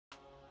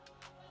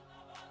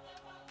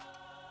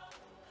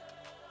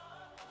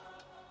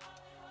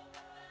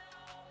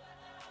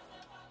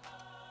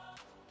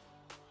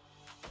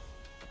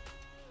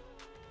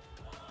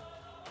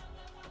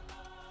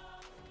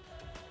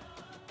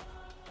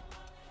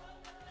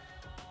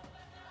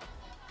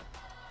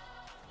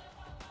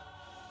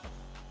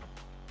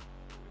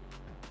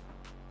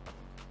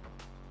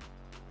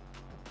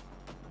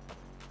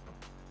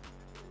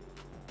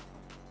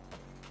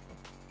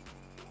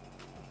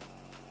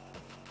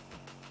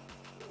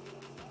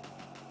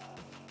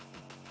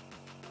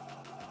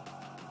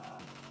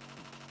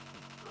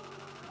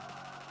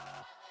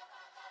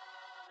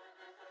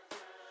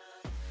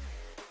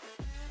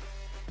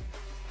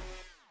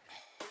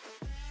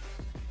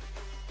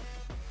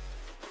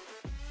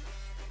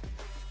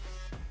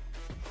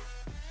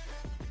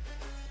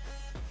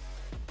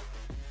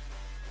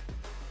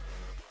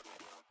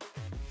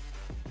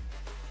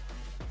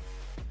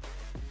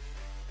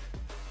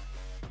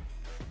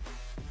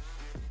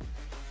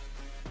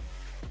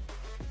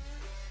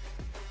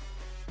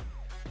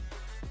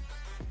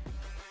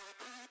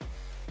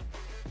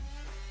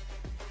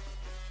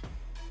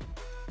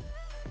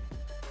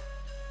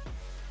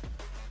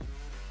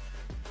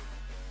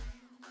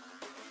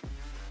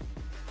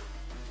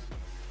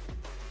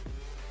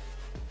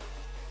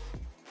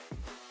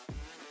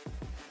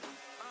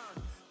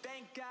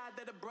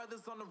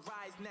brothers on the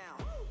rise now.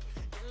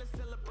 Endless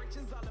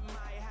celebrations all in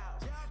my house.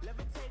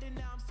 Levitating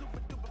now, I'm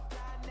super duper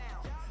fly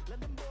now.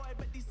 London boy,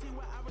 but DC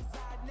where I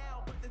reside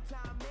now. Put the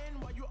time in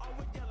while you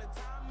always yelling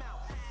time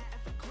out. And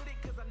for quit it,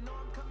 cause I know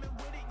I'm coming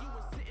with it. You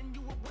were sitting,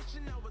 you were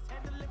wishing I was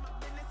handling my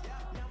business.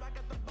 Now I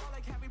got the ball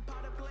like Harry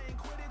Potter playing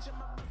Quidditch. And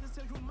my business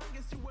so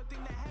humongous, you would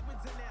think that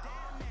happens in there.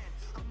 Damn man,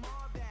 I'm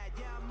all that,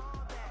 yeah, I'm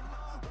all that.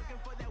 Looking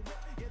for that whip,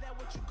 yeah, that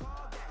what you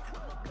call that.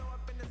 I'ma blow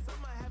up in the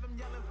summer, have him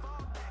yelling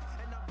fall back.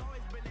 And I've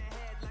always been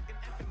ahead like an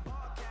effing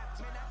ball cap.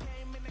 Man, I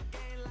came in the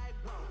game like,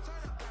 whoa.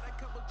 Got a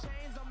couple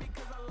chains on me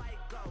cause I like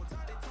gold.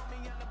 They told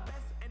me I'm the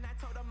best and I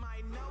told them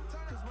I know.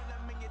 Cause when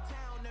I'm in your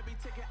town, every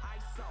ticket I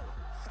sold.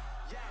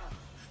 Yeah,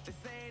 they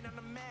saying I'm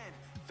the man.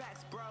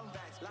 Facts, bro.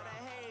 Lot of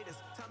haters,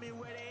 tell me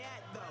where they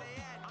at though.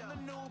 I'm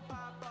the new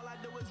pop, all I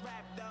do is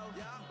rap though.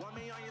 Want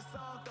me on your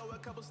song, throw a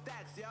couple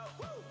stacks, yo.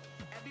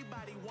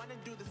 Everybody wanna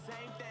do the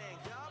same thing.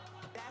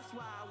 That's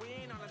why we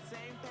ain't on the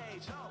same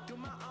page. Do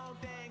my own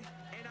thing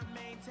and I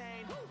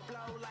maintain.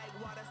 Flow like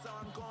water, so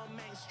I'm going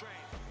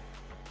mainstream.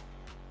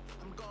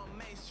 I'm going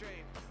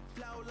mainstream.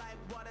 Flow like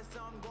water, so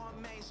I'm going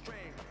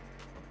mainstream.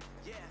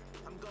 Yeah,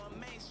 I'm going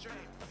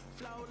mainstream.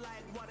 Flow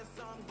like water,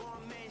 so I'm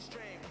going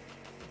mainstream.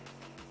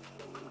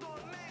 I'm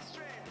going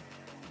mainstream.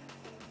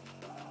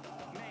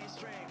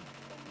 Mainstream.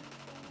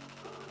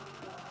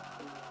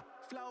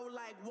 Flow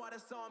like water,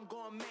 so I'm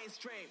going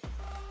mainstream.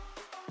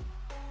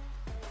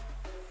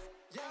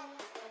 Yeah.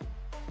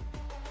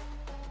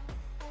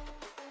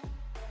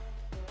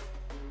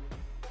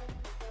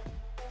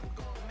 I'm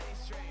going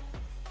mainstream.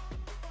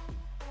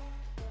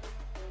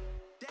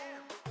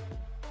 Damn.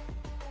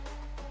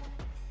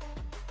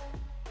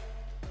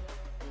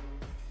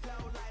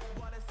 Flow like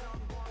water, so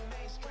I'm going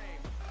mainstream.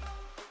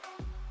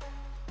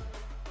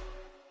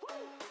 Woo.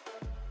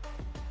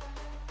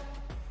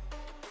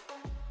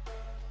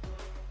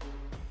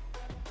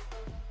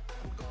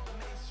 I'm going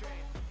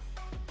mainstream.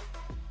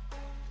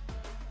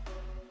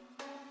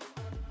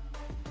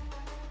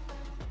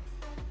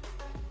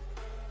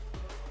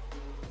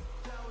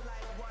 Flow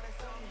like water,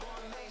 so I'm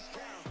going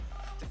mainstream.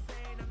 Just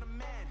saying I'm the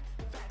man.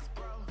 Facts,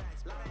 bro.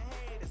 Lot of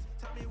haters,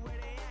 tell me where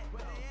they at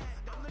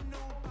though. I'm the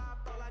new pop,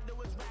 all I do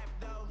is rap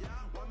though.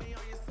 Want me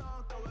on your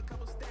song, throw a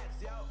couple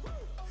steps, yo.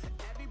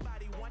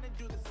 Everybody wanna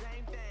do the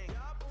same thing.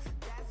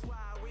 That's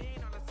why we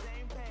ain't on the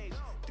same page.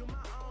 Do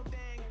my own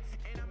thing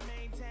and I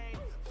maintain.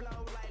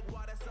 Flow like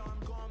water, so I'm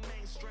going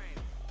mainstream.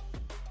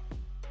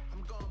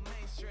 I'm going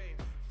mainstream.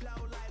 Flow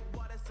like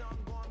water, so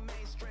I'm going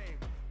mainstream.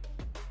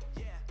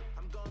 Yeah,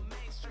 I'm going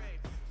mainstream.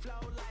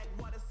 Flow like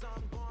water, so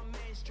I'm going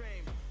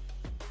mainstream.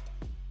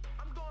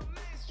 I'm going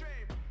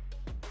mainstream.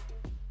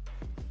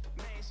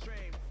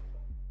 Mainstream.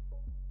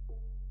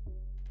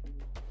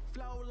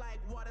 Flow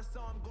like water,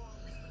 so I'm going.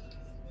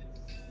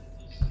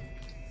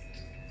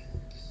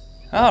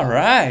 All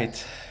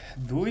right.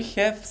 Do we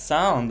have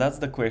sound? That's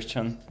the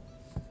question.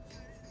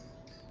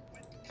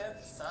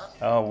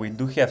 Oh, we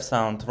do have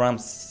sound. Ram,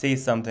 say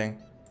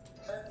something.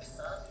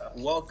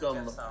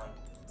 Welcome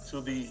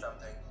to the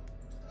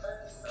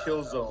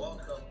kill zone.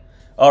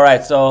 All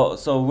right, so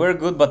we're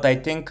good, but I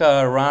think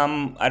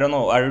Ram, I don't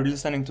know. Are you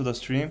listening to the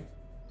stream?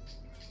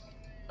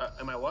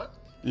 Am I what?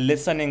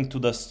 Listening to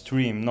the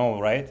stream,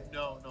 no, right?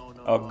 No.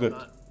 Oh, no, good, I'm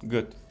not.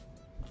 good.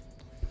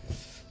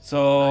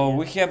 So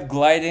we have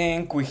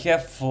gliding, we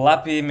have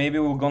flappy. Maybe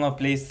we're gonna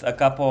place a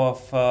couple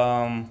of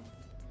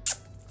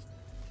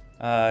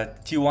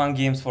T1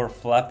 games for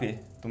Flappy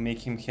to make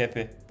him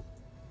happy.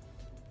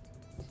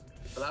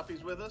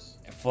 Flappy's with us?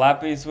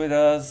 Flappy is with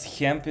us,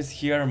 Hemp is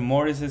here,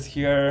 Morris is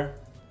here.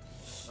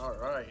 All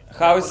right.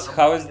 How is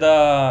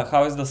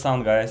the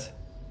sound, guys?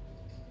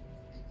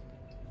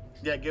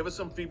 Yeah, give us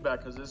some feedback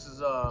because this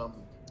is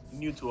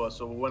new to us,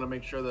 so we want to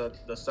make sure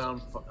that the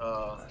sound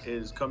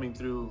is coming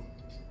through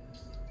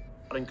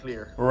loud and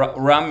clear.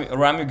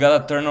 Ram, you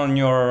gotta turn on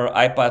your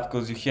iPad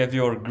because you have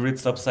your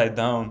grids upside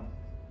down.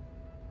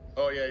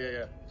 Oh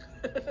yeah.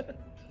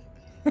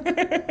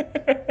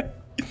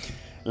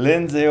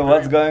 Lindsay,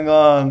 what's going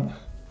on?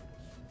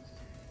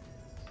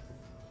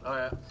 All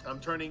right, I'm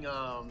turning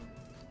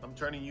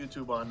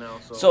YouTube on now.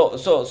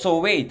 So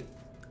wait.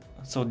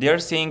 So they're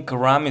saying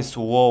RAM is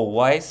low.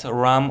 Why is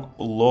RAM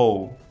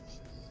low?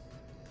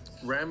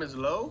 RAM is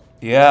low?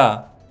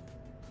 Yeah.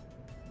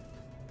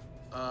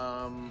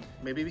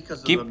 Maybe because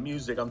of the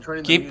music. I'm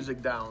turning the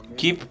music down.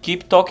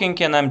 Keep talking,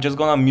 and I'm just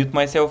gonna mute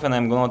myself, and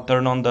I'm gonna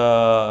turn on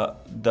the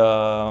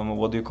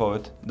what do you call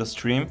it? The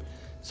stream.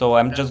 So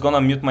I'm just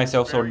gonna mute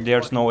myself so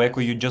there's no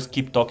echo. You just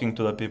keep talking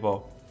to the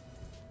people.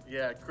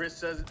 Yeah, Chris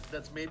says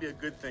that's maybe a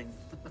good thing.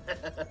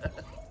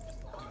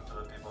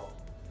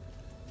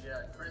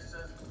 Yeah, Chris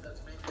says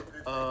that's maybe a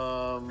good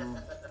thing.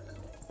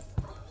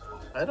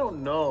 I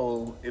don't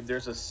know if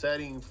there's a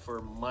setting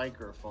for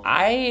microphone.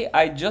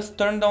 I just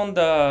turned on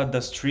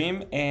the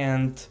stream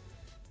and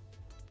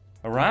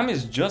RAM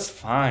is just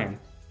fine,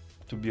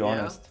 to be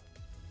honest.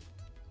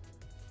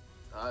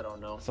 I don't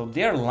know. So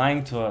they're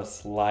lying to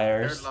us,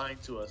 liars. They're lying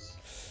to us.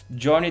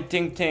 Johnny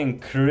Ting Ting,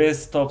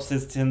 Christops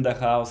is in the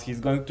house. He's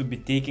going to be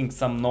taking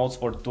some notes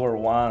for tour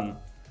 1.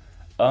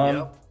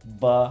 Yep.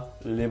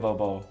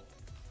 Unbelievable.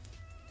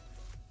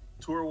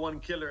 Tour 1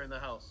 killer in the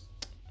house.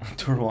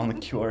 Tour 1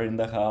 cure in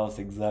the house,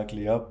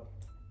 exactly, yup.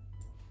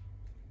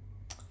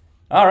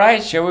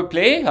 Alright, shall we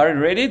play? Are you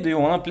ready? Do you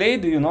want to play?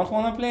 Do you not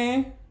want to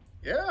play?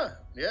 Yeah,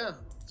 yeah.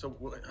 So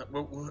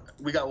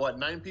we got what,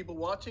 9 people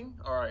watching?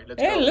 All right,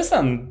 let's Hey, go.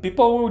 listen,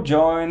 people will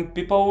join,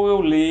 people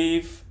will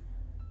leave.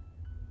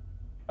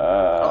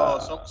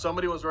 So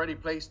somebody was already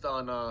placed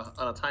on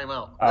a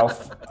timeout.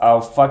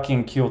 I'll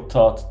fucking kill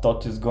Todd.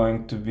 Todd is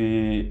going to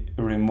be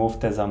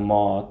removed as a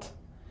mod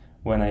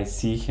when I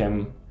see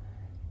him.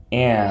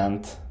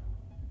 And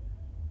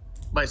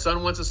My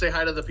son wants to say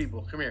hi to the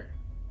people. Come here.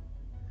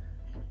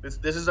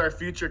 This is our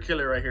future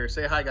killer right here.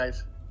 Say hi,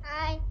 guys.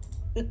 Hi.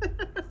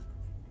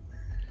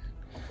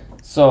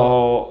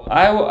 so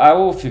I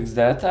will fix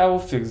that. I will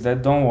fix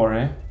that. Don't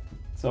worry.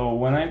 So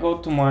when I go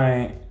to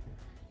my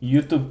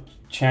YouTube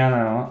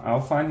channel, I'll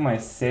find my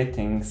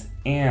settings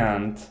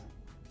and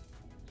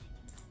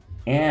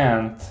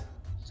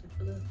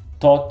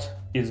Todd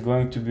is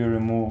going to be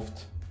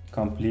removed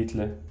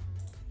completely.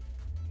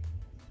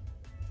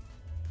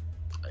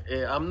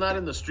 I'm not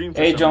in the stream.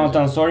 Hey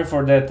Jonathan, sorry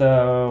for that.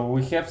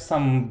 We have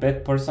some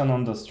bad person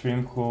on the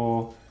stream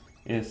who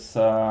is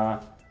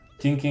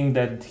thinking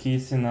that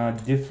he's in a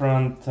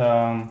different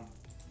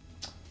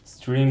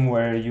stream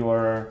where you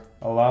are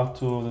allowed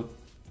to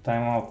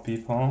time out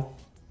people.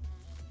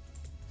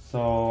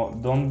 So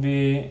don't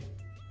be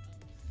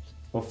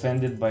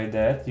offended by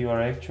that. You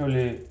are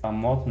actually a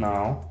mod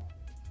now.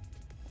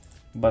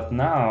 But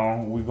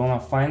now we're gonna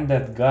find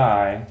that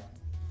guy,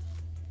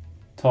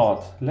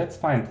 Todd. Let's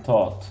find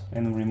Todd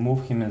and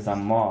remove him as a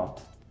mod.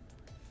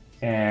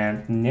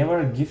 And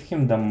never give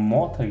him the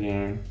mod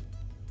again.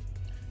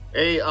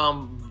 Hey,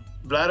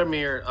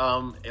 Vladimir,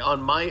 on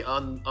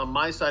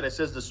my side it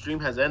says the stream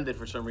has ended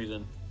for some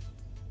reason.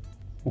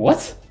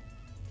 What?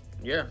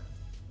 Yeah.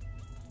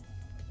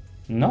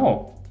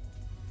 No.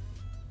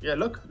 Yeah,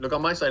 look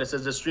on my side. It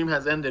says the stream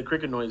has ended.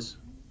 Cricket noise.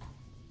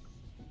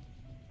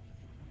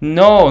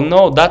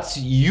 No, that's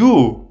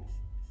you.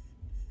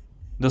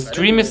 The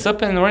stream is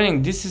up and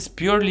running. This is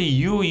purely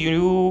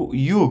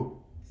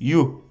you.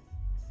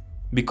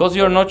 Because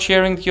you're not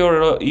sharing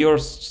your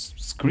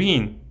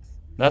screen.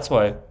 That's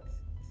why.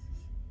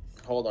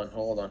 Hold on.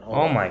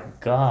 Oh my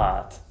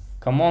god.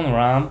 Come on,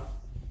 Ram.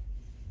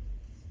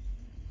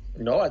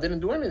 No, I didn't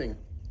do anything.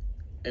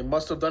 It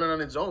must have done it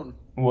on its own.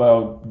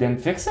 Well, then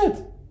fix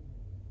it.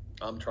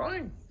 I'm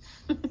trying.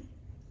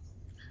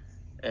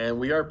 And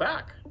we are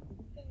back.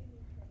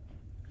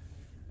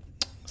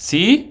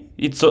 See?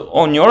 It's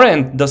on your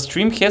end. The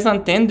stream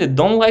hasn't ended.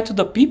 Don't lie to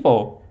the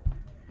people.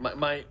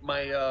 My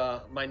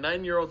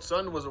 9-year-old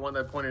son was the one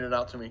that pointed it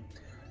out to me.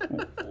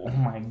 Oh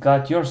my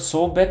god, you're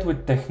so bad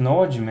with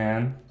technology,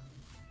 man.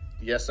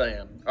 Yes, I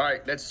am. All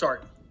right, let's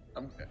start.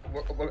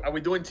 Are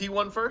we doing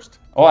T1 first?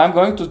 Oh, I'm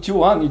going to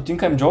T1. You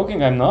think I'm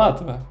joking? I'm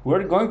not.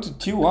 We're going to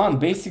T1,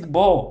 basic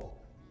ball.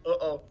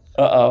 Uh-oh.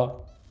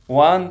 Uh-oh.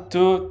 1,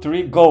 2,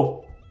 3,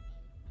 go.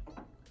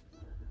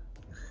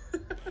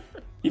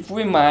 If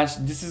we match,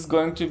 this is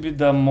going to be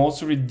the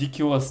most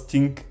ridiculous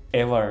thing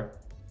ever.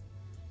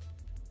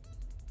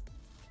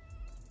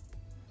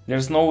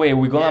 There's no way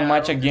we're gonna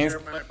match against.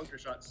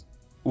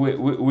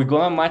 We're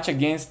gonna match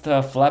against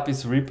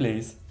Flappy's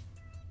replays.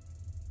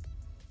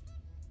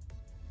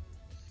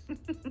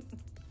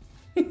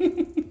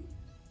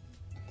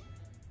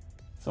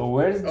 So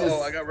where's this?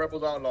 Oh, I got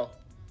Rebels Outlaw.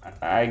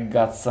 I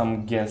got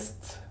some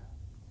guests.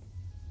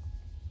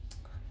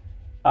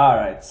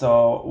 Alright,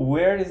 so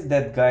where is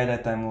that guy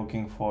that I'm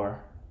looking for?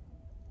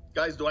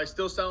 Guys, do I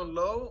still sound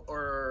low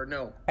or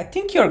no? I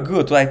think you're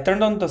good. I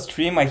turned on the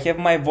stream, I have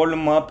my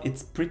volume up,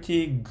 it's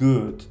pretty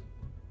good.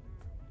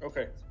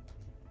 Okay.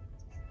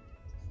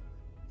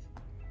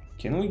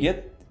 Can we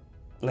get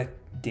like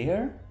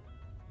there?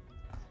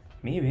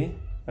 Maybe.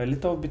 A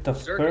little bit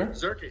of curve.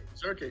 Circuit.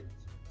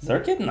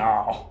 Circuit?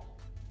 No.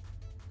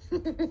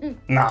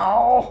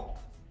 No.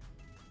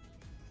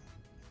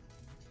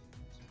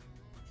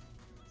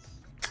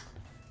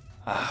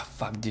 Ah,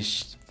 fuck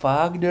this.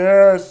 Fuck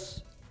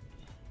this.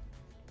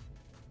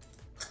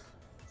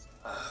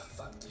 Ah,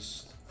 fuck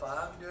this.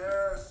 Fuck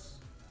this.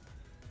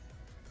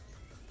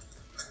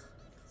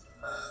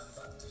 Ah,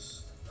 fuck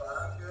this.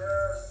 Fuck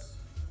this.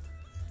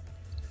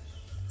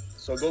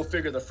 So go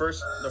figure. The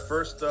first.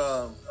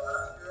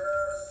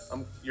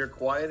 You're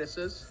quiet. It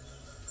says.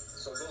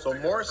 So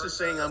Morris is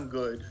saying I'm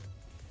good.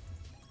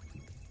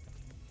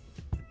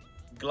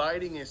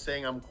 Gliding is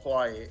saying I'm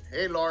quiet.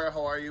 Hey Laura,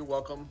 how are you?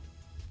 Welcome.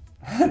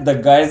 The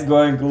guy's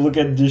going, look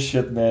at this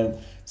shit, man.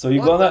 So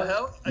you're What gonna. the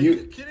hell? Are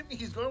you kidding me?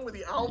 He's going with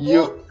the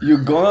elbow.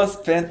 You're gonna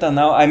spend an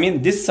hour. I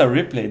mean, this is a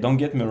replay. Don't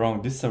get me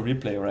wrong. This is a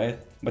replay, right?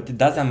 But it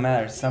doesn't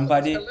matter.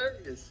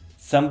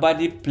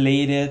 Somebody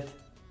played it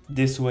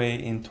this way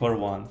in Tour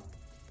 1.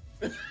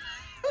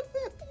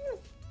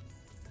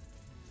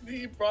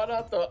 He brought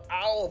out the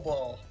owl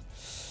ball.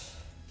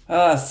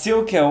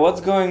 Silke,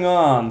 what's going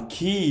on?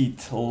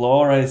 Keith,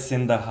 Laura is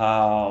in the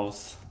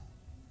house.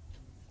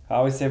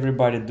 How is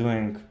everybody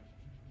doing?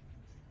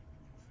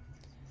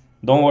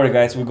 Don't worry,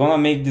 guys. We're gonna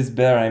make this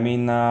better. I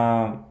mean,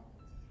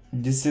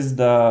 this is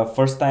the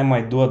first time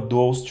I do a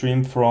duo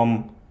stream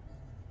from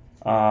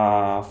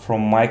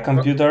my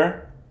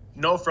computer.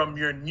 No, from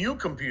your new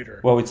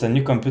computer. Well, it's a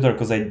new computer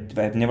because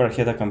I've never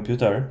had a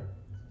computer.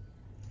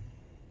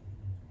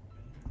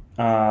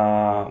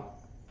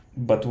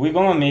 But we're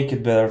gonna make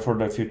it better for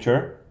the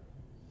future.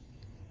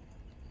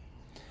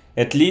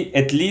 At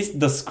least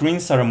the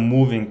screens are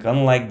moving,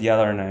 unlike the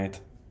other night.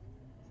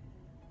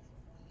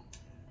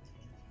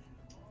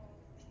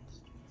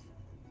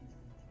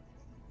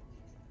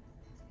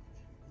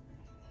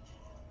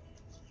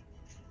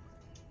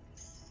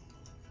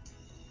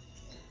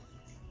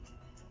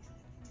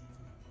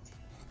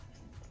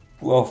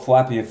 Well,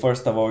 Flappy,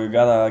 first of all, you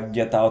gotta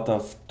get out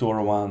of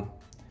Tour 1.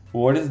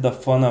 What is the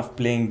fun of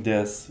playing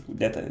this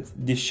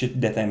shit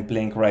that I'm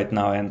playing right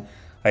now? And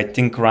I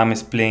think Ram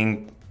is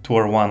playing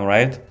Tour 1,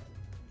 right?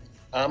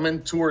 I'm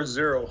in Tour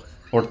 0.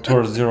 Or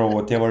Tour 0,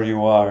 whatever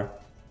you are.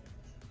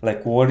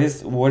 Like, what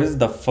is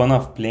the fun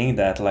of playing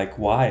that? Like,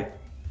 why?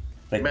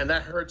 Like, Man,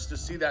 that hurts to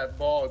see that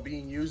ball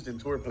being used in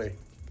Tour play.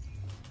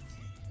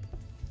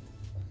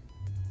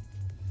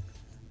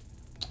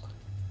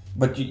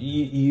 but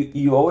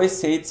you always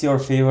say it's your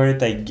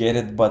favorite. I get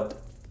it, but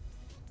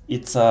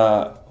it's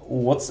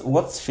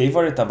what's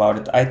favorite about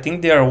it? I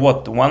think there are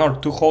what, 1 or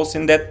 2 holes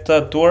in that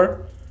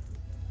tour.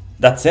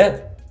 That's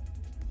it.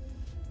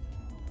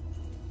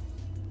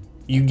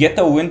 You get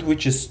a wind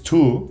which is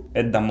 2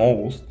 at the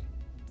most.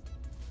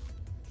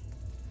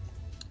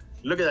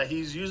 Look at that.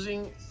 He's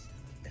using.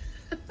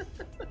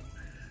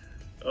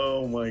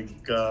 Oh my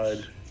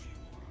God.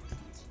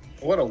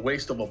 What a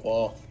waste of a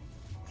ball.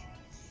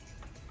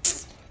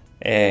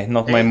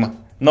 Not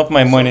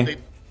my money.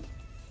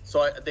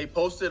 They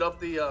posted up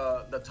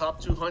the top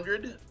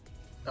 200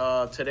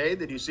 today.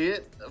 Did you see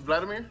it,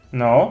 Vladimir?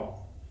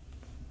 No.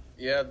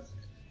 Yeah,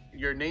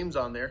 your name's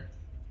on there.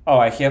 Oh,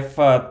 I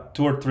have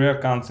 2 or 3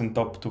 accounts in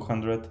top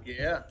 200.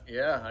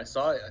 Yeah, I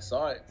saw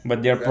it.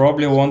 But they're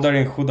probably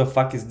wondering who the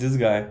fuck is this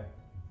guy.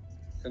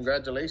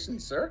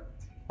 Congratulations, sir.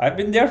 I've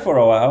been there for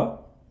a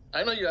while.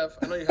 I know you have.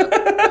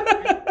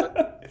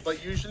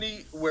 But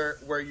usually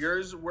where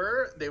yours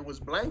were, they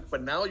was blank,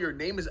 but now your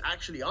name is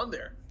actually on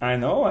there. I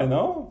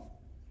know.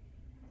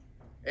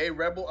 Hey,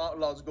 Rebel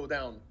Outlaws, go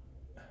down.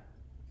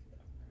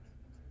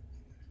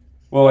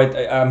 Well,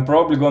 I'm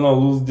probably gonna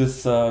lose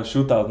this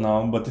shootout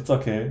now, but it's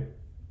okay.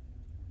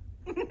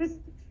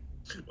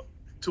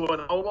 To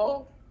an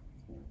outlaw?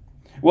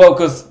 Well,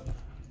 cause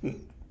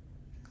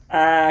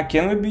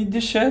can we beat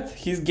this shit?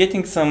 He's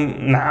getting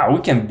some. Nah, we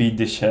can beat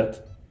this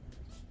shit.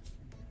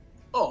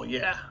 Oh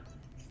yeah,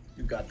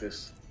 you got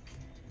this.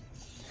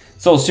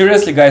 So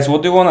seriously, guys,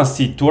 what do you wanna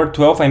see? Tour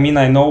 12? I mean,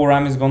 I know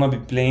Ram is gonna be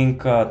playing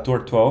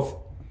Tour 12.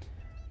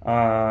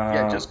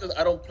 Yeah, just because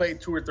I don't play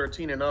Tour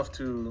 13 enough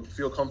to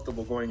feel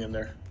comfortable going in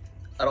there.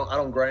 I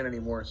don't grind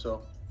anymore,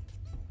 so.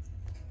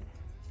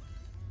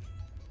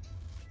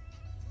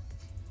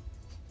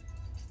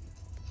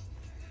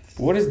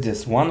 What is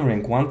this? 1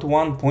 ring, 1 to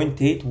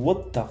 1.8.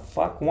 What the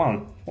fuck?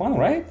 1,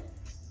 right?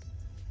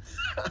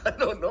 I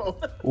don't know.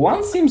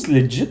 1 seems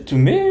legit to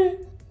me.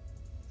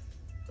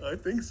 I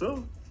think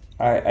so.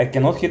 I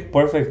cannot hit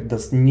perfect.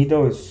 This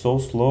needle is so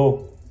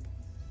slow.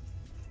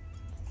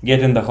 Get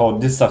in the hole.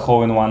 This is a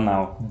hole in 1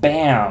 now.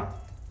 Bam!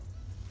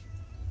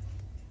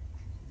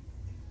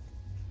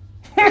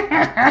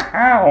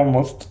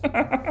 Almost.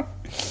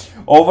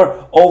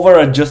 Over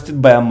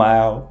adjusted by a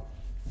mile.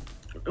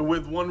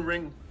 With 1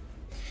 ring.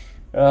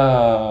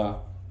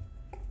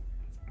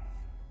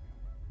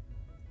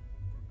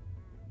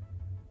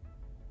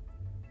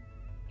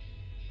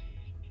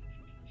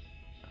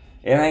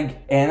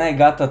 And I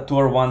got a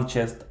Tour 1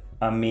 chest.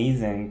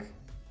 Amazing.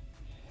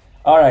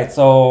 Alright,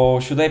 so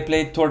should I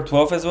play Tour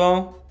 12 as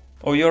well?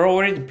 Oh, you're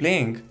already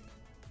playing.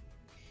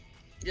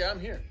 Yeah, I'm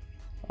here.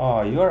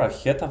 Oh, you're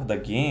ahead of the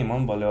game.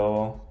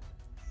 Unbelievable.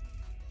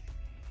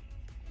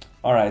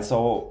 Alright,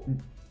 so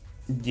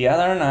the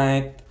other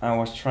night I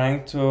was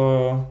trying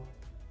to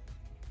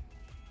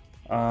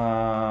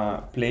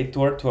play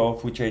Tour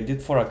 12, which I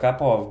did for a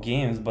couple of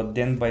games, but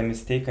then by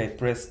mistake I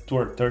pressed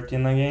Tour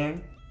 13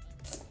 again.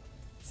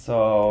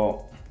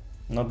 So,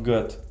 not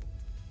good.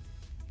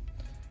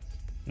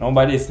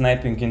 Nobody is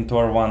sniping in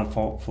Tour 1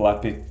 for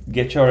Flappy.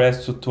 Get your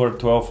ass to Tour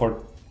 12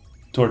 or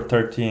Tour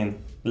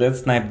 13.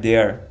 Let's snipe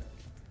there.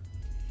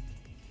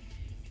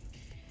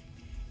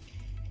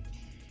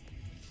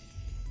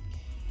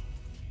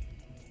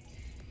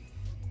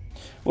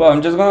 Well,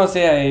 I'm just gonna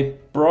say I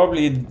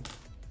probably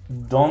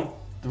don't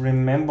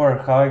remember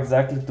how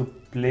exactly to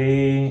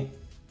play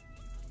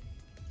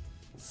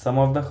some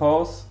of the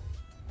holes,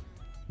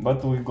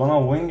 but we're gonna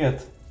wing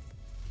it.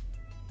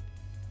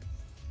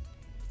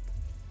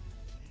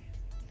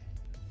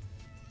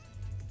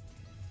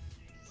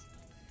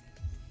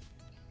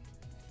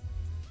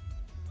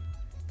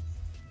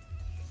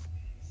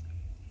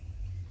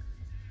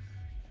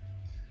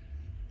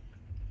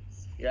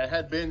 Yeah, it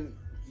had been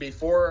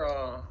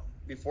before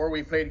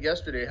we played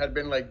yesterday. It had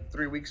been like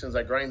 3 weeks since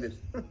I grinded.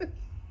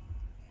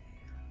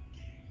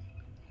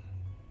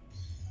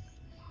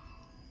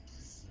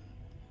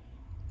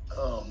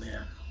 Oh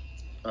man.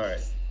 All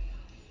right.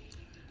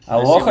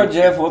 Aloha,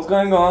 Jeff. What's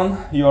going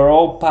on? You're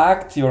all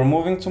packed. You're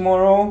moving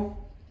tomorrow.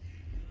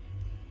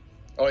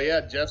 Oh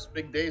yeah, Jeff's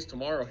big days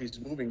tomorrow. He's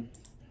moving.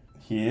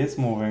 He is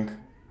moving.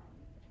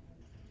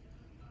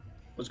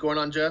 What's going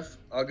on, Jeff?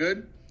 All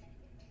good?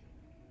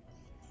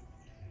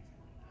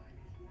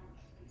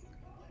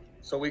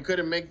 So we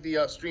couldn't make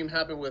the stream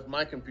happen with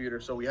my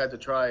computer, so we had to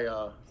try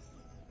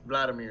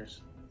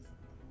Vladimir's.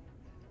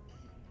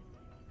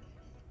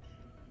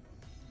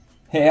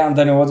 Hey,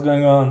 Anthony. What's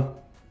going on?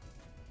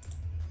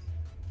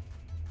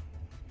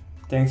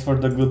 Thanks for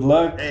the good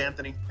luck. Hey,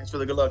 Anthony. Thanks for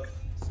the good luck.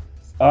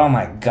 Oh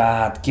my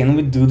God, can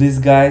we do this,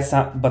 guys?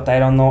 But I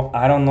don't know.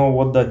 I don't know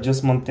what the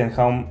adjustment and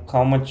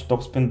how much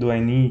topspin do I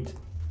need.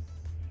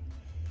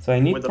 So I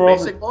need with a probably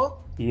basic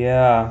ball.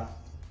 Yeah.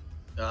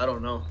 I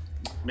don't know.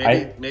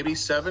 Maybe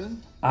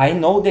 7. I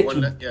know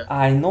that yeah.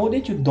 I know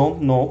that you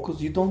don't know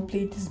because you don't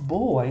play this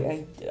bow.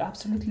 I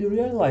absolutely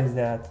realize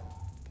that.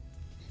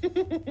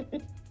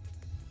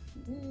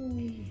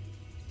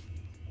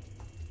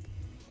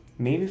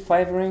 Maybe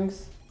 5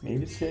 rings,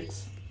 maybe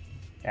 6.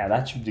 Yeah,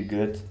 that should be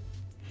good.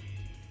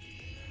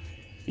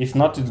 If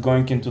not, it's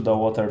going into the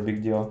water,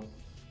 big deal.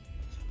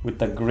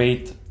 With a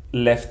great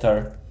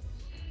lefter.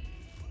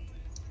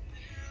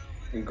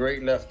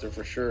 Great lefter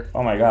for sure.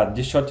 Oh my God,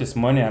 this shot is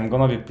money. I'm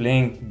gonna be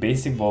playing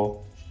basic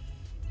ball.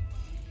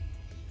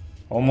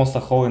 Almost a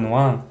hole in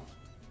one.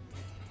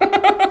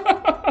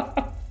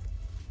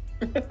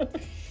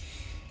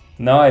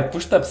 No, I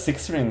pushed up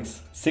 6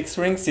 rings. 6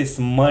 rings is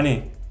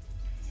money.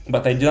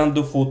 But I didn't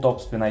do full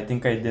topspin. I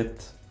think I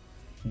did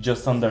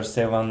just under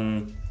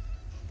 7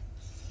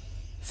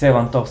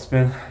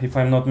 topspin, if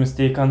I'm not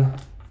mistaken.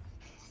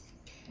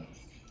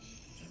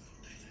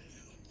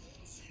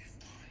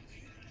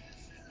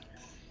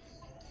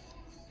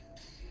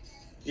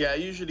 Yeah, I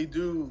usually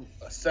do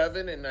a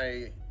 7 and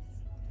I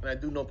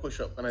do no push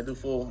up and I do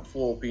full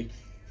OP.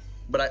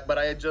 But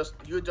I adjust.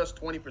 You adjust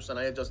 20%.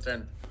 I adjust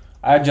 10.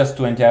 I adjust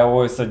 20. I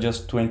always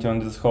adjust 20 on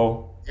this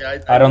hole. Yeah,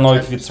 I don't know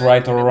if it's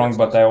right or wrong,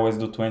 but I always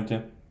do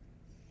 20.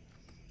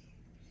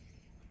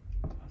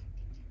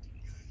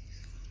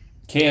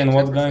 Okay, and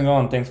what's going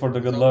on? Thanks for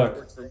the good luck.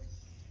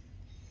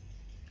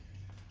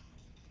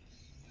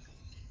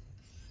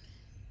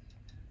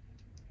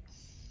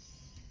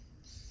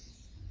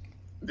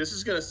 This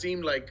is gonna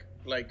seem like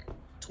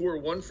tour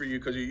 1 for you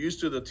because you're used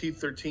to the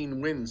T13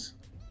 wins.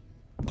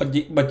 But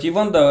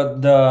even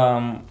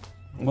the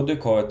what do you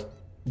call it?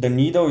 The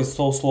needle is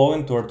so slow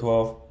in tour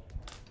 12.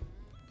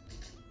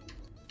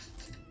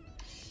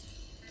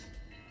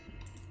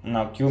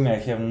 Now kill me. I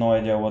have no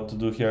idea what to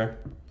do here.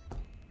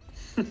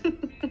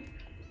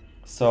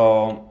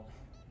 So.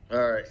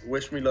 Alright,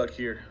 wish me luck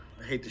here.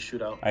 I hate to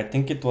shoot out. I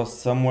think it was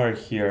somewhere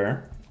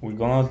here. We're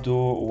gonna do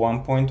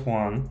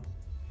 1.1.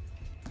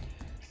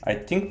 I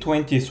think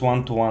 20 is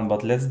 1-to-1,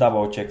 but let's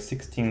double check.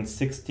 16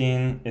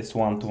 is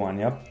 1-to-1,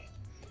 yep.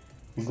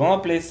 We're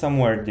gonna play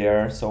somewhere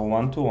there, so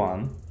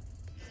 1-to-1.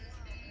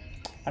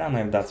 I don't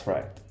know if that's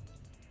right.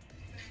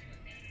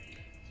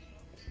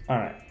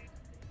 Alright.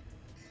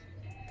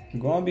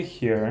 Gonna be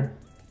here.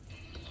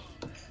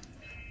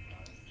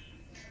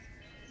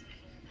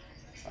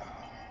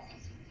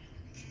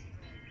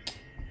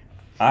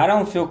 I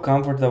don't feel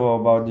comfortable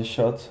about this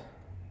shot.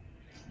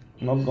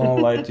 Not gonna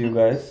lie to you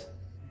guys.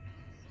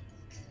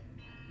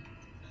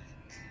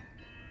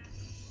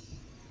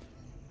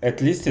 At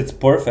least it's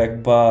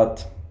perfect,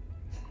 but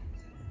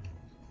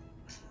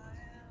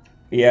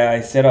yeah,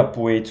 I set up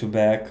way too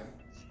back.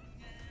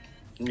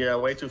 Yeah,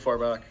 way too far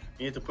back.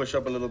 You need to push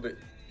up a little bit.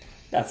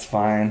 That's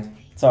fine.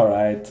 It's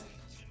alright.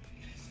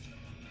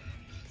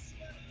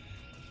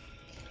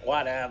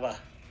 Whatever.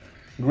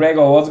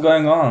 Gregor, what's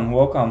going on?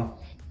 Welcome.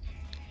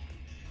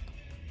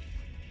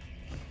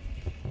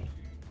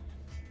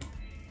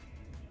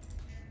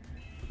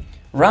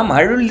 Ram,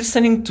 are you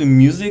listening to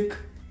music?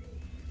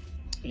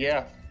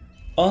 Yeah.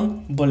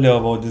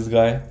 Unbelievable, this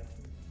guy.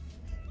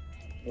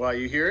 Wow,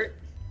 you hear it?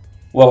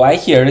 Well, I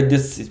hear it.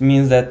 This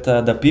means that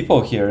the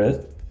people hear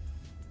it.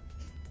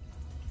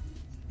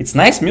 It's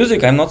nice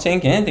music. I'm not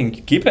saying anything.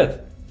 Keep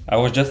it. I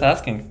was just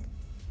asking.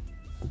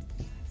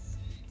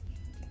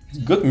 It's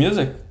good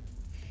music.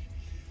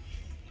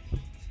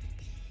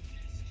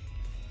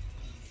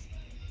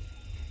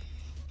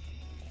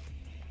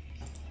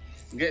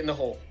 Get in the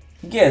hole.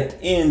 Get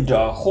in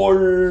the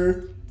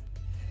hole.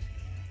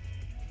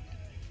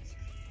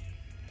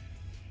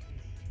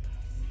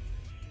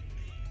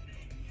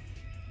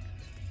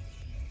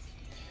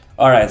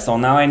 Alright, so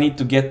now I need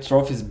to get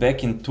trophies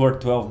back in Tour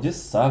 12.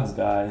 This sucks,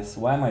 guys.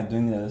 Why am I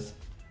doing this?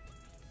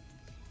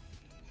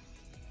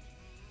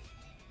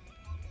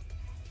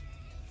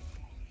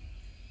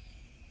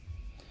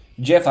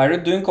 Jeff, are you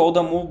doing all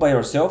the move by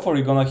yourself or are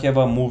you gonna have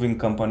a moving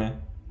company?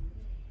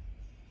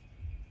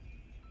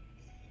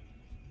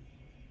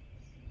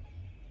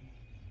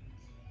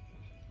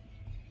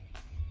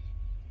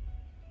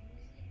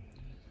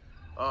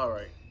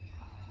 Alright.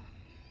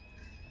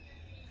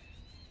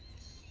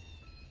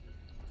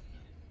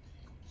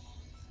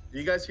 Do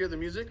you guys hear the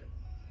music?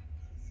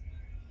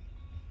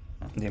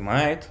 They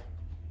might.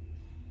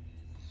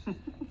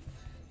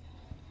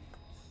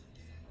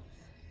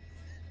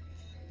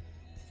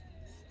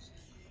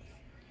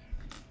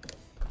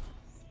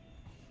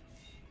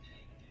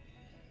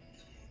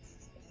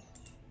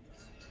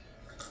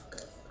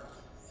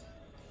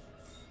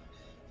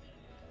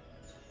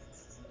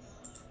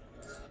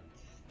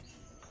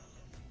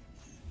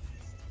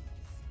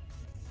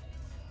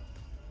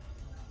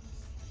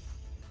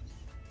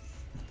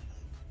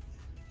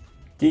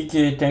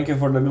 Tiki, thank you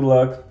for the good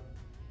luck.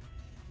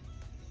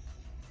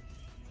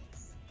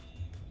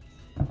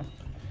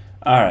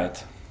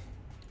 Alright.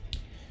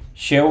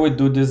 Shall we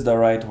do this the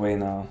right way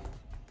now?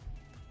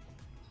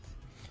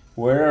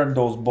 Where are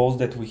those balls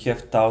that we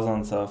have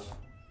thousands of?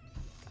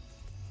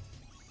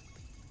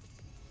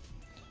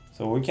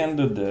 So we can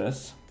do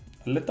this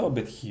a little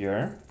bit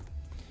here.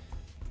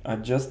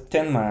 Adjust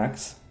 10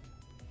 max.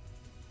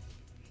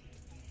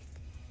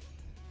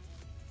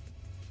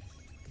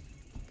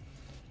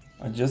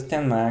 Adjust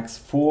 10 max,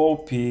 full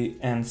OP,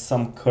 and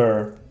some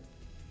cur.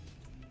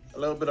 A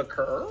little bit of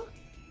cur.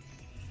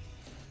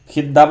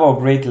 Hit double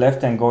great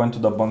left and go into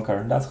the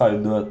bunker. That's how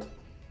you do it.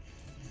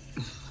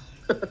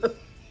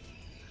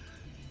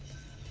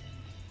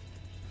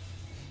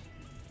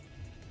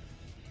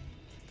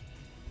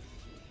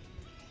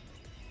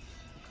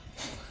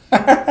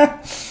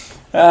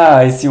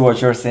 I see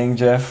what you're saying,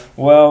 Jeff.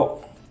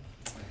 Well,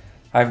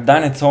 I've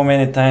done it so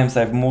many times.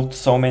 I've moved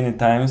so many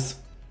times,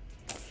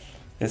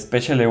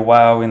 especially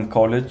while in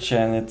college,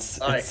 and it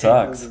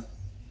sucks. Moving.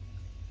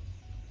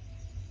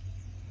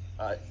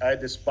 I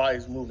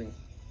despise moving.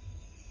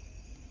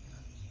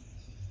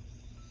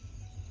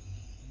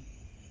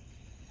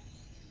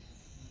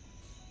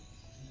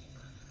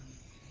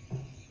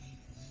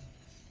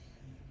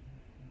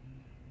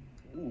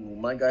 Ooh,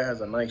 my guy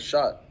has a nice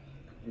shot.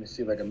 Let me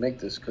see if I can make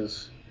this,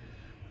 because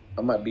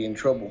I might be in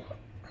trouble.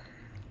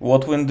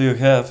 What win do you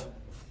have?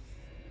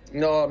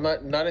 No, I'm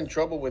not in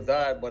trouble with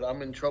that, but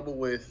I'm in trouble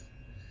with...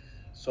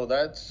 So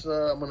that's...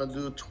 I'm going to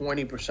do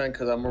 20%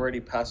 because I'm already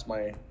past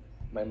my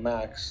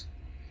max.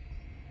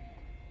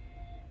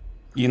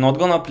 You're not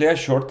gonna play a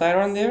short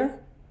iron there?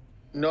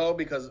 No,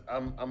 because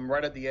I'm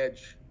right at the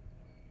edge.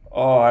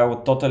 Oh, I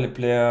would totally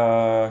play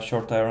a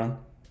short iron.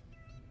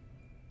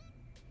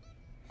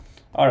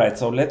 Alright,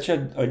 so let's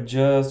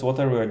adjust. What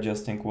are we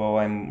adjusting? Well,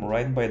 I'm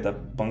right by the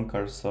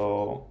bunker,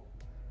 so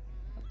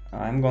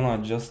I'm gonna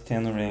adjust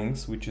 10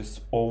 rings, which is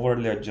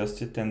overly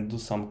adjusted, and do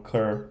some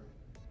cur.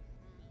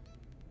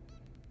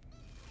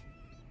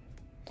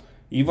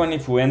 Even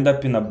if we end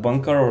up in a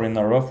bunker or in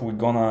a rough, we're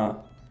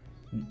gonna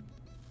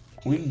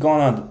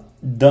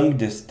dunk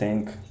this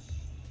thing.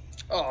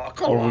 Oh,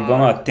 come on. Or we're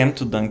gonna attempt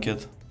to dunk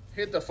it.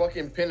 Hit the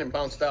fucking pin and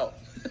bounced out.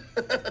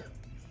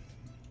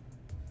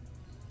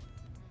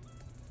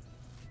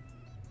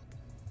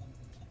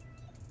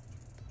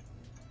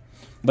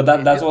 But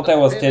that's what I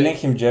was telling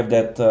him, Jeff,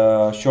 that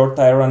short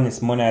iron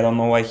is money. I don't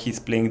know why he's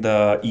playing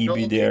the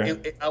EB there.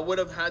 I would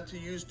have had to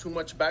use too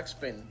much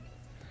backspin.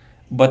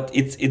 But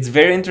it's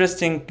very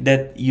interesting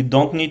that you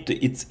don't need to,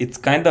 it's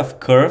kind of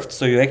curved,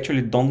 so you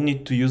actually don't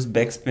need to use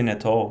backspin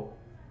at all.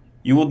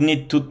 You would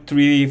need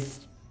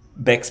 2-3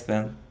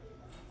 backspin.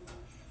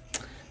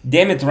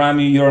 Damn it,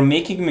 Rami, you're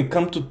making me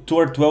come to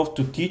Tour 12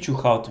 to teach you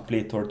how to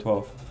play Tour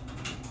 12.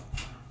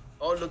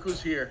 Oh, look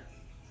who's here.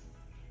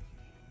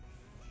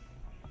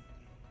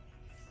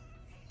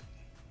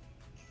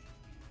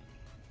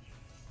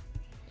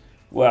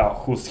 Well,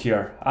 who's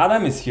here?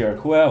 Adam is here.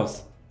 Who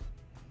else?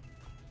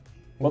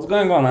 What's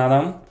going on,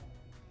 Adam?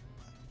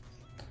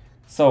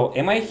 So,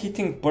 am I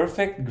hitting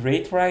perfect,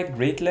 great right,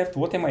 great left?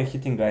 What am I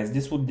hitting, guys?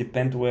 This would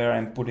depend where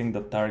I'm putting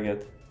the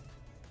target.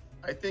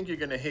 I think you're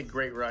gonna hit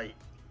great right.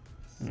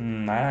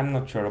 I'm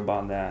not sure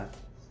about that.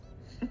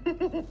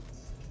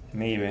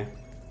 Maybe.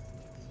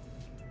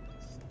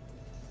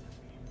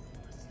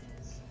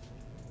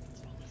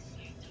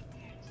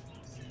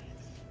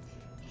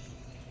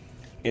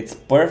 It's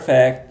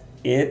perfect.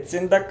 It's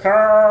in the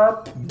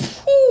cup.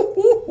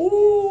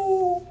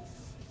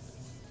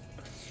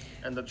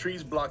 And the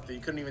trees blocked it. You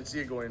couldn't even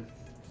see it going.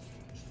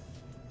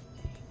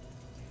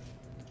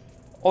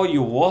 Oh,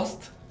 you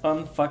lost?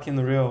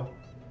 Unfucking real.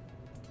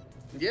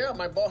 Yeah,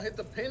 my ball hit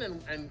the pin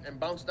and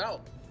bounced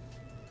out.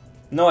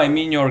 No, I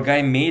mean your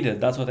guy made it.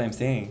 That's what I'm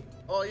saying.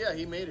 Oh yeah,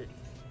 he made it.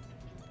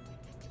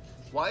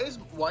 Why is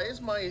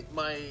my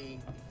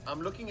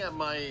I'm looking at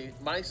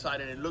my side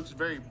and it looks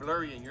very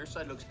blurry and your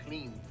side looks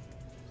clean.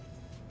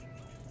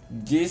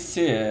 This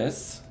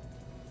is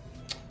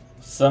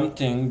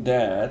something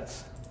that...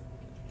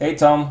 Hey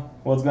Tom,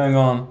 what's going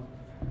on?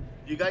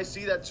 You guys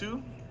see that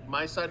too?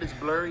 My side is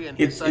blurry and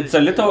It's a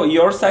little...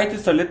 Your side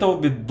is a little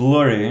bit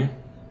blurry.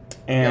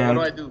 And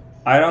yeah, what do I do?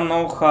 I don't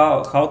know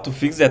how to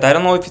fix that. I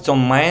don't know if it's on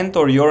my end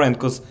or your end,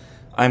 because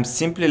I'm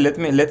simply... Let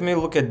me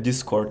look at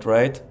Discord,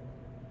 right?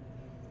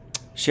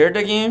 Share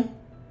the game.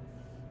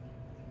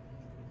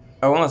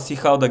 I want to see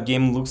how the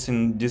game looks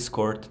in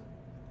Discord.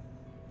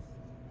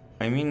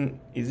 I mean,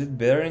 is it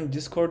better in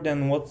Discord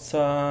than what's...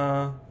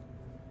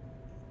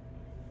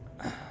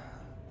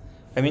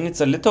 I mean,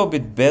 it's a little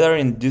bit better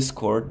in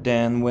Discord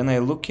than when I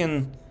look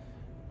in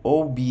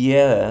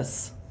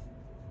OBS.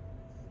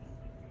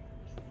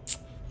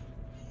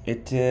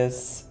 It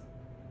is,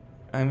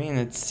 I mean,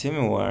 it's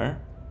similar.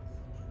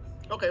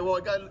 Okay, well,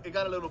 it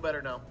got a little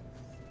better now.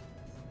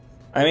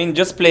 I mean,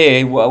 just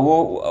play.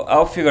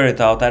 I'll figure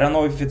it out. I don't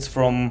know if it's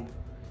from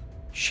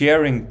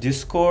sharing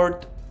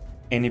Discord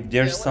and if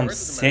there's some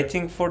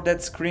setting for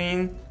that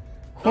screen.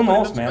 Who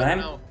knows,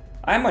 man?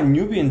 I'm a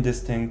newbie in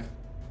this thing.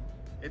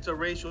 It's a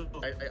racial.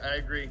 I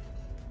agree.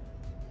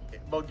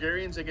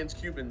 Bulgarians against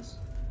Cubans.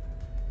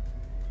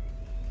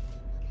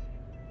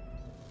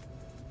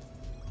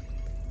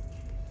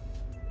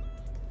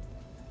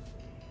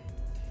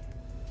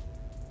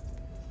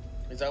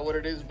 Is that what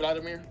it is,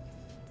 Vladimir?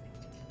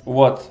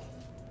 What?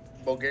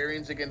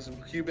 Bulgarians against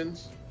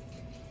Cubans?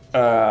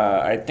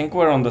 I think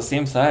we're on the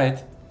same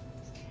side.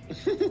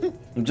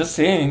 I'm just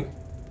saying.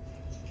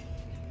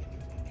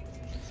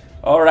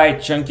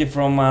 Alright, Chunky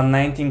from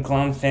 19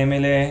 Clan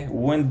family,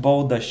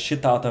 windbow the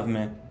shit out of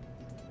me.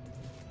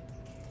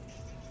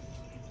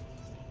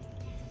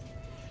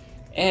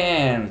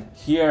 And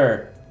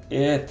here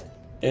it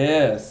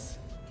is.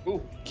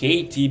 Ooh,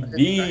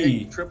 KTB. I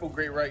hit triple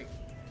great right.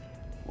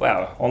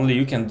 Well, only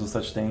you can do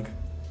such thing.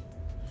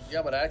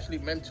 Yeah, but I actually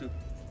meant to.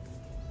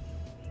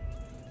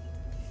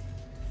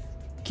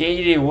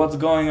 Katie, what's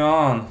going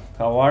on?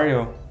 How are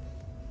you?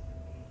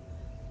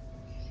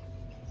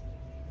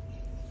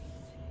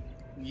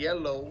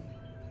 Yellow,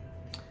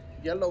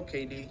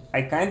 Katie.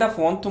 I kind of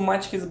want to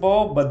match his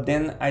bow, but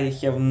then I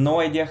have no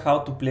idea how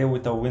to play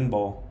with a wind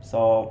bow.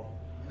 So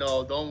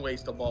no, don't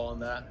waste the ball on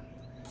that.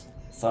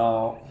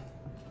 So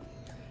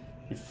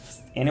if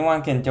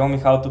anyone can tell me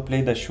how to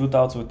play the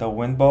shootouts with a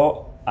wind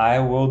bow, I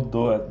will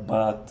do it,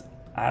 but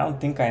I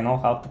don't think I know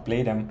how to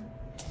play them.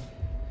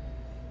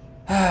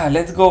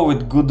 Let's go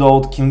with good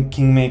old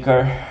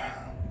Kingmaker.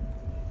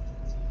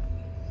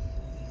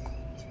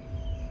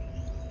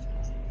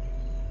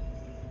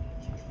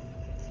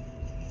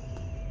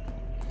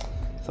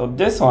 So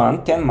this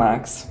one, 10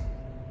 max.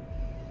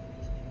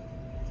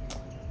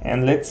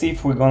 And let's see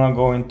if we're gonna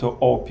go into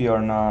OP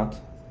or not.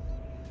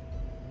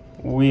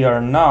 We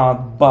are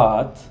not,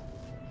 but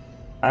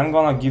I'm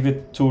gonna give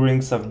it 2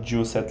 rings of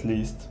juice at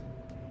least.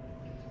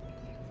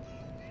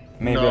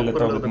 Maybe a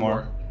little bit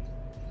more.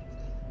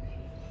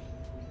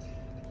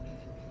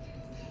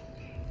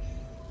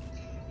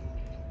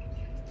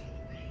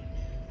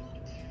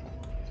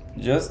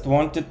 Just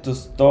wanted to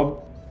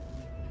stop.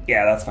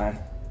 Yeah, that's fine.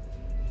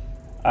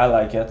 I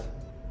like it.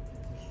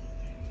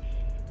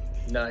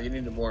 Nah, you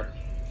need more.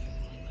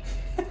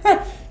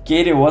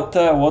 Katie, what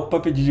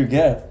puppy did you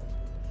get?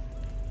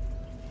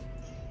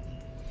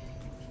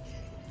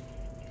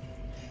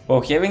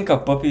 Well, having a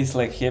puppy is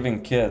like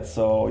having kids,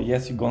 so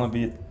yes, you're gonna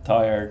be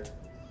tired.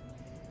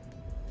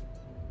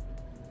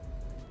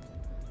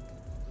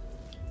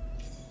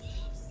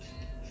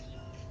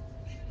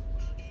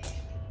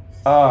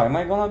 Am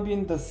I gonna be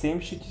in the same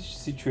shitty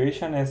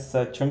situation as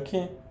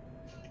Chunky?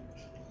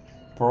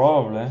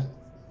 Probably.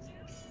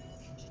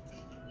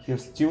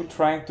 He's still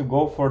trying to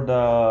go for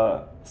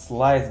the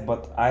slice,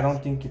 but I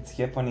don't think it's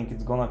happening.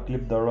 It's gonna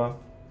clip the rough.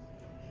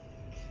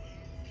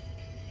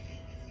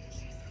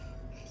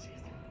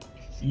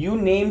 You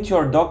named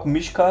your dog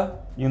Mishka.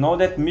 You know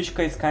that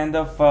Mishka is kind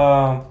of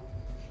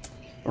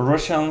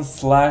Russian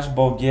 /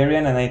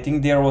 Bulgarian, and I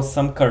think there was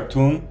some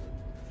cartoon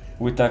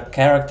with a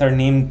character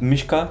named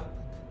Mishka.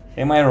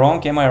 Am I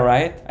wrong? Am I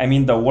right? I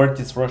mean, the word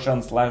is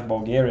Russian /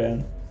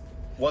 Bulgarian.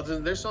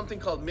 Wasn't there something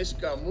called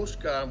Mishka,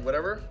 Mushka,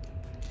 whatever?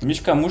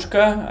 Mishka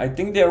Mushka? I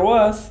think there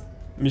was.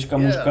 Mishka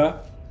Mushka.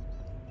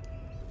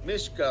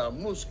 Mishka,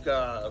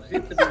 Mushka,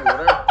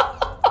 whatever.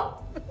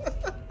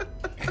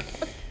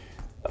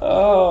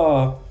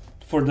 Oh,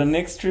 for the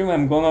next stream,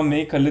 I'm gonna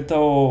make a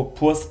little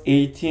plus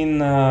 18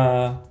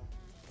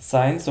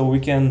 sign so we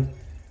can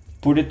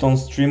put it on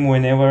stream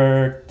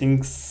whenever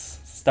things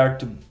start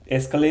to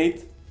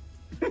escalate.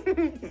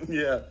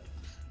 Yeah.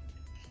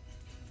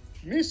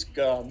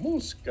 Mishka,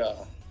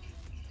 Mushka.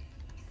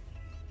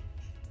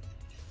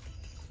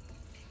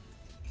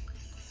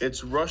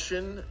 It's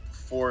Russian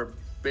for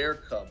bear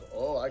cub.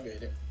 Oh, I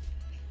get it.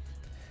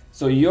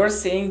 So you're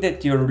saying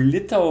that your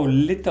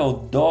little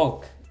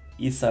dog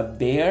is a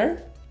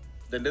bear?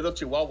 The little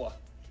chihuahua.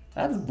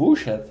 That's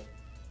bullshit.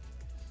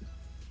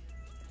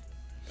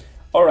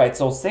 Alright,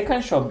 so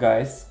second shot,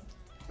 guys.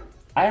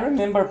 I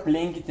remember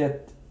playing it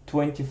at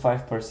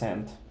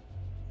 25%.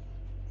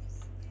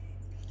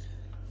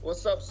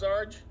 What's up,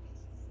 Sarge?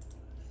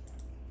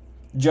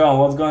 John,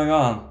 what's going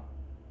on?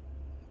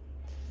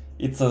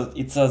 It's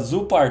a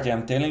zoo party,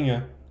 I'm telling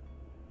you.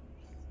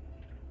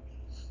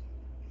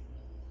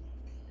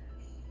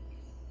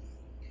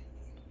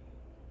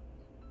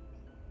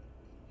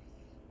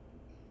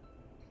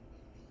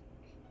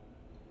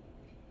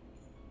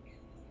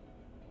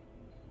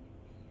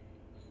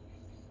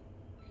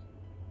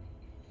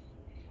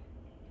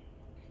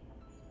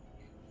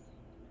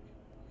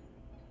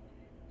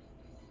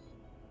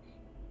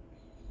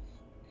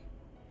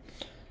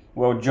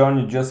 Well, John,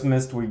 you just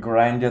missed. We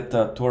grinded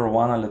Tour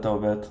 1 a little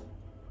bit.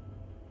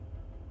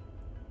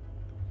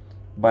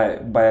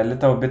 By a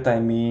little bit, I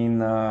mean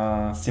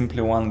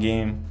simply one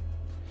game.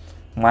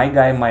 My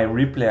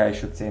replay, I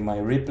should say, my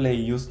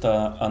replay used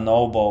a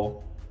no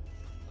ball.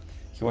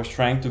 He was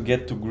trying to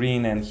get to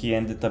green and he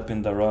ended up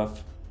in the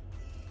rough.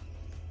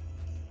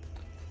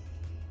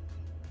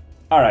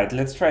 Alright,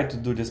 let's try to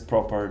do this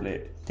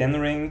properly. 10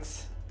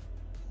 rings.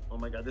 Oh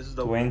my god, this is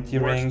the 20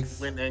 worst rings.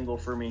 win angle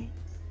for me.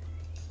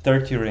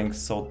 30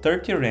 rings. So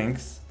 30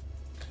 rings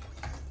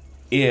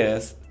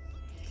is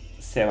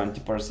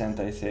 70%,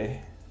 I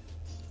say.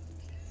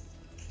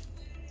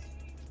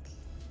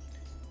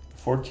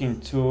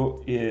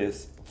 14.2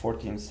 is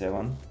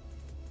 14.7.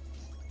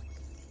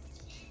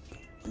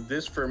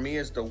 This for me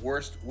is the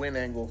worst win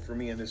angle for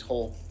me in this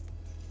hole.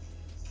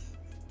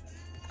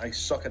 I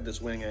suck at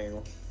this winning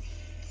angle.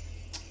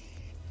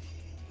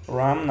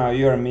 Ram, now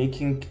you are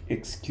making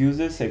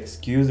excuses.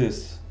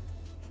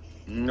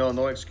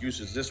 No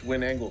excuses. This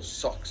win angle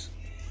sucks.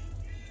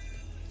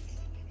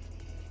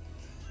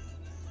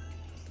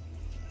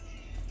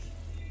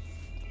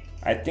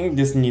 I think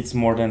this needs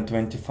more than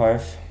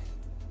 25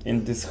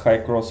 in this high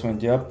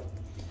crosswind, yep.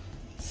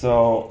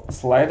 So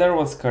slider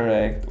was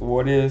correct.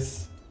 What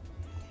is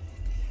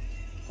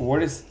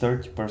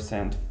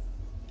 30%?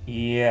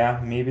 Yeah,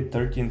 maybe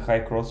 13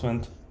 high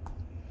crosswind.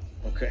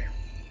 Okay.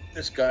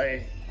 This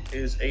guy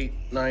is 8,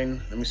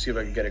 9. Let me see if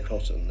I can get it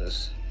closer than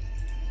this.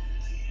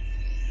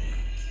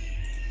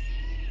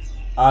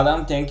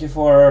 Adam, thank you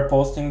for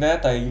posting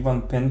that. I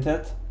even pinned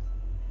it.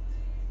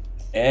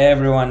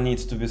 Everyone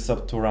needs to be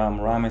sub to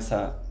Ram. Ram is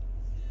a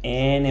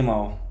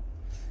animal.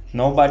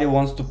 Nobody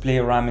wants to play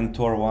Ram in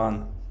Tour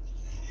 1.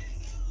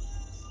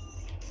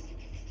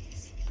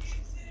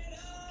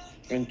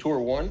 In Tour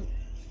 1?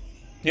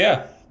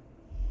 Yeah.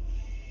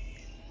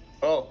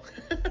 Oh.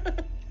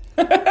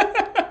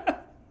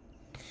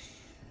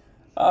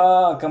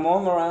 Ah, come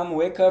on, Ram,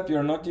 wake up.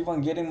 You're not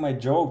even getting my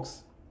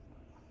jokes.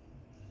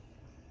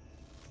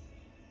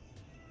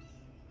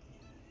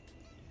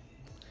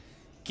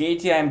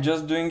 Katie, I'm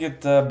just doing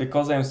it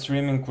because I'm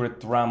streaming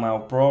with Ram. I'll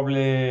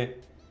probably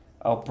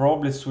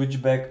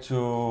switch back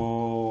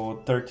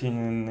to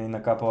 13 in a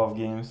couple of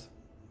games.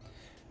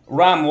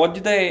 Ram, what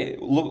did I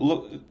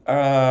look?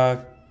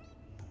 Can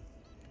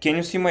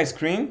you see my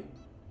screen?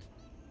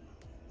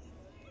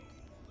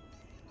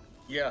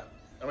 Yeah,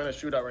 I'm in a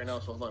shootout right now,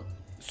 so hold on.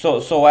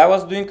 So I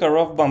was doing a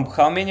rough bump.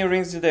 How many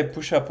rings did I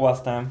push up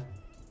last time?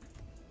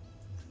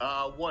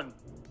 1.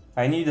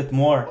 I needed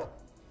more.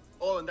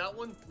 Oh, and that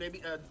one,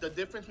 maybe the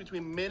difference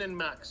between min and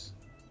max.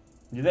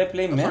 Did I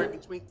play I'm min? sorry,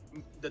 between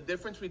the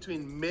difference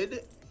between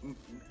mid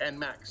and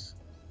max.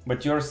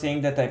 But you're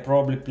saying that I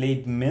probably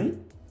played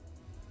min?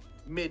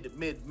 Mid.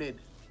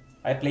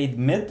 I played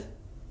mid?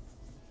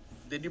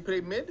 Did you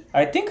play mid?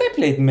 I think I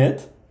played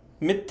mid.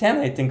 Mid 10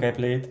 I think I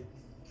played.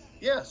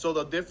 Yeah, so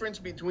the difference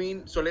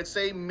between, so let's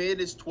say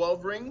mid is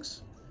 12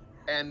 rings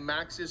and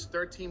max is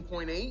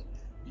 13.8,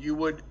 you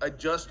would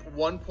adjust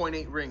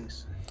 1.8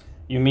 rings.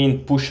 You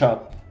mean push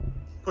up?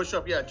 Push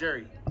up, yeah,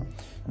 Jerry.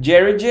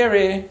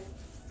 Jerry.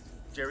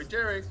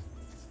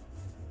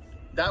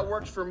 That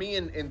works for me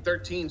in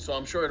 13, so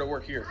I'm sure it'll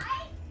work here.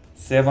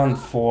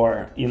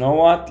 7-4. You know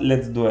what?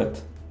 Let's do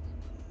it.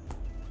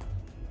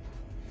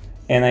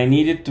 And I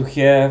needed to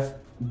have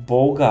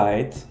ball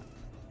guide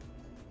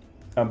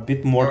a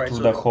bit more Alright, to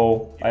so the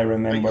hole, I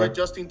remember. Are you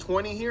adjusting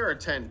 20 here or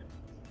 10?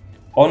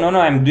 Oh, no,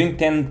 I'm doing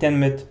 10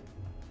 mid.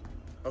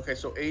 Okay,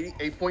 so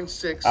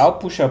 8.6. I'll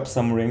push up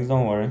some rings,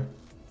 don't worry.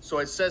 So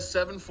it says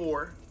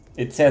 7-4.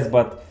 It says,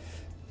 but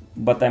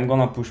I'm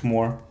gonna push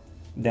more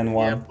than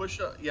 1. Yeah, push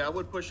up. Yeah, I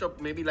would push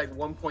up maybe like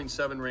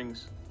 1.7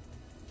 rings.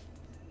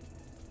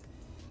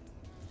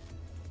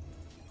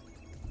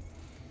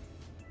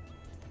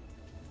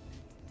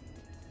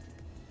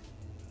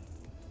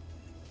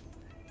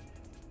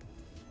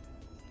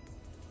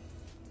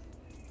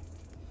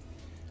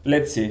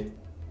 Let's see.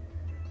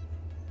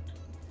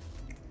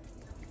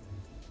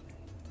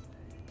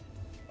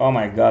 Oh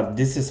my god,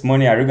 this is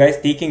money. Are you guys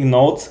taking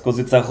notes? Because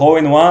it's a hole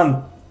in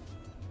one.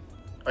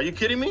 Are you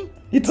kidding me?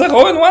 It's a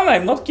hole in one.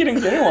 I'm not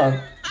kidding anyone.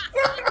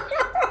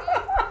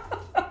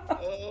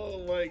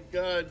 Oh my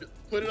god.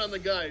 Put it on the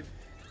guide.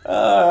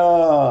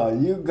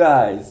 You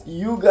guys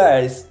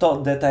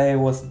thought that I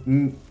was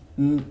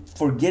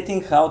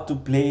forgetting how to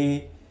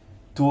play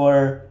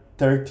Tour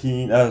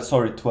 13,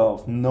 sorry,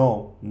 12.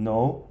 No.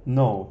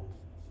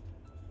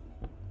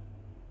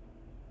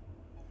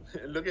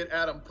 Look at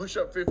Adam, push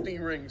up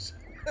 15 rings.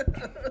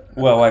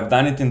 Well, I've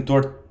done it in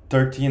Tour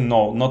 13,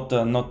 no, not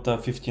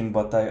 15,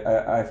 but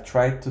I've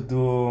tried to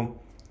do,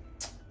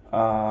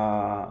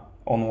 on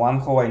one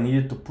hole I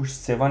needed to push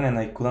 7 and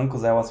I couldn't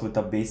because I was with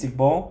a basic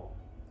ball.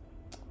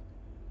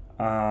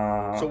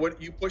 So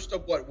what, you pushed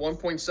up what,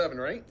 1.7,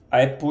 right?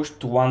 I pushed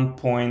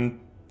 1.6.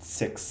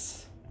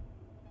 1.6.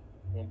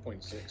 Okay.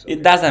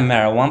 It doesn't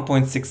matter.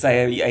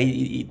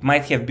 1.6. It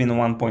might have been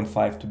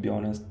 1.5 to be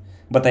honest,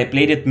 but I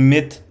played it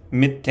mid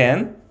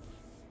 10,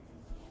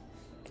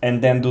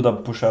 and then do the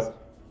push up.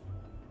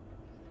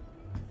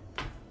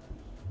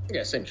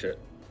 Yeah, same shit.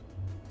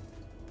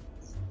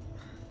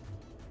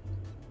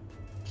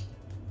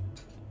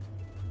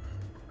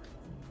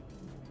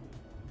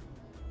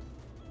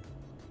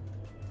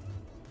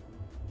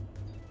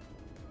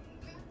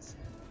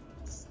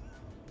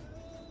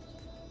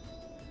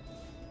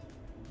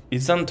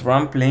 Isn't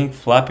Ram playing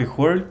Flappy?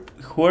 Who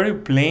are you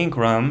playing,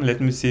 Ram?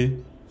 Let me see.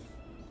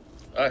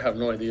 I have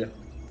no idea.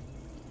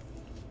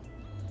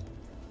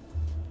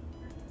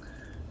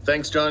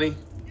 Thanks, Johnny.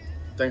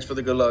 Thanks for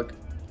the good luck.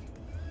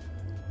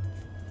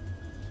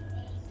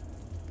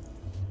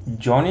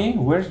 Johnny?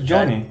 Where's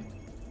Johnny?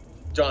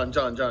 John.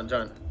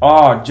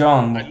 Oh,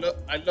 John.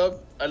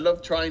 I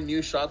love trying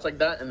new shots like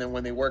that, and then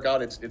when they work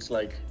out, it's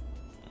like.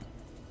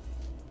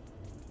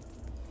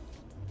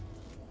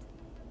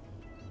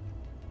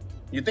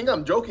 You think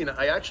I'm joking?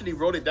 I actually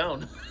wrote it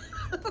down.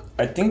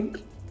 I think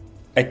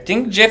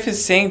Jeff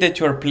is saying that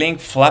you're playing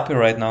Flappy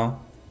right now.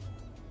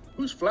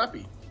 Who's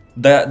Flappy?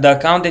 The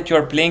account that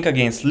you're playing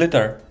against,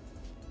 Litter.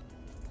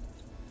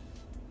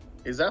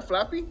 Is that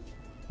Flappy?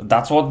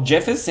 That's what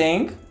Jeff is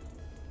saying.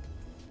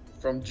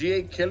 From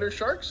GA Killer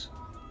Sharks?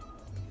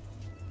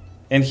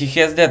 And he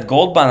has that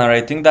gold banner.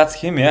 I think that's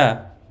him,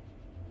 yeah.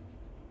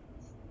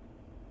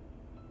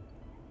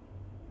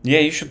 Yeah,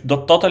 you should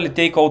totally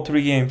take all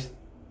 3 games.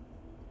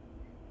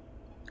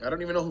 I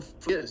don't even know who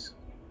he is.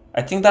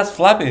 I think that's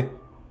Flappy.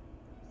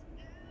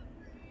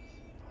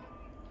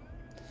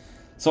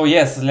 So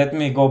yes, let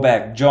me go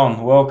back.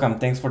 John, welcome.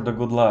 Thanks for the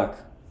good luck.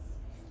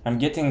 I'm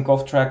getting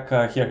off track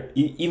here.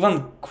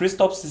 Even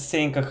Christops is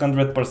saying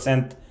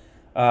 100%.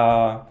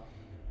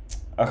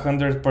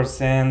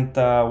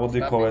 100%. What do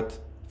you call it?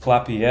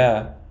 Flappy,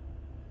 yeah.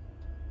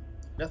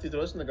 Matthew,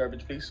 throw this in the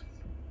garbage, please.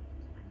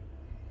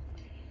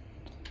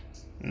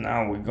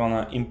 Now we're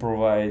gonna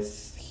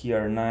improvise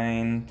here.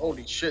 9.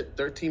 Holy shit!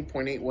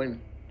 13.8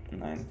 win.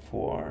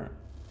 9-4.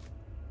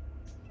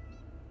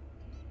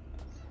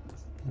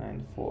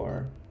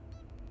 9-4.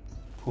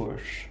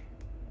 Push.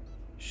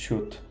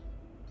 Shoot.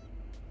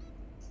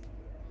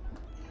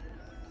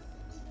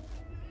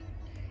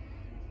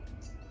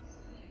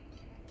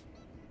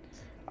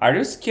 Are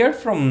you scared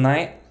from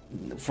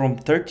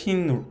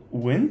 13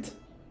 wind?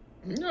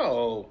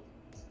 No.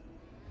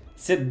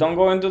 Sit, don't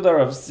go into the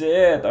rough.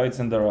 Sit. Oh, it's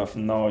in the rough.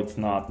 No, it's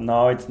not.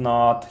 No, it's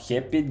not.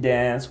 Happy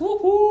dance.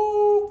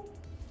 Woohoo!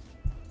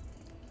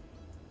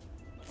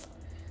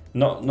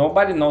 No,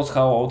 nobody knows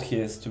how old he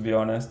is, to be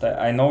honest.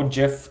 I know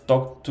Jeff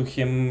talked to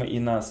him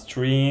in a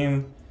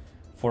stream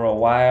for a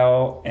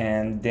while,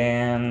 and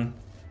then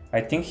I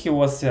think he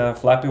was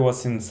Flappy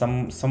was in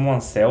someone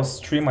else's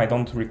stream. I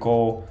don't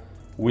recall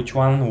which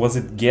one. Was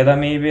it Geda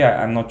maybe?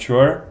 I'm not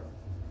sure.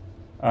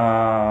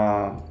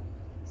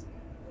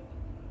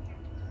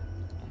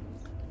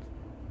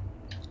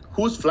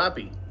 Who's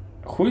Flappy?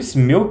 Who is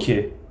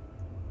Milky?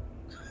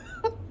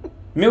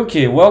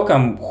 Milky,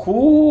 welcome.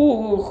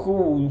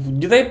 Who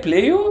did I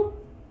play you?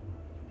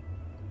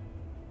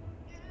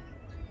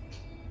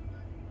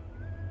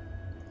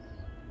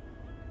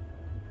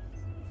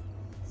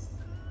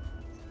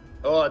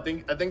 Oh, I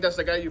think that's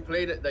the guy you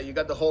played it that you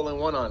got the hole in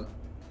one on.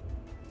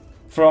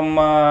 From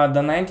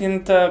the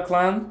 19th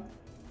clan?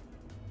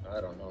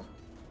 I don't know.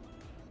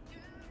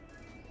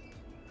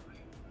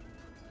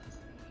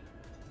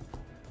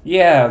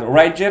 Yeah,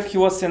 right, Jeff. He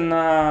was in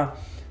what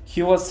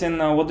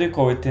do you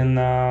call it? In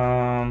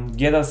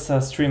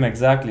Geda's stream,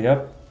 exactly.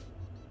 Yep.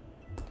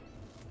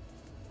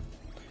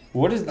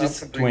 What is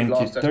this 20?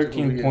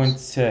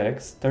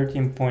 13.6.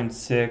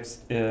 13.6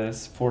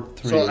 is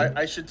 4-3. So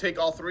I should take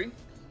all 3?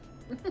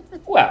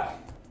 Well,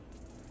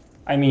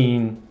 I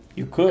mean,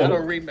 you could. I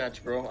don't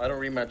rematch, bro. I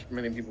don't rematch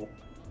many people.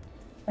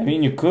 I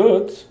mean, you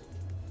could.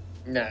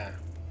 Nah.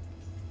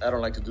 I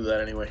don't like to do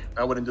that anyway.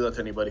 I wouldn't do that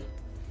to anybody.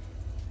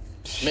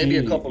 Maybe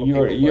a couple of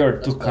you're people.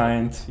 You're too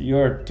kind.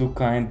 You're too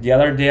kind. The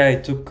other day I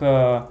took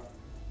I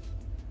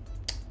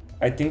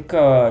think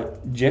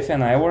Jeff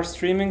and I were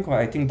streaming.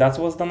 I think that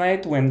was the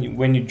night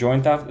when you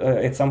joined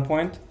at some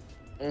point.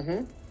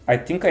 Mm-hmm. I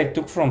think I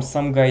took from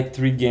some guy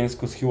 3 games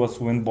because he was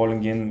win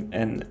balling in,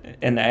 and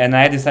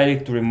I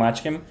decided to rematch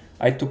him.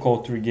 I took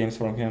all 3 games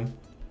from him.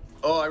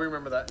 Oh, I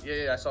remember that.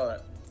 Yeah, I saw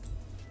that.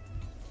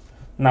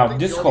 Now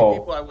this hole.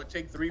 People I would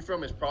take 3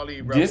 from is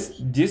probably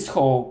this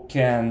hole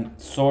can.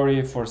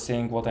 Sorry for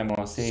saying what I'm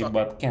gonna say, suck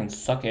but it. Can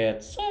suck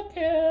it. Suck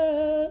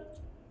it.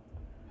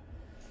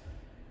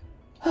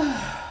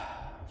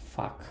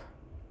 Fuck.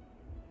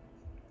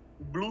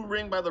 Blue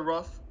ring by the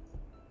rough.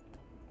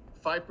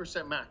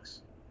 5%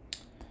 max.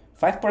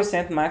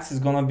 5% max is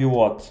gonna be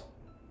what?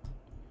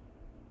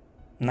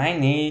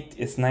 9.8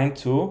 is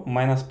 9.2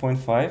 minus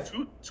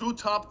 0.5. Two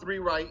top, 3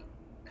 right,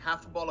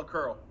 half a ball of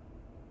curl.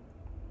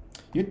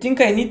 You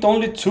think I need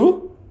only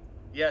 2?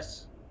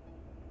 Yes.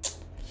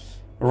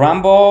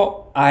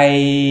 Rambo,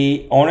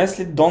 I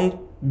honestly don't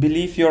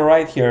believe you're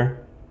right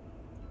here.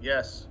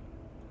 Yes.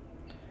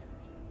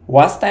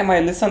 Last time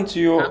I listened to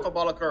you. Half a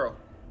ball of curl.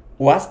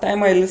 Last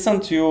time I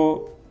listened to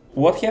you,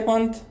 what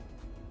happened?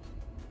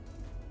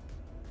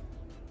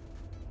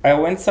 I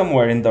went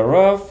somewhere in the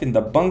rough, in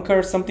the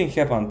bunker, something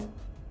happened.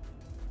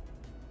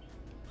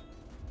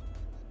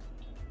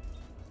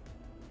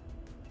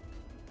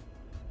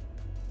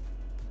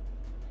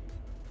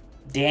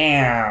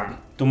 Damn,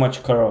 too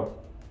much curl.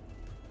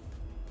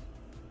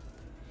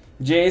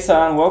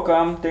 Jason,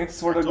 welcome.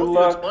 Thanks for the good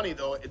luck. It's funny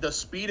though. The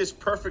speed is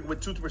perfect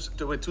with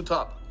 2% with 2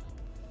 top.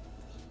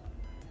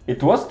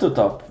 It was 2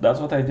 top. That's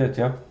what I did.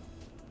 Yeah.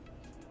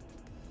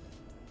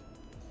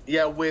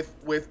 Yeah,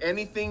 with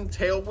anything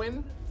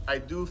tailwind, I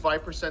do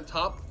 5%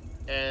 top,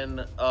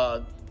 and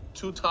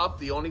 2 top.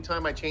 The only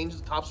time I change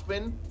the top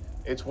spin,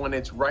 it's when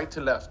it's right to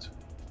left.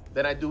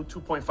 Then I do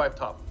 2.5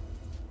 top.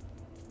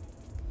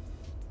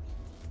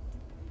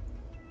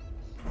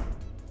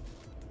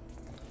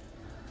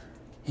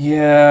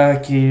 Yeah,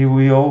 okay,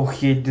 we all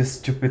hate this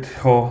stupid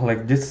hole.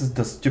 Like, this is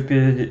the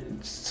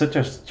such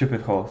a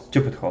stupid hole.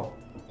 Stupid hole.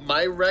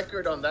 My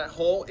record on that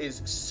hole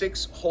is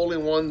 6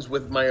 hole-in-ones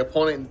with my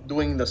opponent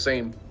doing the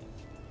same.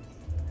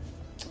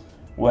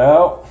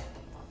 Well,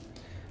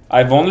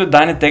 I've only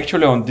done it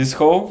actually on this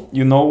hole.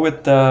 You know,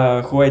 with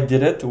who I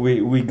did it.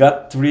 We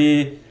got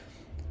three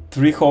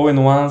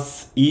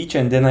hole-in-ones each,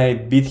 and then I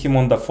beat him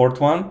on the 4th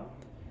one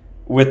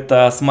with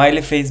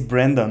smiley face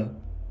Brandon.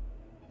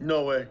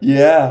 No way.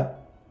 Yeah.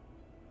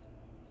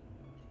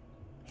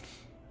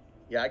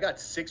 Yeah, I got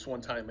 6 one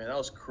time, man. That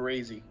was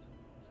crazy.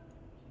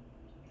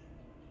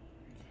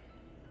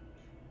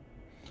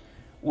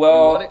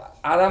 Well,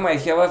 Adam, I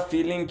have a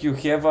feeling you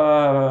have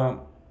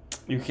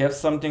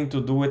something to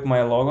do with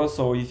my logo.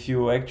 So if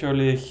you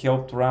actually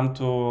helped Ram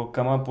to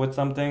come up with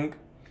something,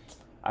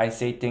 I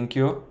say thank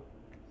you.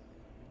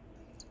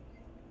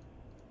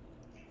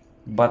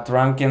 But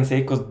Ram can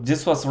say, because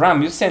this was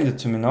Ram, you sent it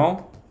to me,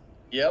 no?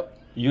 Yep.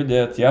 You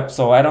did, yep.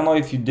 So I don't know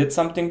if you did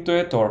something to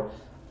it, or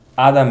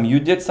Adam, you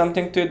did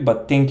something to it,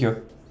 but thank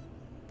you.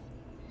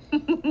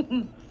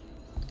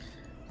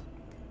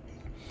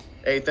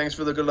 Hey, thanks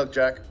for the good luck,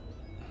 Jack.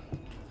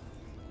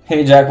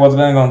 Hey Jack, what's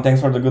going on?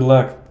 Thanks for the good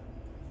luck.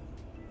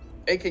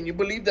 Hey, can you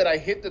believe that I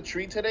hit the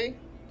tree today?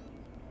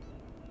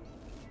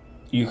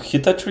 You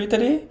hit a tree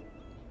today?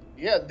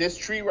 Yeah, this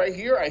tree right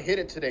here, I hit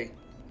it today.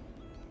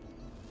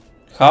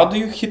 How do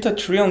you hit a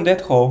tree on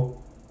that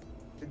hole?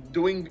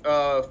 Doing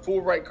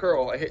full right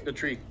curl, I hit the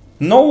tree.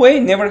 No way,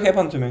 never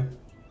happened to me.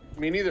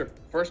 Me neither.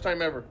 First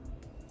time ever.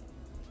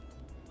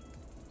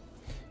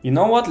 You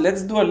know what?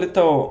 Let's do a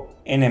little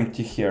NMT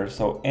here.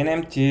 So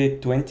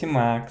NMT 20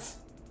 max.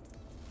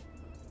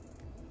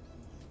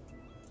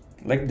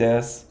 Like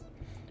this.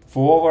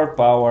 Full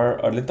overpower,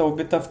 a little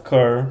bit of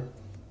curve.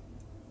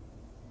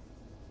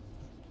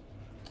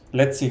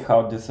 Let's see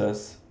how this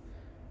is.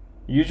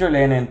 Usually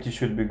NMT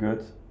should be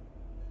good.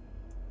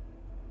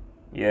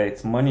 Yeah,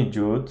 it's money,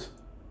 Jude.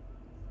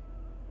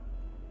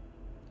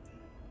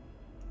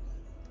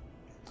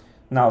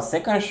 Now,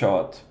 second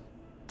shot.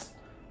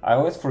 I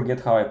always forget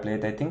how I play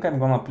it. I think I'm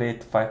gonna play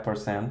it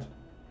 5%.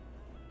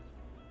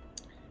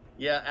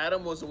 Yeah,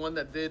 Adam was the one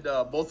that did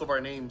both of our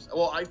names.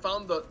 Well, I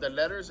found the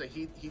letters.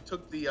 He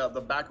took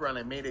the background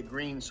and made it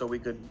green so we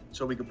could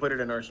put it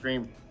in our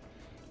stream.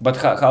 But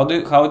how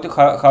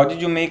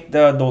did you make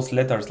those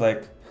letters?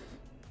 Like,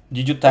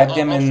 did you type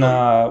them in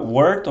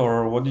Word,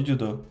 or what did you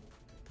do?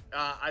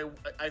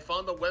 I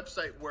found a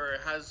website where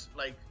it has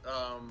like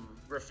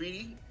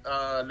graffiti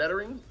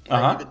lettering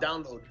that you could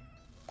download.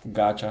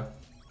 Gotcha.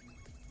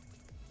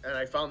 And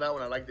I found that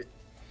one. I liked it.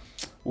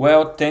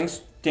 Well,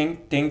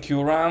 thank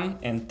you, Ram,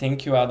 and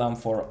thank you, Adam,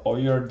 for all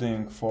you're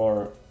doing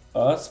for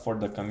us, for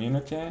the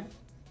community.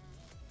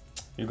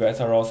 You guys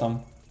are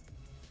awesome.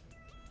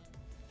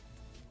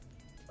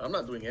 I'm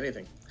not doing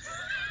anything.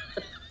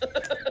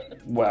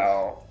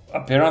 Well,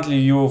 apparently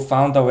you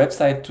found a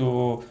website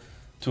to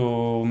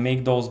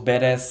make those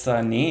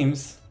badass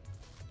names.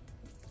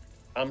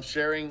 I'm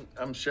sharing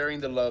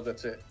the love.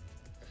 That's it.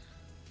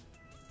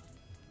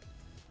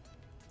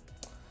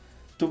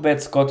 Too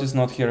bad Scott is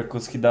not here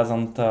because he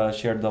doesn't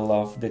share the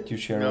love that you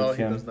share with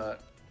him. No, he does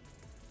not.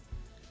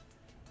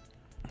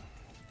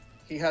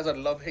 He has a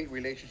love-hate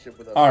relationship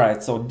with us.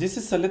 Alright, so this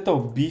is a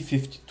little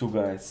B52,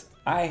 guys.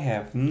 I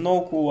have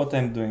no clue what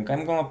I'm doing.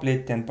 I'm gonna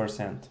play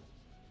 10%.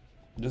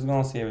 Just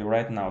gonna say it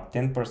right now,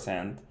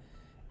 10%.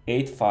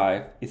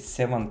 8-5 is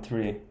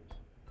 7-3.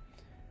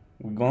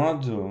 We're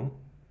gonna do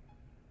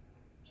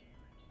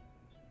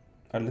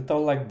a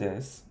little like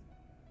this.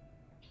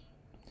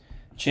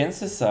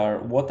 Chances are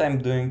what I'm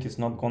doing is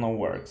not gonna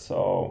work,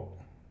 so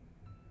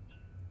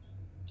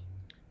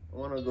I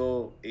wanna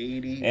go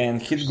 80.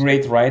 And hit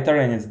great writer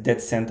and it's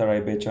dead center, I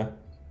betcha.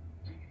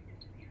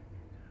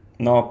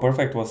 No,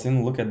 perfect was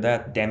in. Look at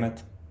that, damn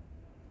it.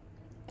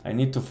 I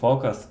need to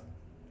focus.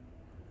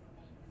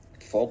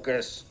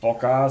 Focus.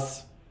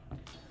 Focus.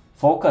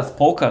 Focus,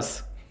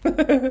 focus. Get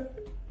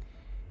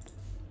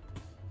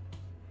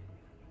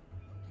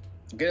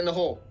in the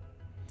hole.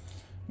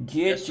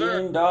 Get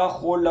in the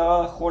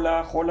hola,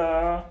 hola,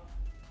 hola.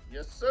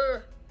 Yes,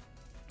 sir.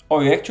 Oh,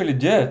 you actually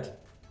did?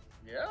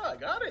 Yeah, I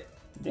got it.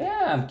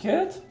 Damn,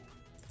 kid.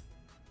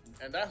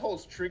 And that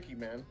hole's tricky,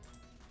 man.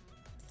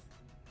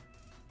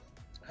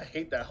 I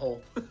hate that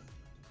hole.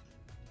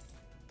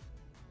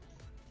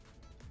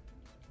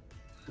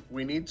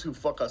 We need to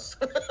fuck us.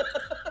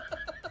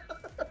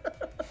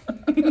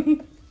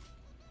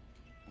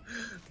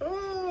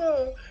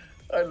 Oh,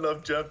 I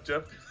love Jeff.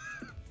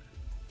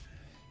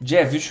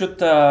 Jeff, you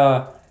should.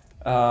 We're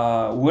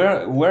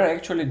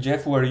actually,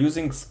 Jeff, we're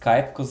using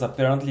Skype because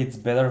apparently it's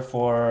better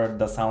for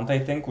the sound. I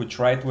think we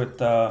tried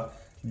with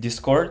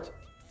Discord,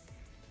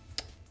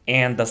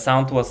 and the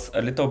sound was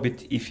a little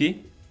bit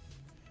iffy.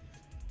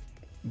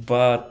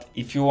 But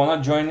if you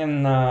wanna join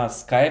in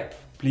Skype,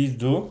 please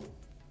do.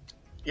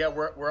 Yeah,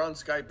 we're on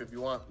Skype if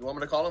you want. You want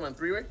me to call him on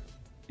three-way?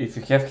 If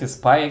you have his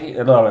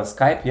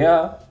Skype,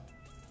 yeah.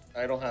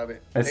 I don't have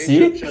it. Let's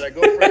see. Should I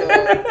go for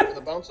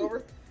the bounce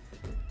over?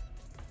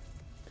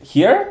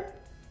 Here?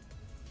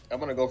 I'm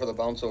gonna go for the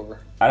bounce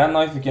over. I don't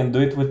know if you can do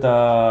it with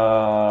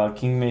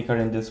Kingmaker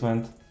in this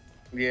wind.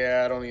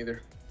 Yeah, I don't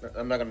either.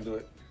 I'm not gonna do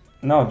it.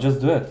 No, just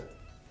do it.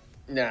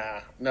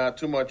 Nah,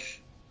 too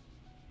much.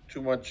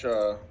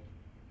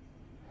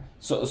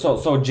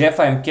 So Jeff,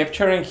 I'm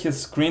capturing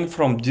his screen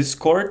from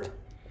Discord.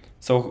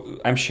 So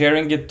I'm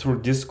sharing it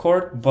through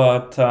Discord,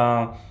 but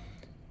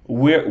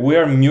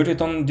we're muted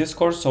on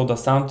Discord, so the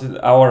sound,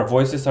 our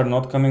voices are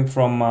not coming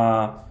from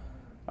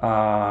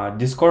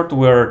Discord.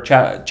 We're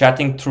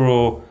chatting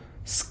through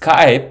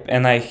Skype,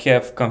 and I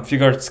have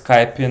configured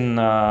Skype in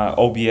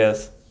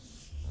OBS.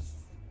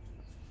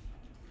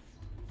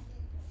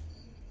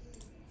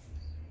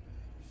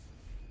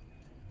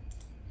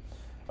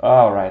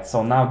 All right,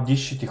 so now this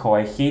shitty hole.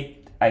 I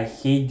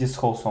hate this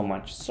hole so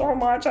much.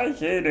 I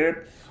hate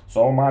it.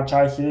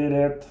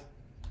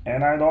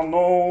 And I don't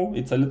know.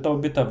 It's a little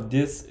bit of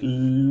this.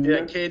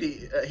 Yeah,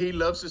 Katie, he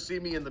loves to see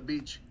me in the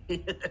beach.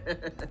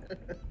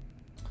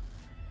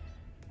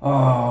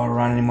 Oh,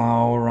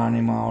 Ranimo.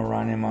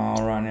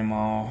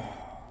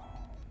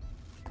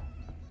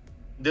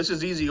 This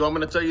is easy. You want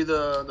me to tell you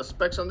the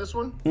specs on this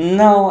one?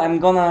 No, I'm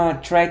gonna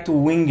try to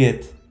wing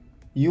it.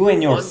 You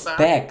and your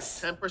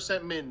specs.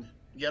 10% min.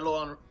 Yellow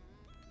on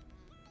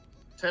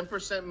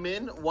 10%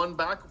 min, one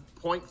back,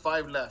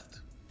 0.5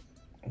 left.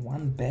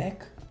 One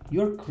back?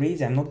 You're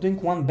crazy. I'm not doing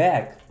one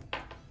back.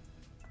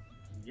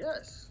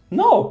 Yes.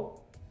 No.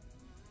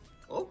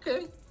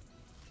 Okay.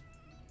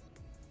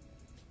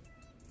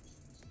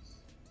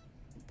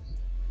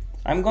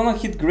 I'm gonna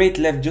hit great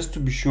left just to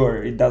be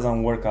sure it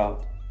doesn't work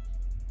out.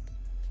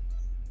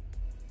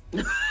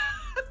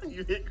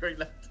 You hit great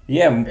left.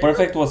 Yeah,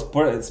 perfect was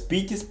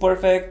speed is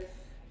perfect.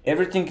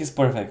 Everything is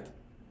perfect.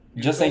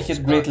 Just I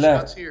hit great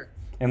left.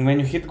 And when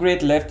you hit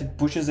great left, it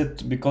pushes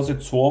it because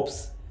it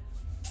swaps.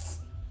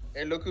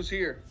 Hey, look who's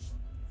here.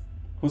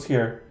 Who's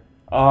here?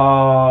 The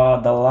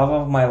love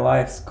of my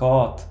life,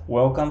 Scott.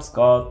 Welcome,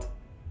 Scott.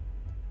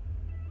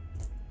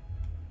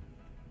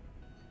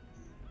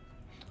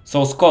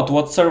 So, Scott,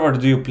 what server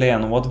do you play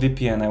on? What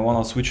VPN? I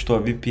wanna switch to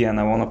a VPN.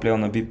 I wanna play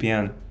on a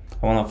VPN.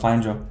 I wanna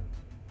find you.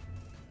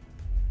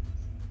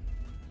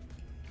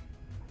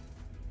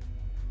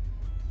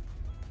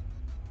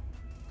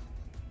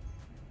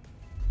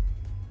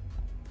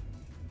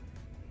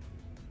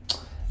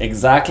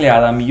 Exactly,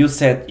 Adam. You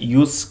said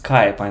use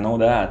Skype. I know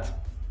that.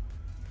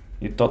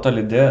 You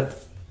totally did.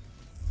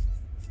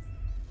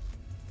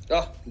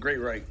 Oh, great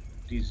right.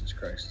 Jesus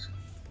Christ.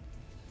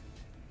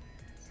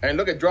 And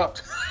look, it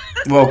dropped.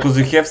 Well, because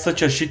you have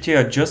such a shitty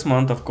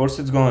adjustment, of course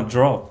it's gonna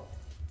drop.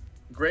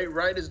 Great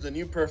right is the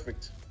new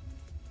perfect.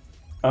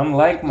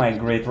 Unlike my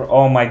great...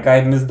 Oh, my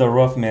guy missed the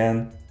rough,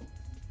 man.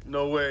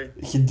 No way.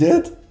 He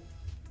did?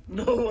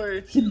 No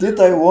way. He did,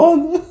 I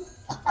won.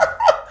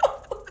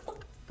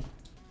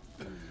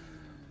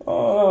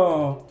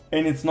 Oh,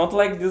 and it's not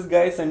like this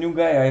guy is a new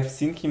guy. I've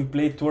seen him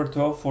play Tour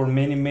 12 for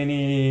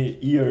many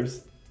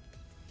years.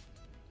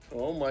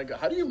 Oh my god,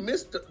 how do you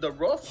miss the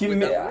rough?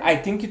 I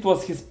think it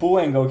was his pull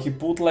angle. He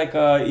put like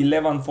a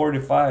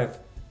 1145.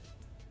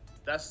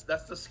 That's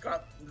the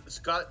Scott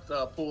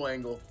pull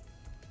angle.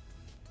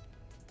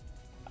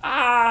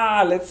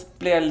 Let's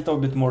play a little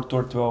bit more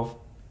Tour 12.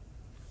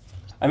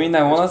 I mean,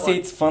 I wanna say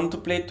it's fun to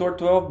play Tour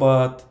 12,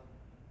 but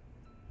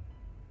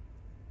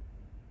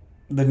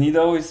the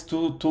needle is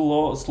too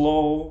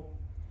slow.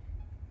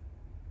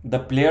 The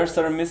players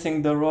are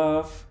missing the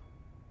rough.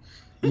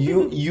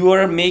 You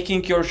are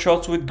making your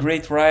shots with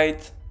great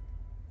right.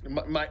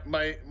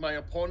 My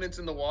opponent's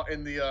in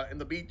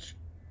the beach.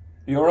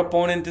 Your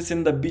opponent is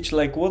in the beach.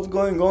 Like, what's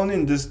going on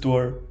in this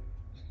tour?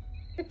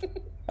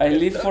 I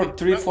lived for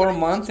 3-4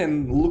 months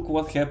and look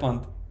what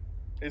happened.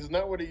 It's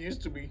not what it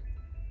used to be.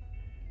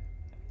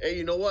 Hey,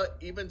 you know what?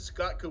 Even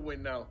Scott could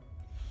win now.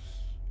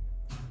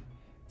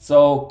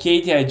 So,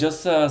 Katie, I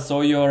just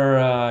saw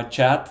your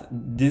chat.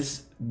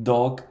 This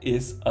dog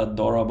is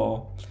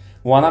adorable.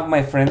 One of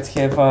my friends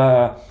have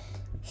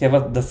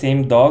the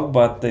same dog,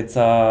 but it's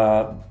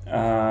a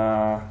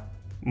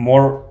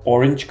more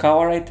orange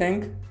color, I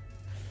think.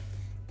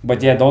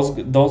 But yeah,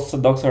 those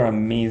dogs are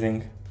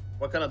amazing.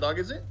 What kind of dog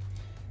is it?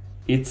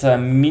 It's a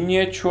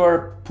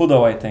miniature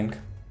poodle, I think.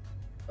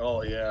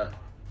 Oh yeah.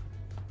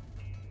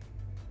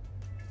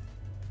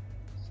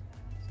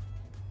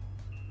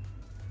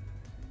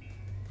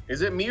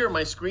 Is it me or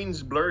my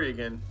screen's blurry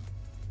again?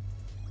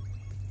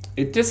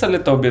 It is a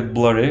little bit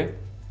blurry.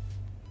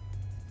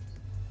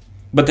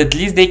 But at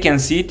least they can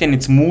see it and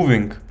it's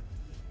moving.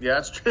 Yeah,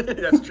 that's true.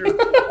 That's true.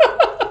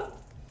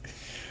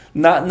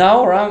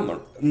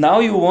 Now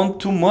you want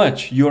too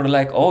much. You're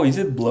like, oh, is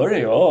it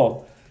blurry?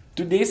 Oh,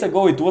 2 days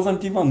ago it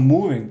wasn't even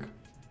moving.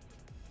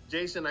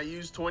 Jason, I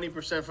used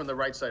 20% from the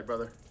right side,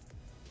 brother.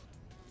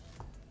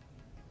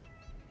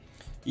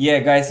 Yeah,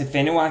 guys, if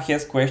anyone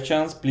has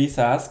questions, please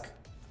ask.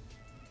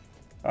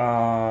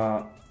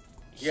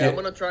 Yeah, I'm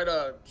gonna try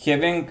to.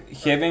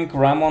 Having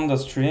Ram on the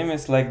stream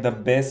is like the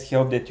best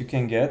help that you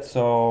can get.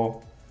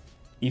 So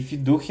if you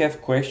do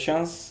have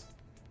questions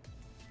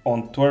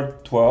on tour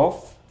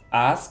 12,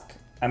 ask.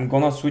 I'm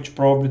gonna switch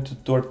probably to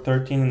tour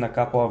 13 in a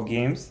couple of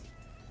games.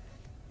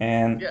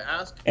 And Yeah,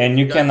 ask. and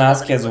you guys can have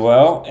ask any as questions.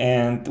 well.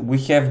 And we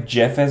have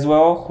Jeff as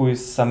well, who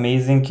is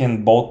amazing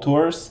in both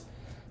tours.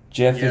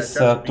 Jeff Yeah, is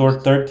Jeff's a tour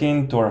beast.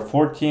 13, tour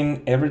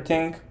 14,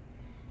 everything.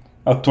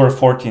 Tour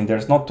 14.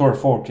 There's not tour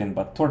 14,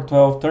 but tour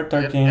 12, tour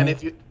 13.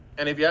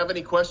 And if you have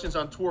any questions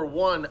on tour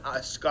 1,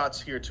 Scott's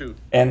here too.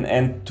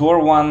 And tour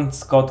 1,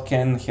 Scott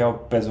can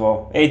help as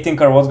well. Hey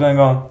Tinker, what's going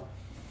on?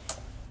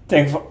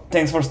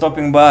 Thanks for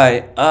stopping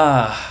by.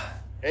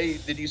 Hey,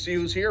 did you see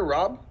who's here,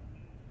 Rob?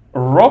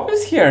 Rob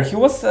is here. He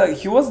was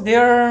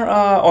there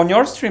on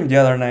your stream the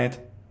other night.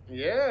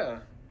 Yeah.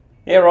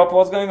 Hey Rob,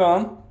 what's going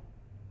on?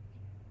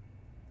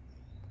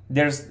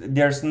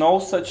 There's no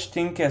such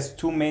thing as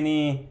too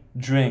many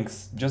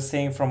drinks. Just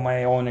saying from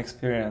my own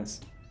experience.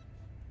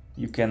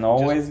 You can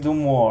always do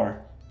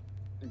more.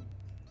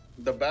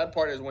 The bad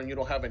part is when you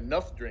don't have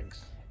enough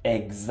drinks.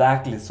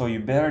 Exactly. So you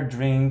better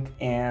drink,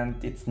 and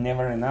it's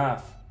never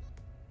enough.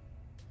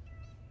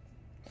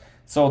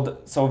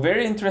 So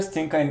very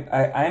interesting.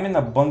 I'm in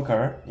a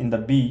bunker in the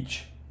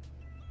beach.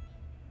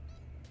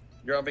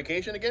 You're on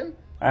vacation again?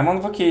 I'm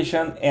on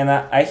vacation and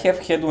I have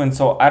headwind,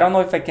 so I don't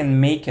know if I can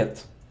make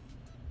it.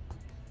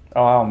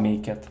 Oh, I'll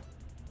make it.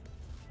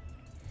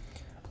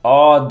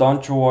 Oh,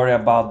 don't you worry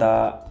about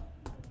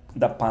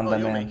the panda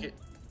You'll man. make it.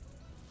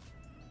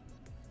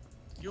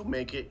 You'll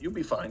make it. You'll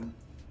be fine.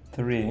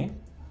 3.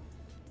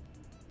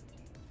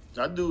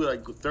 I'd do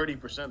like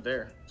 30%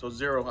 there. So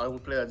 0. I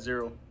would play that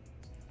 0.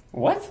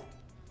 What?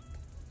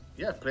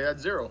 Yeah, play that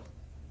 0.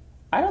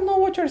 I don't know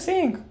what you're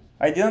saying.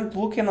 I didn't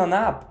look in an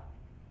app.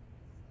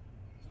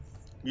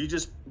 You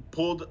just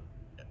pulled.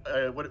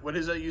 What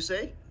is that you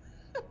say?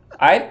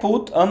 I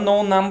put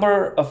unknown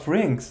number of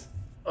rings.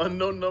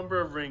 Unknown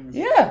number of rings.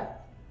 Yeah.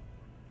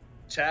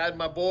 Chad,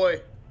 my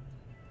boy.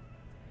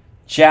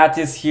 Chat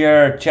is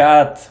here.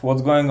 Chat,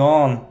 what's going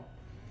on?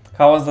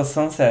 How was the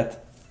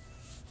sunset?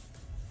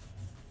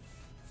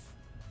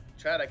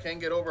 Chad, I can't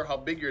get over how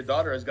big your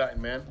daughter has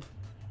gotten, man.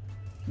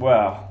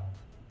 Well,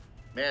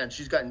 Man,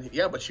 she's gotten.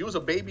 Yeah, but she was a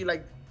baby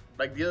like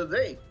the other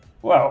day.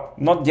 well,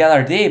 not the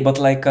other day, but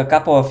like a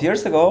couple of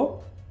years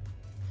ago.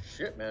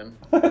 Shit, man.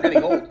 We're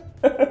getting old.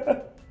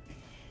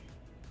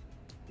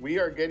 We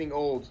are getting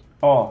old.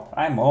 Oh,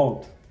 I'm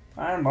old.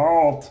 I'm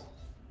old.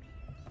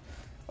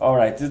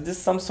 Alright, is this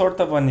some sort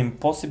of an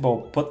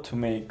impossible putt to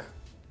make?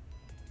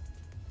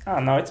 Ah,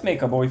 no, it's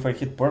makeable if I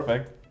hit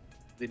perfect.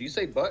 Did you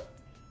say butt?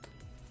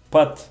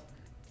 Putt.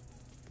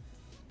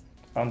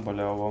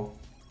 Unbelievable.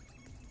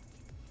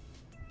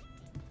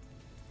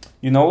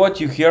 You know what?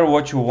 You hear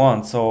what you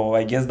want, so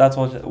I guess that's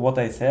what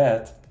I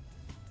said.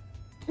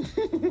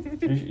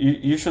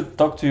 you should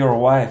talk to your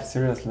wife,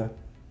 seriously.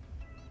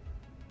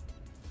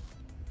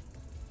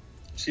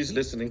 She's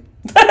listening.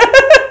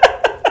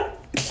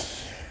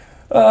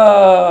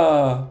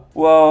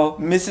 Well,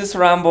 Mrs.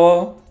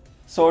 Rambo,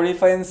 sorry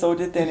if I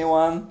insulted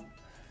anyone.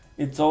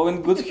 It's all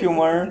in good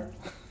humor.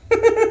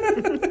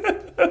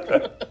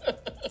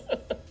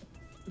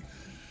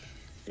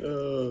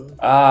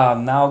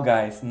 Now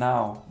guys,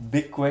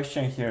 big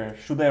question here.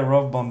 Should I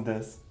rough bump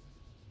this?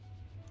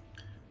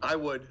 I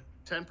would.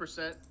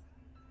 10%.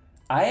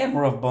 I am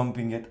rough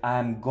bumping it.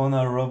 I'm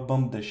gonna rough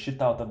bump the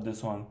shit out of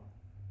this one.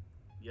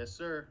 Yes,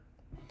 sir.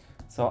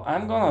 So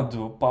I'm gonna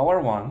do power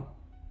 1,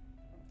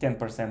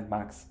 10%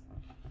 max.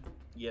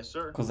 Yes,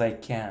 sir. Cause I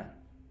can.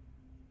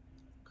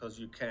 Because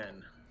you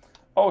can.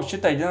 Oh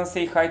shit, I didn't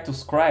say hi to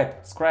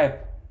Scribe. Scribe,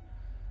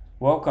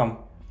 welcome.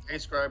 Hey,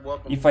 Scribe,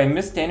 welcome. If I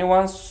missed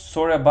anyone,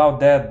 sorry about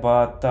that,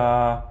 but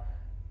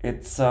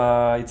it's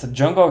a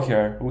jungle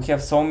here. We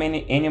have so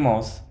many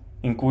animals,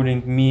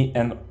 including me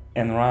and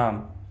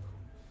Ram.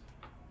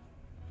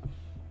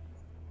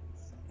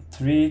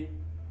 3.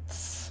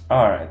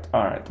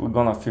 Alright, we're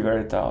gonna figure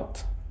it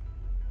out.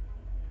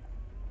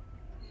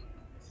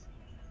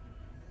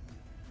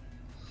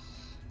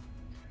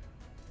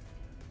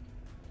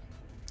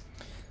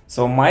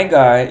 So my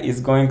guy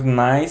is going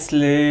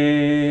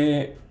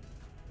nicely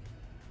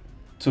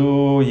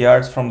 2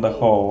 yards from the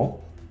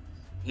hole.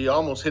 He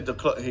almost hit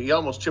he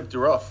almost chipped the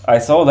rough. I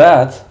saw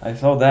that.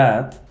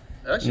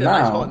 Actually,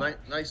 Now,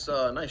 nice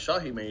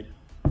shot he made.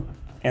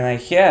 and I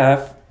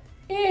have,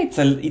 it's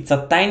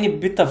a tiny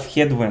bit of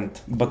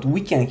headwind, but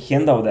we can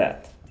handle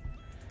that.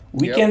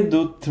 We Yep. can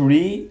do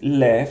 3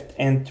 left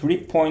and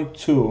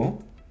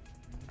 3.2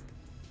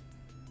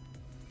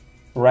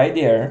 right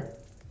there.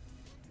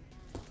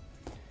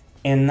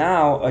 And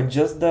now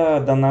adjust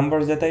the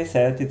numbers that I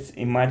said. It's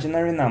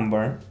imaginary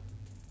number.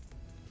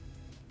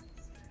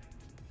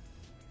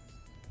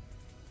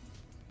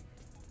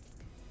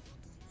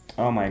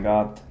 Oh my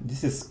god,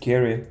 this is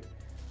scary.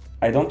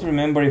 I don't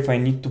remember if I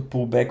need to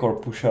pull back or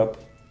push up.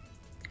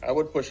 I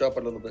would push up a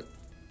little bit.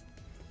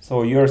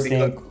 So you're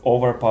saying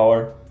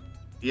overpower?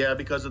 Yeah,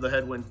 because of the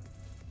headwind.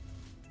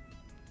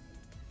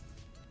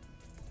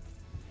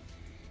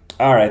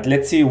 All right,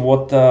 let's see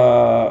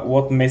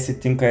what messy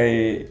thing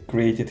I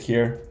created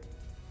here.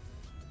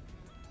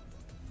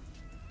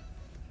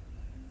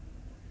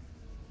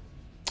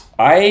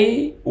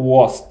 I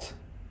lost.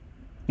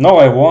 No,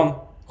 I won.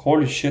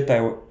 Holy shit,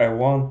 I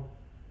won.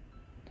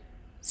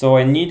 So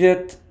I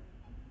needed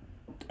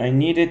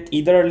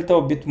either a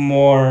little bit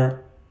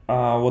more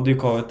what do you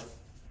call it?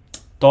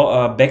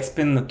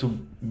 Backspin to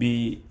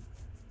be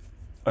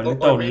a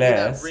little maybe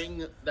less.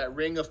 That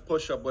ring of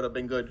push-up would have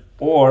been good.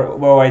 Or,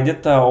 well, I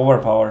did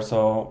overpower,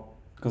 so...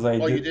 Because I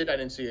you did? I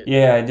didn't see it.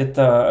 Yeah, I did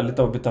a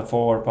little bit of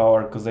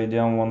overpower, because I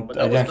didn't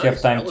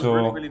have time to...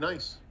 Really, really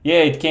nice. Yeah,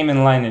 it came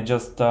in line, it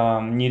just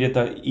needed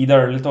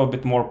either a little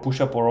bit more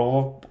push-up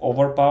or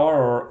overpower,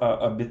 or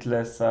a bit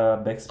less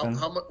backspin.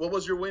 What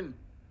was your win?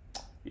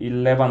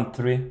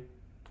 11-3.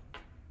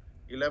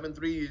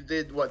 11-3, you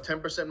did what,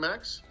 10%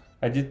 max?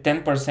 I did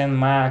 10%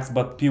 max,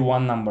 but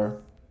P1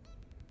 number.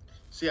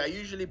 See, I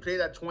usually play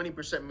that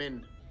 20%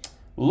 min.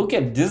 Look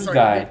at this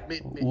guy.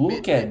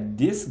 Look at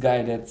this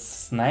guy that's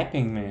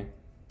sniping me.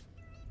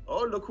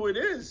 Oh, look who it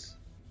is.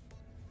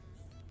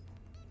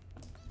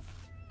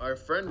 Our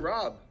friend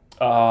Rob.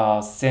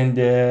 Send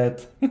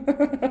it.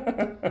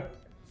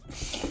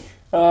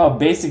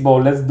 Basic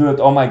ball, let's do it.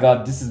 Oh my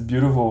god, this is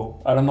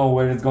beautiful. I don't know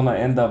where it's gonna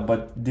end up,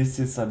 but this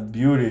is a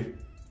beauty.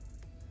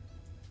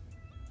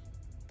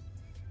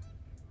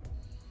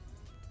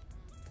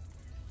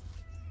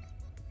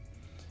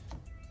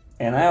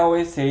 And I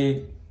always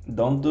say,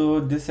 don't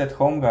do this at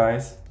home,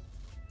 guys.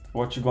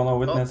 What you're gonna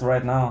witness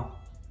right now.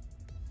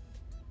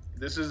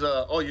 This is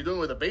you're doing it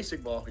with a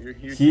basic ball.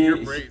 You're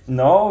brave.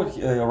 No,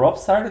 Rob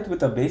started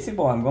with a basic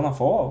ball. I'm gonna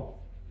follow.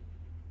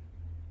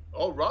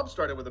 Oh, Rob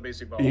started with a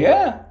basic ball.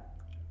 Yeah.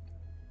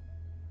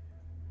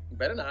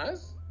 Better than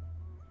us.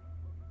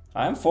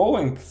 I'm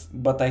following,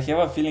 but I have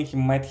a feeling he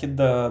might hit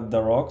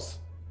the rocks.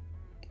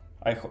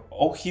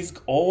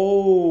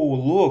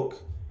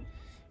 Look.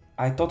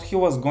 I thought he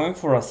was going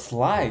for a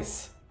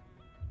slice.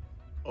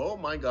 Oh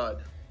my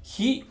god.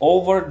 He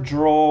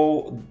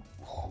overdrew.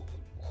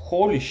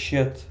 Holy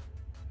shit.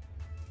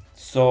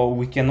 So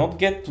we cannot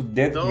get to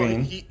that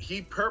green.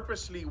 He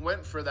purposely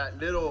went for that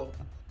little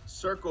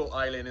circle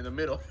island in the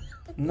middle.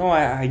 No,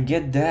 I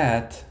get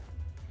that.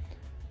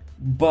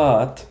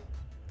 But...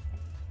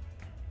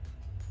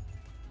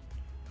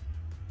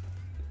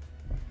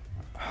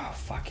 Oh,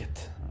 fuck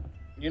it.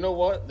 You know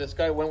what? This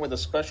guy went with a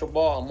special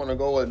ball. I'm going to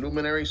go with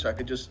Luminary so I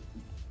could just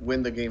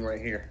win the game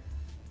right here.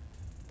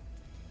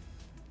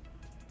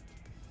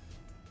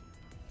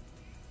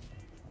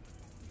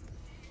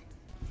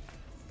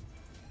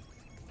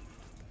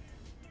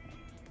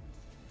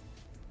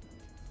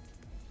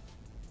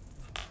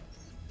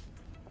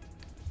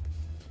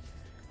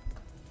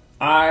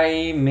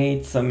 I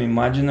made some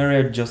imaginary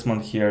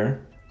adjustment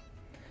here.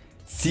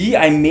 See,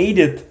 I made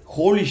it.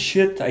 Holy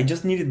shit, I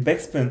just needed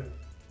backspin.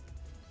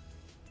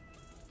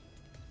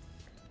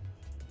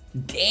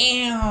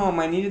 Damn,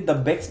 I needed the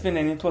backspin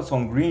and it was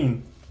on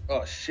green.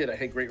 Oh shit, I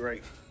hit great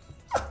right.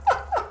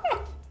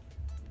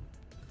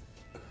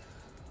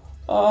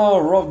 Oh,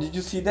 Rob, did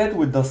you see that?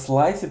 With the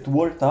slice, it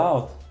worked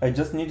out. I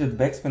just needed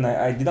backspin.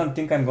 I didn't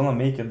think I'm gonna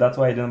make it. That's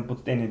why I didn't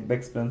put any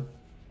backspin.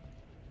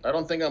 I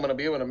don't think I'm gonna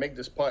be able to make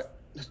this putt.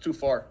 It's too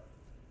far.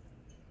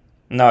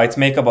 No, it's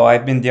makeable.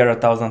 I've been there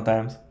 1,000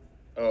 times.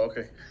 Oh,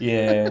 okay.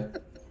 Yeah.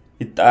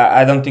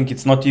 I don't think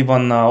it's not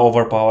even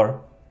overpower.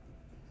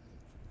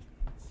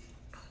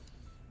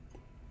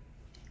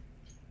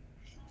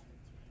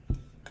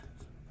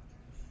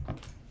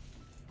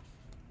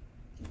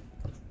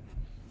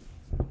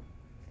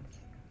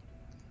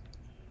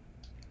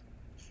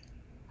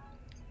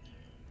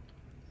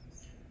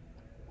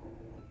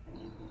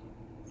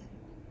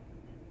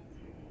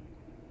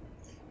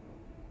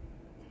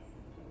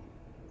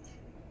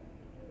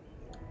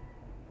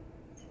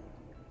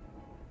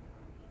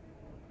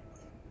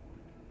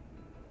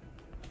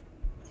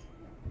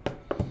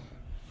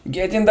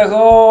 Get in the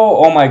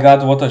hole! Oh my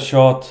god, what a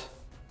shot.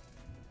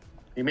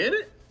 He made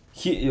it?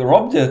 He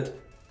robbed it.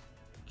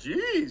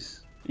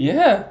 Jeez.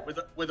 Yeah.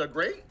 With a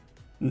great?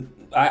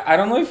 I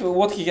don't know if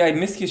I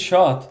missed his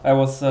shot. I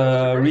was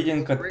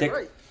reading a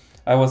text.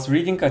 I was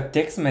reading a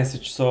text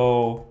message,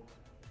 so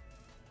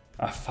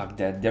fuck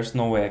that. There's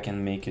no way I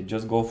can make it.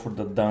 Just go for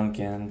the dunk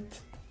and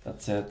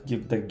that's it.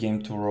 Give the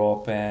game to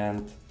Rob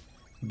and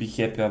be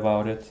happy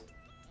about it.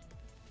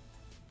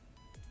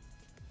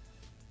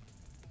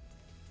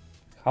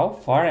 How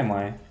far am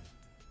I?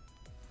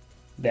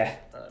 There.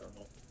 I don't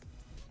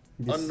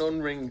know.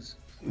 Unknown rings.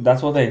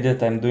 That's what I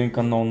did. I'm doing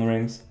unknown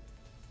rings.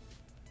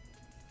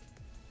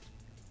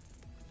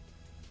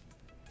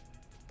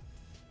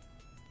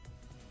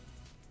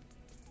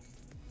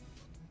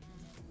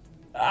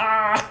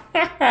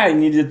 I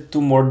needed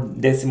 2 more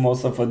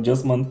decimals of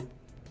adjustment.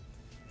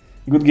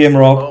 Good game,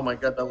 Rob. Oh my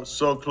god, that was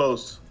so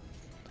close.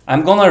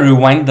 I'm gonna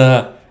rewind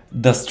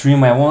the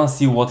stream. I wanna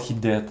see what he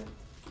did.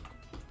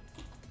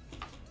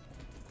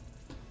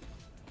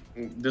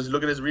 Just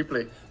look at his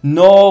replay.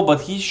 No,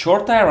 but he's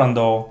short iron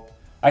though.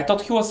 I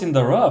thought he was in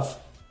the rough.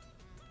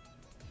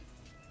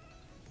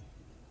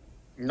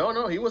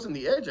 No, he was in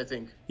the edge, I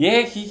think.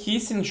 Yeah,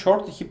 he's in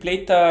short. He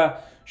played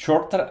a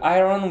shorter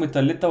iron with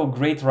a little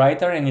great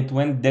rider, and it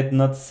went dead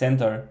nut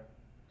center.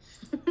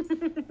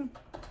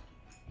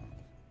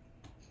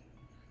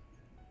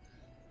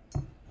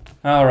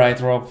 Alright,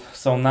 Rob.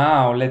 So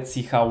now let's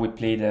see how we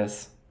play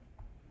this.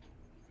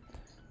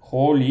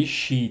 Holy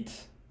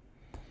shit.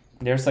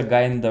 There's a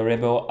guy in the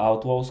Rebel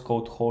Outlaws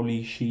called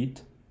Holy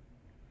Shit.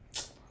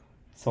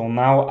 So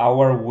now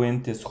our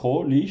wind is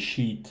holy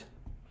shit.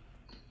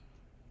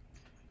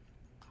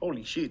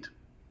 Holy shit.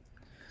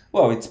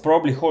 Well, it's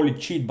probably holy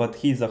shit, but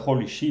he's a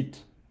holy shit.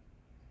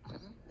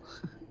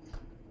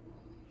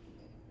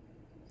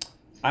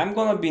 I'm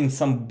gonna be in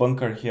some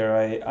bunker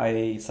here,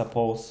 I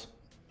suppose.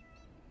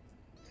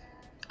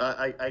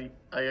 I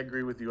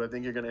agree with you. I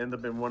think you're gonna end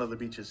up in one of the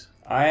beaches.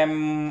 I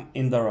am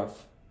in the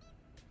rough.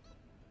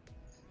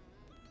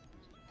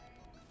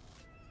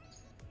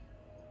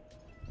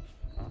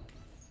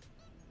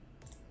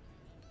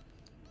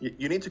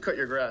 You need to cut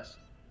your grass.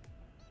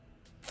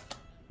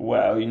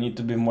 Well, you need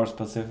to be more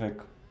specific.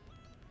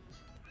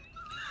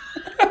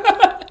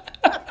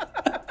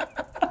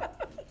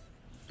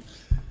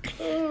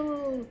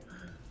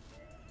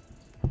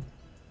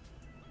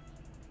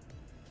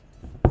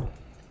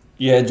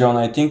 Yeah, John,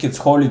 I think it's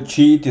holy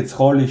cheat, it's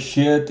holy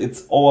shit,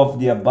 it's all of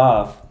the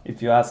above,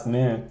 if you ask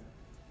me.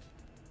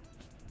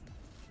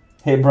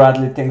 Hey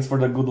Bradley, thanks for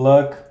the good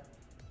luck.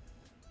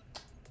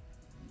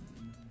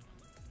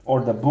 Or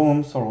the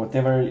booms, or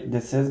whatever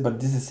this is, but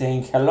this is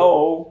saying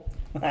hello.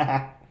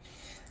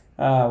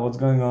 What's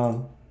going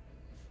on?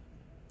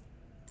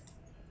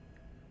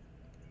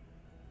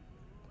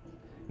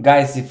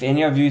 Guys, if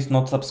any of you is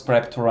not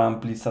subscribed to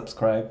Ram, please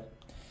subscribe.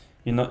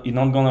 You're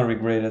not gonna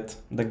regret it.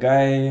 The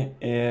guy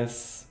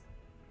is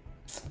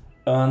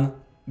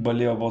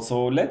unbelievable.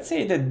 So let's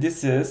say that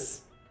this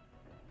is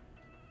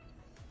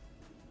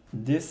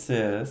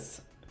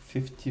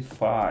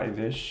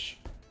 55-ish.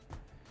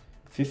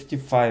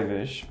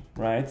 55-ish,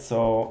 right?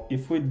 So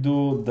if we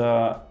do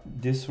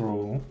this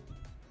rule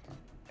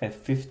at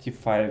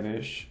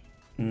 55-ish,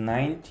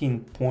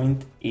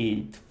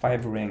 19.8,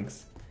 5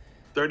 rings.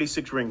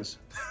 36 rings.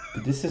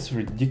 This is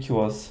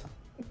ridiculous.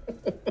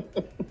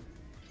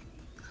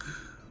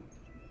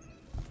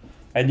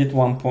 I did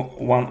one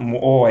more.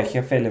 Oh, I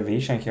have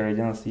elevation here. I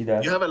didn't see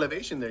that. You have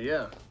elevation there,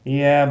 yeah.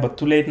 Yeah, but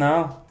too late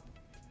now.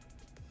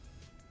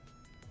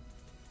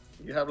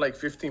 You have like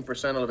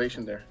 15%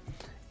 elevation there.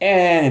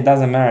 And it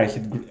doesn't matter. I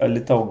hit a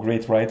little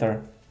great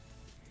writer.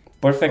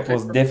 Perfect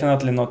was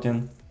definitely not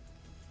in.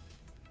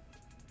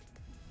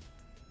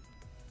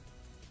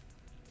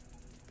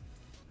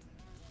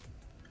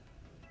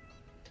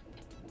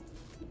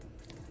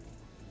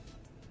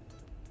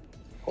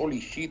 Holy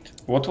shit.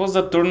 What was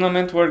the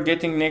tournament we're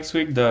getting next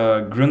week?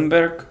 The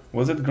Grunberg?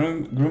 Was it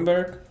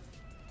Grunberg?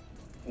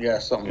 Yeah,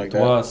 something like it that.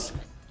 It was.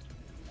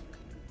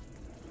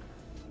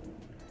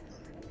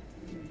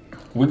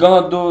 We're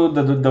gonna do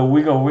the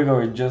wiggle.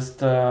 It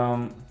just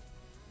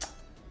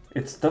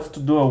it's tough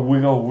to do a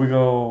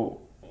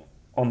wiggle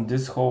on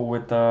this hole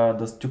with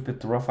the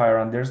stupid rough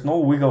iron. There's no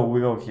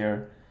wiggle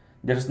here.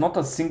 There's not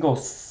a single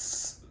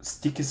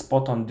sticky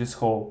spot on this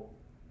hole.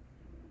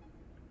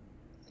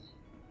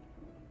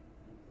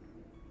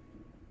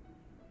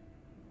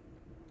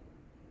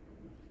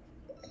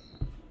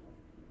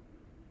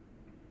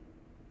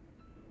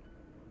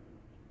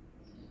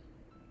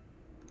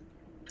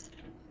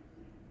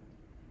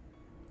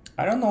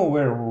 I don't know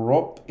where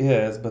Rob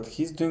is, but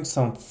he's doing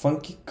some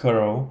funky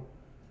curl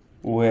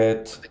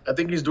with... I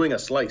think he's doing a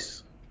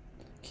slice.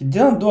 He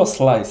didn't do a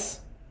slice.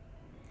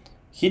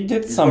 He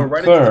did some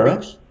right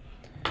curl.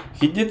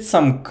 He did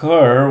some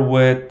curl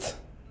with...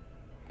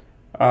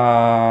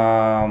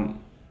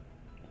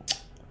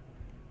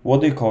 what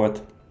do you call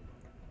it?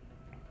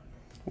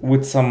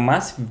 With some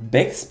massive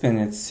backspin,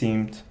 it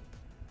seemed.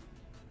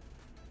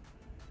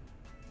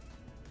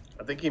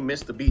 I think he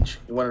missed the beach.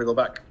 He wanted to go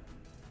back.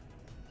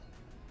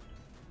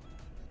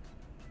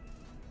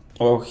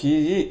 Well,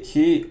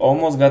 he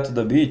almost got to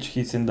the beach.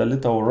 He's in the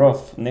little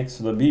rough next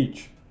to the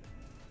beach.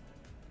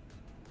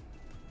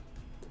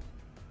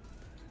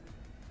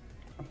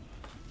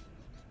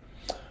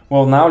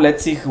 Well, now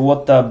let's see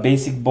what the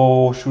basic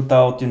ball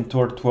shootout in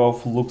Tour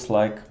 12 looks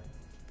like.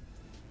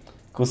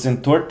 Because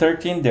in Tour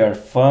 13 they're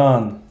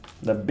fun,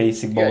 the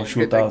basic ball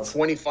shootouts. Get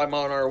like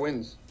 25-mile-an-hour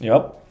winds.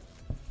 Yep.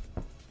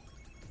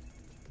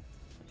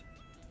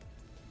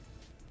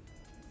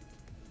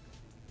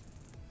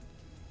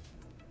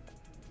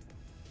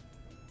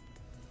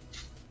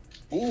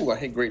 Ooh, I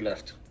hit great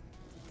left.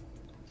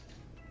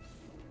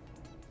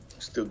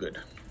 Still good.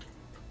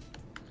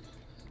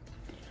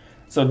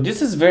 So this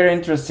is very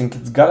interesting.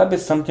 It's gotta be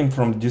something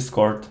from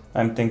Discord,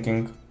 I'm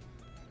thinking.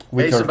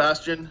 Hey,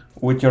 Sebastian.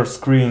 With your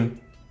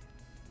screen.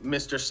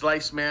 Mr.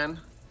 Slice Man.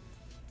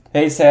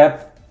 Hey,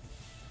 Seb.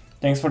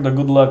 Thanks for the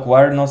good luck.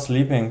 Why are you not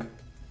sleeping?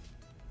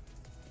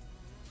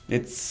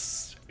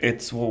 It's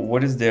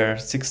what is there?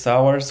 6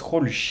 hours?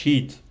 Holy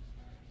shit!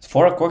 It's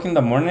 4 o'clock in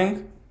the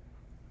morning.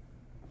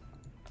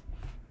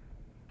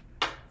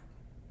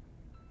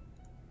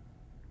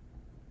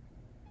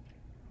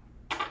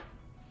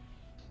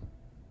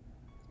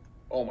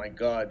 Oh my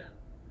god.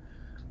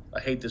 I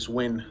hate this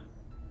wind.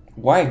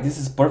 Why? This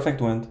is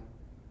perfect wind.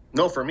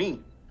 No, for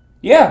me.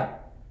 Yeah.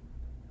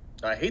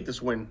 I hate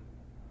this wind.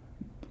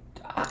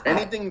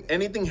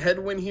 Anything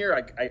headwind here,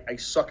 I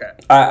suck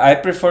at. I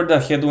prefer the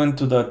headwind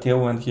to the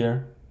tailwind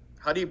here.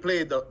 How do you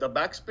play the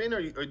backspin,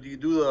 or do you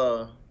do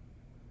the?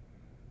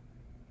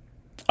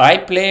 I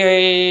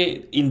play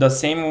in the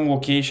same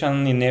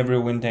location in every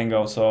wind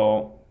angle,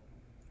 so.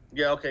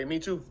 Yeah, okay, me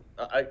too.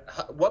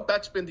 What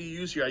backspin do you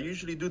use here? I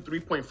usually do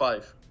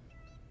 3.5.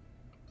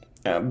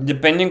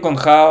 Depending on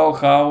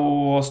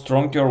how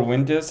strong your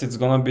wind is, it's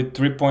gonna be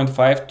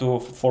 3.5 to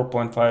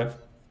 4.5.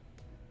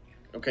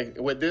 Okay,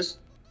 with this,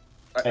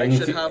 I And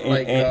should have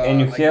like and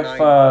you like have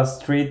 9.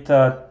 Straight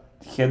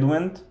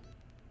headwind.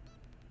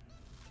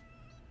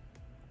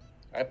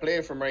 I play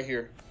it from right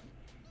here.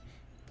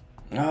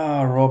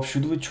 Ah, Rob,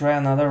 should we try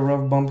another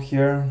rough bump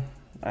here?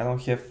 I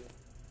don't have.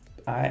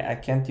 I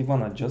can't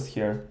even adjust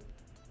here.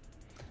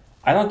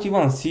 I don't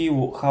even see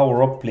how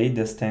Rob played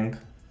this thing.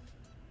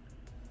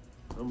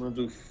 I'm gonna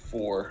do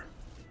 4.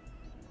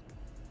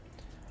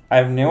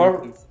 I've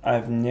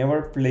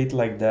never played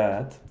like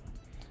that.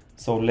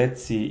 So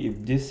let's see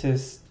if this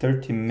is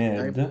 30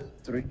 mid.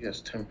 3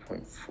 is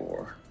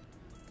 10.4.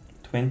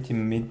 20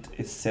 mid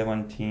is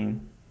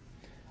 17.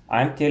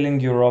 I'm telling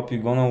you, Rob,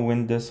 you're gonna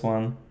win this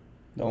one.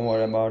 Don't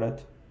worry about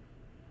it.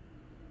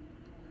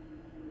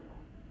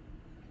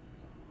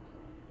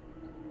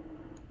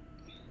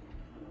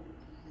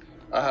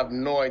 I have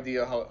no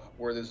idea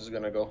where this is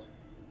gonna go.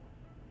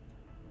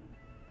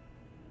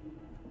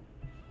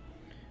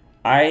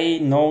 I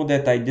know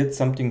that I did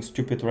something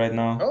stupid right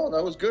now. Oh,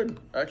 that was good.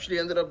 Actually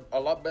ended up a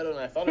lot better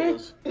than I thought it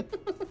was.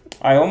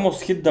 I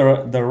almost hit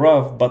the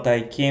rough, but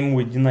I came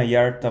within a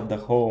yard of the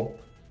hole.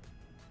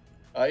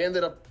 I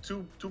ended up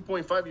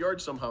 2.5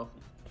 yards somehow.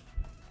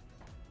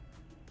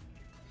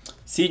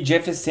 See,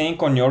 Jeff is saying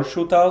on your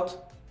shootout,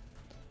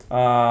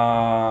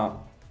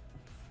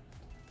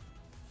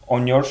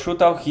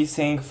 he's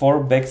saying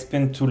 4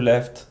 backspin, 2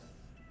 left.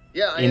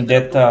 Yeah, I in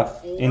ended that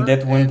up doing 4 in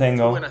that wind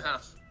and angle.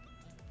 2.5.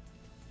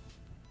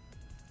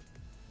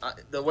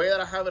 The way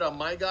that I have it on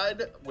my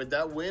guide with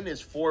that win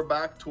is 4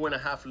 back,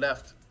 2.5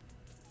 left.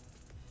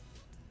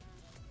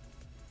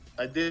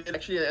 I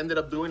ended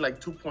up doing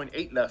like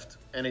 2.8 left,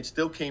 and it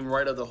still came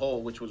right of the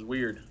hole, which was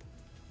weird.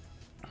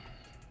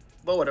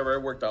 But whatever,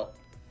 it worked out.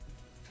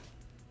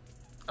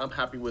 I'm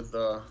happy with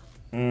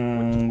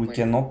we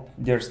cannot.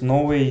 There's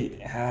no way.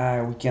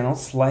 We cannot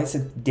slice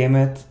it. Damn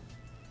it.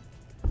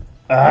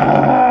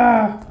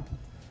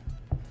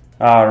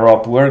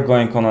 Rob, we're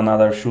going on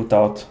another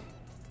shootout.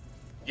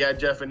 Yeah,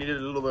 Jeff, I needed a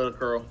little bit of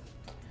curl.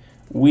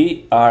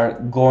 We are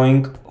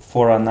going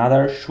for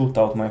another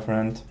shootout, my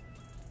friend.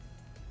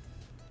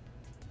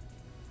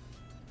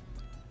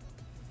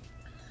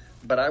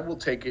 But I will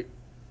take it.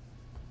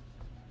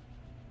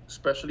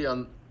 Especially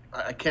on,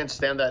 I can't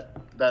stand that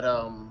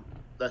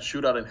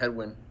shootout in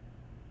headwind.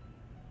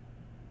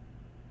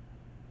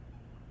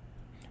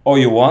 Oh,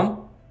 you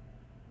won?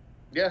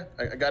 Yeah,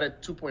 I got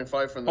it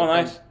 2.5 from the. Oh,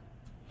 nice.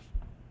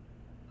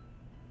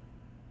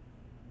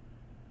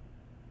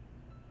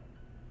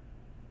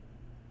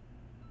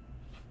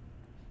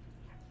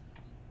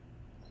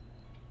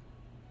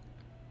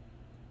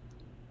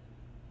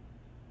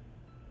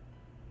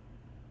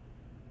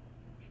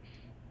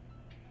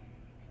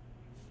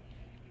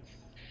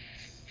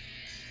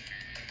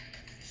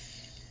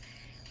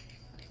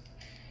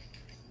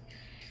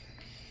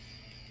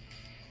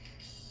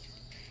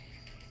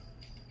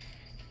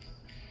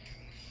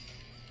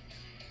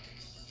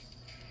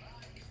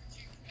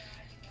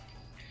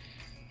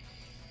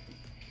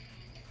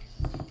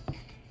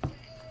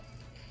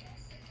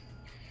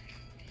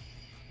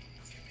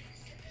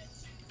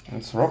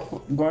 Is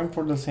Rob going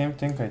for the same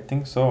thing? I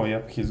think so.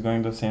 Yep, he's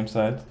going the same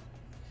side.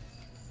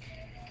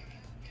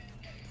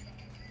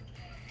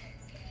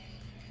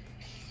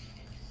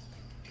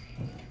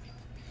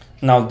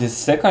 Now this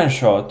second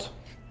shot,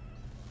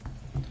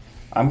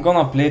 I'm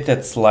gonna play it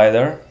at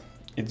slider.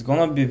 It's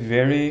gonna be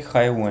very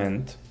high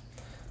wind.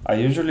 I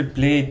usually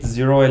play it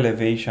 0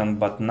 elevation,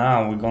 but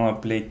now we're gonna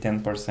play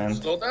 10%.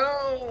 Slow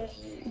down.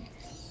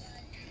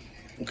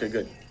 Okay,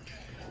 good.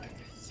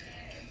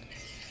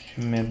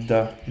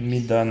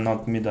 Mida,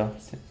 not mida.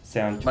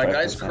 75%. My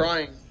guy's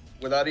crying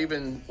without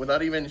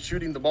even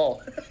shooting the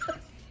ball.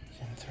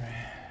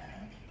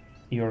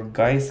 Your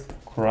guy's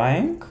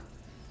crying?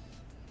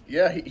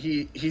 Yeah,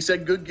 he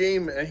said good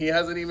game, and he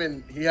hasn't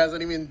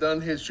even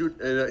done his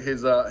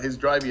his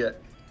drive yet.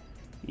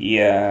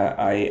 Yeah,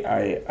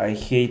 I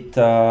hate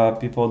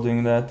people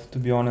doing that, to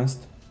be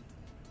honest.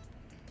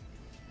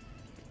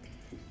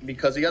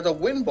 Because he has a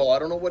win ball. I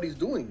don't know what he's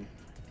doing.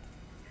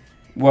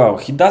 Well,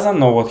 he doesn't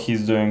know what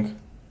he's doing.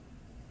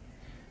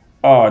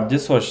 Oh,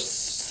 this was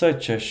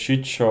such a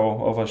shit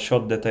show of a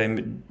shot that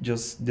I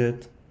just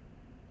did.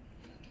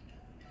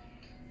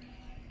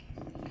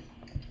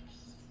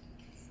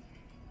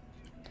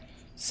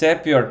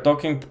 Sep, you're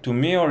talking to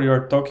me or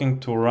you're talking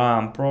to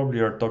Ram? Probably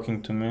you're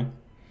talking to me.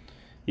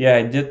 Yeah,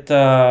 I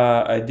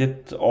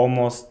did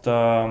almost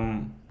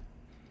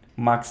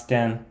max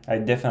 10. I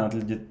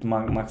definitely did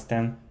max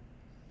 10.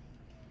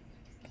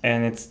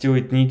 And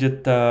it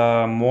needed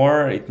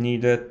more. It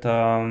needed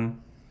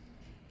some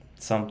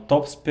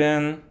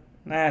topspin.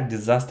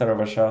 Disaster of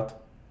a shot.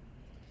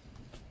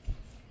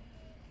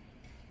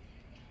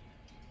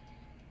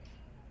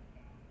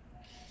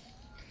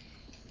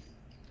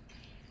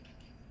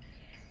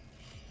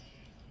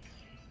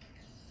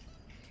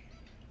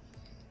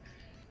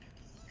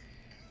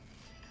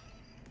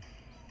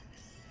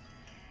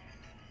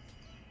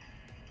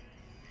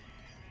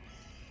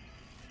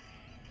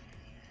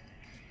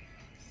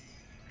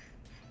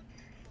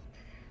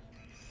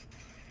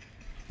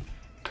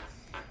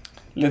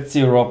 Let's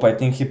see, Rob. I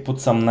think he put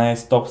some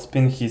nice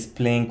topspin. He's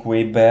playing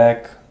way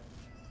back.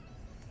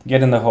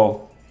 Get in the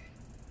hole.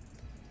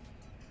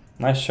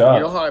 Nice shot.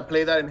 You know how I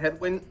play that in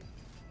headwind?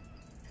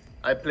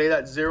 I play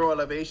that 0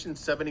 elevation,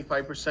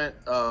 75%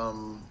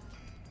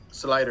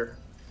 slider.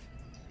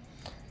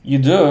 You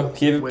do?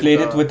 Have you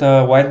played it with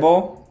a white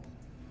ball?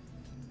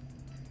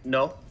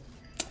 No.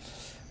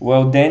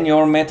 Well, then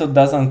your method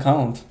doesn't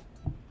count.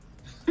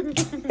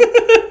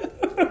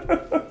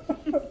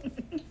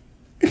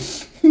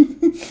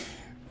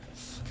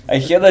 I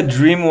had a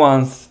dream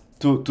once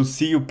to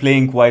see you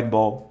playing white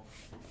ball.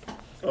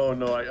 Oh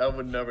no, I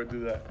would never do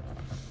that.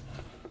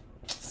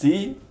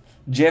 See?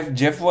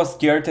 Jeff was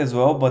scared as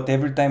well, but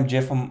every time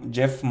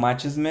Jeff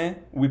matches me,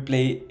 we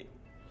play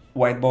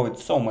white ball.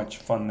 It's so much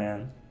fun,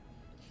 man.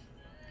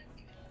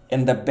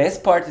 And the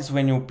best part is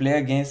when you play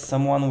against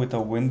someone with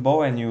a wind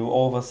ball and you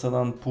all of a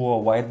sudden pull a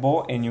white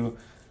ball and you,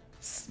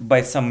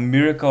 by some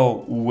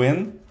miracle,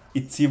 win.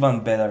 It's even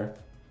better.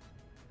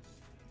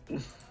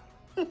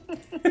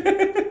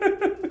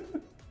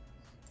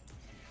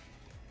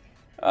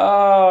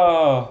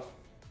 Oh,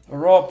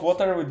 Rob,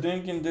 what are we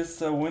doing in this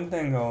wind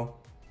angle?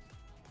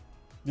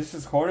 This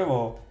is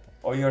horrible.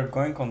 Oh, you're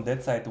going on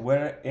that side.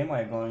 Where am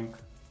I going?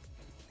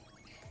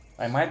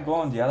 I might go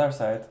on the other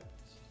side.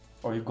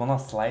 Or you gonna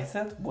slice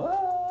it?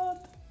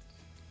 What?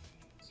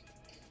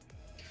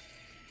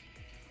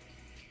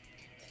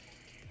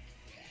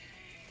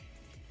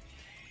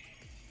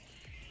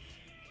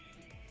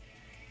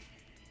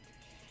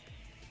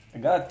 I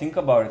gotta think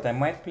about it. I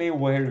might play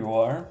where you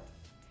are,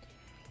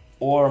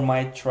 or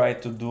might try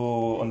to do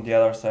on the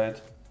other side.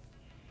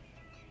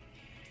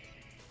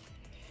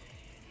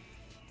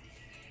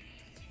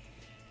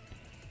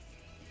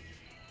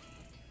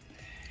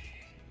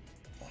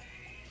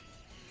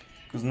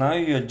 Because now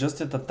you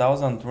adjusted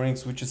 1,000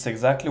 rings, which is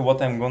exactly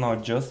what I'm gonna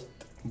adjust,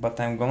 but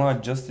I'm gonna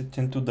adjust it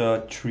into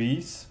the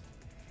trees.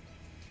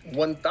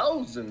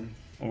 1,000?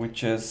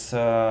 Which is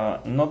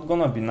not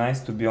gonna be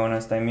nice, to be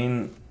honest. I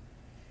mean,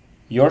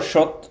 your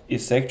shot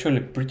is actually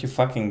pretty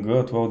fucking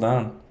good. Well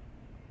done.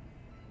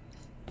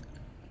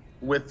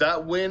 With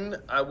that win,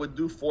 I would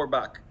do 4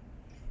 back.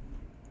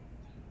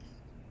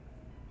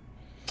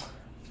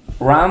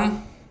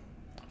 Ram,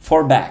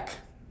 4 back.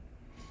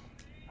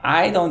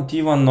 I don't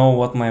even know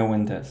what my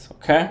wind is,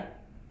 okay?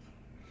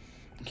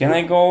 Can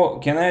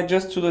I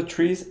adjust to the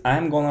trees?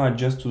 I'm gonna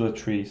adjust to the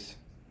trees.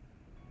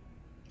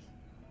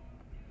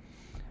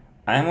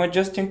 I'm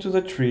adjusting to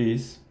the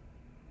trees.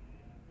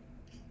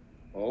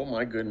 Oh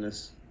my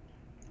goodness.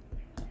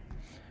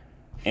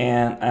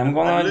 And I'm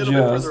gonna a little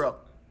bit adjust further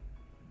up.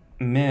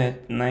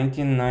 mid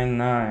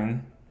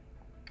 1999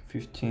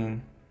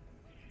 15.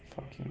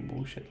 Fucking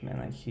bullshit, man.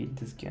 I hate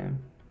this game.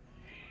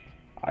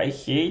 I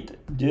hate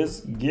this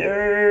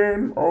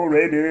game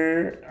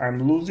already.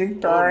 I'm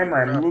losing time.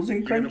 I'm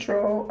losing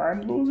control.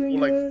 I'm losing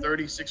like it.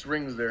 36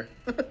 rings there.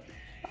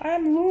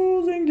 I'm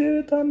losing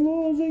it. I'm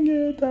losing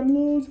it. I'm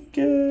losing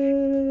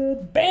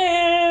it.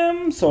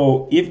 Bam!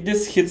 So if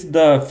this hits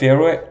the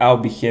fairway, I'll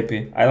be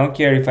happy. I don't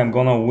care if I'm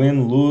gonna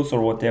win, lose, or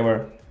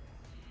whatever.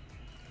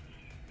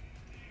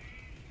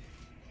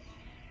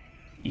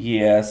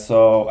 Yeah,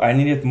 so I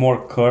needed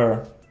more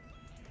curve.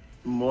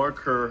 More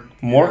curve.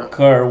 More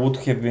curve would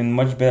have been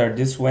much better.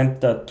 This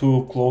went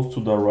too close to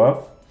the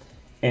rough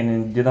and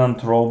it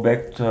didn't roll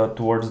back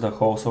towards the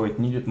hole, so it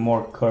needed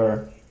more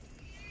curve.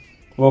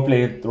 Well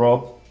played,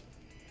 Rob.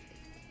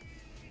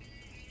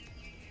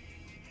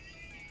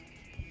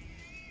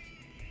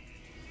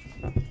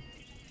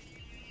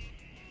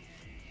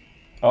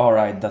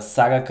 Alright, the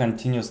saga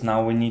continues.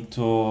 Now we need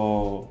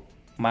to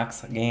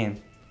max again.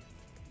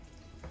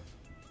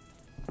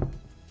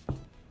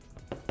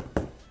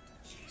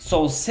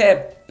 So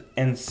Sep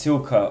and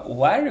Silka,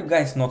 why are you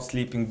guys not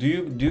sleeping? Do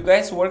you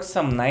guys work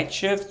some night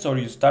shifts or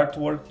you start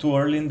work too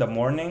early in the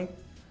morning?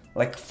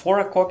 Like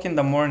 4 o'clock in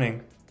the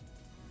morning?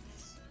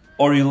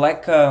 Or you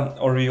like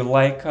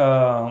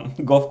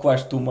Golf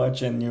Clash too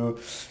much and you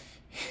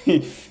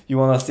you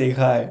wanna say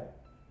hi?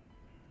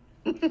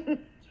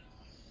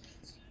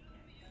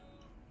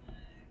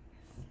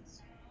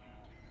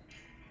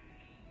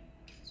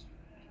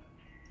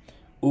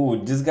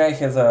 Ooh, this guy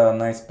has a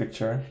nice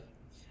picture.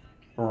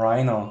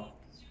 Rhino.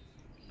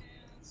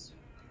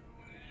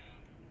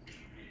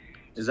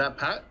 Is that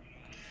Pat?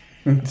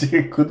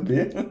 It could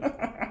be.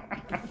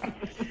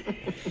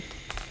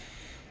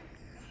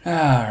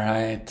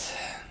 Alright.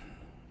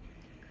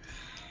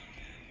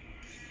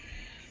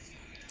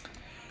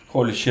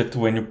 Holy shit,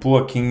 when you pull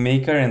a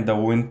Kingmaker and the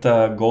wind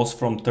goes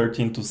from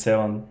 13 to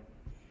 7.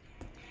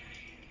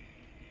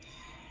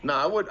 No,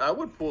 I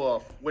would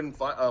pull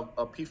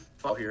a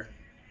P5 here.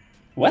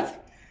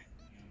 What?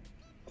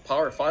 A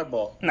power 5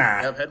 ball. Nah.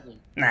 You have headwind.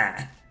 Nah.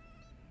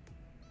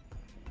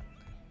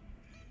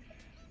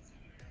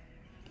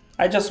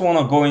 I just want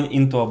to go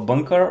into a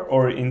bunker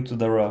or into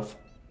the rough.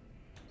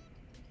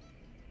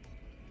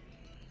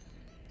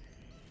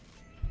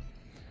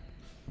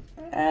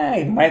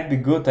 It might be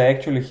good. I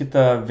actually hit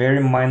a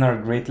very minor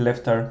great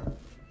lefter.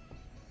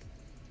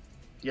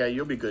 Yeah,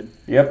 you'll be good.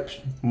 Yep,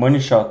 money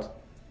shot.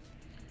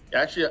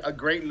 Actually, a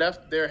great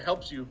left there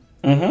helps you.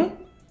 Mm-hmm.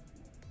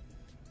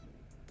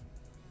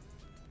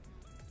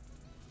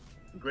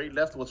 Great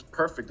left was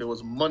perfect. It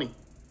was money.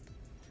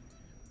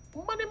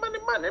 Money, money,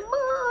 money,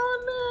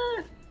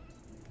 money.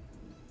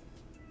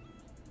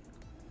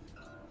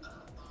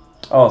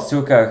 Oh,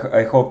 Silka,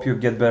 I hope you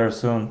get better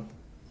soon.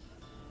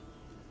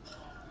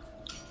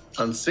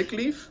 On sick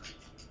leave?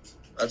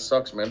 That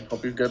sucks, man.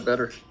 Hope you get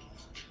better.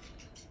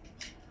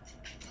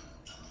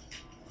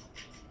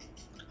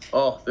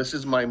 Oh, this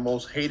is my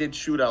most hated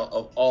shootout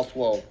of all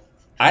 12.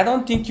 I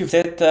don't think you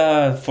said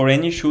for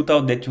any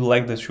shootout that you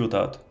like the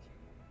shootout.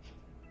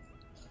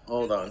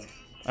 Hold on.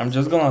 I'm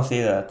just gonna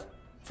say that.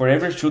 For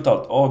every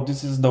shootout, oh,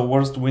 this is the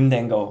worst wind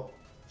angle.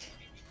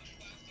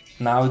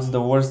 Now it's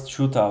the worst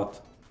shootout.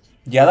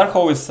 The other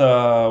hole is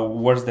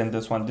worse than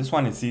this one. This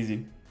one is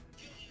easy.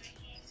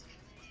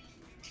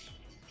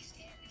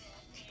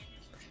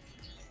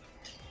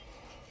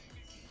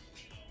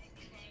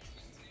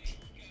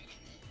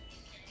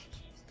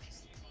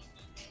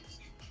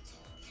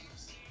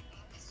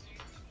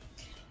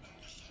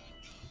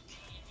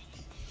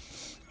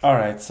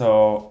 Alright,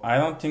 so I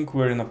don't think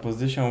we're in a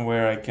position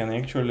where I can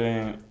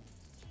actually...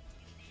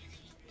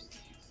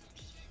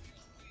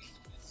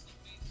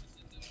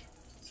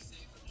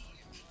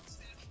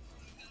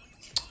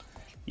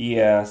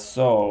 Yeah,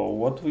 so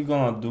what we're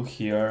gonna do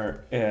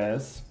here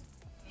is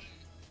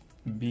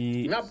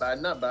be... Not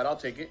bad, not bad. I'll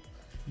take it.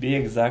 Be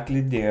exactly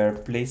there,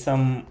 play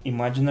some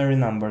imaginary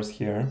numbers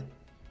here.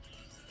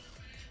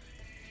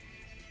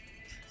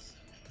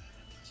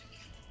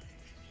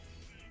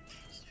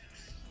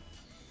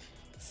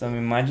 Some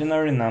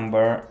imaginary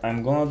number.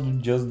 I'm gonna do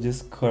just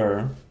this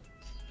curve.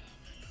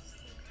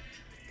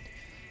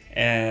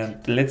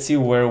 And let's see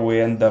where we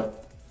end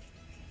up.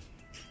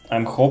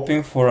 I'm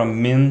hoping for a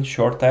min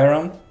short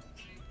iron.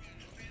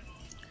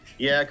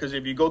 Yeah, because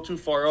if you go too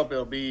far up,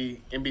 it'll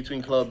be in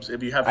between clubs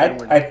if you have I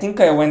headwind. think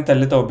I went a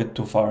little bit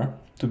too far,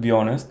 to be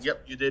honest.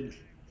 Yep, you did.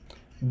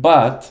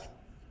 But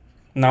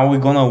now we're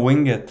gonna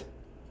wing it.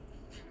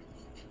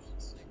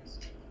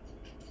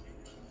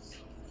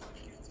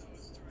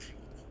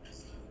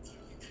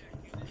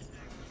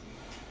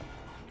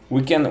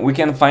 We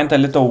can find a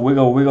little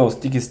wiggle,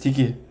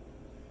 sticky.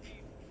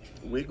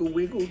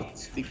 Wiggle,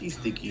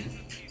 sticky.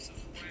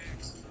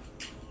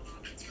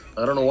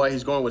 I don't know why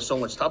he's going with so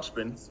much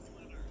topspin.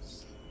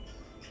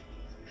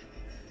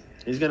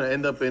 He's gonna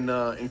end up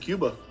in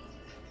Cuba,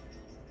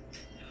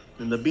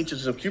 in the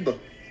beaches of Cuba.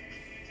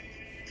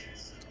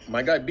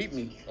 My guy beat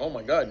me. Oh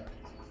my god.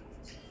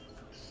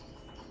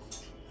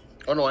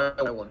 Oh no,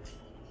 I won.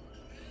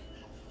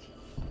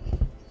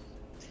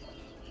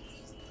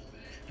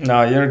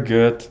 No, you're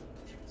good.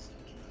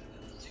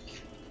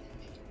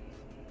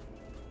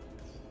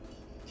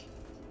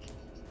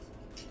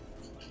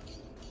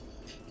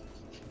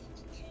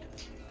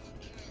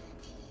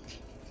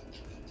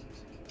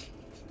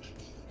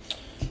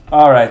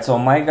 Alright, so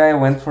my guy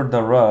went for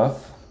the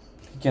rough.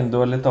 He can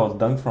do a little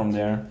dunk from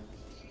there.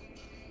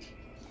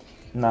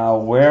 Now,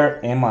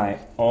 where am I?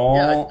 Oh,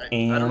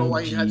 Yeah, I don't know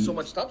why he had so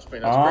much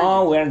topspin. That's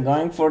oh, crazy. we're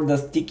going for the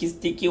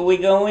sticky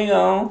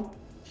wiggle.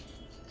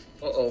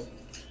 Uh-oh.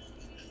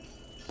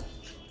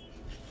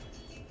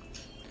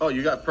 Oh,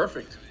 you got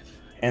perfect.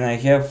 And I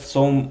have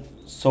so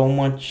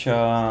much.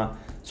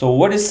 So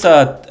what is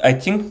I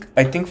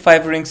think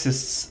 5 rings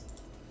is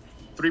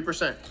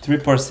 3%.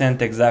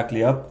 3%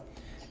 exactly up.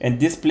 And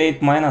this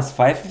played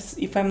 -5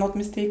 if I'm not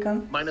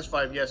mistaken.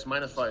 -5, yes,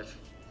 -5.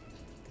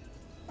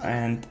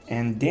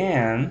 And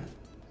then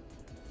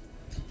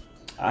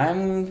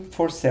I'm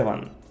for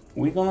 7.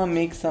 We're gonna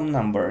make some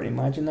number,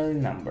 imaginary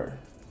number.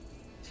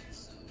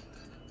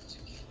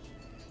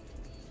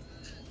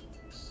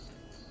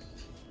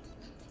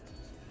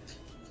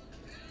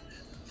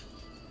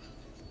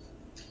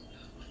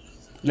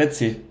 Let's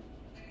see.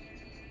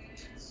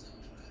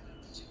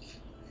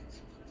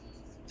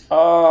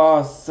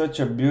 Oh, such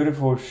a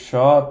beautiful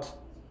shot.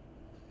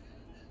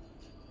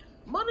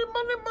 Money.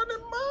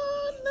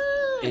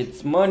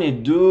 It's money,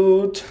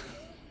 dude.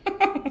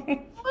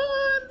 Money.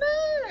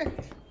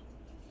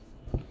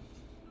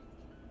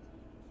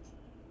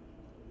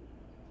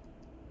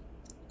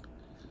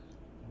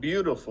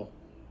 Beautiful.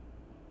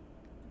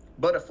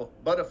 Butterful.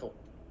 Butterful.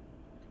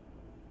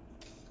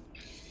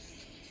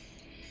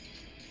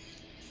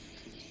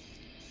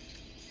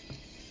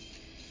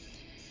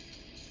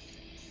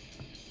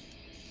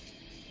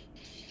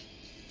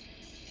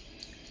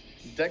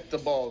 Deck the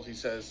balls, he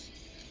says.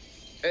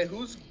 Hey,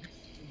 who's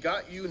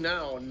got you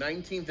now?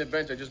 19th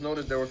adventure. I just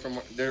noticed they were from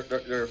they're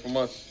from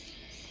us.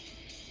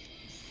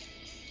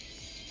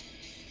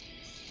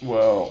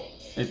 Well,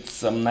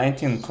 it's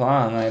 19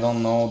 clan. I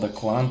don't know the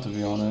clan, to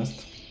be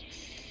honest.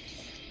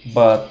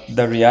 But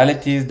the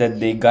reality is that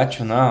they got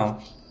you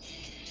now.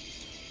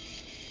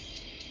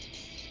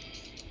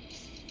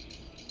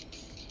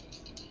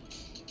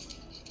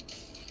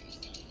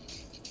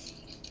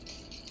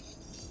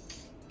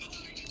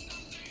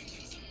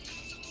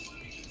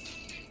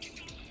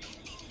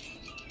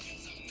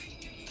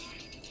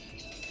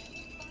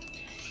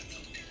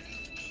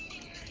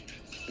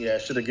 Yeah, I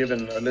should have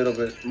given a little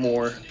bit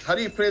more. How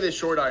do you play this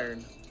short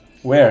iron?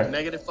 Where?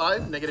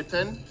 -5,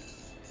 -10?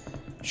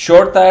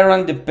 Short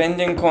iron,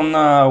 depending on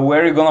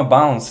where you're gonna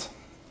bounce.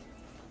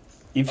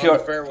 If On you're,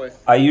 the fairway.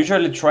 I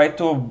usually try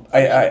to.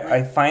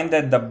 I find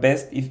that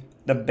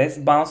the best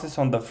bounces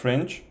on the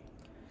fringe,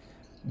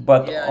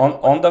 but Yeah,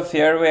 on the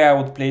fairway I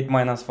would play it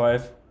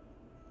 -5.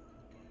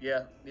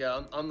 Yeah.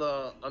 On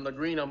the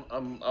green,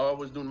 I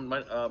was doing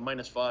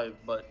 -5,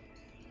 but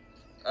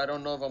I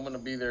don't know if I'm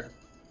gonna be there.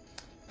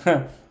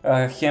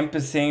 Hemp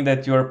is saying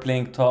that you are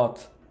playing Todd.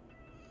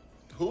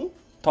 Who?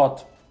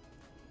 Todd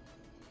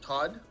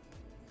Todd?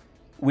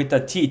 with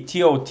a T,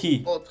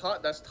 T-O-T. Oh,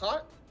 Todd. That's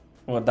Todd.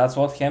 Well, that's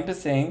what Hemp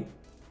is saying.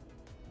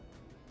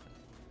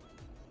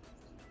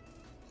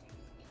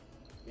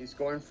 He's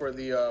going for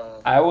the.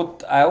 I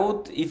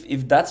would,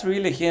 if that's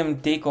really him,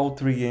 take all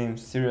 3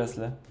 games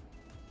seriously.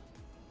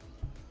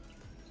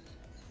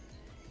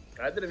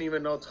 I didn't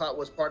even know Todd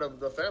was part of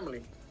the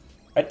family.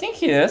 I think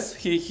he is.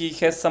 He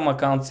has some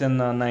accounts in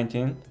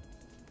 19.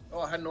 Oh,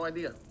 I had no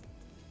idea.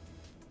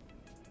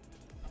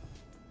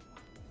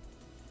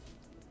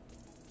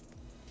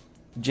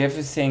 Jeff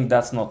is saying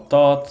that's not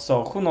Todd,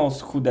 so who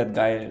knows who that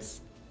guy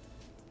is.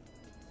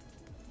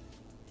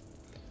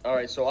 All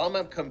right, so I'm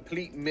a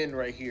complete min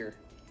right here.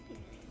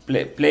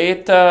 Play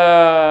it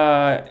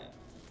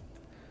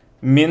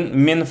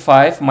min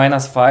 5,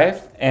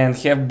 -5, and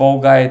have ball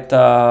guy at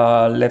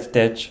left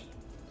edge.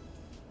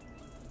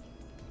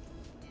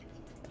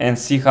 And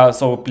see how,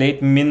 so play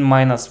it min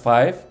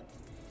 -5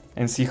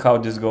 and see how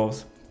this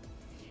goes.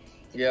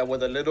 Yeah,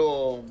 with a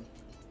little,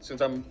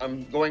 since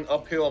I'm going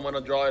uphill, I'm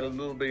gonna draw it a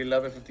little bit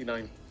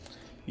 11:59.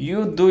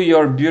 You do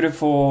your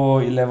beautiful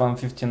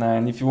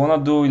 11:59. If you wanna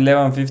do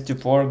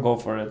 11:54, go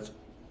for it.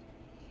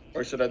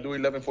 Or should I do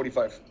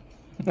 11:45?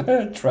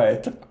 Try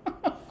it.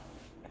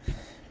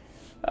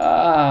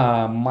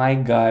 Ah, my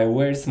guy.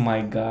 Where's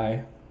my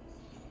guy?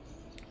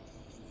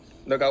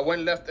 Look, I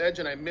went left edge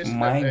and I missed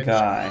My left edge.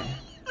 guy.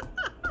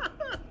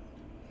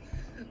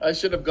 I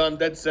should have gone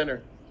dead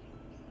center.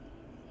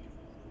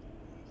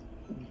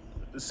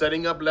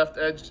 Setting up left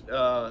edge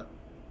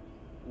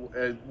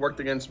it worked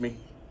against me.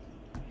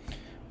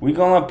 We're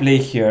gonna play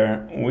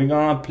here. We're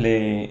gonna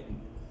play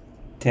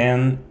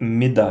 10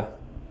 mida.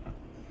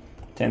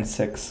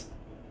 10-6.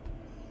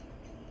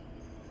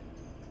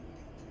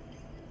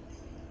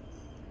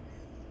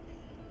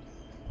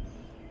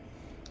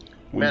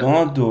 We're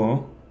gonna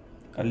do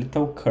a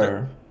little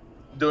curve.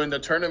 During the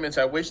tournaments,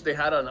 I wish they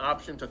had an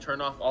option to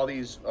turn off all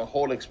these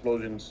hole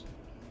explosions.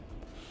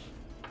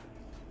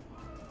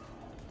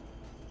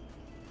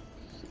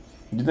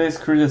 Did I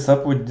screw this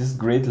up with this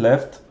great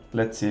left?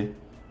 Let's see.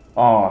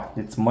 Oh,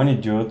 it's money,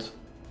 dude.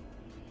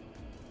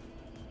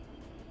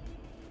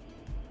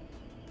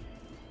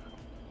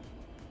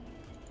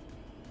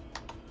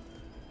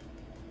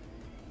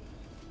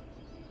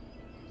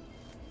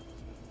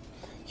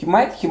 He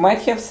might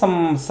have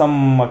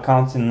some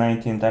accounts in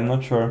 19th, I'm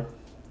not sure.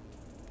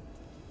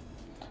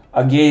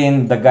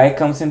 Again, the guy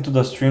comes into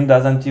the stream,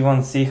 doesn't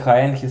even say hi,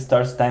 and he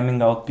starts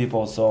timing out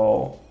people,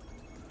 so...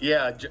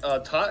 Yeah,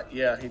 Todd,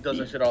 yeah, he does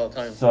that shit all the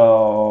time.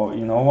 So,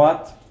 you know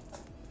what?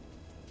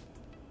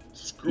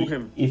 Screw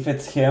him. If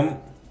it's him,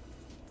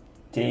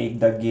 take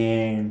the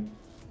game.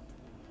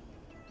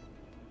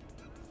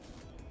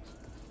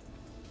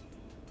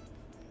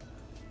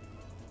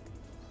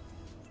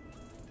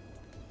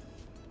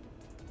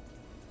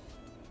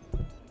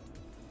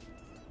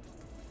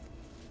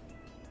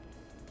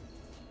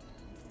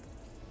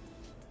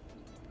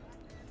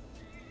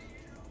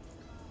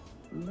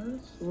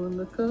 That's when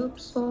the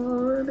cups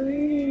are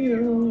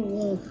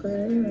real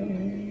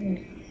affair.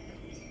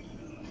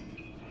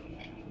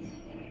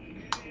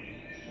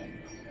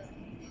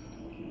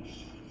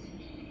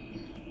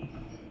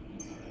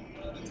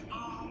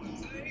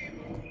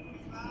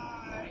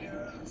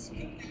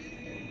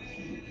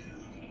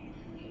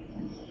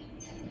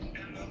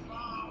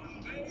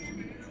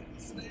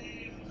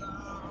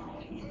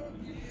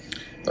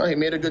 Oh, he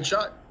made a good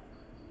shot.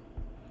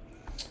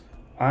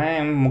 I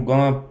am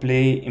gonna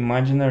play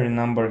imaginary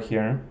number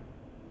here.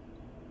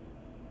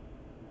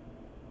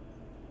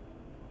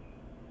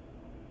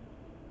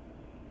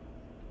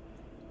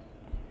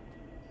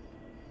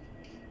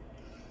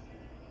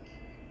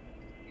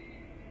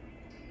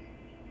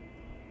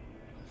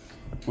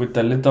 with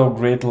a little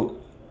great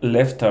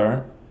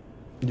lifter.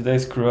 Did I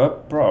screw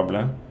up?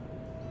 Probably.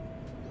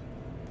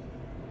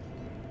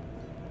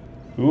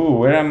 Ooh,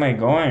 where am I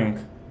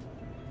going?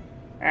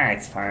 Ah,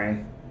 it's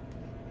fine.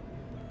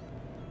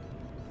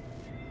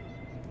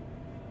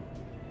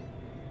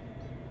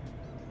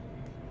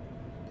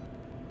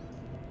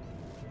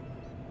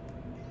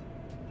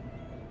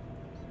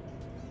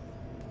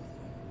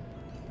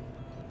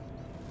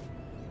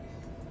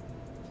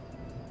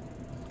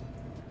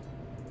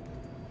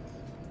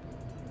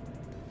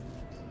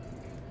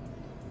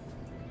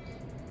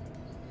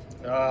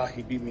 Ah,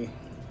 he beat me.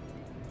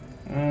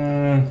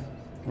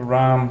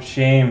 Ram,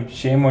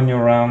 shame on you,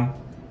 Ram.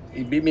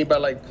 He beat me by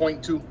like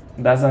 0.2.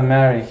 Doesn't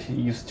matter,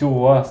 you still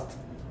lost.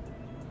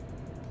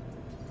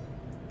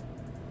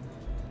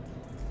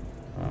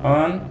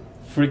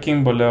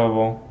 Unfreaking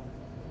believable.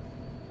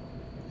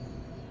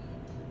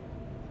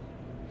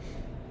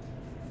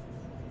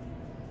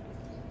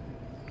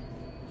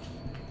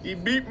 He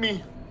beat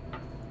me.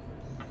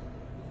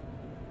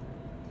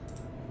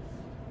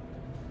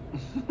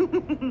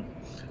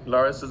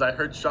 Laura says, I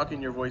heard shock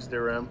in your voice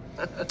there, Ram.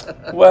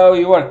 Well,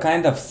 you are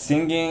kind of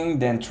singing,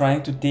 then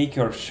trying to take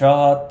your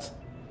shot.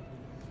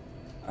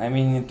 I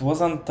mean, it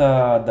wasn't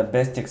the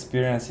best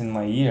experience in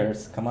my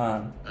ears. Come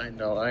on. I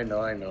know. I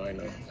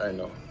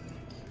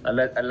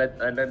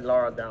let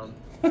Laura down.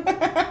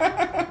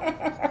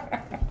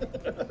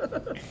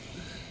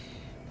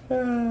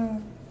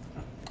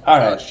 All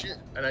right. Oh shit!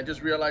 And I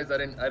just realized I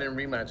didn't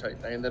rematch. I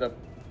ended up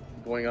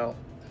going out.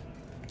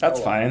 That's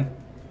fine.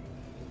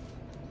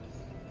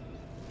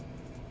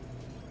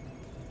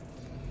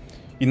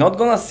 You're not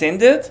gonna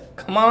send it?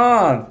 Come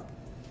on.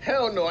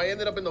 Hell no! I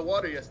ended up in the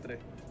water yesterday.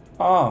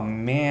 Oh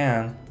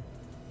man.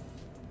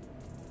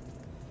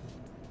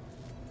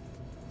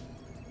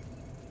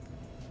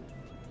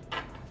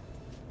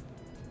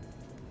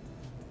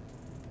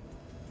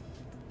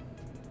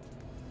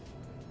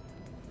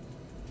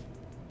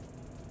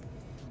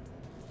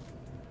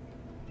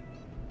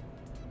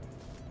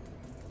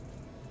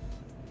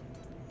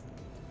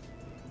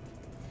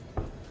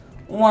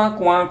 Wonk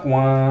wonk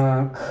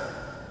wonk.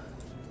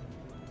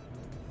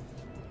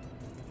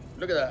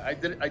 Look at that!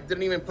 I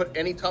didn't even put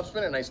any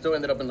topspin, and I still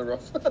ended up in the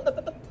rough.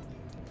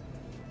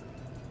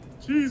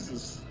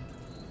 Jesus.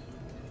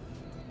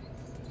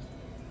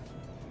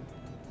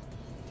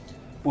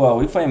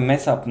 Well, if I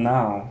mess up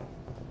now,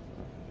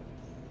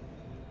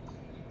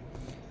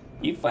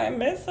 it's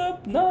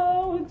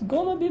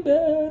gonna be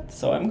bad.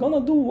 So I'm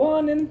gonna do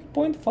 1 and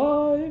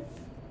 0.5.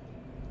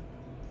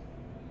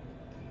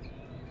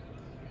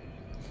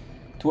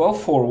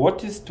 12-4.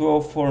 What is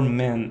 12-4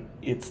 min?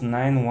 It's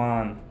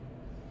 9-1.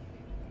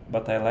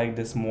 But I like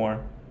this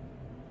more.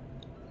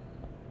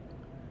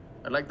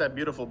 I like that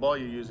beautiful ball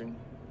you're using.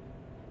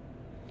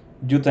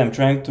 Dude, I'm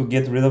trying to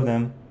get rid of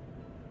them.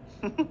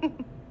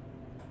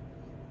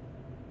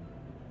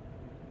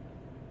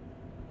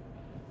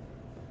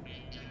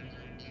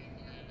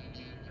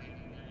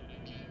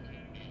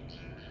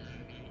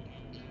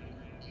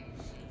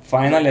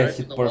 Finally, I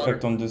hit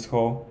perfect on this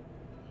hole.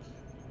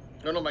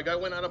 No, my guy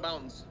went out of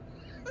bounds.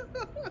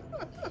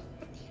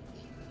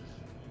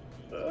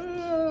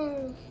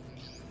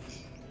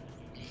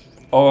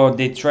 Oh,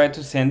 they tried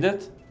to send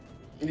it?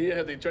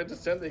 Yeah, they tried to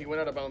send it. He went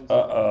out of bounds.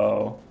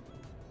 Uh-oh.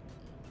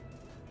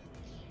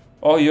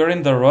 Oh, you're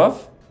in the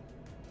rough?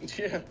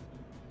 Yeah.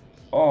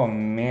 Oh,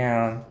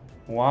 man.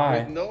 Why?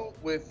 I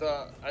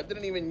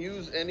didn't even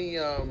use any,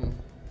 I'm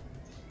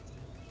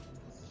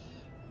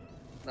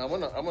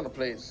gonna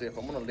play it safe.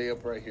 I'm gonna lay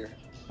up right here.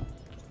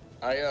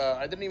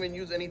 I didn't even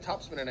use any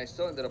topspin, and I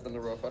still ended up in the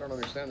rough. I don't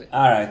understand it.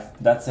 Alright,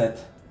 that's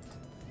it.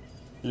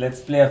 Let's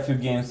play a few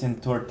games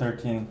in Tour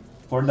 13.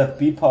 For the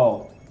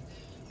people.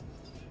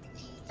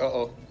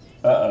 Uh-oh.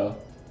 Uh-oh.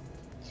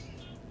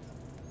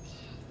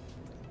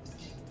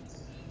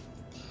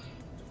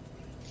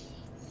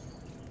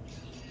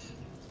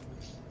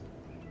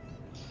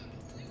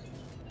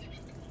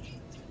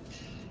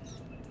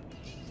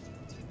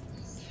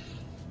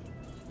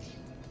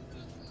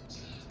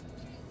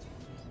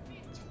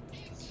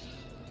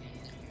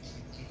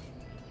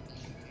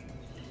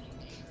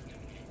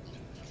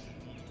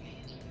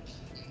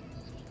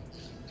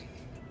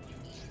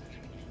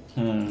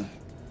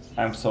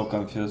 I'm so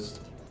confused.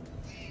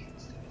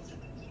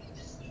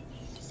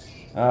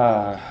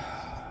 Ay.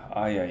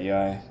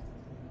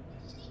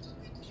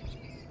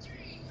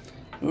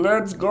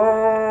 Let's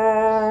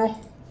go!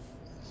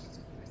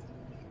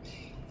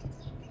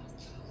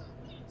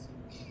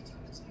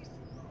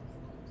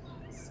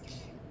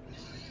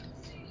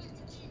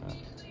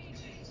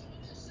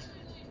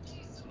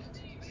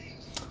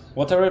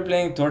 What are we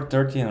playing? Tour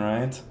 13,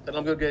 right? Then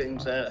I'm gonna get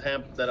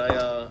Hamp that I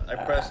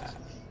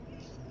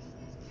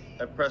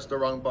pressed the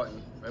wrong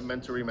button. I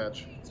meant to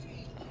rematch.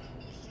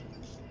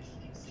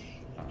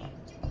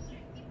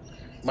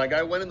 My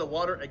guy went in the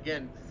water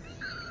again.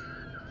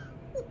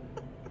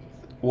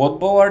 What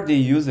ball are they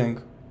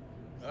using?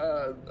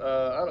 A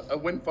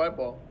Win 5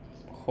 ball.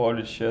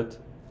 Holy shit.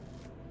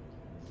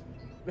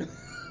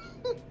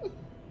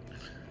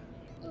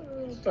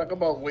 Talk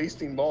about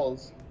wasting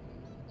balls.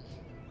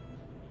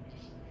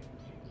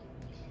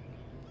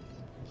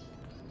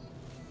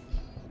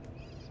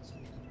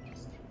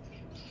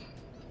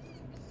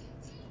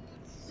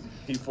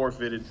 He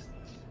forfeited.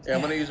 Yeah,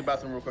 I'm gonna use the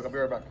bathroom real quick. I'll be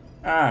right back.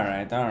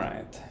 Alright,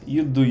 alright.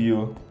 You do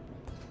you.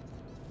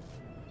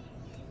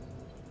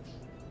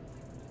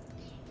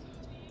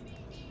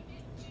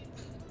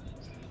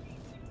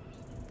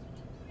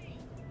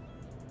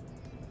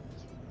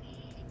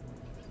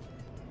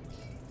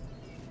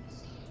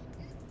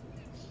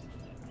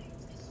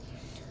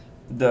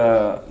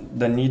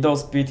 The needle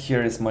speed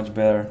here is much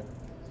better.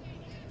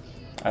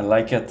 I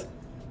like it.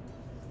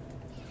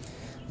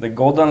 The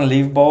golden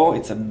leaf ball,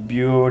 it's a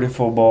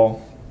beautiful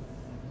ball.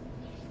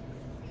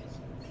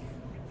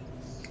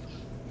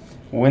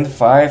 Wind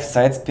 5,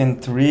 side spin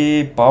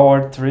 3,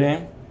 power 3.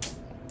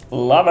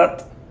 Love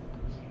it.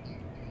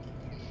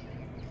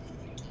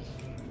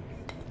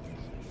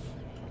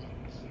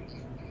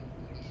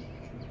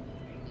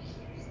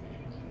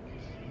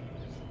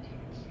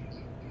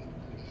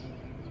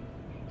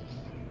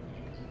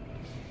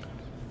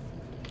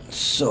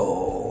 So,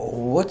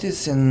 what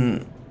is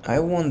in... I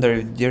wonder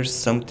if there's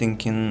something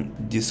in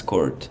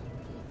Discord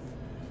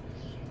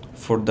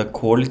for the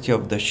quality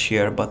of the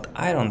share, but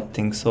I don't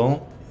think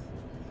so.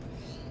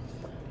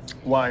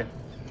 Why?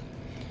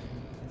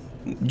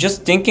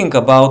 Just thinking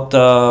about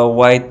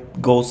why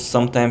it goes,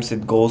 sometimes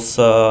it goes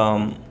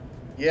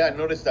Yeah, I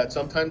noticed that.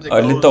 Sometimes it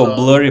a goes, little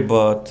blurry,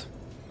 but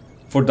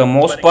for the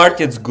most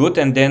part it it's good,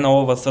 and then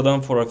all of a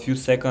sudden for a few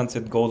seconds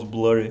it goes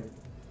blurry.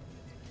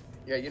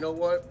 Yeah, you know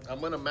what? I'm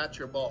gonna match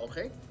your ball,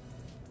 okay?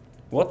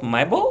 What,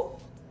 my ball?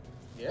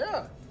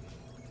 Yeah.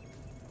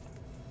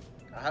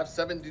 I have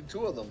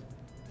 72 of them.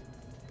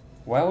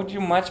 Why would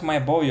you match my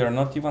ball? You're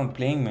not even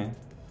playing me.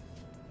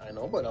 I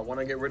know, but I want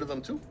to get rid of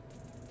them too.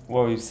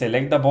 Well, you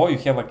select the ball, you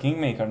have a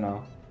kingmaker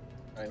now.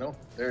 I know.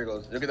 There it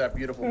goes. Look at that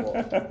beautiful ball.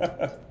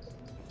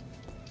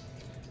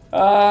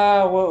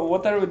 Well,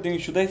 what are we doing?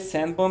 Should I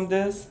sandbomb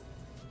this?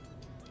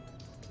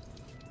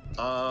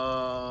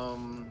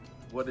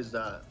 What is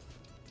that?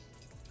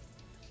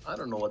 I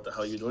don't know what the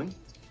hell you're doing.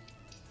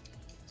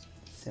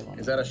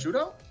 Is that a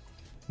shootout?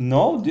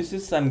 No, this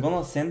is, I'm gonna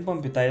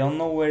sandbomb it. I don't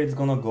know where it's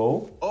gonna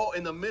go. Oh,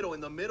 in the middle.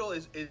 In the middle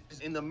is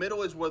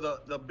where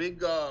the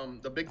big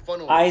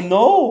funnel is. I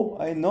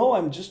know.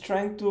 I'm just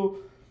trying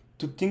to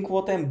think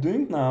what I'm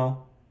doing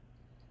now.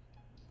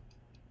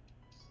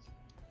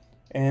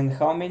 And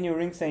how many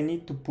rings I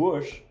need to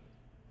push.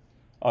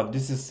 Oh,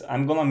 this is,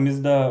 I'm gonna miss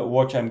the,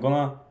 watch, I'm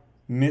gonna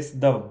miss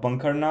the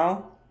bunker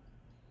now.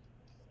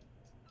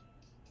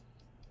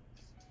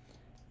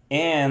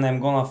 And I'm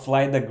gonna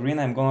fly the green,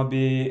 I'm gonna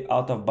be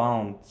out of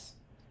bounds.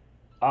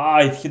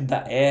 Ah, it hit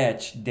the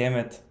edge, damn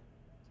it.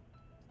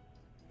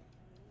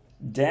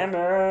 Damn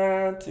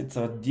it, it's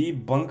a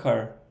deep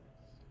bunker.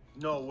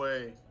 No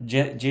way.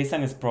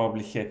 Jason is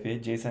probably happy.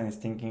 Jason is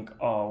thinking,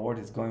 oh, what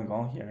is going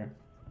on here?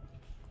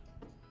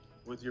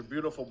 With your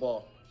beautiful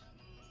ball.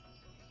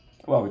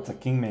 Wow, it's a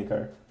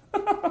kingmaker.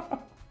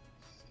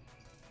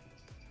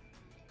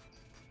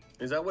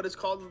 Is that what it's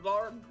called,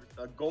 Lar?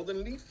 A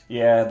golden leaf?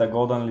 Yeah, the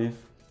golden leaf.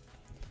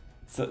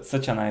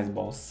 Such a nice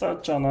ball.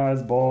 Such a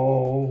nice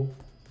ball.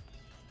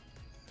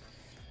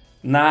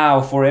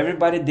 Now, for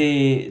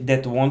everybody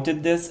that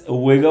wanted this,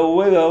 wiggle,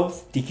 wiggle,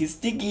 sticky,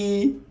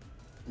 sticky.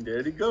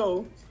 There you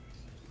go.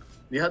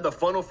 You had the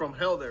funnel from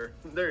hell there.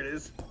 There it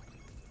is.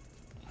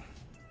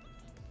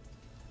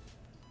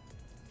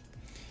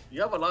 You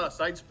have a lot of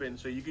side spin,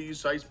 so you can use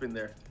side spin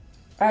there.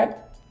 I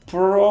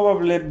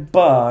probably,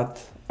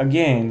 but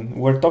again,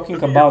 we're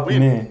talking about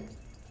me.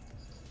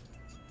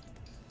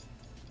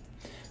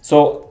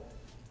 So,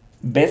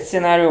 best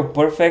scenario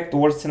perfect,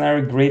 worst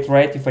scenario great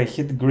right. If I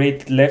hit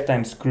great left,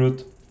 I'm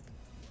screwed.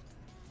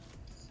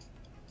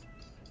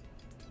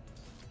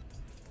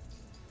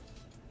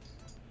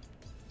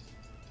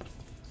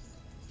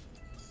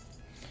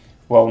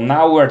 Well,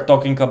 now we're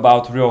talking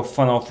about real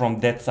funnel from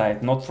that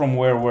side, not from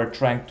where we're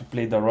trying to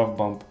play the rough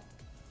bump.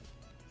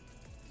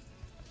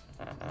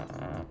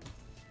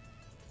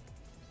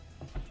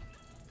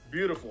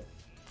 Beautiful.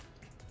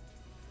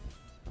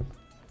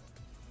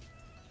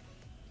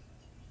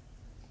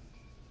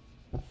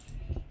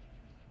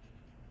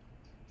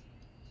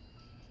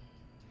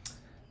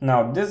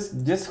 Now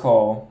this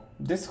hole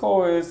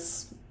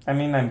is, I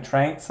mean, I'm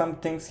trying some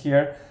things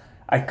here.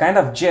 I kind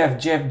of,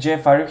 Jeff,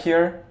 are you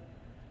here?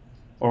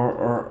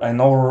 Or I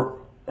know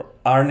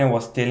Arne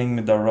was telling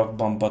me the rough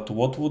bump, but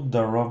what would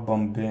the rough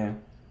bump be?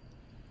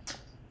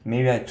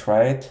 Maybe I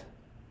try it.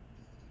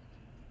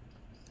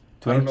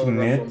 20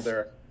 mid,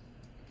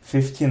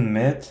 15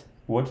 mid.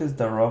 What is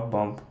the rough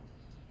bump?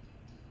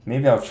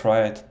 Maybe I'll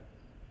try it.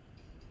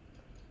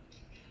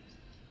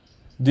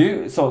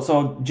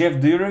 So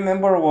Jeff, do you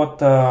remember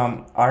what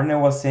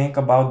Arne was saying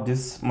about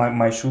this,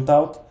 my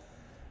shootout?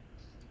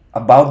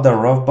 About the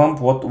rough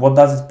bump, what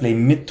does it play?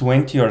 Mid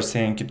 20 you're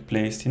saying it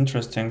plays,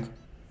 interesting.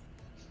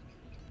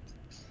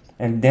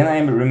 And then I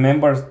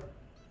remember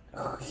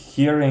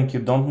hearing you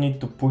don't need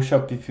to push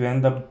up if you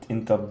end up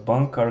in the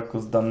bunker,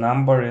 because the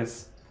number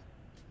is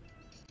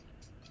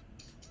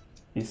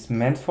It's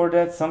meant for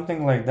that,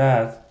 something like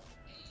that.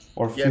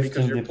 Or Yeah,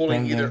 because 15 you're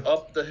pulling either depending.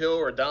 up the hill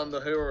or down the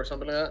hill or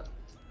something like that.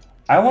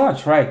 I wanna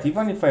try it,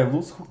 even if I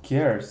lose, who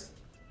cares?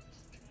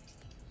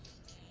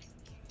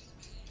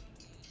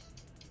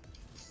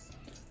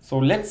 So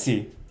let's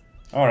see.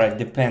 Alright,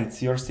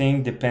 depends. You're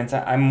saying depends.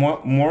 I'm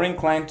more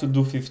inclined to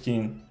do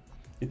 15.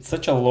 It's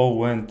such a low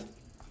wind.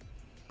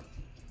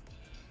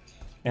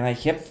 And I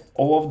have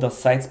all of the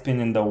side spin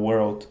in the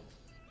world.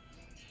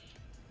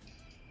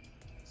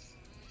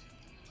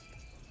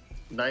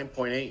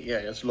 9.8,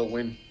 yeah, that's low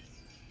wind.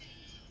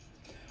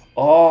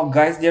 Oh,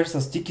 guys, there's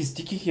a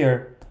sticky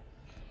here.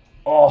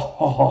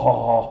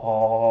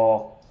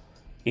 Oh,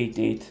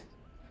 8-8.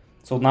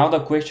 So now the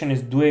question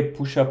is, do I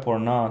push up or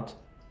not?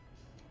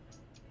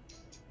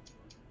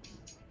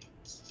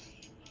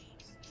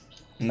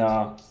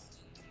 No,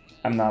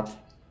 I'm not.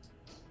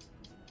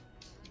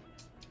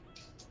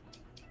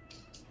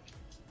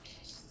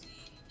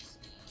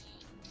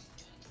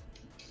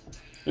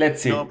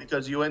 Let's see. No,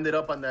 because you ended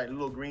up on that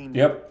little green.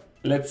 Yep,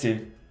 let's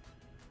see.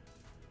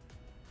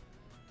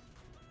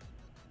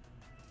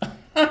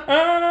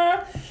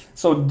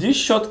 So this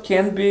shot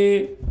can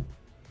be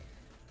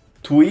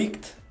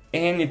tweaked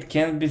and it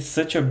can be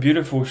such a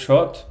beautiful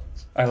shot.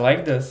 I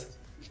like this.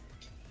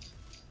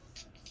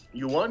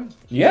 You won?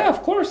 Yeah,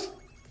 of course.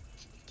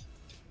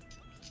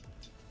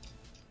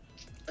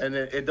 And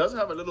it does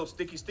have a little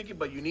sticky,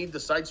 but you need the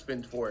side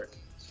spin for it.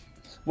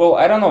 Well,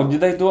 I don't know.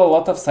 Did I do a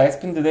lot of side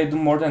spin? Did I do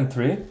more than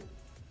 3?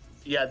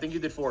 Yeah, I think you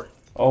did 4.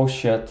 Oh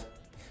shit.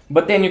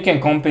 But then you can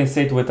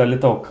compensate with a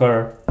little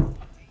curve.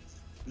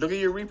 Look at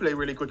your replay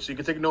really quick so you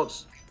can take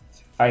notes.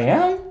 I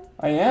am?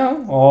 I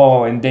am?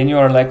 Oh, and then you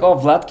are like, oh,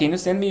 Vlad, can you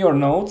send me your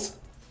notes?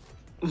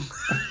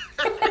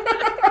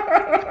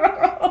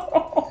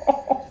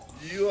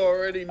 You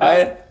already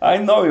know. I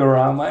know you,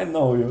 Ram. I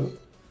know you.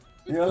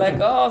 You're like,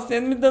 oh,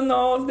 send me the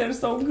notes. They're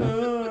so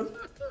good.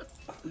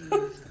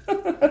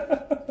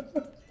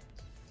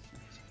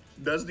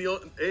 That's the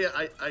only. Hey,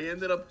 I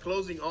ended up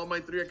closing all my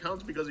 3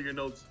 accounts because of your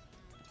notes.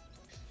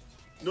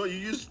 No, you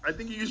used. I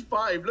think you used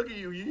 5. Look at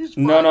you. You used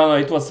 5. No.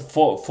 It was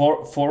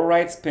four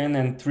right spin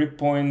and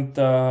 3.2,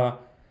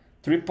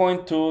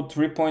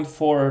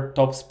 3.4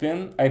 top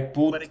spin. I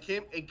put. But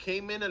it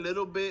came in a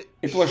little bit.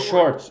 It was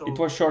short. So It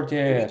was short.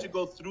 Yeah. you Yeah. need to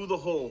go through the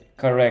hole.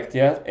 Correct.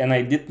 Yeah. And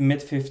I did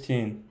mid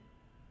 15.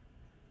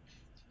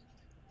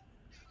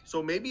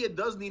 So maybe it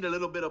does need a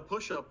little bit of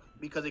push up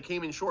because it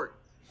came in short.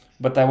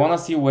 But I wanna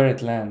see where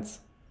it lands.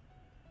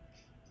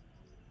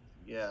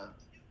 Yeah.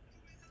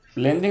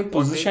 Landing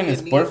position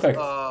is perfect.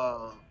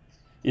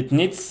 It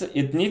needs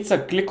a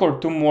click or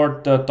 2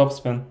 more top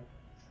spin.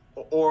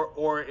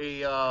 Or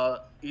a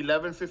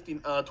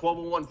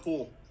 1201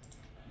 pull.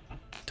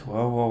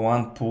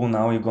 1201 pull.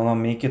 Now you're gonna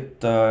make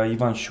it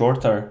even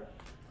shorter.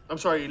 I'm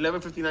sorry,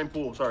 1159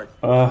 pull. Sorry.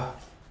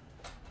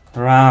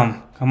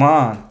 Ram, come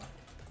on.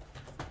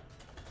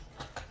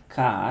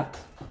 Cut.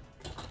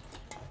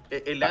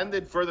 It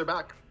landed further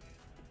back.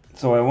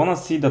 So I wanna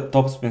see the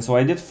top spin. So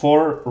I did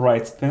 4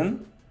 right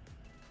spin.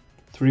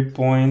 3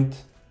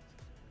 point.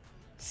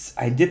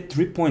 I did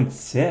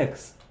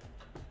 3.6.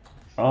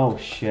 Oh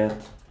shit.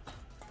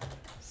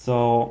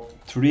 So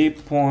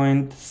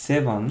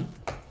 3.7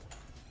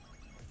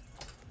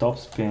 top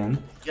spin.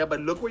 Yeah,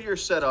 but look where you're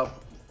set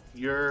up.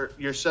 You're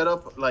set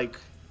up like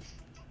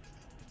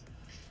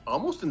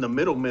almost in the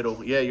middle.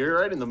 Yeah, you're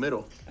right in the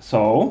middle.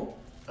 So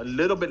A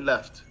little bit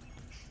left.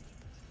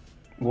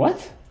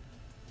 what?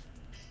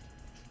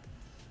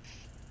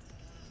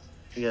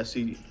 Yeah,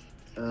 see.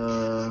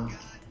 I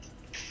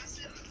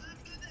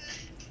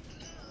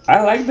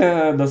like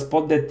the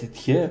spot that it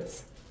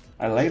hits.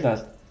 I like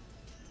that.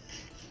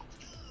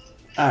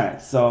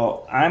 Alright,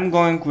 so I'm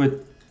going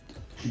with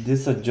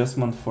this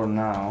adjustment for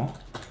now.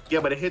 Yeah,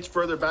 but it hits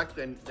further back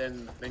than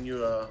when you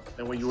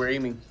were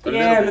aiming. A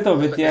little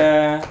bit,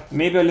 yeah.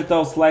 Maybe a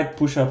little slight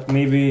push up,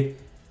 maybe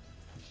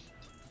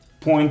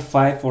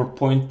 0.5 or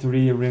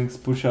 0.3 rings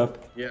push up.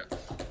 Yeah.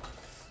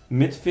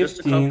 Mid 15. Just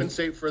to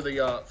compensate for the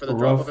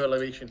drop of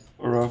elevation.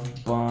 Rough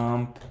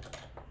bump.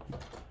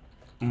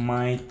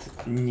 Might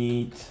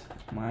need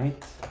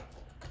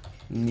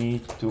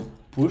to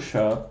push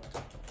up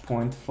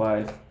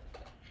 0.5,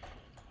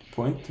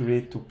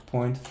 0.3 to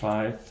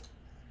 0.5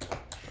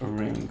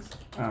 rings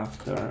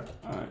after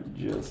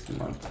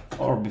adjustment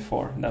or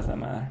before, doesn't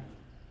matter.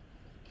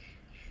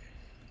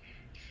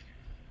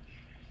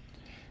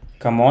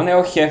 Come on,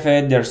 El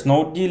Jefe, there's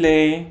no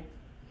delay.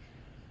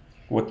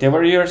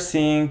 Whatever you're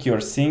seeing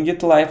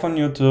it live on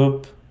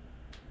YouTube.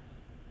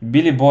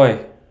 Billy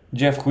Boy.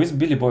 Jeff, who is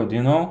Billy Boy? Do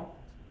you know?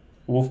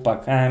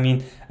 Wolfpack. I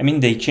mean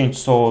they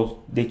changed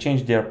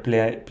their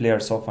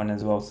players often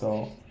as well,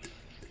 so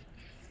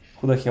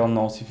who the hell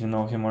knows if you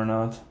know him or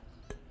not.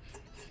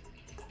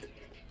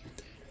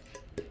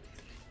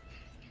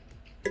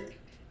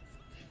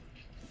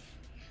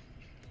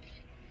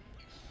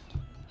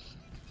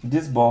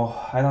 This ball,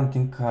 I don't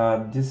think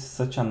this is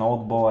such an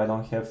old ball. I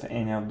don't have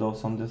any of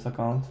those on this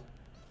account.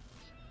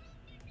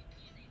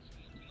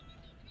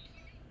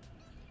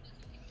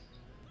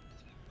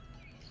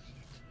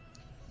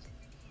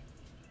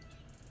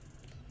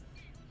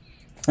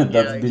 That's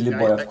Yeah, Billy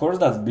Boy. Of course,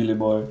 that's Billy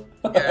Boy.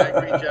 yeah, I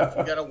agree, Jeff.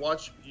 You gotta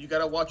watch. You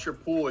gotta watch your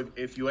pool.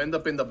 If you end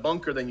up in the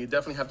bunker, then you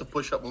definitely have to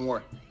push up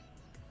more.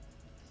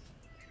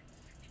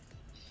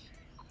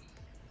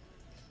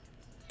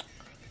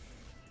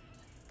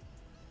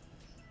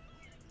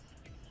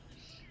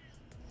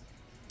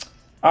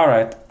 All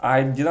right,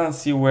 I didn't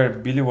see where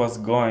Billy was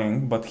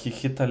going, but he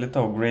hit a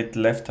little great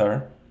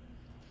lefter.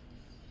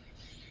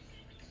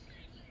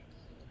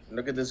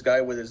 Look at this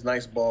guy with his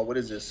nice ball. What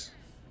is this?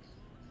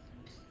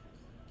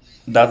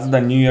 That's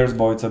the New Year's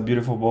ball. It's a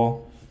beautiful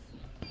ball.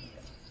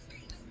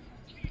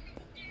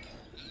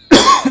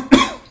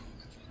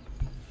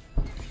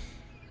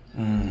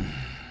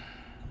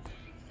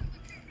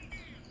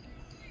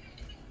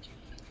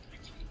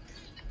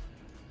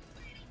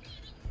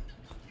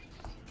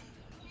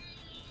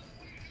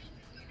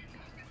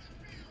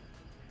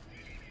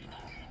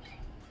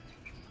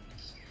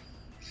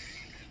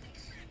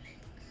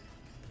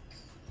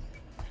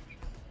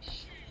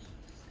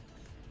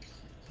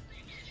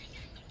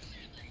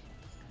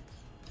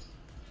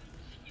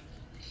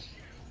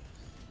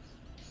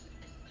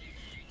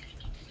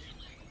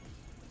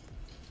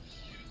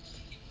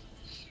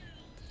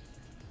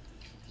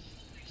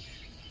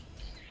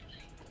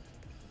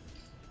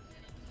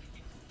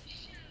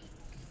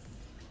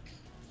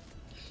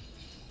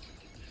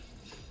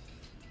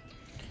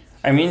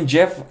 I mean,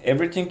 Jeff,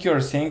 everything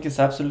you're saying is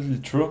absolutely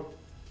true.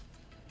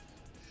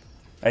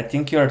 I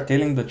think you are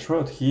telling the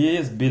truth. He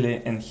is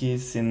Billy and he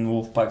is in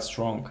Wolfpack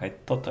Strong. I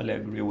totally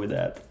agree with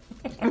that.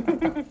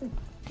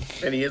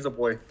 And he is a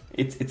boy.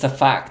 It's a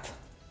fact.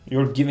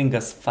 You're giving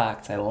us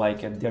facts. I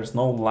like it. There's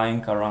no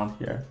lying around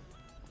here.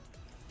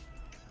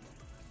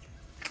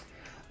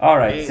 All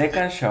right, Hey,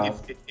 second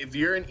shot. If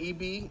you're in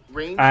EB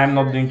range, I'm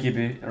not doing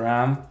EB.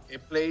 Ram.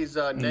 It plays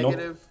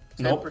negative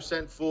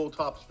 10% full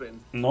top spin.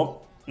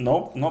 Nope.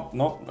 Nope.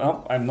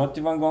 I'm not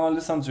even gonna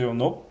listen to you.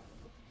 Nope.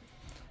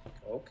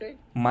 Okay.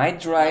 My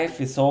drive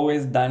is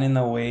always done in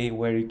a way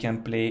where you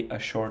can play a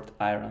short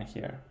iron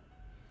here.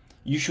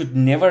 You should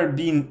never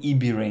be in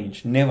EB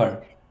range.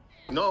 Never.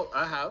 No,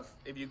 I have.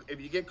 If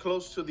you get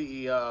close to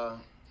the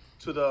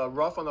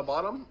rough on the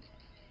bottom,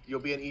 you'll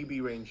be in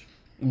EB range.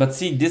 But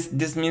see,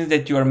 this means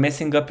that you are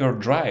messing up your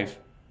drive.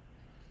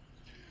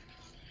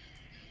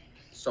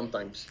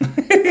 Sometimes.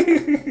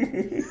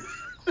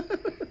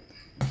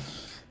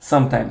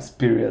 Sometimes,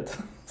 period.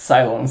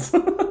 Silence.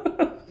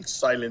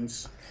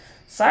 Silence.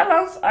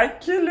 Silence, I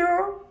kill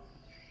you.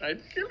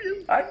 I'd kill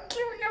you. I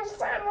kill you,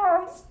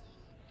 silence.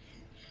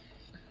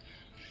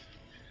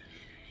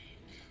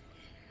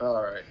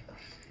 All right.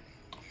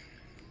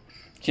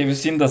 Have you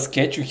seen the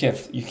sketch? You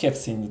have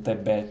seen it, I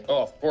bet.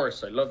 Oh, of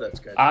course. I love that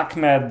sketch.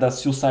 Ahmed, the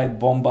suicide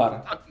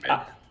bomber.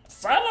 Ahmed.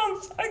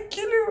 Silence, I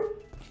kill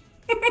you.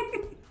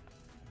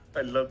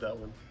 I love that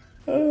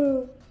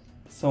one.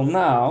 So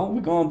now we're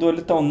gonna do a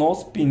little no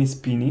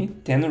spinny,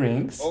 10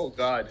 rings. Oh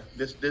God,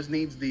 this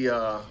needs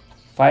the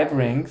 5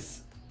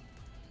 rings.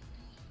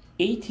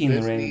 18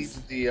 this rings.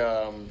 needs the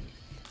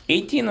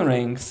 18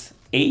 rings.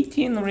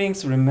 18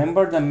 rings.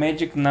 Remember the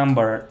magic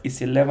number is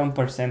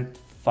 11%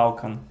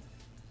 Falcon.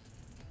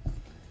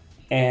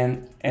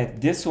 And at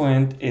this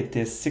wind it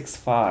is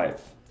 6-5.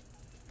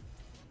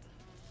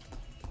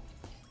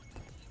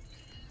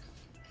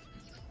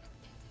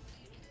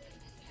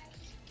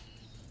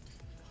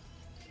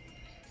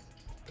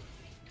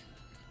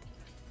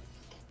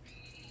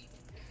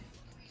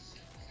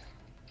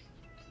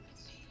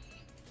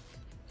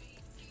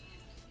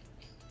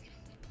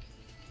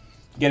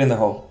 Get in the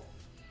hole.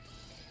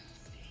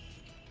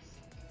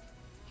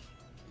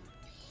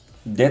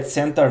 Dead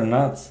center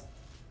nuts.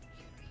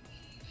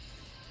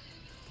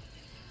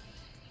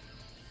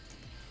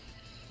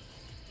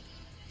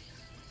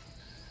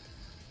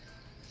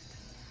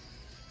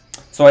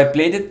 So I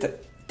played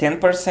it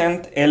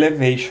 10%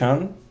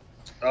 elevation,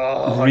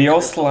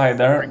 real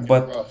slider,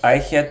 but rough. I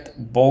had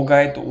ball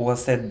guide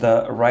was at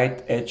the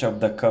right edge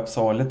of the cup,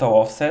 so a little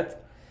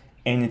offset,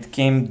 and it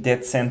came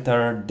dead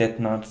center,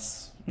 dead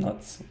nuts.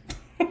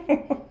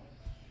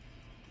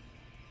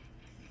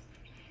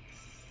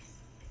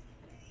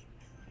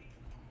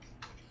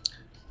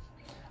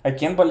 I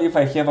can't believe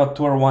I have a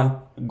Tour 1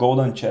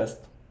 golden chest.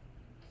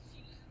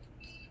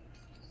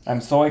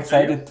 I'm so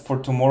excited for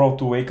tomorrow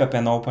to wake up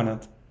and open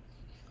it.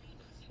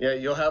 Yeah,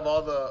 you'll have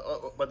all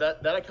the but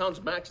that account's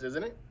maxed,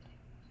 isn't it?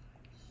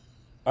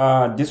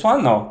 This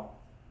one no.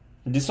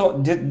 This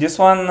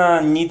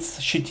one needs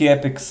shitty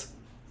epics.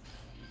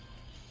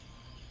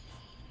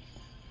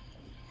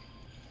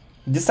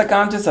 This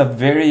account is a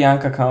very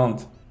young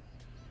account.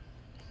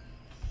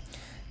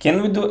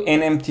 Can we do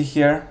NMT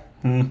here?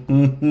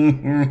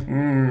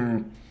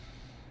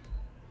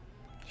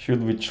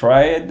 Should we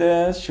try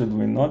this? Should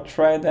we not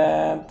try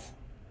that?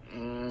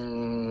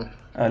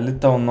 A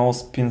little no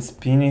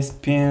spinny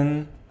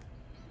spin.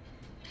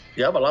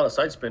 You have a lot of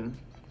side spin.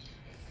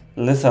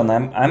 Listen,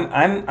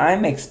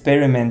 I'm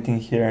experimenting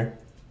here.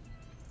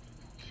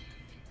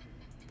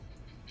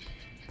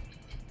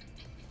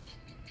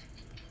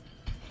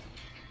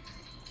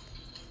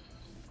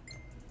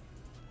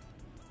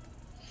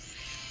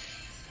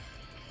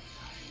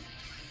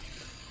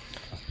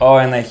 Oh,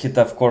 and I hit,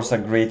 of course, a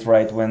great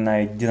right when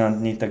I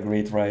didn't need a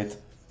great right.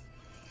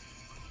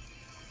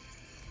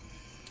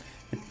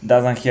 It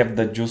doesn't have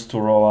the juice to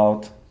roll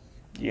out.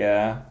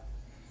 Yeah.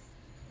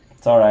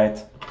 It's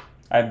alright.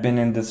 I've been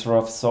in this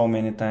rough so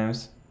many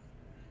times.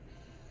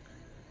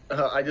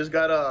 I just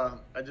got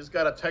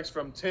a text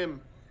from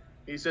Tim.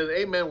 He says,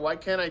 "Hey man, why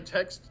can't I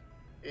text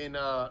in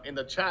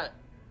the chat?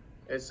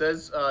 It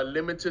says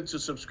limited to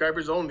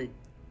subscribers only."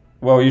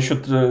 Well, you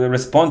should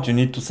respond. You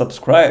need to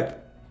subscribe.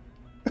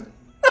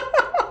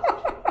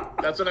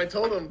 That's what I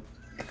told him.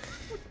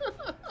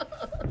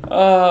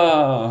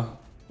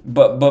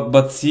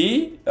 But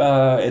see,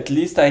 at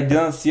least I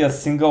didn't see a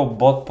single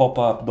bot pop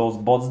up. Those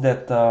bots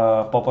that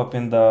pop up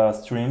in the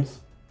streams.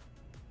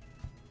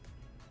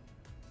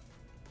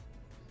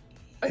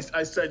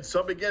 I said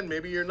sub again.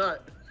 Maybe you're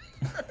not.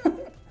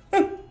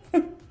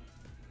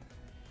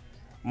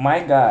 My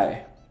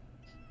guy.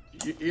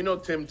 You know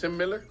Tim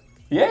Miller?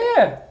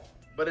 Yeah.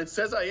 But it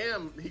says I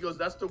am. He goes,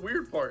 "That's the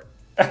weird part."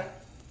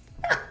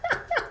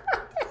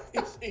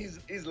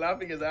 he's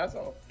laughing his ass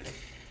off.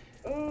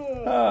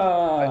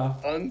 I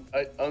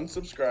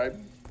unsubscribed.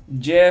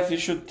 Jeff, you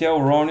should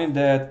tell Ronnie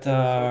that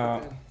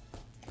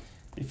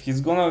if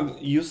he's gonna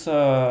use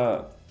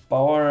a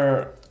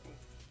power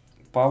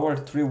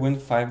 3 win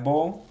 5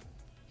 ball,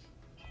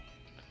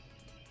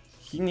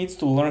 he needs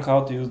to learn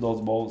how to use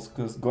those balls,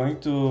 because going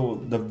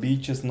to the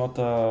beach is not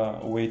a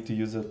way to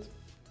use it.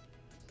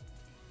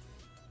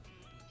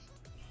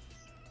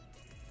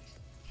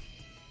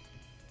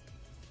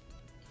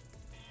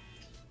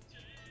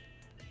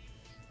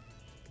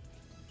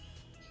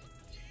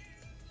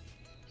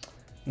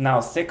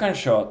 Now, second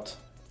shot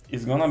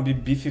is gonna be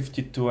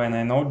B52, and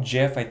I know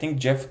Jeff, I think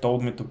Jeff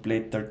told me to play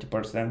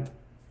 30%.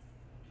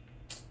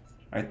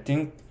 I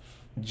think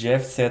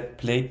Jeff said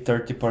play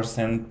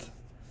 30%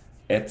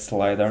 at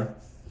slider.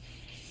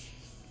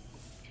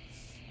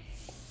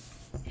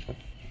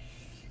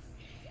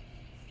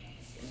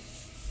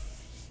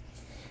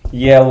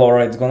 Yeah,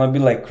 Laura, it's gonna be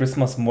like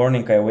Christmas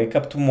morning. I wake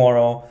up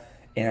tomorrow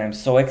and I'm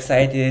so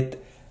excited.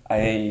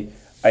 I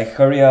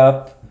hurry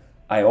up.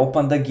 I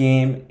open the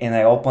game and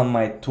I open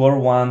my Tour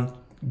 1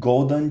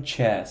 golden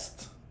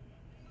chest.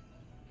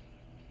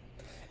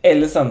 Hey,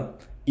 listen,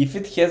 if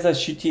it has a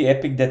shitty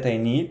epic that I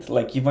need,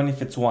 like even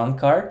if it's one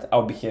card,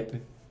 I'll be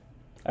happy.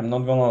 I'm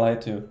not gonna lie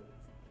to you.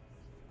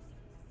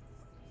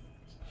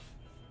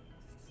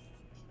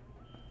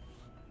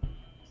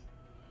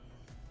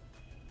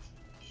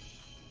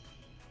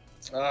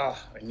 I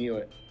knew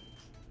it.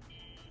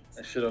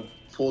 I should have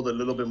pulled a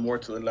little bit more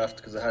to the left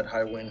because I had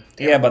high win.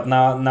 Damn. Yeah, but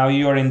now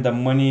you're in the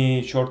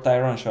money short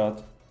iron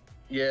shot.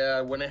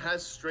 Yeah, when it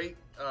has straight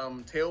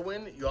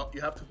tailwind,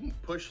 you have to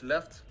push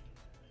left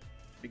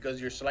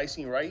because you're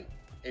slicing right.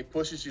 It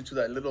pushes you to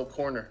that little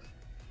corner.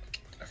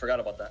 I forgot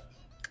about that.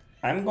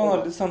 I'm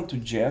gonna listen to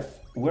Jeff.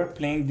 We're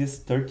playing this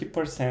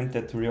 30%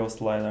 at Rio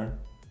Slider.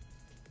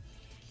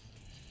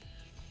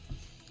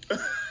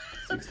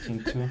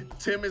 16-2.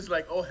 Tim is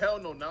like, "Oh hell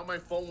no, now my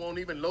phone won't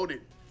even load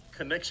it.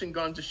 Connection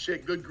gone to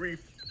shit, good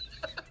grief."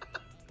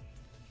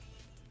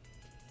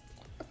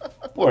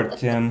 Poor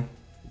Tim.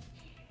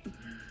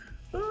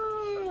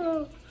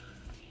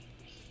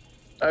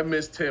 I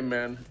miss Tim,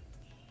 man.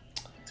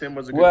 Tim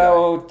was a good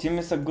Well, Tim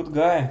is a good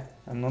guy.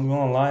 I'm not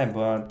gonna lie,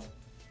 but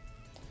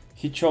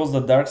he chose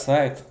the dark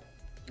side.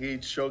 guy.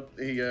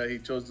 He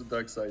chose the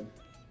dark side.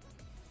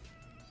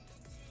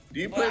 Do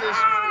you play this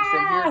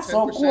from here 10%?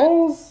 So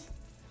close.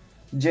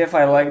 Jeff,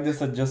 I like this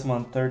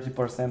adjustment,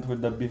 30%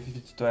 with the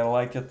B52. I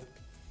like it.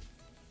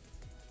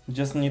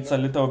 Just needs a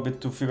little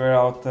bit to figure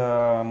out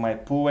my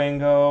pull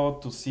angle,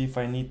 to see if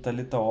I need a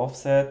little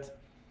offset.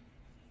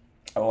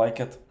 I like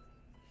it.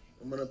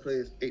 I'm gonna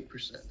play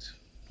 8%.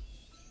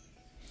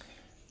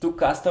 2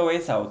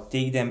 castaways, I'll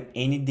take them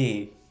any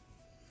day.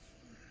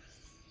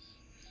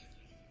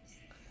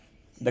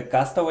 The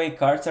castaway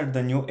cards are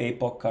the new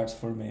APOC cards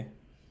for me.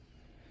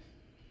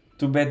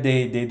 Too bad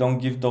they don't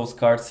give those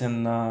cards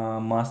in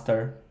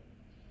Master.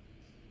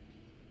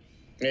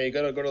 Yeah, you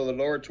gotta go to the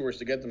lower tours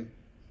to get them.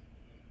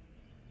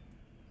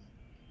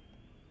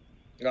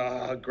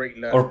 Great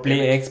left. Or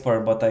play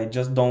expert, but I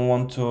just don't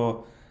want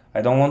to.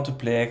 I don't want to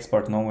play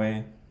expert. No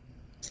way.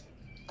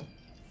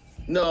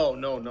 No.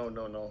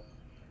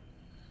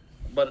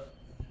 But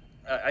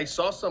I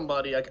saw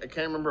somebody, I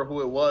can't remember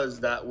who it was,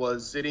 that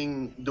was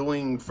sitting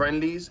doing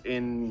friendlies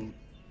in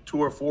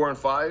Tour 4 and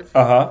 5.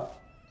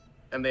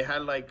 And they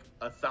had like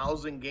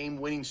 1,000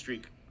 game winning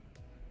streak.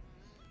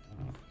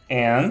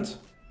 And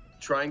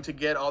trying to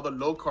get all the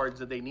low cards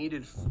that they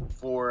needed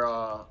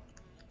for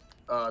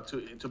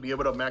to be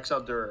able to max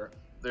out their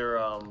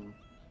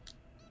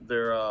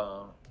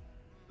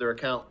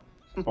account.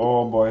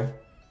 oh boy.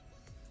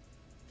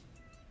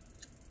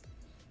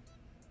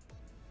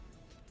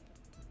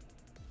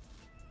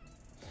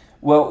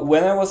 Well,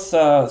 when I was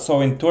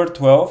so in Tour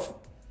 12,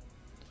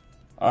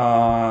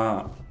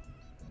 I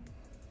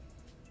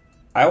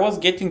was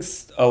getting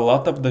a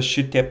lot of the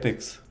shit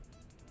epics.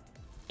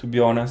 To be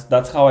honest,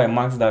 that's how I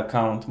maxed the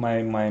account,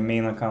 my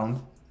main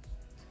account.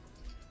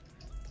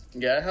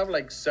 Yeah, I have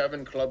like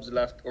 7 clubs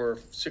left or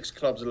 6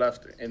 clubs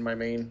left in my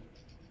main.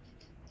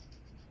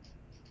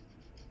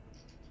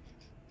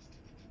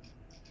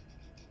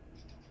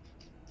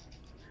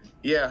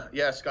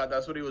 Yeah, Scott,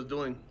 that's what he was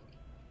doing.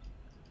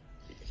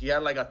 He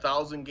had like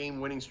 1,000 game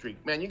winning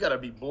streak. Man, you gotta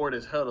be bored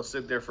as hell to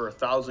sit there for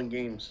 1,000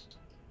 games.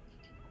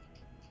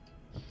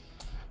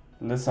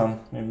 Listen,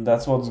 if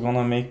that's what's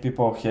gonna make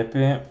people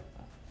happy,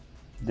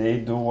 they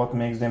do what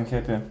makes them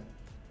happy.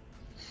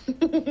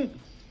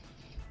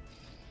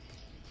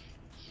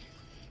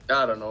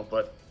 I don't know,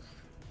 but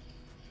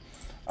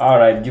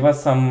Alright, give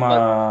us some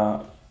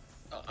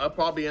I'll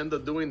probably end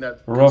up doing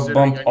that. rough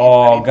considering bump. I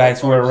Oh, need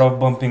guys, we're cars. rough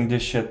bumping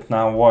this shit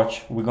now.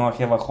 Watch, we're gonna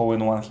have a hole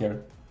in one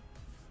here.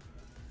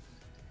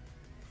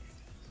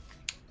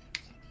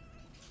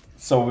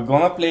 So we're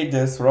gonna play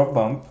this rough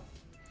bump.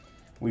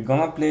 We're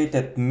gonna play it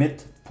at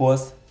mid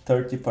post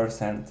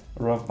 30%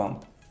 rough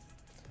bump.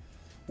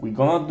 We're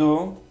gonna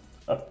do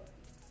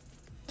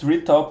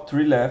 3 top,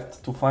 3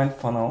 left to find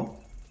funnel,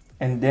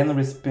 and then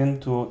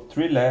respin to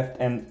 3 left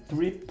and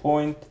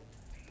 3.2,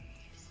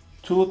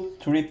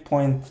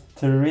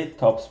 3.3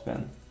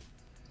 topspin.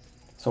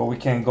 So we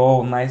can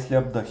go nicely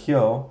up the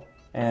hill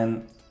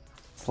and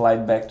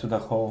slide back to the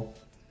hole.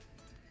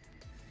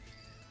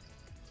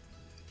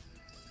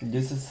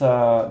 This is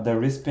the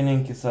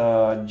respinning is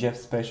a Jeff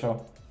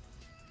special.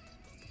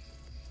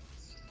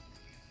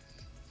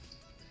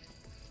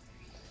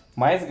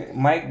 My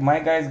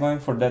guy is going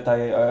for that.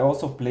 I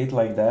also played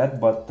like that,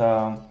 but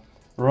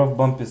rough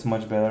bump is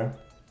much better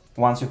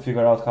once you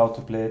figure out how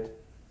to play it.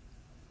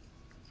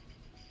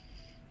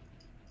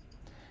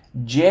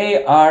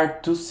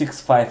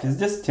 JR265, is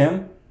this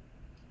Tim?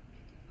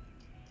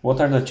 What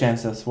are the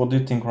chances? What do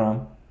you think,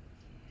 Ram?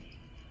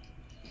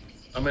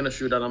 I'm gonna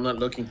shoot that. I'm not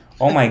looking.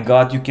 Oh my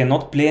god, you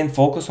cannot play and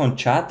focus on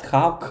chat?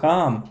 How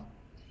come?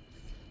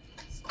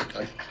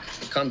 I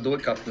can't do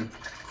it, Captain.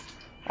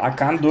 I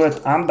can't do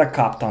it. I'm the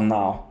captain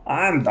now.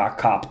 I'm the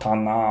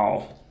captain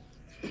now.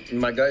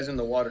 My guy's in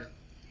the water.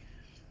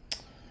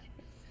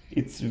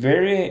 It's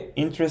very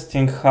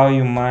interesting how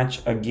you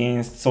match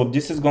against. So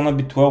this is gonna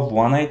be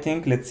 12-1, I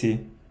think. Let's see.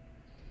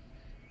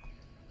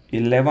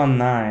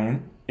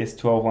 11-9 is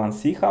 12-1.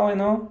 See how I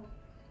know?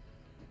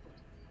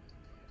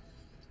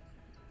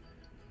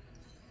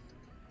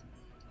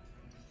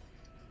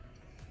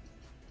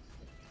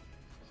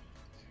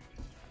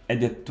 I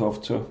did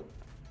 12-2.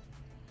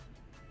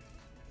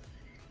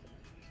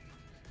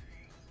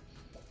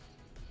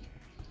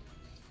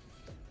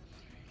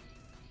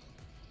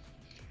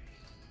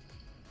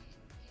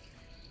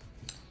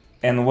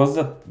 And was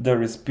the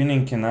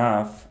respinning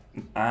enough?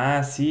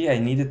 Ah, see, I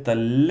needed a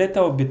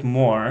little bit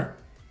more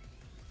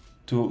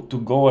to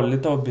go a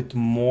little bit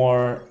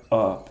more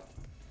up.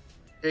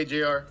 Hey,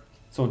 JR.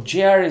 So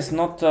JR is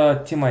not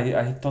Tim.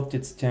 I thought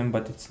it's Tim,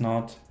 but it's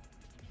not.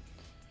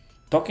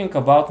 Talking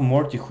about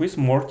Morty, who is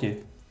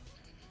Morty?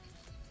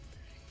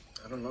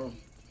 I don't know.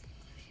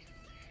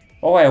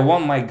 Oh, I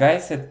won. My guy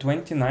said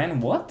 29.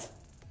 What?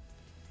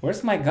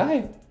 Where's my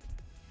guy?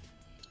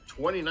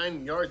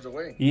 29 yards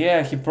away.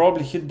 Yeah, he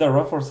probably hit the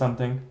rough or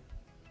something.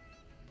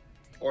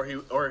 Or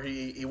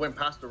he went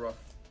past the rough.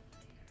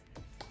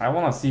 I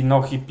wanna see.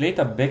 No, he played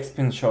a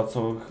backspin shot,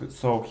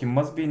 so he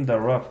must be in the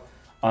rough,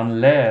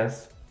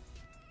 unless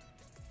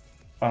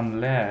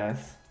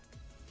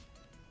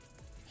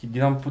he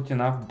didn't put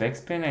enough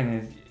backspin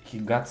and he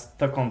got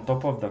stuck on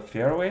top of the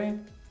fairway.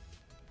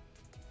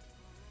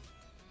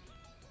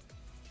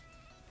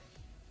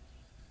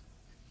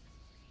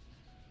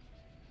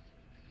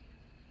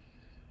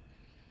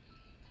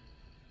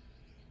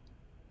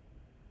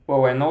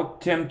 Well, I know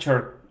Tim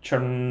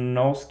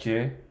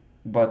Chernowski,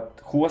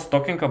 but who was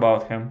talking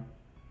about him?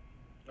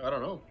 I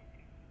don't know.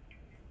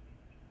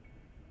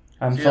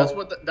 I'm See,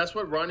 so that's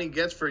what Ronnie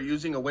gets for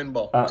using a wind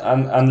ball.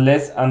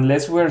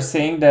 unless we're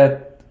saying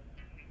that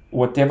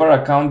whatever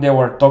account they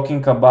were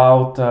talking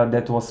about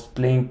that was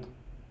playing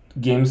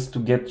games to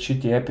get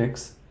shitty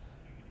epics.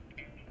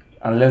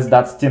 Unless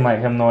that's Tim, I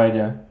have no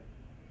idea.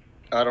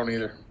 I don't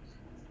either.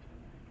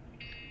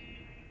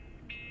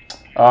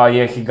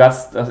 Yeah, he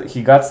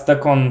got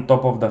stuck on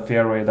top of the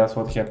fairway. That's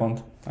what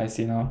happened. I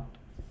see now.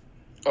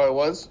 Oh, it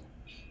was?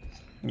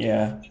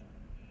 Yeah.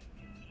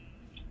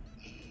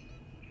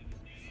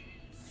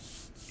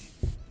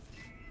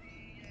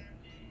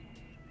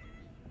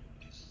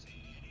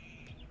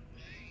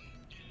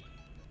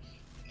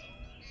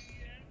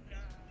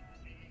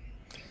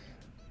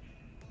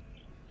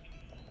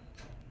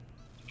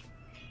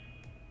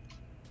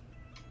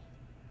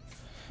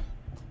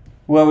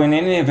 Well, in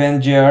any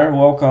event, JR,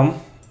 welcome.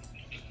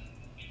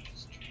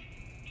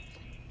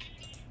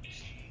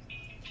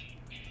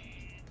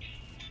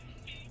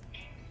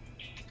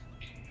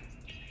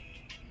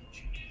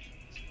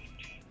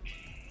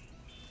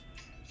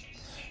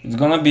 It's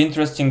gonna be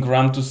interesting,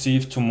 Graham, to see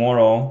if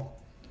tomorrow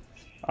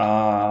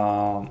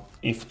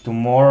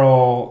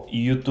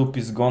YouTube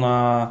is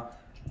gonna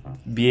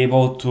be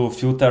able to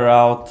filter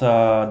out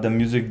the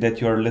music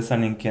that you're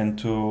listening and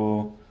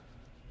to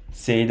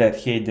say that,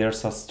 hey,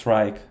 there's a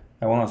strike.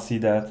 I wanna see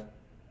that.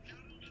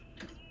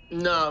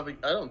 No,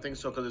 I don't think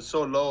so because it's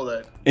so low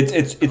that.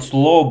 It's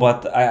low,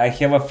 but I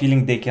have a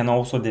feeling they can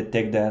also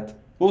detect that.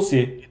 We'll see.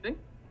 You think?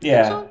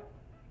 Yeah. Think so?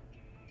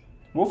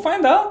 We'll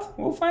find out.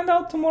 We'll find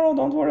out tomorrow.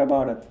 Don't worry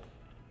about it.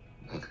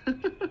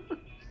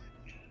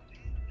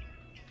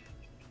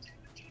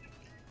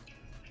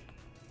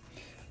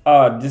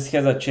 This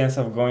has a chance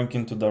of going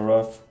into the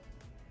rough.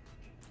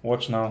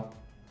 Watch now.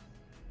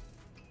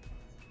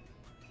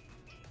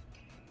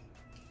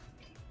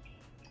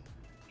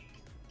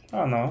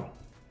 Oh no.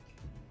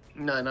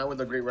 Nah, not with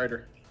a great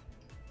rider.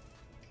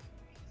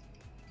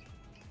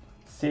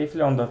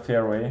 Safely on the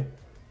fairway.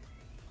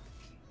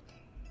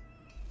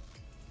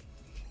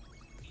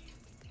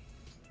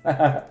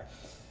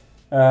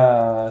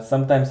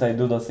 Sometimes I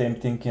do the same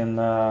thing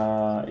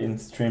in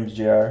streams,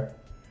 JR.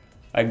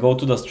 I go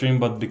to the stream,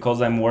 but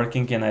because I'm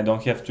working and I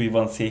don't have to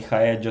even say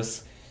hi, I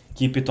just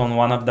keep it on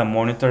one of the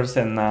monitors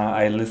and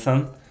I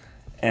listen.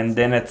 And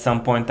then at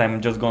some point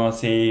I'm just gonna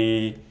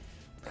say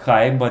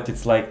hi, but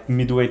it's like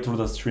midway through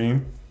the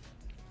stream.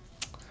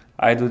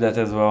 I do that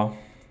as well.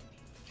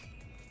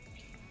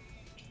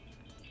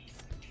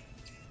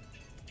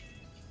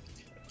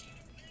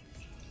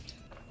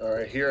 All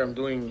right, here I'm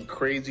doing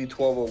crazy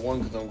 1201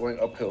 because I'm going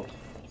uphill.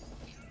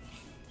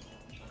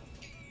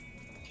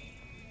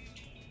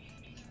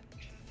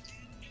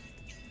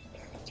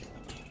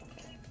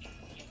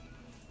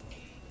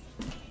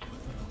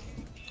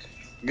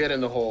 Get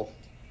in the hole.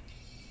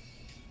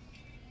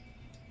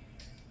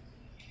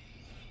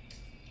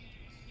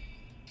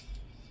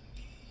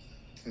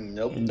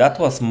 Nope. That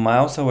was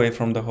miles away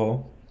from the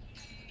hole.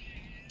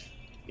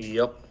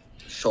 Yep,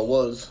 sure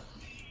was.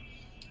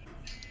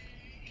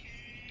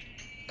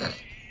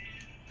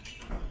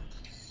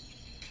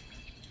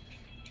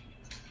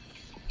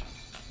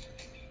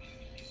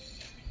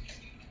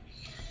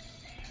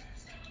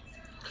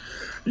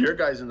 Your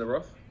guy's in the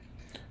rough.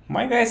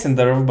 My guy's in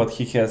the rough, but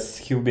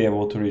he'll be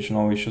able to reach,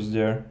 no issues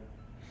there.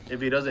 If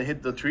he doesn't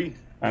hit the tree.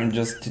 I'm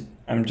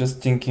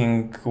just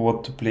thinking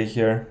what to play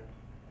here.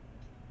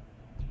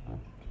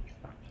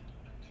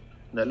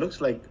 That looks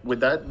like with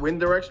that wind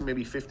direction,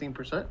 maybe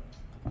 15%.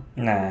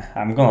 Nah,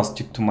 I'm gonna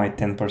stick to my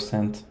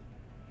 10%.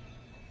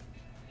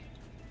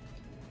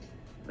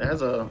 It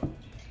has a.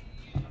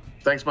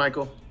 Thanks,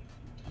 Michael.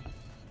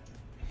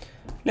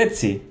 Let's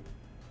see.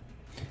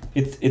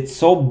 It's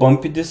so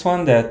bumpy, this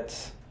one,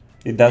 that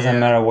it doesn't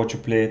matter what you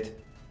play it.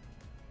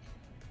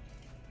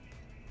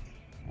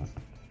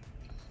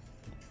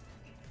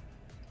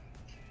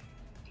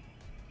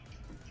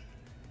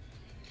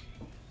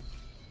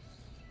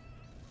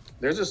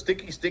 There's a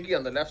sticky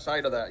on the left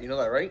side of that. You know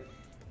that, right?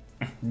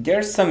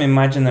 There's some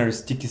imaginary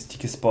sticky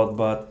spot,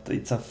 but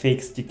it's a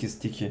fake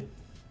sticky.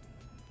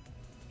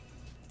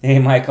 Hey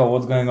Michael,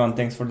 what's going on?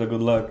 Thanks for the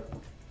good luck.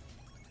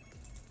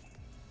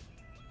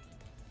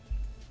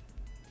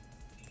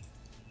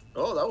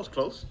 Oh, that was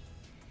close.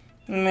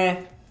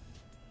 Meh.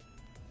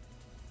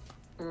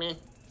 Meh.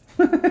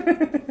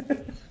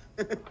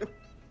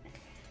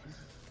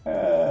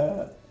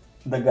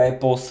 The guy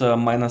posts a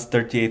minus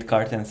 38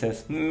 card and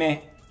says, meh.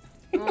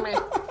 Meh.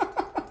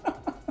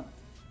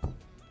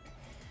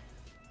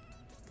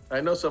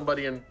 I know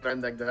somebody in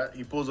friend like that.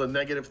 He pulls a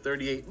negative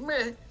 38.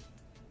 Meh.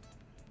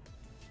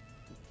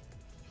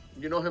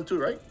 You know him too,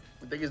 right?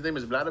 I think his name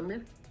is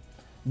Vladimir.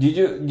 Did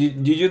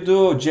you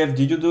do, Jeff?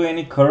 Did you do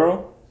any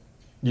curl?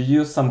 Did you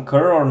use some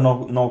curl or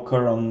no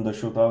curl on the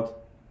shootout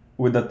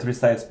with the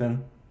 3-side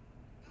spin?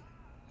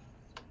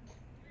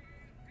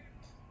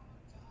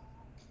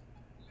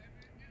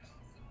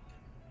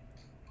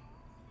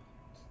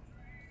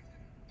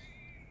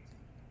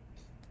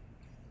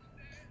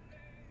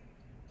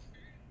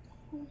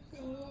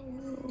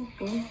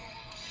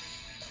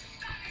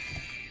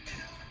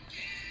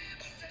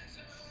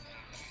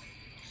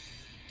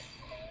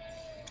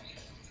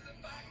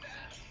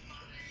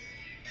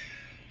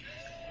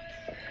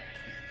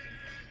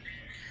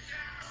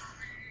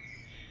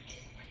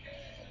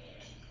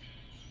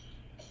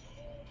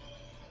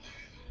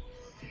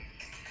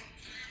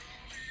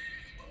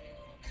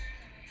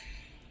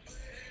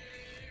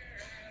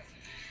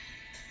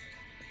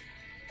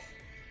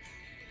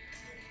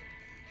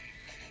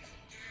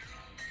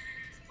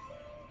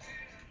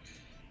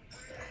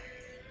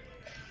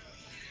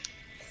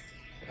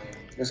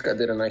 This guy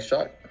did a nice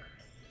shot.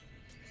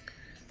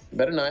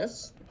 Very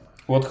nice.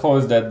 What hole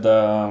is that?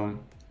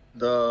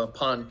 The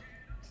pond.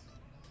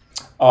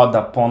 Oh,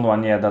 the pond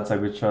one. Yeah, that's a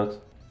good shot.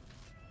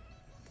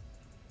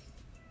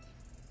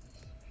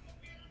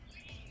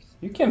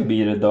 You can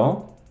beat it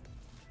though.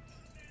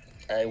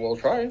 I will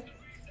try.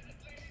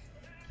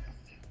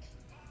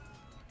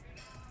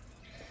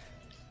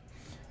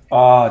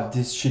 Ah,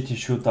 this shitty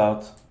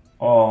shootout.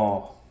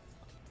 Oh.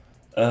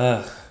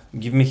 Ugh.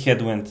 Give me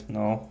headwind.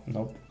 No,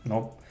 nope.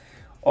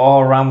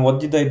 Oh, Ram, what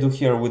did I do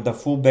here with the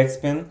full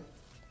backspin?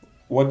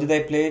 What did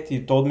I play it?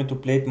 You told me to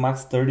play it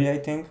max 30, I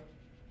think.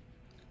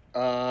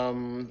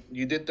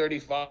 You did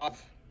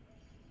 35.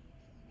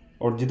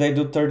 Or did I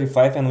do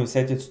 35 and we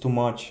said it's too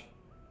much?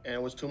 And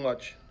it was too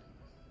much.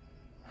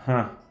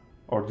 Huh.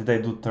 Or did I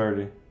do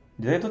 30?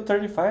 Did I do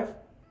 35?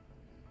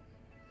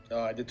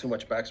 Oh, I did too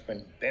much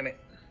backspin. Damn it.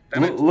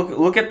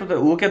 Look at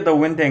the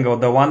wind angle,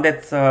 the one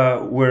that's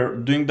we're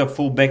doing the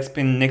full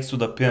backspin next to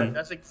the pin.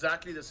 That's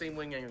exactly the same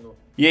wing angle.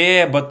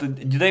 Yeah, but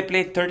did I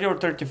play 30 or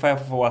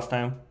 35 for last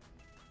time?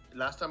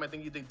 Last time I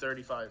think you did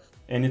 35.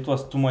 And it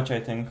was too much, I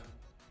think.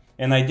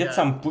 And I did Yeah.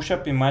 some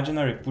push-up,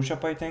 imaginary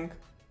push-up, I think.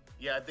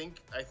 Yeah, I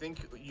think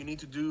you need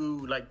to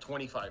do like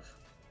 25.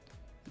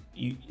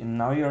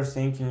 Now you're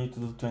saying you need to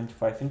do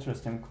 25.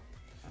 Interesting.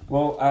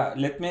 Well, I'll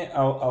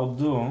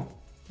do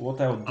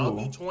what I'll do. I'll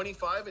do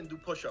 25 and do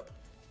push-up.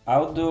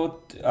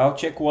 I'll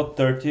check what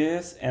 30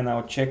 is, and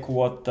I'll check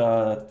what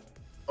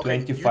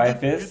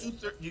 25 is.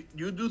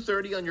 You do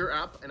 30 on your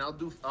app, and I'll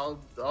do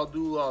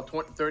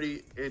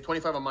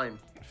 25 on mine.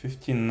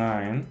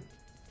 59.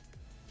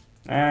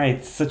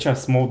 It's such a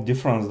small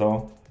difference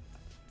though.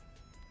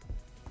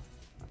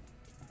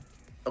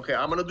 Okay,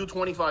 I'm gonna do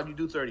 25. You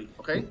do 30.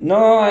 Okay.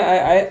 No,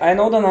 I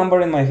know the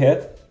number in my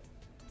head.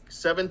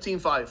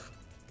 17.5.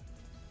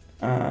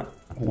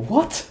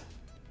 What?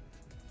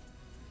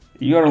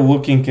 You're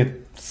looking at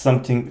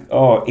something.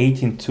 Oh,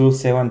 18.2,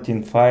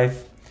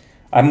 17.5.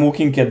 I'm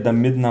looking at the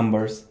mid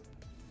numbers.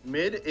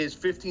 Mid is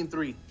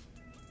 15.3.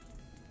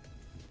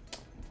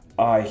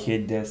 I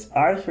hate this.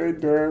 I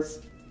hate this.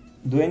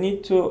 Do I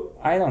need to?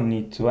 I don't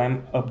need to.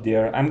 I'm up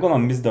there. I'm gonna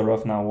miss the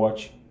rough now.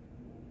 Watch.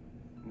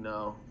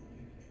 No.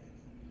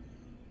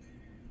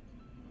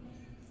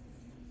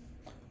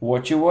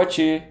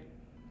 Watchy.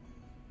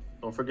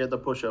 Don't forget the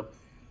push-up.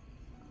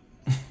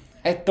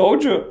 I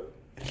told you.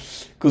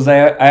 Because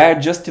I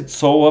adjusted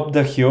so up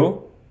the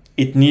hill,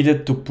 it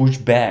needed to push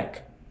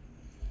back.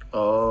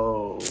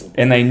 Oh.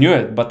 And I knew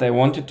it, but I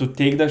wanted to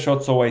take the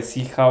shot so I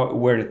see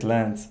where it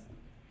lands.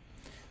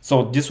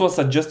 So this was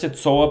adjusted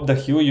so up the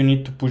hill, you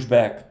need to push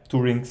back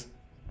 2 rings.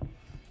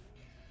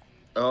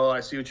 Oh, I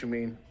see what you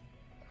mean.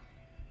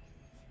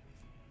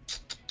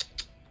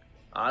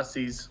 I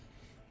sees.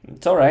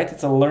 It's alright,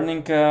 it's a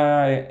learning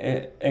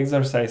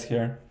exercise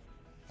here.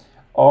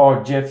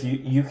 Oh, Jeff,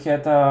 you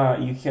had a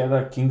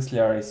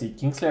Kingslayer, I see.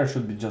 Kingslayer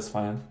should be just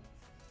fine.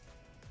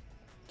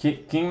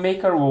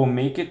 Kingmaker will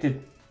make it.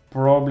 It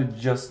probably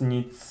just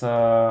needs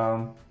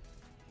some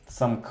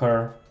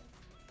curve.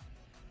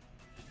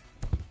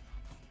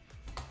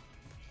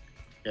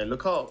 Yeah,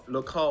 look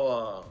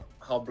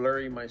how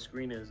blurry my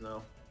screen is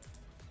now.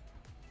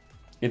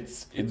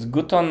 It's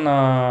good on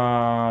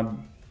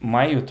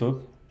my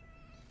YouTube.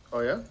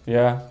 Oh yeah?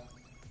 Yeah.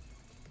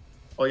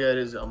 Oh yeah, it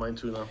is on mine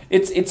too now.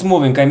 It's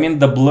moving. I mean,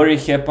 the blurry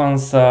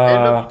happens. Hey,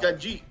 look, you got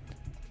G.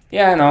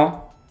 Yeah, I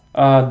know.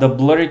 The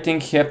blurry thing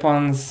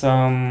happens.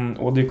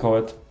 What do you call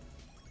it?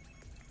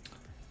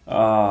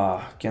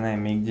 Can I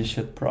make this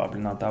shit? Probably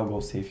not. I'll go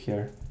save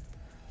here.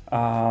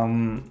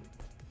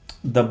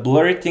 The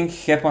blurry thing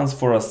happens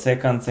for a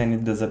second and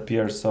it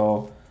disappears.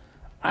 So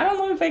I don't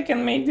know if I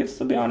can make this,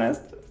 to be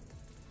honest.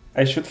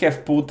 I should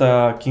have put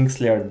a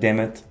Kingslayer. Damn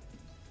it.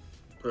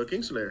 Put a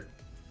Kingslayer.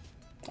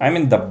 I'm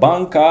in the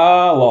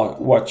bunker.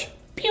 Watch.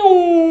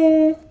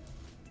 Pew!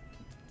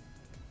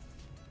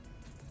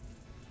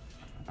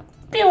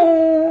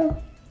 Pew!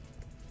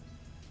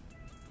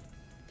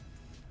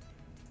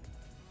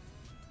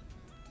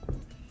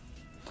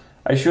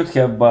 I should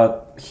have,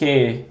 but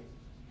hey,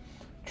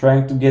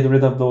 trying to get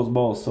rid of those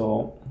balls,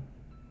 so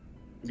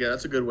Yeah,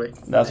 that's a good way.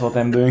 that's what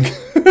I'm doing.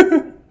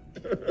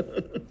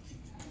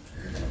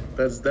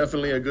 That's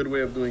definitely a good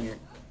way of doing it.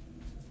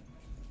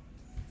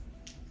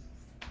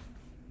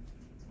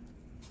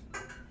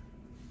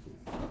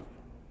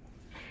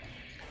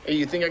 Hey,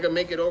 you think I can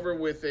make it over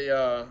with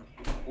a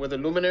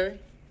luminary?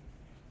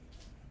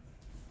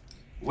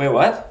 Wait,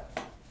 what?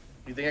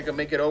 You think I can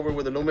make it over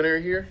with a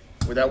luminary here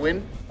with that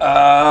win?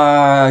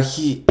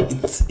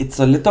 It's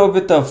a little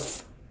bit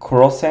of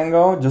cross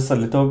angle, just a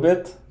little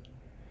bit.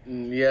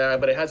 Yeah,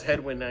 but it has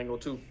headwind angle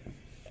too.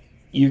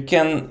 You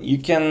can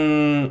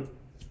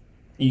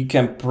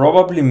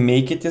probably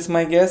make it, is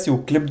my guess. You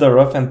clip the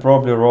rough and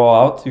probably roll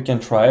out. You can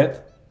try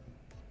it.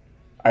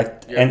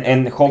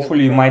 And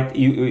hopefully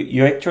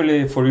you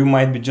actually, for you,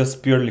 might be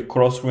just purely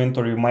crosswind,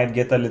 or you might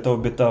get a little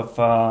bit of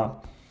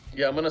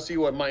Yeah, I'm gonna see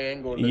what my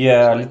angle is.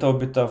 yeah, a little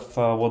bit of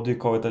what do you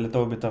call it, a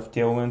little bit of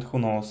tailwind, who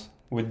knows.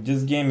 With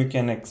this game you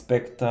can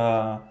expect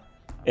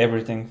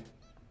everything.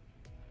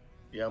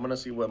 Yeah, I'm gonna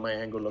see what my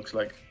angle looks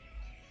like.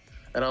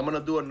 And I'm gonna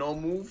do a no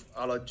move.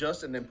 I'll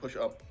adjust and then push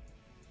up.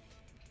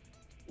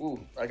 Ooh,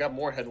 I got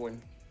more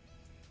headwind.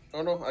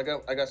 Oh no, I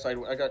got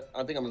sidewind.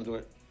 I think I'm gonna do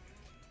it.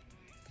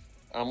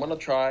 I'm gonna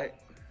try.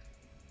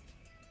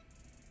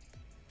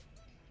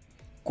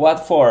 Quad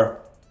 4,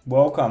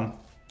 welcome.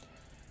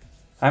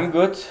 I'm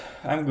good,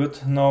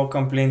 no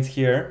complaints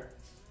here.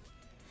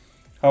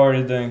 How are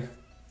you doing?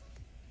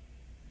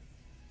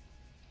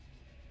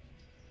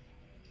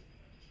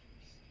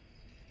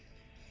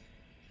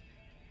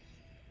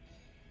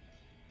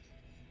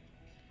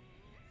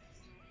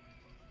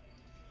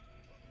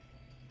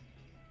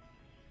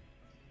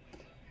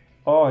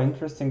 Oh,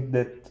 interesting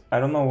that I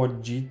don't know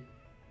what G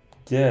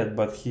did,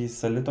 but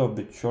he's a little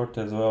bit short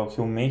as well.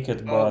 He'll make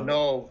it, but Oh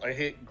no, I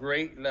hit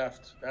great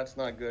left. That's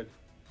not good.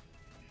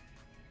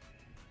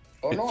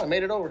 Oh no, I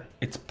made it over.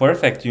 It's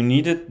perfect. You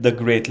needed the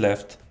great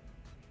left.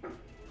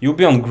 You'll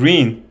be on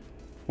green.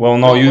 Well,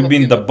 no, you'll be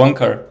in the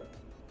bunker.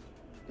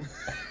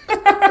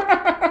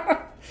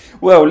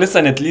 Well,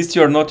 listen, at least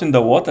you're not in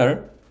the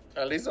water.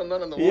 At least I'm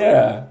not in the water.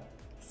 Yeah.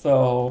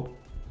 So,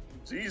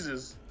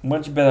 Jesus.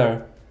 much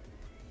better.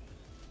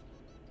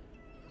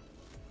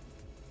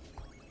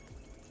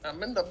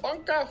 I'm in the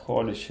bunker.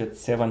 Holy shit,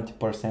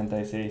 70%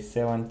 I say.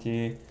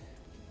 70,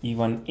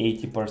 even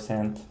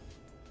 80%.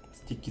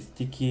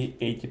 Sticky,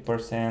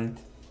 80%.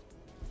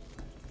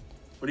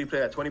 What do you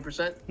play at,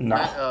 20%? No.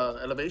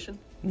 Elevation?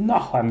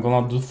 No, I'm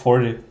gonna do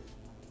 40.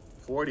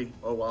 40?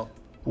 Oh, wow.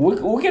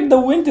 Look at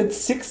the wind, it's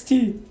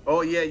 60.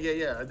 Oh,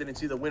 yeah. I didn't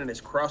see the wind and it's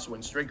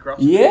crosswind, straight crosswind.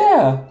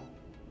 Yeah.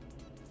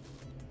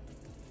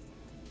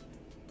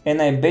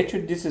 And I bet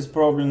you this is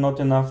probably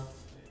not enough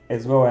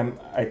as well.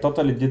 I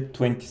totally did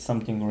 20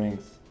 something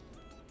rings.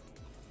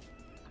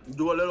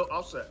 Do a little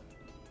offset.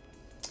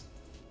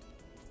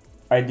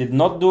 I did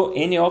not do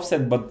any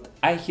offset, but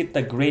I hit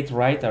a great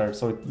writer,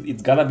 so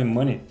it's gotta be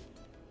money.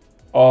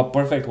 Oh,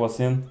 perfect was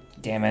in.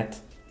 Damn it.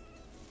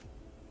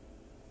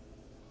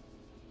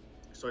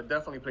 So I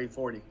definitely played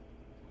 40.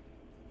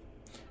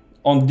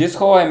 On this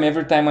hole,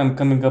 every time I'm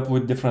coming up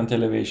with different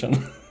elevation.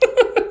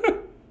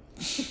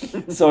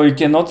 So you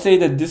cannot say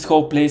that this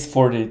hole plays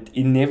 40.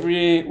 In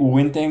every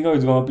wind angle,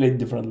 it's gonna play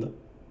differently.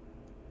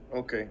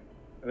 Okay,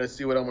 let's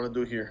see what I'm gonna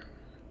do here.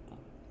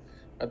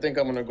 I think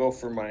I'm gonna go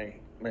for my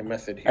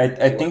method here.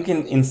 I think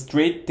in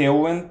straight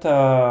tailwind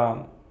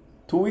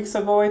 2 weeks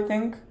ago, I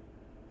think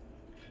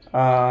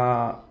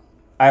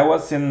I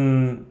was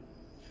in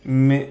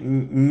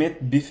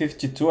mid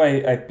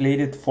B52. I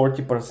played it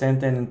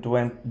 40% and it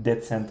went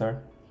dead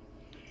center.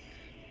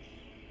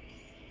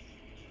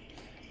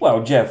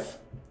 Well, Jeff,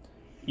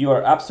 you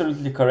are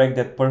absolutely correct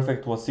that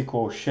perfect was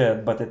equal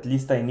shit, but at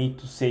least I need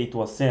to say it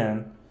was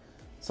in,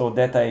 so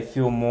that I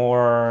feel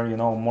more,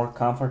 more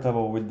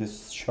comfortable with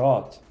this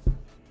shot.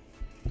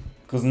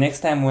 Because next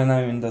time when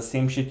I'm in the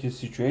same shitty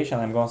situation,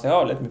 I'm gonna say,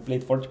 oh, let me play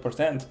it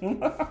 40%.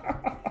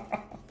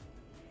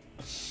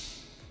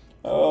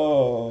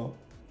 Oh.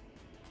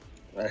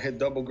 I hit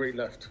double great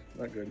left.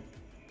 Not good.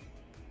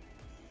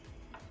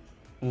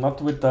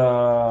 Not with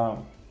the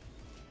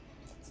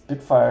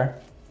Spitfire.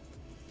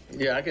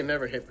 Yeah, I can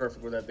never hit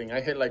perfect with that thing.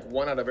 I hit like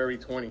 1 out of every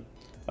 20.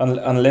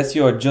 Unless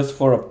you adjust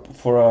for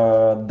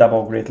a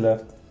double great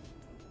left.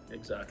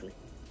 Exactly.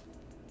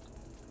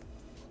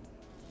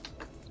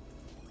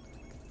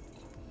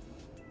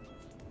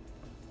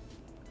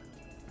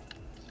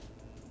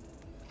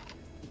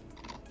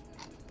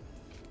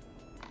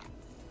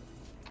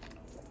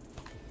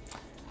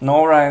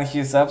 No, Ryan,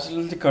 he's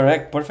absolutely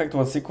correct. Perfect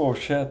was equal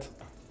shit.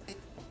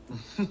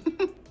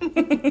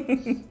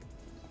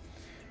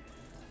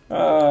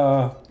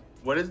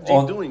 What is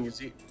G doing? Is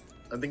he?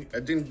 I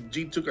think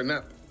G took a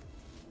nap.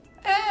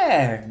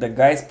 The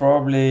guy's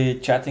probably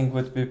chatting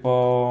with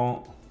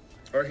people.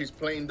 Or he's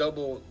playing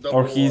double.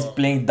 Or he's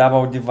playing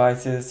double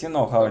devices. You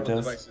know how it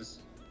is. Devices.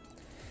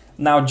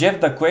 Now,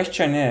 Jeff, the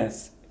question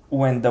is,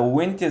 when the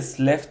wind is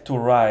left to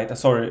right,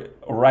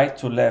 right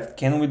to left,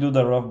 can we do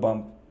the rough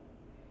bump?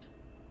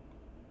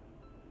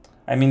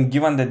 I mean,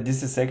 given that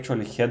this is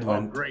actually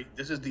headwind. Oh, great.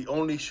 This is the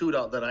only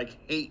shootout that I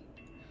hate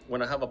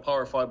when I have a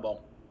power 5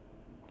 ball.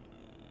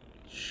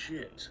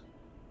 Shit.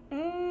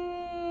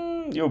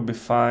 You'll be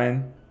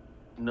fine.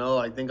 No,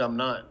 I think I'm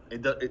not.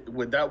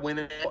 With that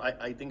win,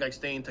 I think I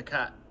stay into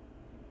cat.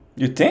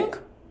 You think?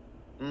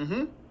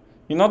 Mm-hmm.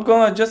 You're not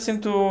gonna adjust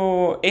into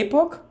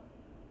APOC?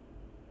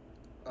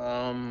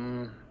 I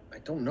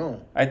don't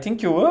know. I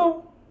think you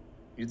will.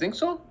 You think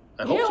so?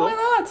 I hope so. Yeah, why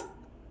not?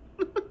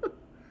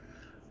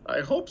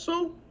 I hope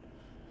so.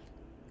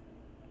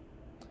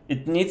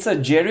 It needs a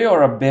Jerry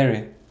or a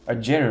Berry? A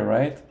Jerry,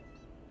 right?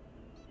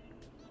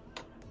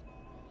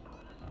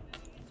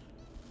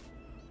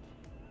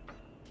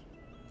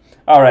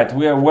 Alright,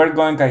 we're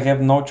going, I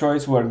have no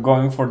choice, we're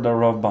going for the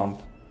rough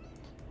bump.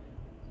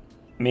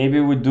 Maybe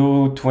we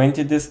do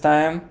 20 this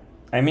time.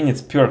 I mean,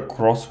 it's pure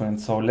crosswind,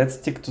 so let's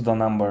stick to the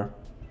number.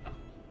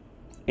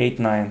 8,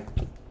 9.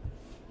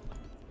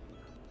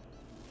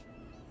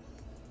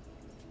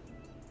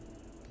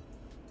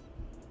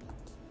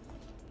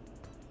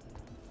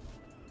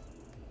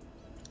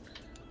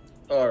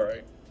 All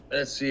right,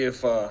 let's see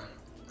if how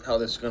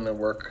this is gonna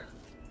work.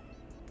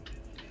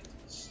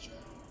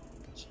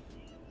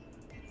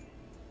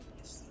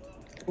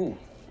 Ooh.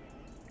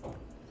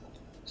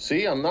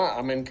 See,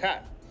 I'm in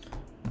cat.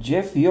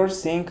 Jeff, you're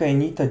saying I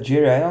need a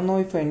Jerry. I don't know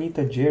if I need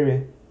a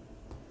Jerry.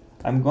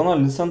 I'm gonna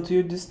listen to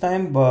you this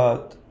time,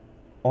 but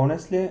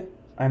honestly,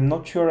 I'm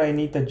not sure I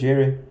need a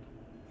Jerry.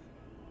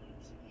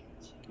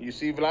 You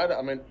see, Vlad,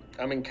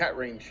 I'm in cat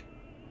range.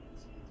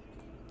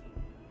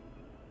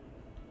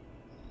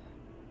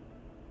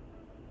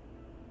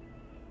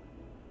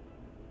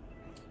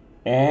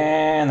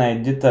 And I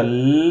did a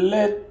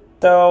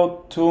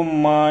little too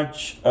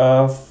much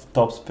of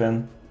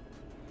topspin.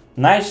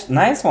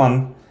 Nice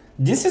one.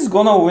 This is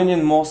gonna win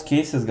in most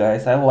cases,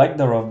 guys. I like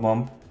the rough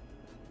bump.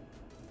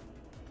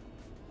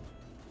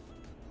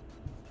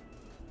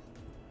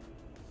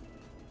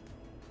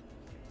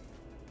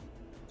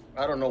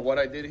 I don't know what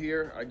I did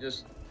here. I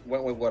just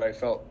went with what I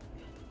felt.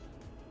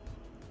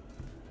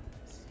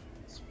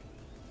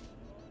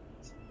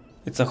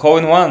 It's a hole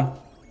in one.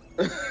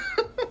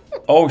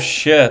 Oh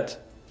shit.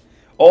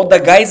 Oh, the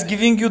guy's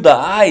giving you the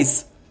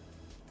eyes.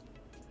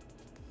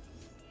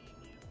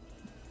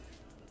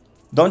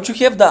 Don't you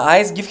have the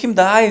eyes? Give him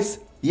the eyes.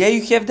 Yeah,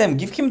 you have them.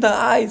 Give him the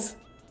eyes.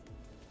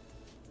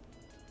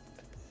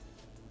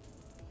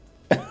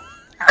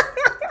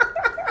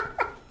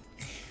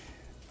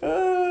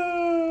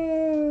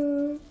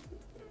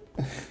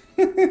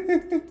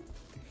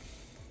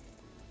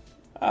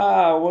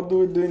 What do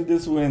we do in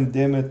this win?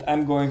 Damn it,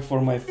 I'm going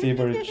for my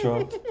favorite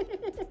shot.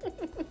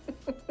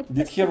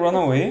 Did he run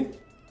away?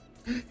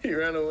 He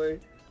ran away.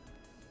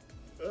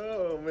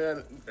 Oh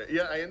man,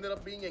 yeah, I ended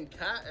up being in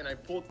cat and I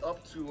pulled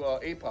up to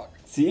APOC.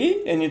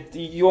 See? And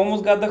you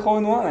almost got the hole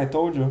in one, I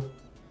told you.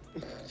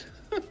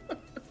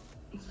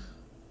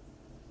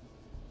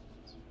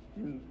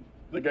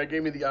 The guy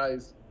gave me the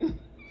eyes.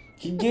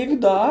 He gave you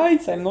the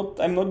eyes, I'm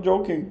not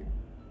joking.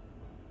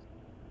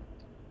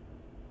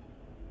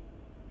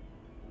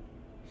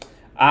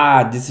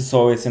 This is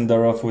always in the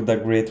rough with the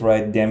great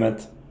right, damn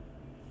it.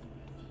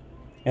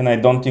 And I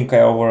don't think I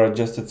over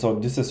adjusted, so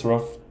this is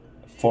rough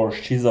for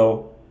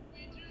Shizo.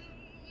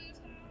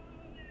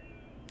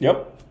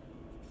 Yep.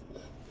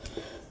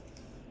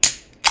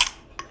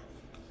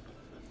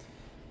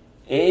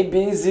 Hey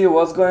BZ,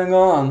 what's going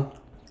on?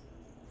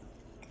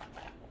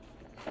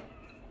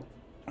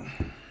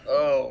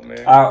 Oh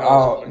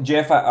man.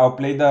 Jeff, I'll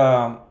play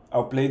the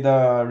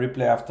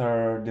replay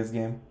after this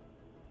game.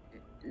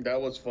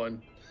 That was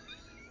fun.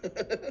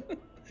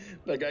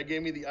 The guy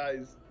gave me the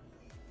eyes.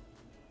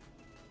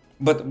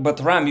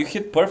 But Ram, you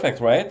hit perfect,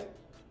 right?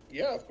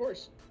 Yeah, of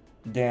course.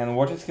 Then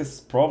what is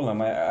his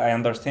problem? I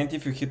understand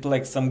if you hit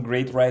like some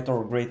great right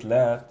or great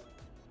left.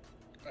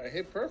 I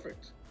hit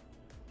perfect.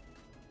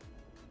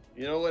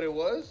 You know what it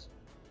was?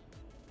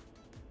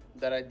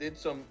 That I did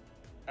some,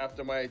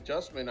 after my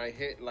adjustment, I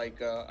hit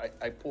like,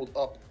 I pulled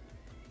up.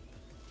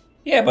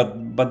 Yeah,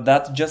 but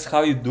that's just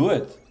how you do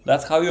it.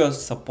 That's how you're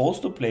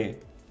supposed to play.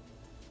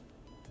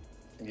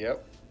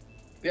 Yep.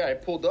 Yeah, I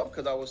pulled up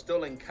because I was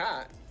still in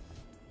cat.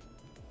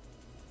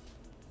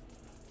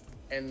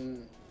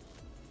 And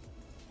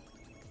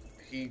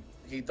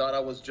he thought I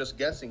was just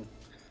guessing.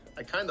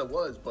 I kind of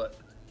was, but...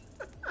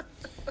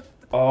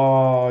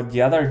 Oh,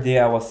 the other day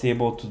I was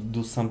able to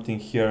do something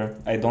here.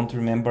 I don't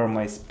remember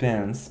my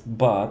spins,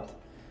 but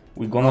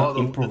we're gonna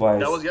improvise.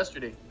 That was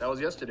yesterday. That was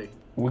yesterday.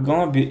 We're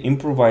gonna be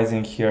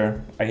improvising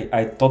here.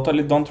 I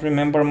totally don't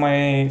remember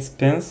my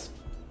spins.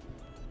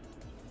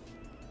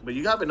 But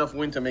you have enough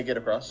wind to make it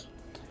across.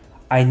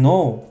 I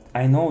know,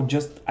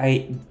 just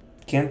I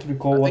can't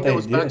recall what I did. I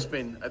think it was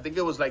backspin. I think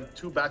it was like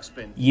 2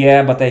 backspin.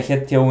 Yeah, but I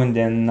had tailwind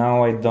and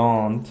now I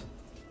don't.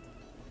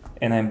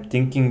 And I'm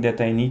thinking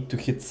that I need to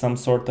hit some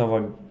sort of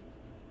a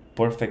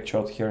perfect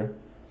shot here.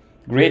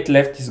 Great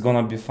left is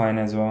gonna be fine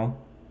as well.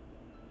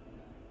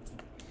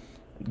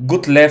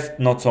 Good left,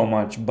 not so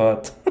much,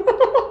 but...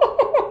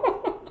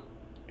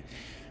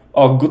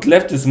 Oh, good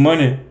left is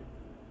money.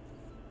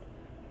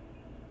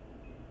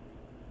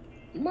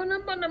 Money,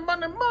 money,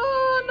 money,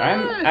 money!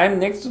 I'm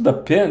next to the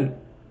pin.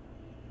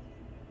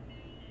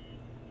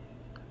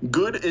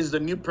 Good is the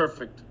new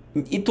perfect.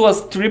 It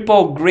was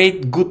triple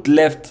great good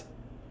left.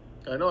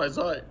 I know, I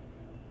saw it.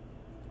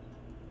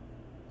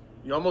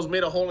 You almost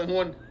made a hole in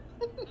one.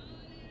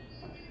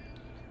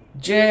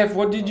 Jeff,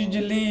 what did you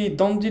delete?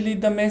 Don't delete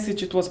the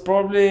message. It was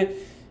probably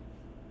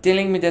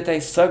telling me that I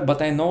suck,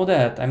 but I know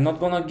that. I'm not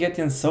gonna get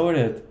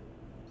insulted.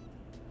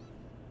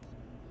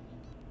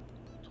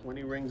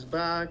 20 rings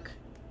back.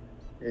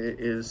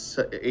 It is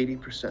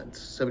 80%,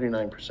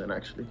 79%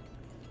 actually.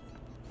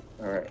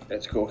 All right,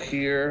 let's go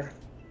here.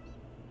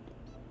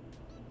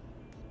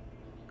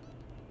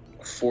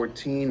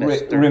 14.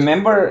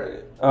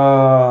 Remember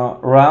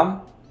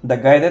Ram, the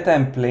guy that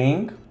I'm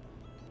playing?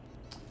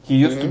 He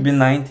used to be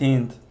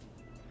 19th.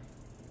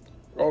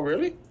 Oh,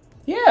 really?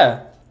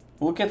 Yeah.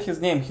 Look at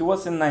his name. He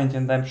was in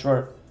 19th, I'm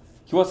sure.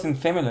 He was in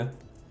family.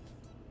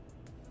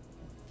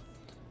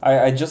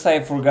 I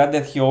forgot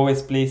that he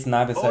always plays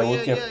Navis. Oh,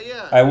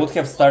 I would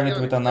have started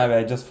with a Navi.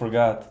 I just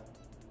forgot.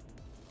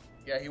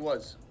 Yeah, he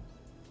was.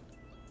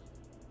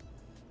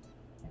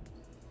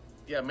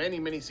 Yeah,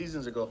 many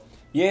seasons ago.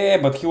 Yeah,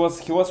 but he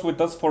was with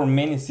us for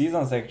many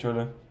seasons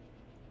actually.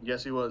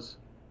 Yes, he was.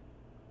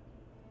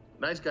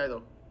 Nice guy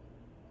though.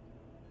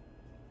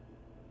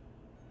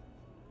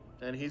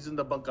 And he's in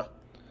the bunker.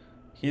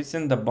 He's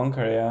in the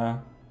bunker, yeah.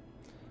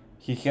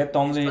 He had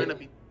only.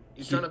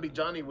 He's trying to be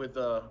Johnny with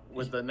the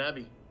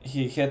Navi.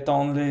 He had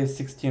only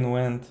 16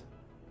 wind.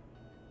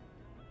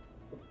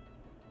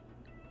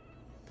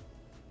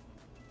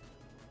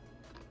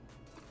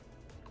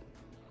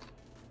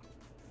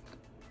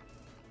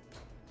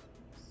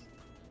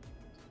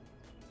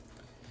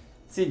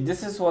 See,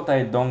 this is what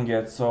I don't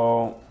get.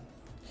 So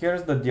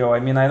here's the deal. I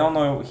mean, I don't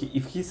know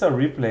if he's a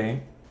replay.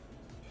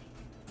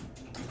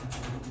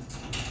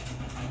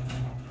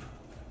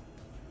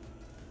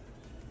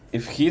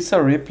 If he's a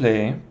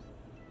replay,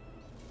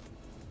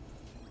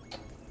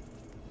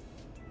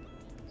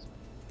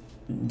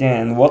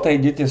 then what I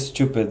did is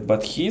stupid.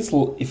 But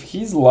if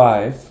he's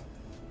live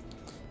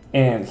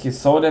and he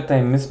saw that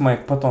I missed my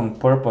putt on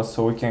purpose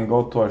so we can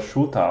go to a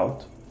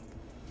shootout,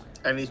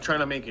 And he's trying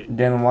to make it.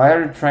 then why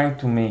are you trying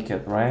to make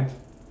it, right?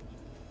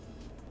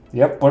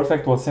 Yep,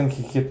 perfect was in.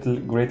 He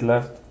hit great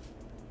left.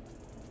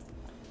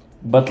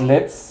 But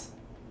let's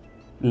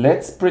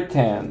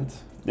pretend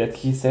that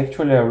he's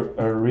actually a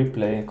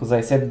replay, because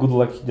I said good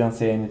luck, he didn't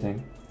say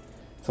anything.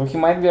 So he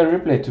might be a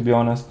replay, to be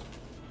honest.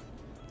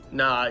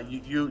 Nah,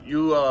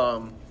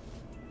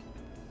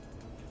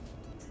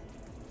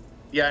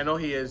 yeah, I know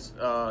he is,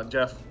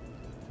 Jeff.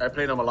 I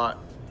played him a lot.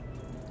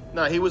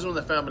 Nah, he was in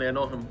the family. I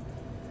know him.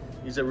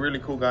 He's a really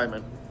cool guy,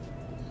 man.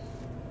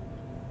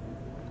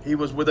 He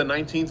was with the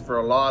 19th for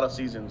a lot of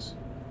seasons.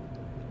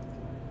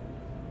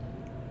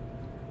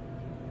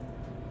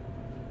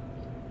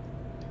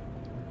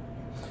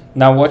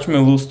 Now watch me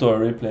lose to a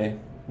replay.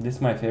 This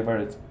is my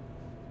favorite.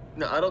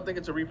 No, I don't think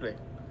it's a replay.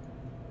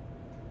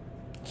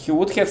 He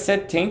would have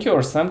said thank you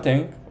or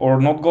something, or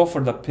not go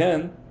for the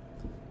pin.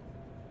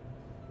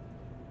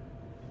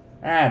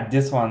 Ah,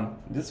 this one.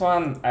 This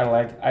one I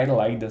like. I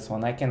like this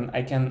one. I can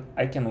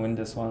win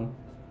this one.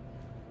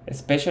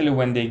 Especially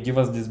when they give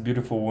us this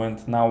beautiful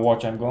wind. Now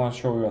watch, I'm gonna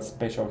show you a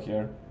special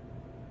here.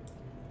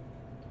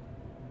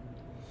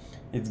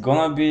 It's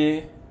gonna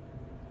be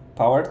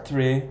power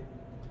 3,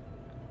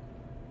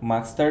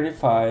 max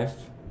 35.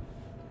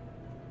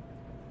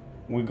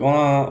 We're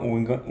gonna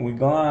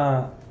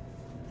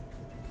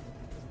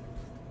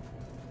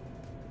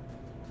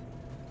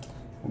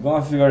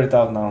figure it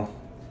out now.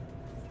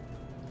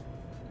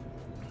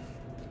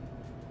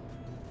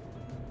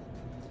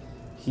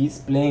 He's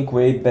playing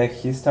way back.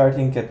 He's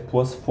starting at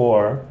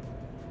 +4,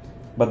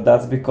 but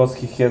that's because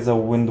he has a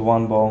wind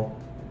 1 ball.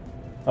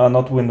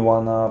 Not wind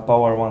 1,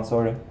 power 1,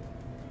 sorry.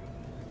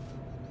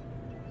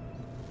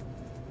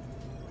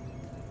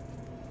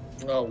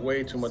 Oh,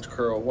 way too much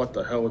curl. What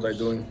the hell was I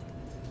doing?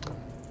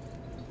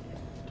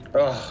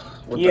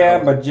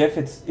 Yeah, but Jeff,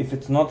 if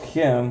it's not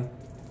him,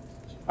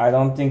 I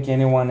don't think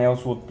anyone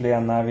else would play a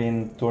Navi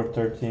in Tour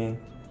 13.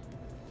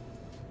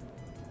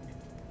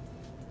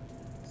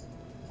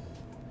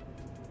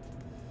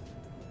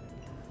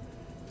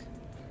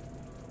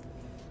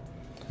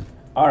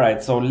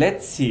 Alright, so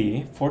let's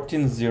see.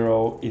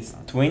 14-0 is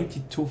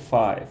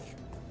 22-5.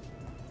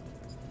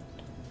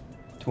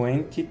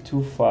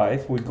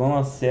 22-5. We're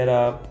gonna set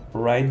up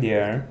right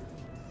there.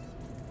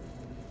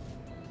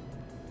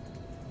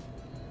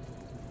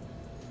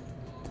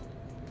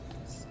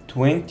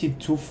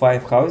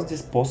 $22.5. How is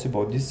this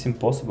possible? This is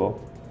impossible.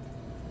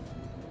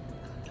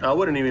 I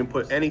wouldn't even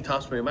put any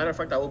topspin. Matter of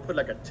fact, I would put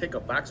like a tick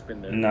of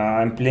backspin there. Nah,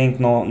 I'm playing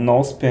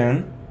no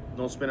spin.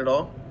 No spin at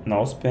all?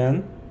 No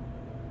spin.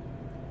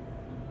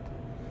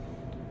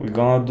 We're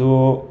gonna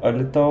do a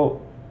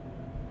little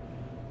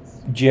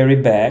Jerry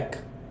back.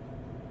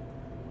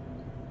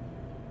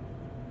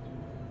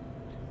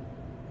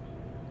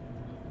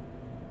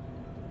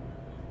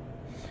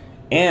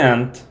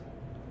 And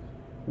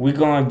we're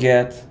gonna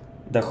get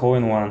the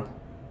hole-in-one.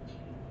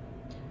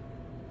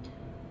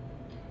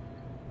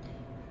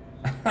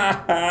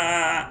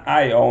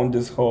 I own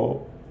this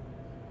hole.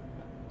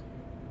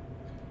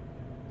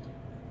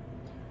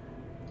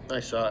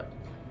 Nice shot.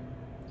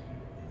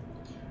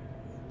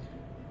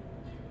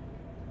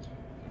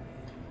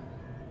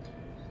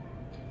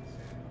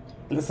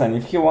 Listen,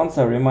 if he wants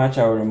a rematch,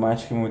 I will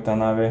rematch him with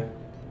Anave.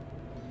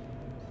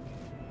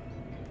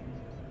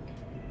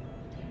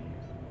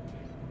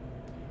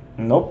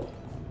 Nope.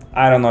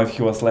 I don't know if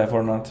he was live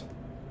or not.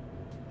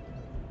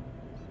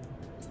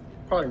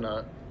 Probably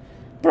not.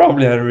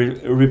 Probably a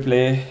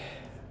replay.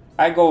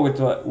 I go with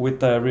a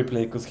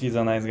replay because he's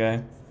a nice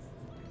guy.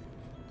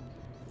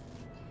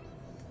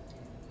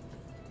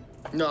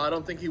 No, I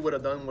don't think he would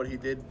have done what he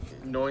did,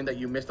 knowing that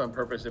you missed on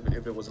purpose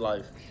if it was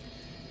live.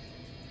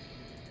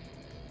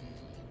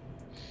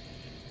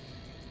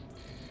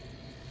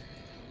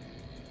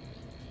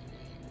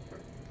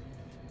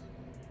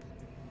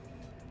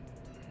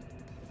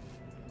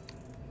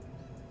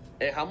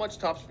 Hey, how much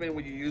topspin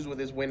would you use with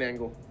this wind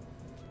angle?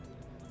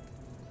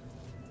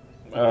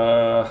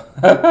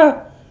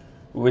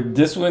 With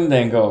this wind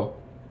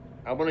angle,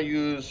 I'm gonna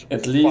use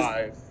at least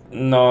 5.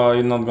 No,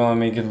 you're not gonna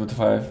make it with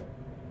 5.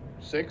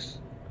 6?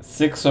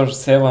 6 or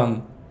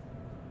 7.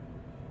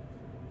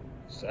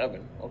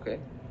 7, okay.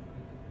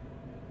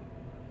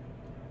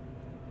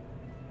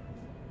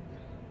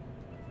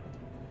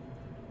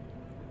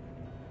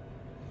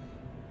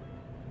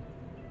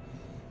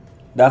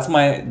 That's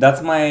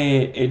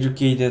my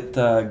educated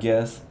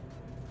guess.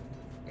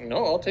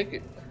 No, I'll take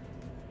it.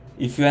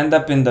 If you end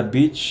up in the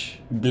beach,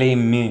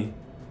 blame me.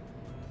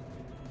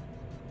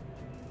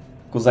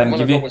 Cause I'm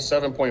gonna giving go with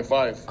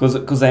 7.5.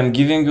 Cause I'm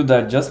giving you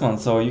the adjustment,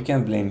 so you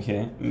can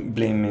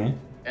blame me.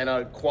 And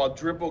a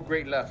quadruple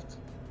great left.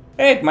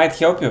 Hey, it might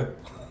help you.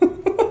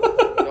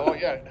 Oh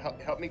yeah,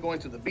 help me going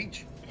to the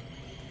beach.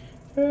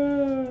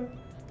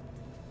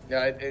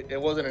 Yeah,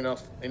 it wasn't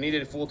enough. It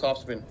needed full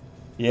topspin.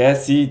 Yeah,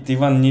 see, it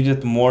even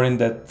needed more in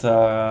that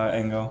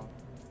angle.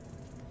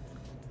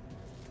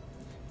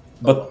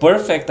 But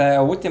perfect, I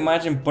would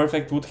imagine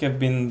perfect would have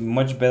been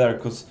much better,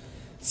 because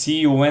see,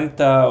 you went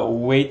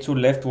way too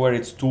left where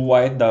it's too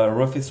wide, the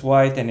roof is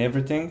wide and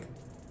everything.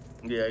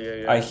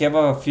 Yeah. I have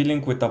a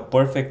feeling with a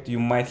perfect you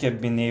might have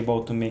been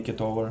able to make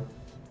it over.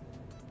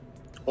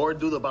 Or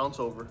do the bounce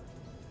over.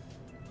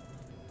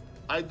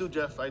 I do,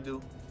 Jeff. I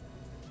do.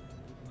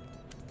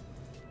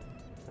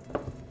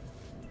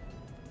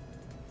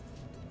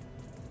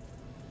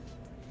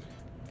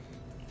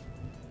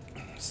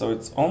 So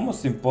it's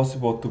almost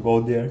impossible to go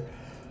there.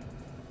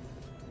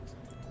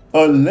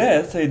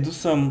 Unless I do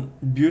some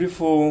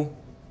beautiful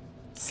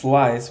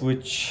slice,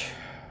 which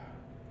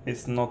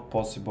is not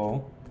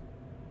possible.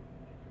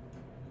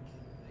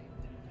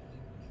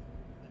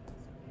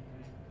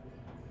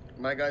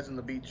 My guy's on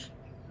the beach.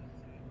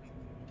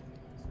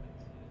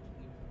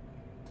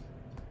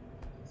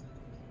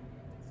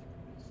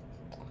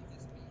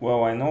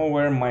 Well, I know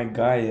where my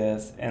guy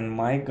is, and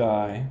my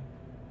guy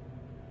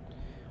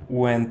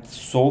went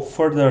so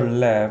further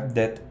left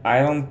that I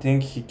don't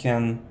think he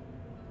can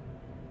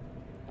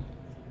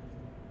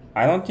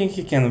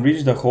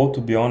reach the hole, to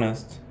be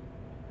honest.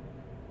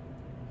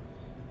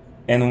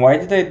 And why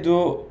did I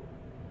do...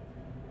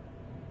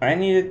 I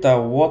needed a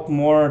lot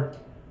more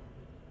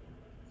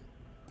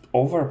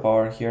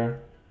overpower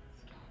here.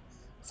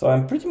 So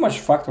I'm pretty much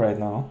fucked right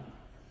now.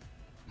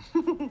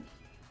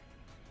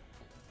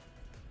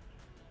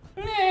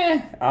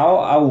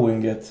 I'll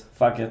wing it.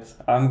 Fuck it.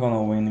 I'm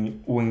gonna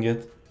wing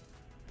it.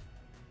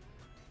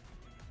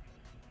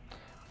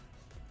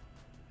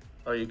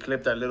 Oh, you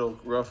clipped that little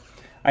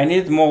rough. I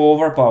needed more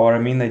overpower. I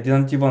mean, I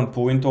didn't even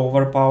pull into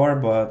overpower,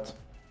 but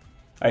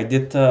I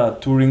did 2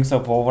 rings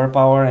of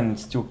overpower and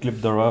still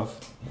clipped the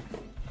rough,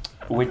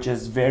 which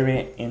is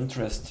very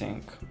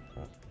interesting.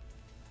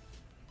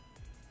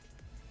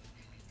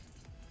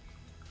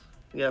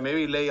 Yeah,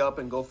 maybe lay up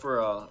and go for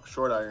a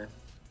short iron.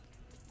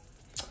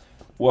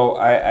 Well,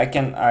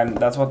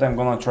 that's what I'm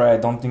gonna try. I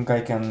don't think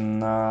I can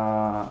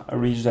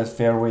reach that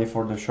fairway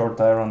for the short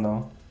iron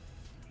though.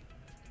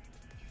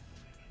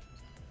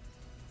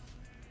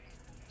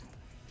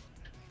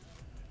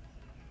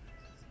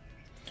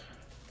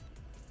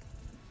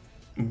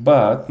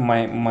 But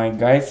my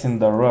guy's in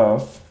the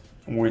rough,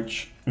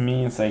 which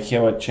means I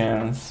have a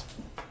chance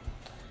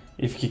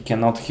if he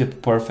cannot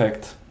hit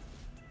perfect.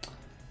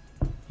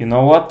 You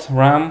know what,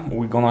 Ram?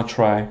 We're gonna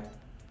try.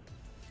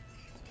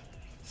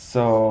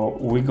 So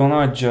we're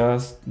gonna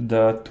adjust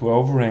the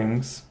 12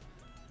 rings,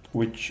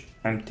 which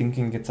I'm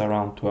thinking it's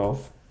around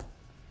 12.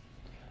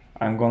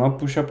 I'm gonna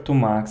push up to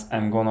max,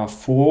 I'm gonna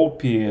full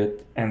OP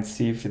it and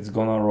see if it's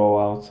gonna roll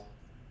out.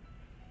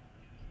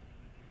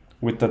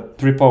 With a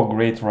triple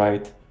great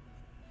right.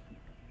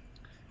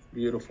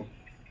 Beautiful.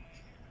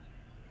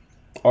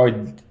 Oh,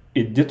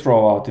 it did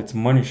roll out, it's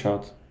money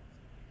shot.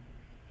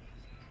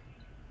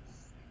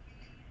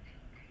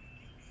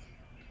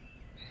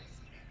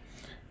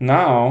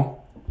 Now,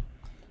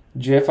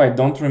 Jeff, I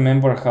don't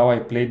remember how I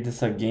played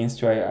this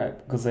against you,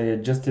 because I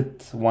adjusted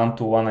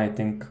 1-to-1, I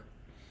think.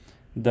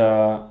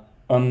 The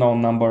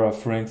unknown number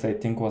of rings, I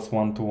think, was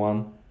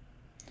 1-to-1.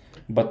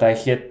 But I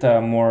hit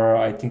more,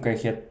 I think I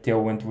hit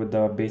tailwind with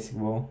the basic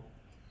ball.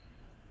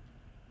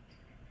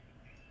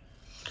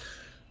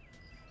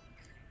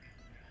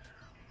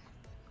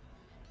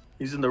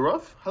 He's in the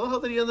rough? How the hell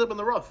did he end up in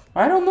the rough?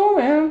 I don't know,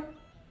 man.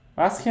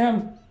 Ask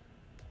him.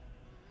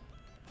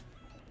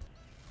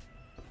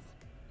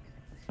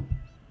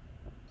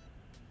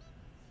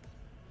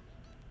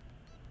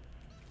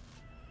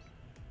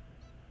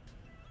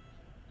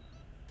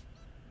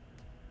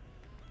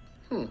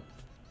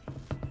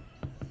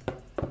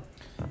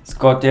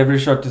 Scott, every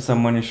shot is a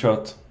money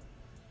shot.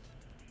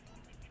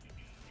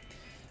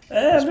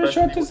 Every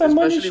shot is a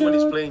money shot. Especially when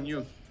he's playing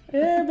you.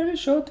 Every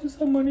shot is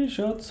a money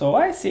shot. So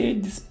I say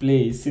this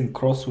place in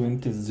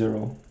crosswind is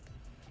 0.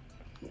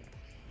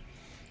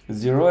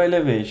 0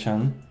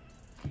 elevation.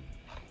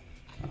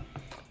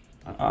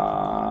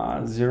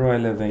 0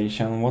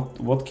 elevation.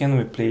 What can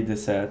we play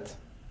this at?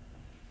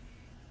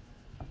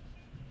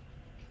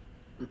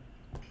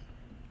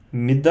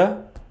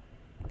 Midda?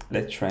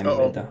 Let's try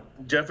Midda.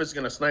 Jeff is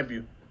gonna snipe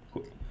you.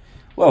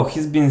 Well,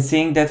 he's been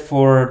saying that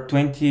for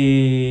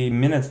 20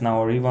 minutes now,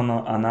 or even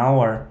an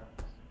hour.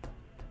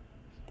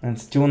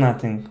 And still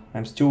nothing.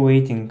 I'm still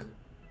waiting.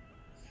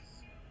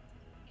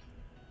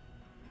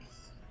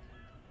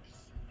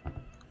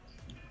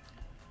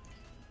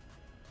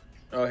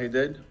 Oh, he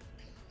did?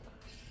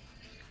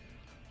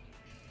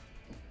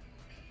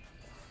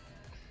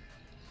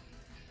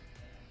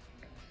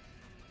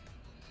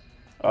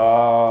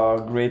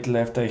 Great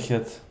left I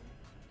hit.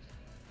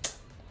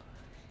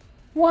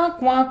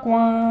 Whack, whack,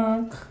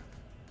 whack.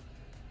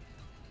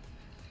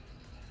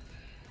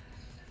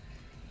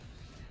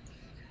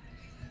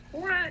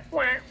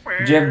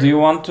 Jeff, do you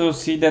want to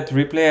see that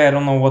replay? I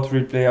don't know what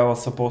replay I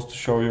was supposed to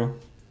show you.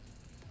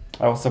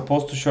 I was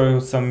supposed to show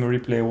you some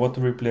replay. What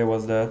replay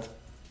was that?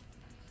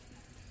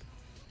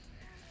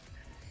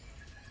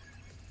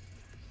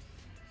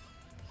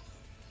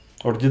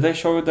 Or did I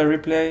show you the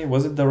replay?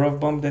 Was it the rough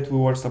bump that we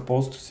were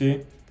supposed to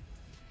see?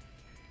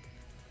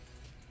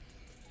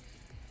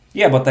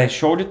 Yeah, but I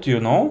showed it to you,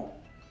 no?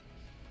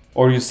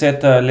 Or you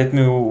said let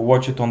me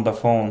watch it on the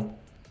phone.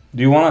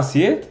 Do you wanna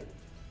see it?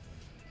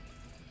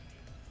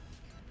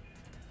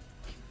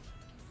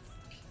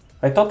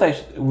 I thought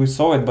we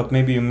saw it, but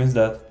maybe you missed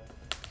that.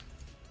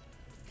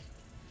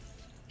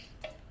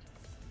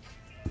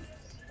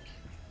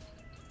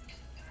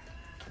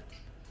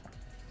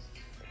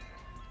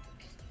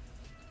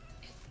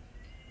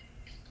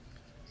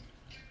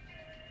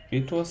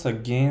 It was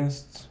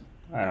against,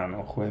 I don't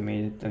know who I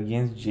made it,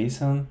 against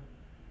Jason.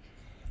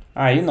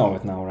 Ah, you know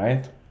it now,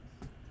 right?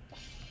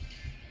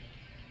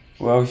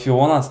 Well, if you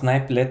wanna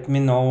snipe, let me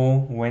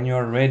know when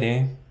you're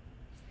ready.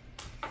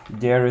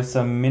 There is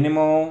a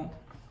minimal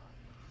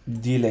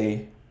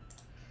delay.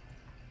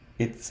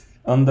 It's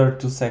under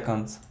 2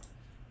 seconds.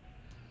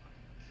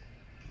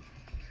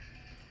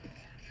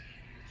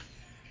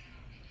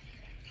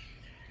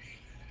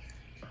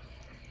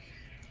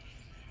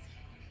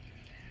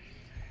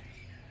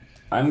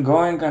 I'm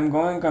going.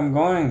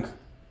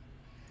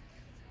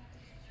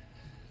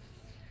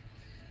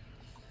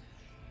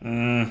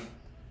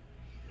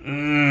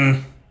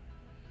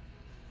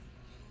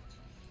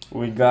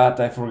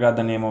 I forgot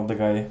the name of the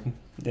guy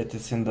that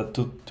is in the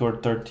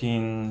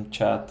T13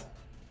 chat.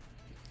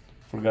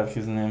 Forgot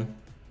his name.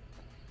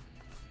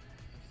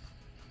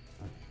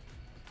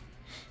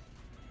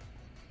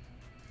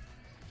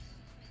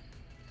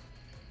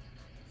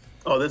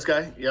 Oh, this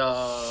guy?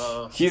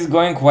 Yeah. He's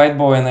going white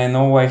ball, and I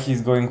know why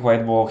he's going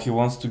white ball. He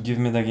wants to give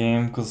me the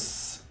game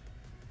because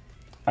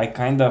I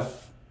kind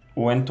of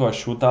went to a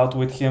shootout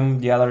with him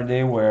the other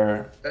day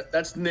where...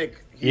 That's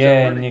Nick. He's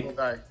yeah, a really Nick. cool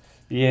guy.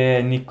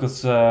 Yeah, Nick,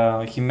 because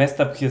he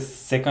messed up his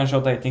second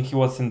shot. I think he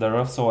was in the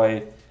rough, so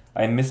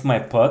I missed my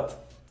putt.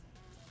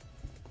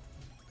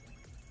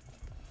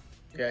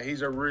 Yeah,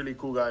 he's a really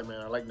cool guy,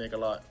 man. I like Nick a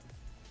lot.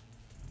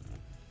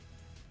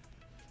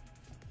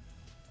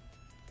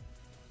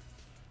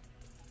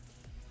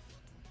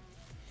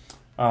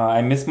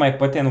 I missed my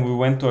putt and we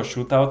went to a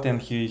shootout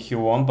and he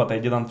won, but I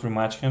didn't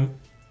rematch him.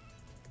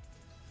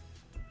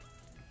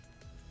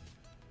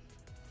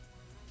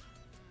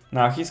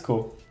 Nah, he's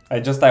cool.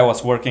 I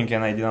was working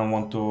and I didn't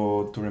want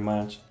to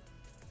rematch.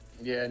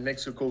 Yeah,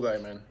 Nick's a cool guy,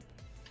 man.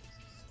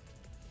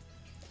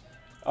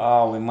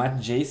 Oh, we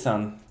met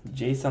Jason.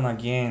 Jason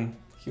again.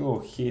 He will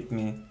hate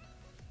me.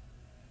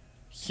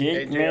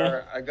 Hate me.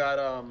 JR, I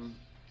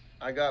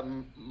got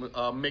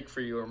Mick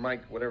for you, or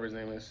Mike, whatever his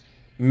name is.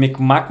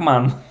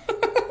 McMahon.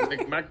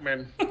 Mick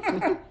Macman.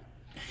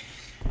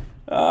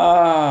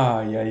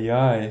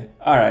 Yeah.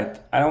 Alright,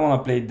 I don't want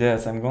to play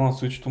this. I'm gonna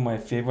switch to my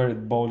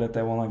favorite ball that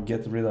I want to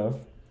get rid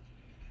of.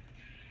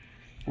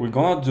 We're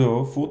gonna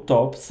do full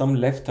top, some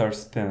lefter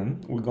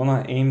spin. We're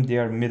gonna aim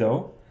there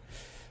middle.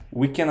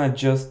 We can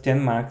adjust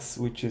 10 max,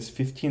 which is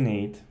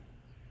 15.8.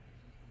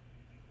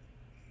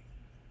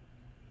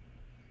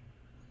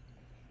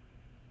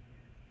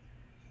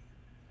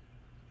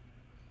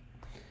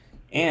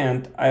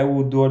 And I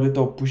will do a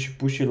little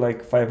pushy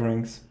like 5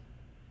 rings.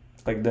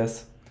 Like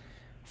this.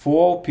 Full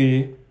OP,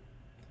 a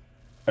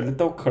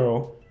little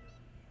curl.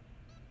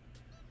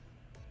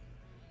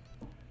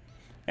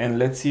 And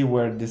let's see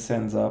where this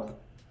ends up.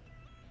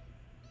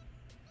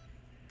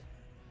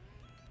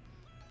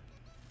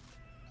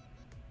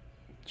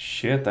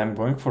 Shit, I'm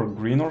going for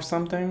green or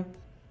something?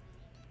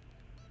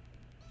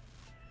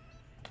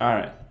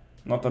 Alright,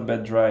 not a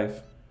bad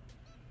drive.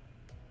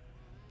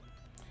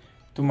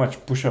 Too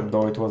much push-up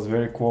though, it was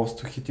very close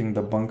to hitting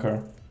the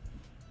bunker.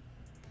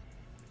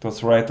 It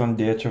was right on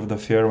the edge of the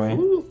fairway.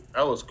 Ooh,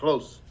 that was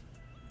close.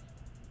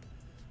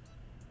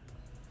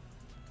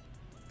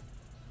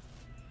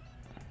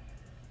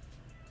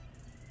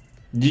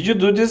 Did you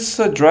do this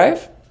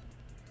drive?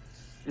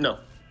 No.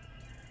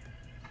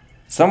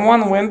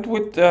 Someone went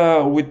with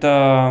With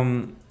a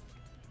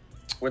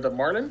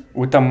Marlin?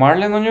 with a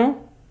Marlin on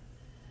you?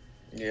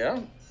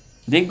 Yeah.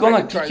 They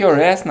gonna kick your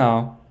ass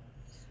now.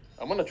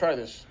 I'm gonna try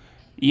this.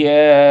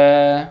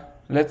 Yeah,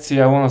 let's see.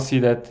 I wanna see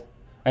that.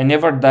 I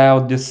never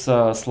dialed this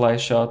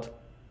slice shot.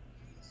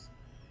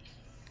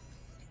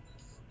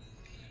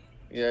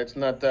 Yeah, it's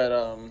not that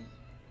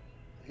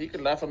he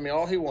can laugh at me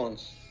all he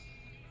wants.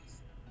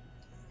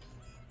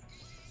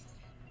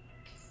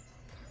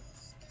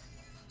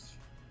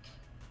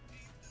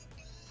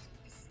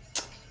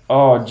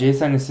 Oh,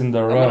 Jason is in the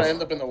I'm rough. gonna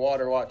end up in the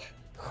water, watch.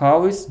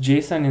 How is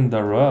Jason in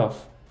the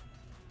rough?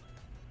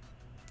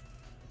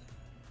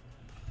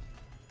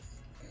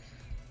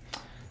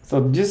 So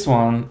this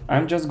one,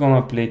 I'm just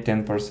gonna play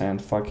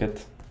 10%, fuck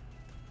it.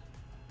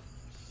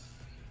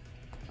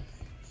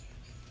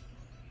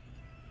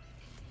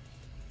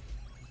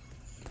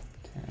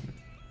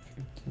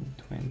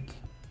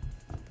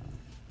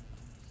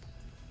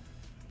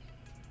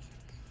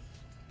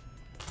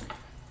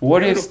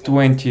 What is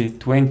 20?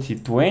 20,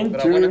 20?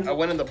 But I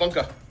went in the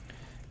bunker.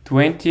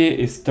 20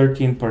 is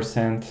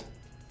 13%.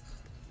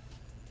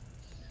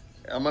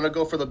 I'm gonna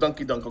go for the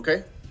dunky dunk,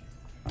 okay?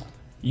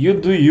 You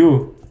do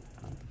you.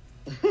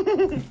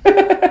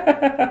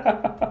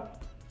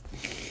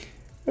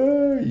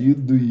 You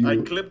do you. I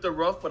clipped the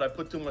rough, but I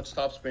put too much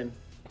topspin.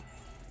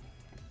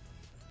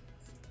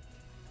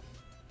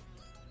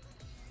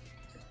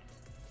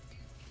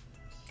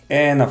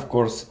 And of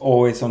course,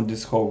 always on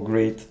this hole,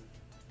 great.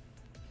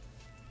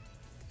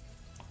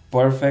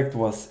 Perfect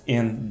was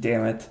in,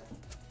 damn it.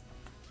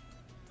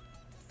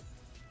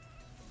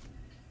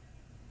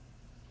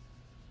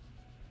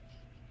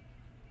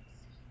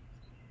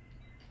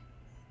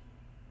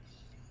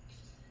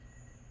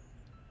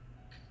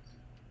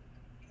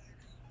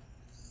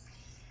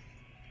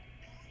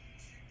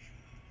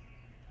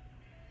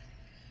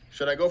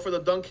 Should I go for the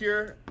dunk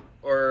here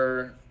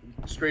or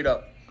straight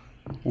up?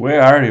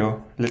 Where are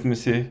you? Let me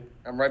see.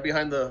 I'm right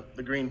behind the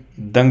green.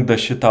 Dunk the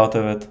shit out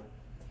of it.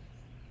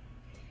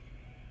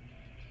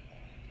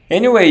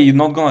 Anyway, you're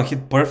not gonna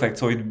hit perfect,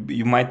 so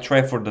you might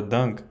try for the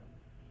dunk.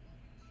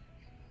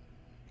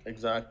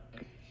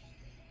 Exactly.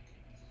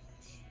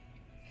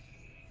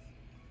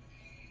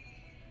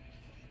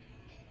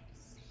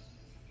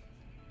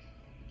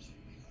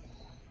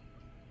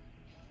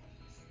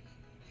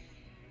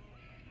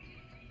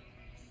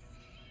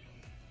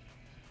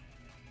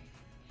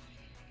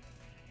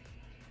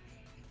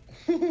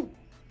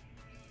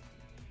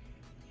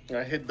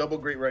 I hit double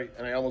great right,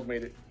 and I almost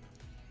made it.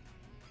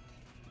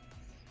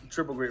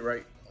 Triple great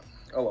right.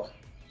 Oh well.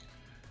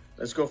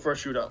 Let's go for a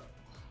shootout.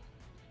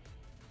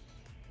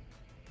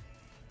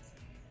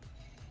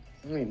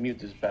 Let me mute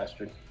this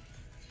bastard.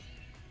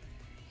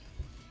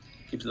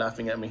 Keeps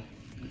laughing at me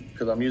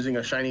because I'm using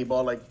a shiny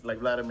ball like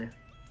Vladimir.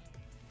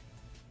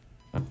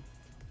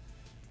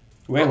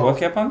 Wait, what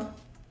happened?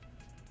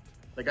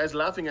 The guy's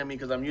laughing at me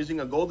because I'm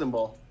using a golden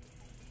ball.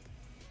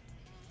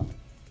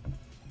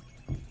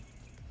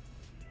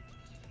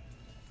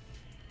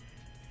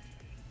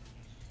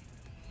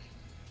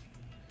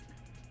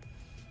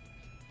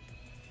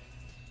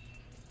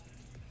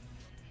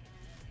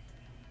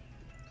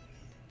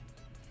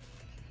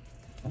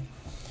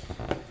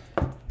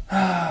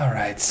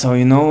 Alright, so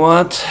you know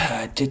what?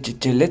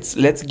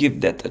 Let's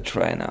give that a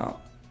try now.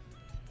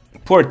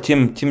 Poor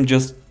Tim. Tim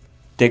just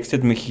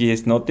texted me he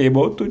is not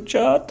able to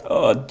chat.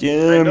 Oh,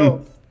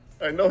 damn.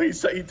 I know. He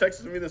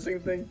texted me the same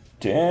thing.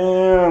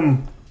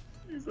 Damn.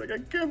 He's like, I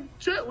can't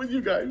chat with you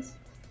guys.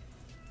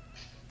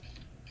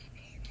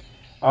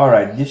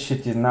 Alright, this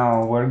shitty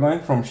now. We're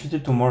going from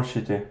shitty to more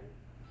shitty.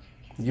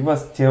 Give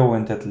us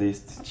tailwind at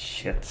least.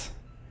 Shit.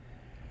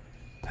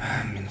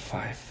 Min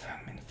 5.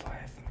 Min 5.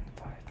 Min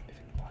 5.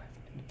 Min 5.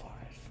 Min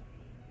 5.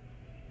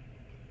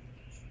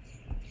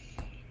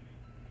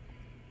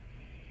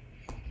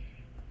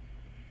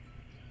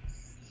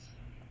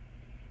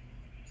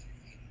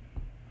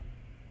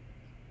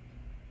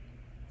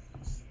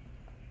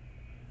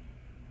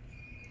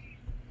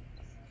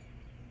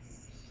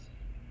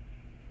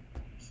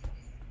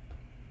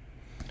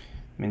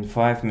 Min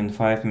 5, min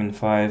 5, min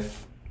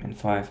 5, min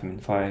 5, min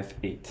 5,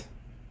 8.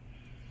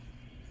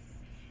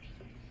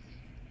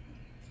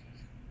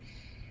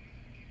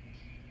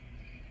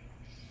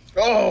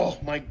 Oh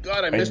my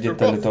god, I missed did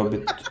a little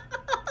bit.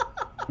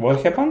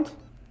 What happened?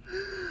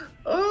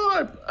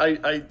 Oh,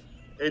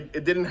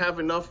 it didn't have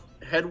enough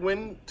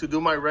headwind to do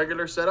my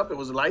regular setup. It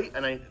was light,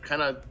 and I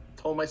kind of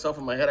told myself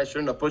in my head I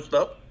shouldn't have pushed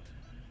up,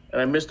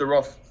 and I missed the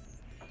rough.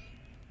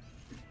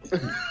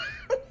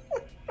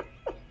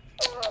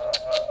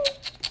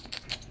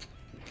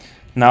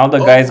 Now the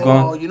guy's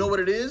going. Oh, you know what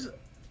it is?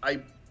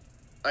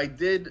 I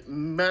did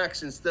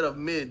max instead of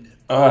mid.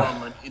 Ugh.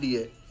 I'm an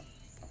idiot.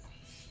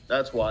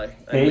 That's why.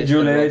 Hey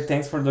Julie,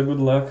 thanks for the good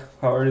luck.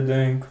 How are you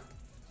doing?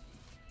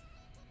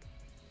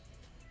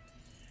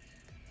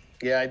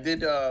 Yeah, I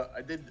did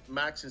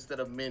max instead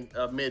of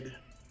mid.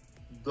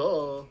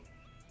 Duh.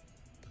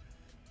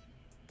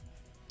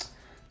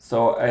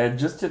 So I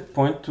adjusted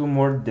 0.2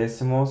 more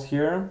decimals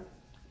here,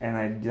 and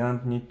I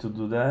didn't need to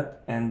do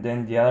that. And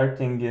then the other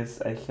thing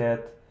is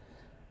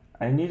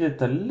I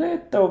needed a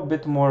little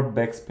bit more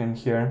backspin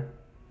here.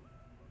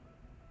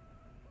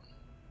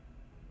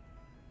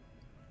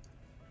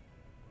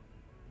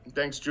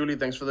 Thanks, Julie.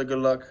 Thanks for the good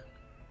luck.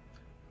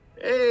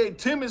 Hey,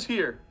 Tim is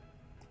here.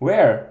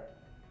 Where?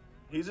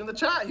 He's in the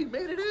chat. He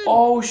made it in.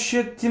 Oh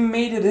shit, Tim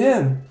made it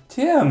in.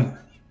 Tim.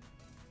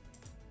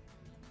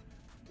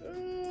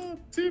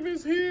 Tim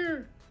is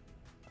here.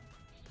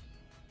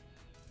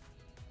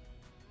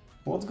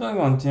 What's going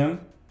on, Tim?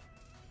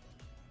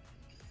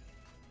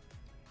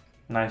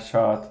 Nice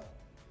shot.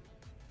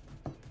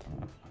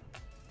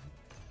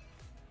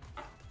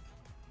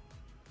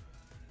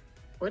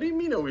 What do you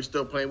mean are we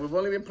still playing? We've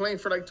only been playing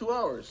for like 2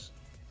 hours.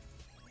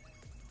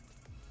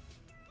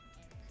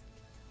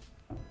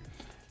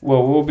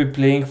 Well, we'll be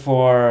playing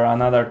for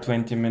another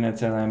 20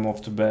 minutes and I'm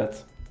off to bed.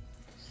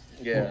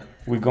 Yeah.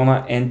 We're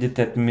gonna end it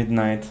at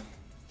midnight.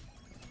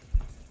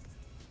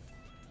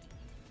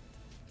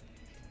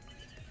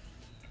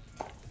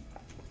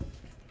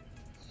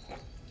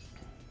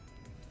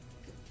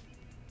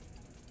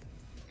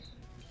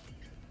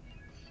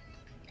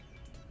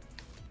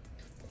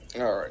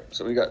 All right,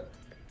 so we got.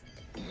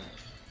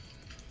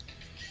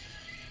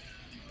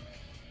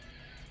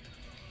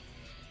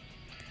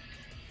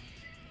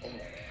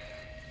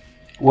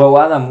 Well,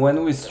 Adam,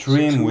 when we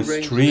stream, we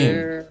rings stream.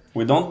 there.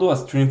 We don't do a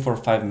stream for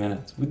 5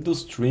 minutes. We do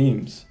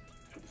streams.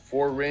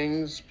 4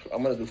 rings.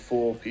 I'm gonna do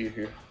full OP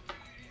here.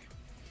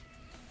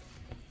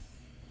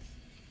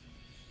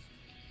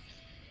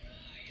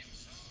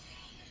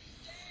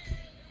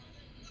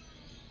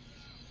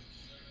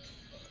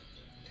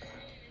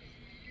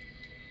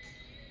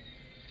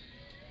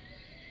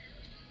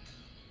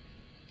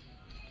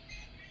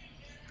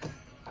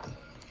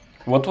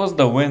 What was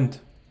the wind?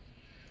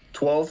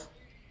 12.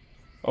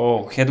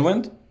 Oh,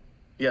 headwind?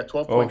 Yeah,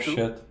 12.2. Oh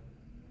shit.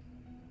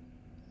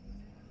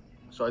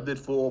 So I did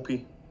full OP.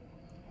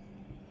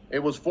 It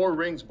was 4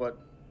 rings, but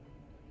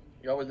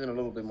you always did a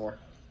little bit more.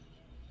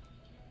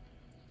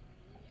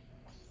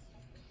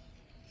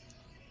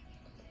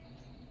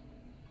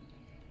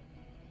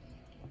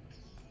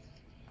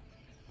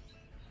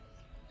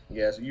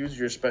 Yes, use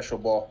your special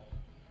ball.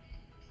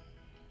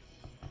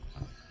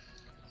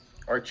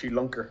 Archie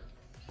Lunker.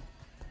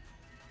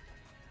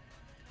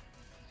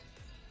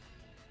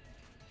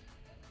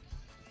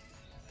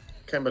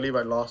 Can't believe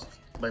I lost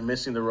by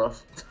missing the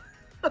rough.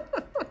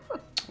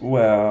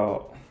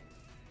 Well,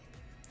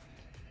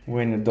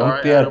 when you don't All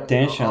right, pay Adam,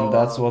 attention,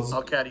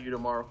 I'll caddy you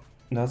tomorrow.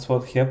 that's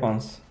what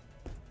happens.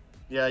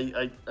 Yeah,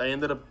 I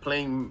ended up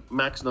playing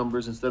max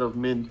numbers instead of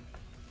min.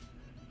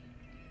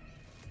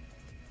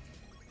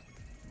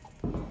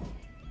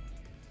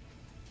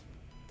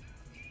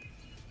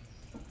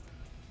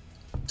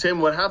 Tim,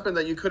 what happened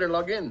that you couldn't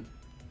log in?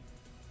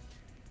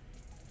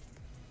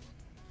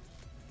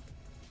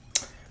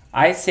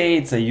 I say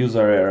it's a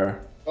user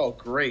error. Oh,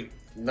 great.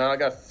 Now I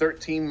got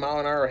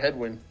 13-mile-an-hour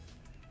headwind.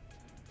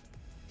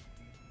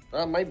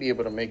 I might be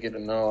able to make it.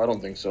 No, I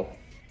don't think so.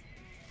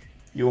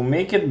 You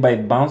make it by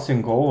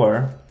bouncing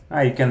over.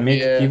 You can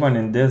make it even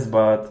in this,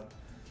 but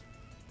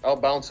I'll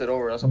bounce it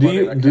over. That's do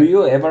about it. you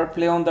you ever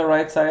play on the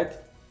right side?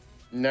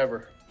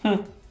 Never.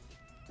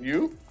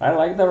 You? I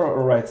like the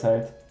right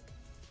side.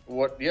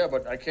 What? Yeah,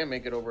 but I can't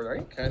make it over,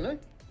 right? Can I?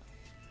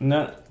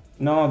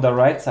 No, the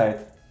right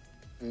side.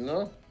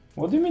 No.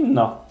 What do you mean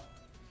no?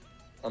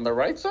 On the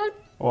right side?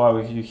 Wow,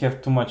 you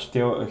have too much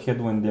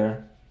headwind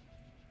there.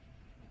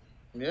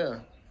 Yeah.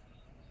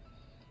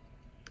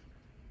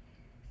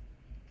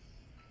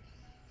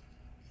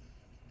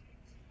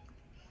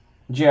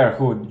 JR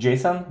who?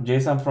 Jason?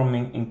 Jason from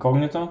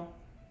Incognito?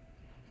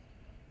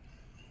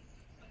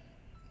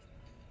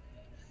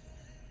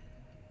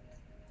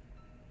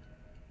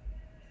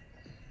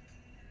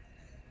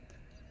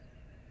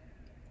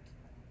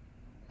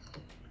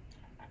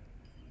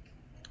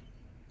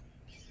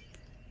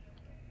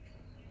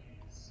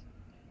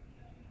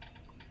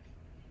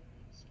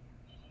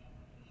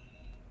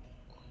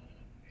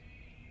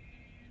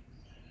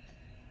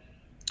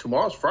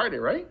 Tomorrow's Friday,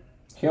 right?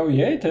 Hell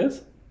yeah, it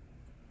is.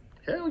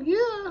 Hell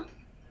yeah.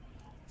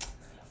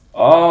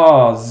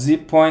 Oh,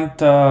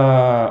 Z.0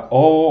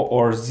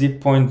 or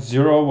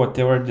Z.0,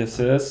 whatever this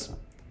is.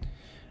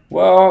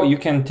 Well, you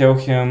can tell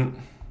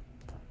him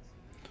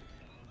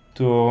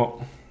to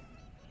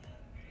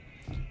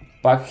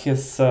pack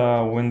his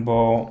wind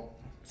ball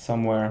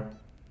somewhere.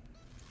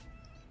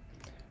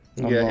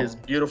 His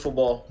beautiful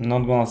ball. Not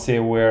gonna say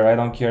where, I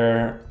don't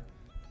care.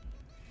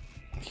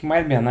 He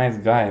might be a nice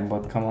guy,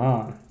 but come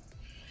on.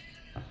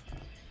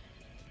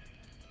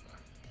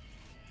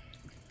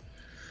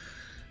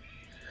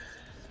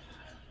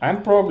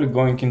 I'm probably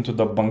going into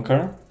the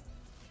bunker.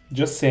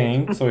 Just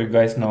saying, so you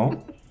guys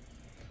know.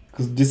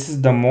 Because this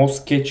is the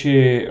most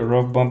sketchy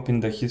rough bump in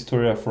the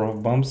history of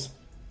rough bumps.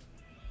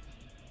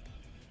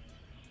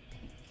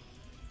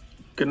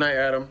 Good night,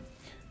 Adam.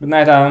 Good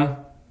night, Adam.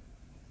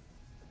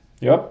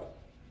 Yup,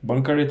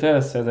 bunker it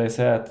is, as I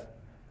said.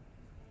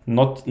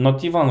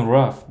 Not even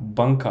rough,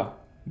 bunker.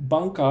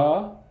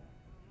 Bunker.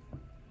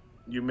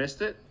 You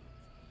missed it?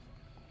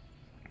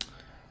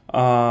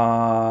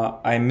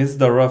 I missed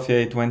the rough, yeah,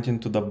 it went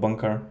into the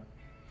bunker.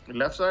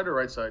 Left side or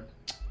right side?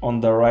 On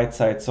the right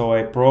side, so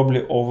I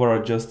probably over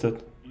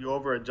adjusted. You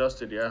over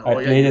adjusted, yeah. I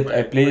played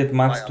it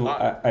max to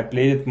I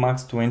played it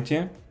max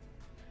 20.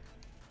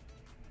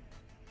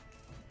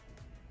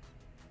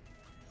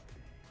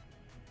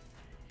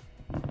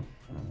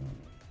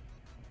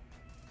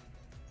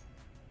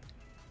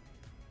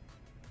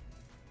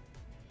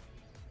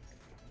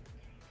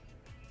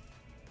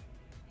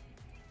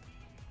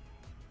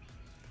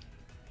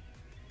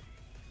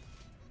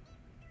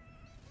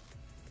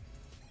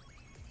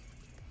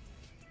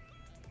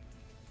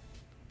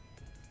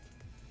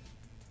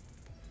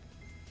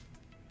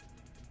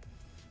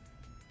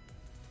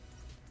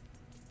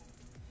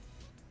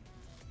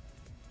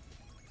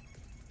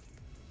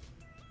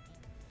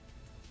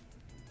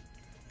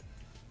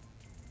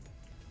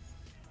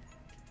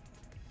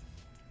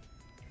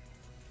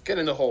 Get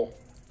in the hole.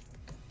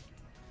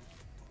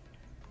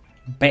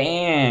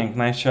 Bang!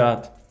 Nice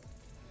shot.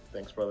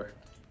 Thanks, brother.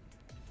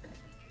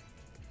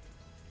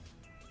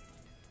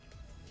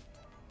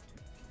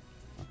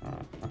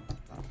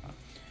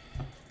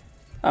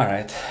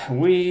 Alright,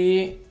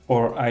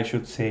 or I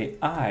should say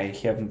I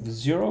have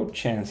zero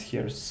chance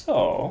here,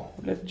 so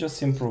let's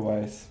just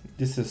improvise.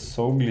 This is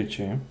so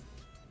glitchy.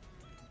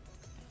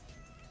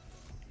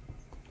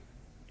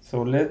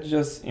 So let's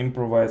just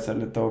improvise a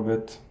little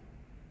bit.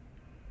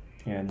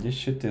 Yeah, this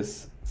shit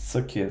is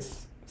sucky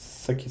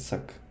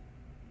suck.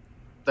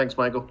 Thanks,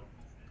 Michael.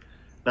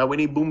 Now we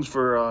need booms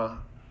for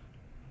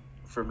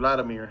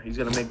Vladimir. He's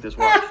gonna make this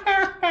watch.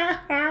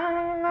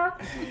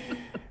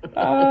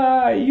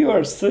 You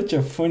are such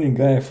a funny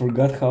guy. I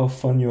forgot how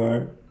fun you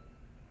are.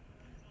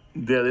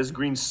 Yeah, this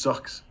green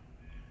sucks.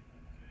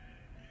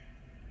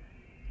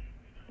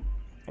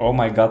 Oh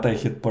my god, I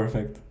hit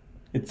perfect.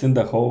 It's in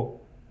the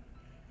hole.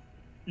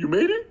 You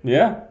made it?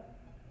 Yeah.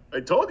 I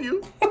told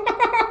you.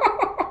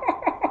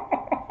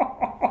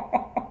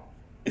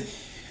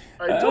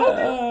 I told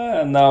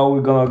you. Now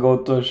we're gonna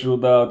go to a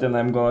shootout and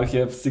I'm gonna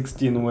have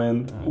 16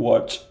 win.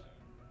 Watch.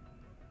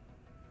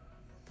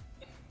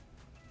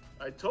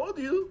 I told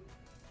you.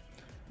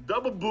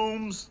 Double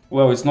booms.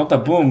 Well, it's not a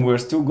boom. We're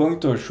still going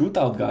to a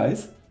shootout,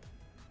 guys.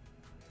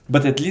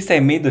 But at least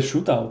I made the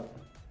shootout.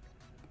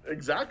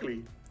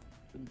 Exactly.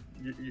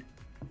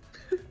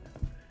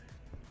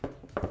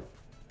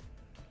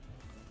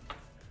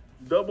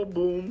 Double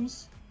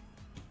booms.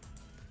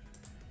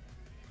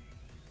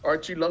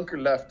 Archie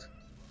Lunker left.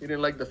 He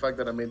didn't like the fact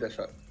that I made that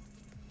shot.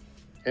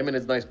 Him and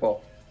his nice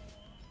ball.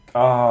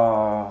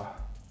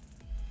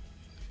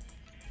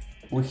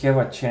 We have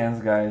a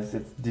chance, guys.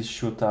 It's this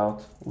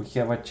shootout. We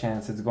have a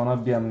chance. It's gonna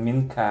be a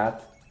min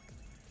cat.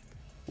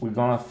 We're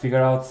gonna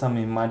figure out some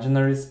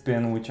imaginary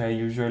spin, which I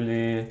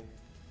usually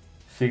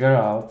figure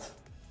out.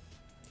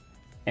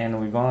 And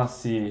we're gonna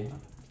see.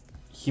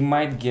 He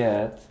might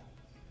get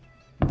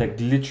the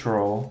glitch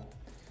roll.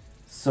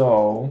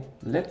 So,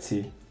 let's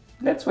see.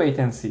 Let's wait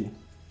and see.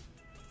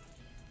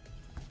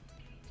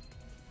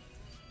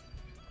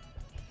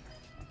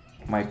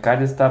 My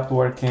caddy stopped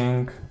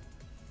working.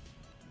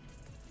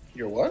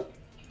 Your what?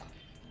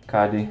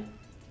 Caddy.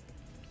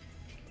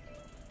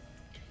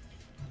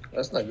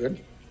 That's not good.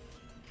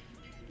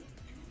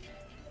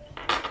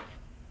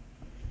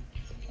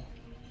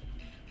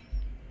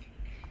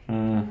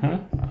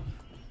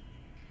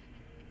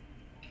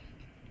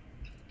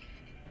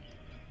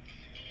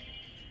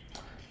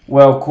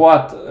 Well,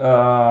 Quad,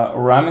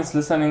 Ram is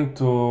listening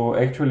to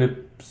actually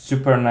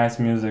super nice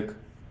music.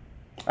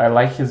 I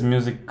like his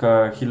music.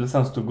 He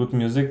listens to good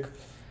music.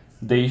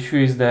 The issue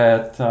is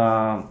that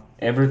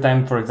every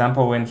time, for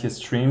example, when he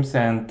streams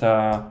and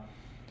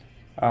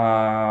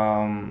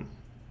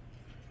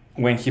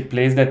when he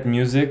plays that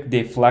music,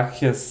 they flag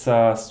his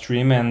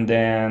stream and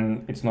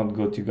then it's not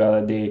good. You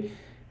gotta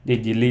they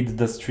delete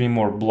the stream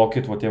or block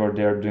it, whatever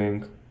they are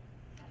doing.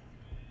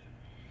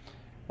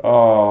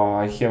 Oh,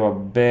 I have a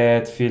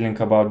bad feeling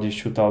about this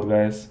shootout,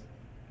 guys.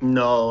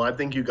 No, I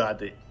think you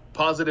got it.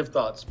 Positive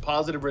thoughts,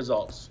 positive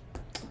results.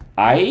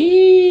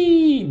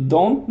 I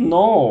don't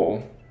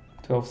know.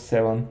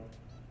 12-7.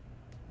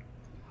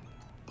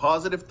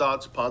 Positive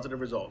thoughts,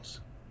 positive results.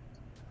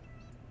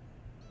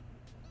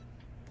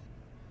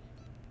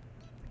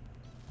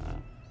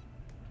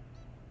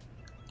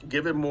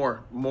 Give it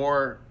more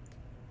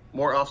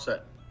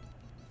offset.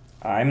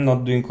 I'm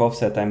not doing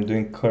offset, I'm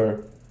doing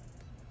cur.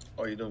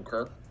 Oh, you're doing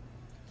cur?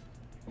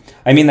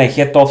 I mean, I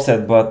hit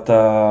offset, but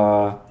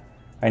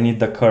I need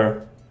the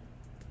cur.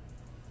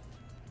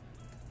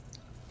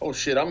 Oh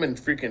shit, I'm in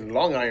freaking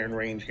long iron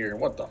range here.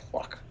 What the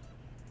fuck?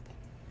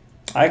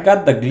 I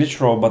got the glitch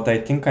roll, but I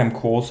think I'm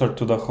closer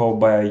to the hole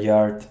by a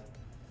yard.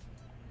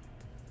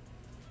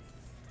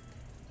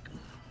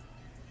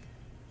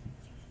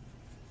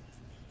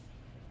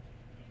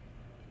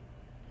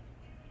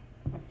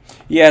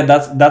 Yeah,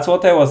 that's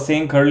what I was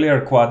saying earlier,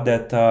 Quad,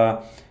 that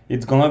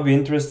it's gonna be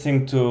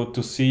interesting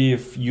to see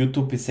if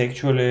YouTube is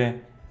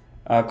actually,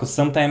 because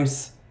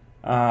sometimes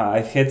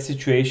I've had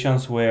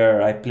situations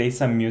where I play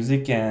some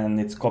music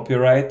and it's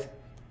copyright,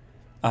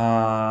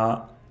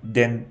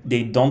 then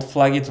they don't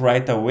flag it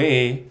right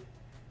away.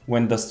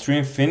 When the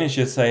stream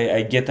finishes,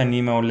 I get an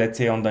email, let's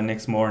say on the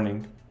next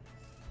morning.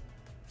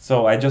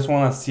 So I just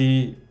wanna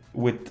see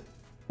with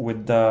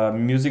the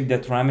music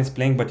that Ram is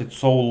playing, but it's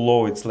so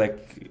low, it's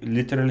like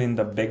literally in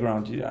the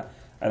background. Yeah,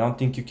 I don't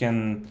think you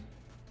can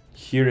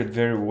hear it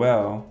very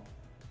well.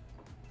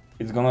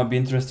 It's gonna be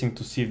interesting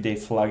to see if they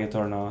flag it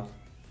or not.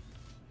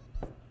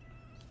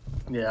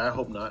 Yeah, I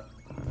hope not.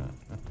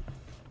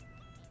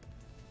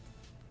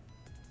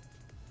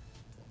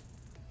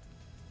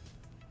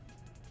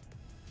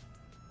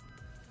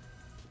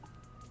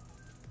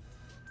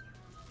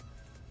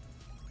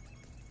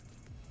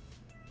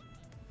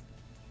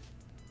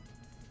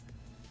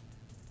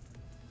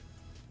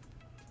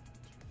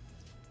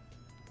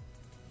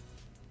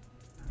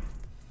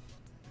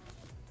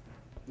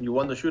 You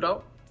won the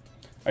shootout?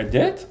 I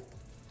did?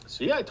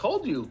 See, I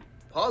told you.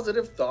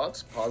 Positive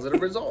thoughts,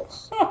 positive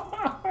results.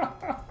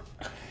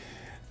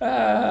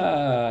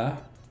 I'll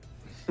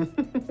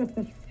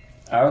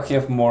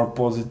have more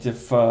positive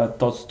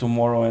thoughts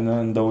tomorrow and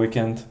on the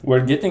weekend.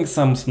 We're getting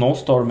some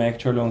snowstorm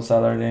actually on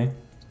Saturday.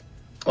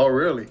 Oh,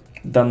 really?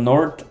 The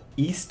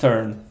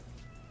northeastern.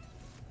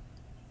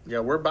 Yeah,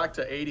 we're back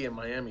to 80 in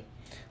Miami.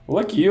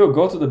 Lucky you,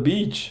 go to the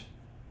beach.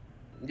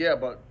 Yeah,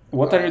 but...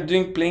 What are you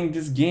doing playing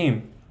this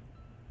game?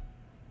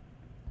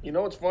 You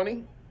know what's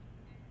funny?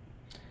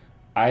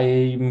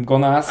 I'm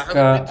gonna ask.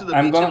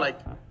 I'm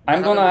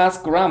gonna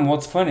ask Ram.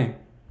 What's funny?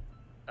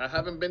 I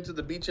haven't been to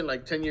the beach in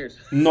like 10 years.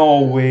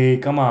 No way!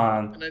 Come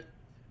on.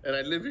 And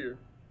I live here.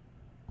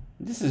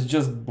 This is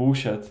just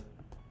bullshit.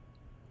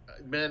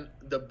 Man,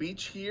 the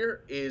beach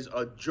here is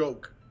a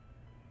joke.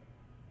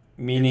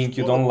 Meaning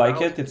you don't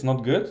like it? It's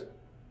not good?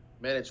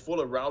 Man, it's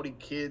full of rowdy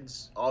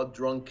kids, all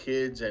drunk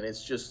kids, and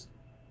it's just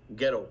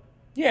ghetto.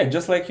 Yeah,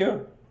 just like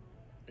you.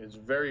 It's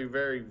very,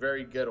 very,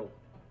 very ghetto.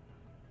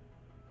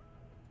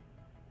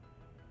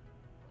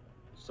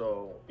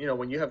 So, you know,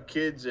 when you have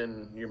kids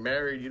and you're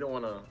married, you don't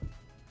want to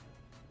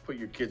put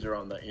your kids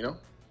around that, you know?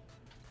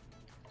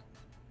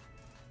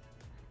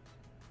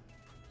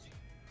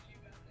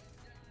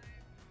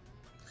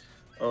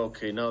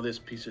 Okay, now this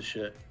piece of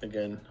shit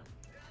again.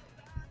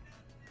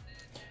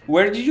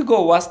 Where did you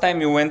go last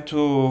time you went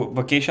to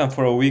vacation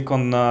for a week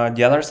on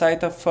the other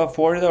side of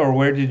Florida, or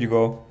where did you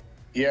go?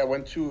 Yeah, I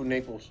went to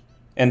Naples.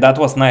 And that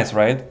was nice,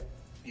 right?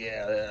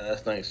 Yeah,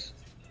 that's nice.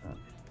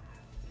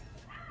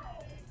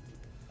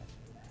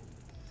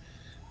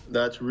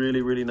 That's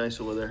really, really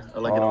nice over there. I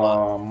like it a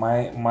lot.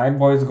 My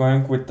boy's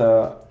going with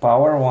the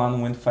power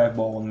one wind 5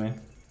 ball on me.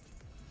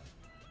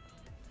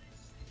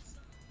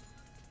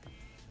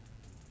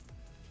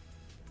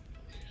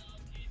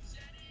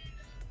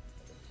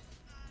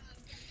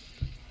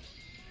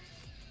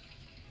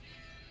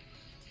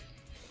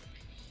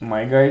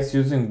 My guy is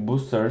using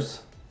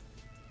boosters.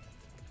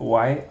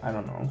 Why? I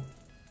don't know.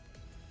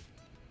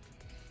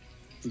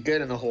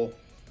 Get in the hole.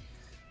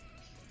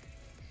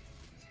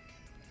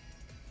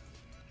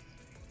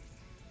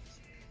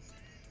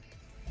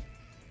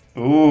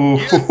 Ooh.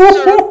 Yes,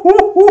 sir.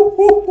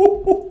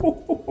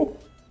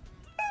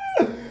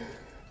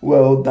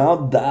 Well, now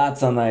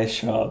that's a nice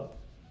shot.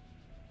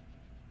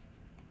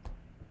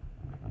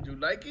 You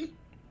like it?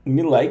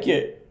 Me like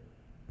it.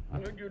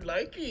 You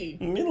like it?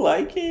 Me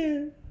like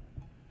it.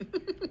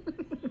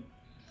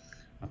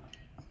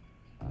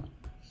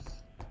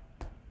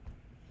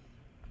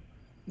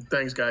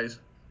 Thanks, guys.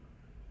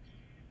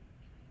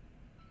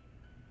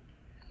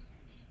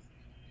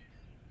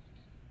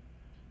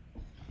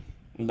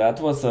 That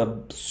was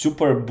a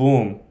super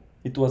boom.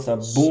 It was a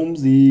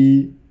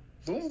boomsy.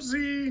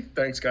 Boomsy.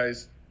 Thanks,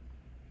 guys.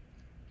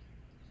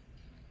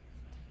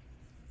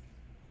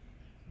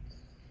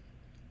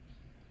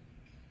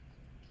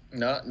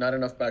 Not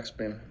enough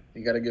backspin.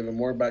 You got to give him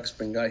more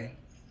backspin, guy.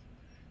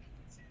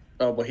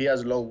 Oh, but he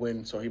has low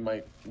wind, so he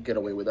might get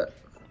away with that.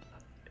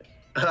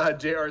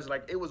 JR is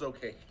like, it was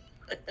okay.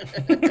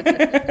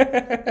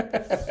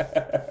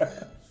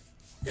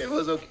 It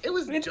was okay. It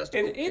was just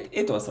okay.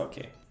 It was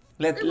okay.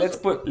 Let's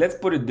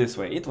put it this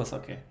way. It was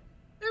okay.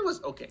 It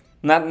was okay.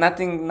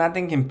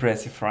 Nothing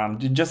impressive from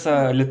just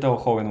a little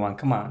hole in one.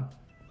 Come on.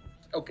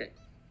 Okay.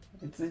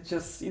 It's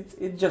just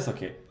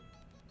okay.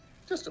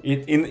 Just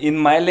okay. In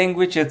my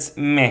language it's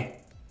meh.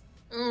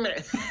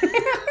 Meh.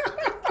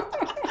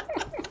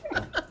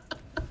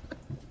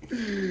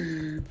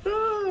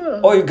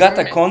 Oh, you got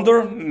a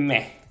condor?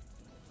 Meh.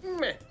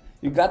 Meh.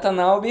 You got an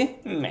Albi?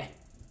 Meh.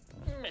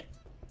 Meh.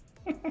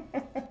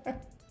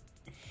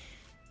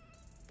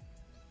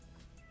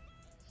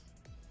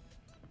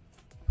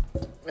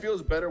 It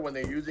feels better when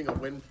they're using a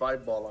Win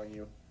 5 ball on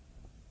you.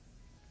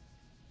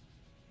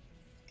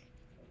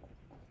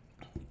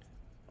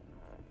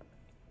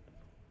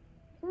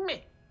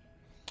 Meh.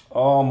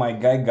 Oh, my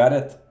guy got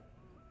it.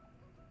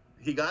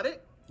 He got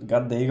it?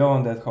 Got the ego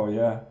on that hole,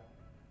 yeah.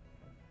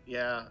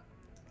 Yeah.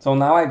 So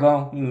now I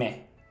go meh.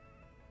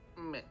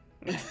 Meh.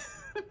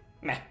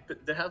 Meh.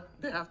 They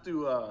have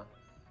to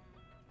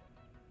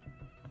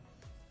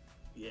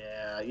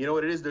yeah, you know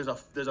what it is? There's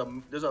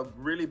a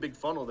really big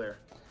funnel there.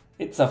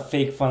 It's a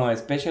fake funnel,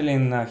 especially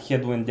in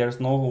headwind.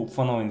 There's no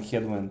funnel in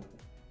headwind.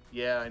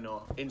 Yeah, I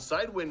know. In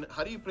sidewind,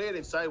 how do you play it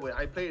in sidewind?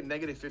 I play it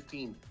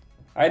 -15.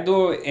 I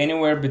do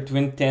anywhere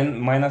between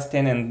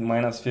 -10 and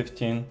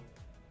 -15.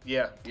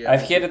 Yeah.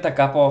 I've hit it a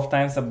couple of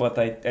times, but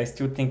I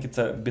still think it's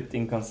a bit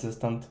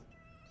inconsistent.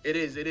 It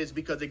is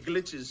because it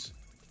glitches.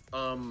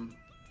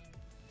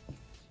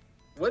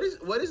 What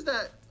is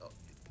that?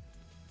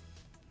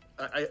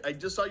 I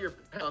just saw your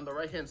panda on the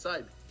right hand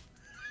side.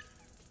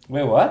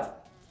 Wait, what?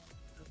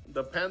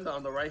 The panda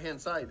on the right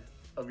hand side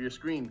of your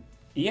screen.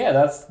 Yeah,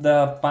 that's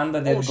the panda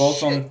that goes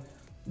shit. on.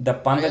 The I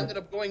panda. ended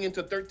up going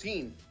into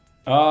 13.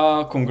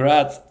 Oh,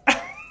 congrats!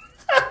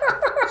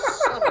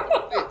 Son of a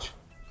bitch.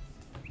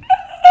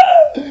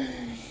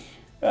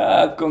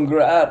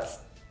 Congrats!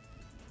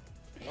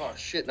 Oh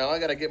shit! Now I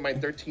gotta get my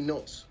 13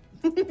 notes.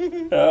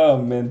 Oh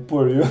man,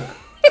 poor you. I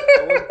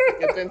wasn't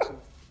paying attention.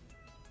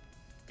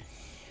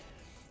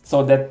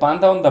 So that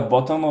panda on the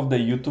bottom of the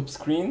YouTube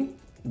screen,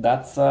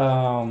 that's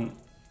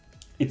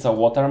it's a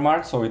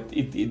watermark, so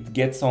it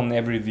gets on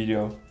every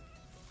video.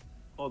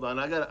 Hold on,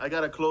 I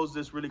gotta close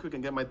this really quick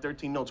and get my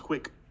 13 notes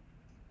quick.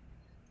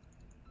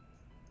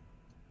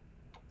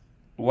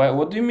 Why?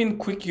 What do you mean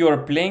quick? You're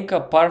playing a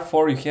par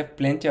 4. You have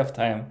plenty of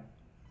time.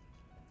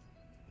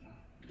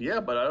 Yeah,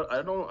 but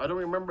I don't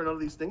remember none of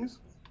these things.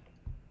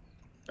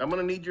 I'm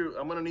gonna need you.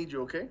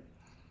 Okay?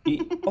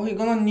 Oh, you're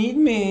gonna need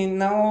me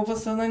now. All of a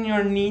sudden,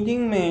 you're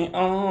needing me.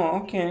 Oh,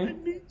 okay. I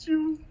need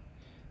you.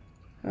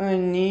 I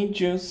need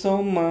you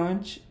so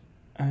much.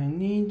 I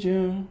need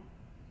you.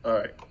 All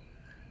right,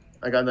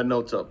 I got the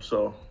notes up.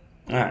 So.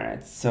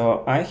 Alright,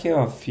 so I have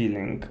a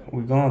feeling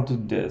we're gonna do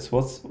this.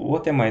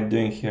 What am I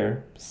doing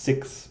here?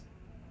 6.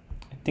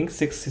 I think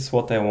 6 is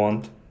what I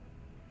want.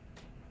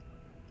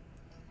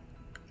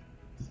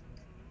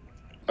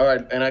 All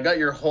right, and I got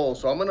your hole,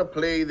 so I'm gonna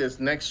play this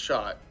next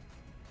shot.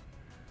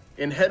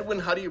 In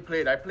headwind, how do you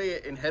play it? I play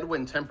it in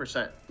headwind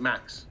 10%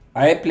 max.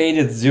 I played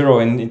it 0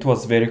 and it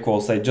was very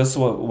close. I just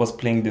was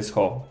playing this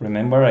hole.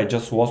 Remember, I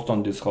just lost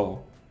on this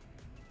hole.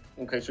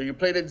 Okay, so you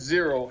played it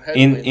 0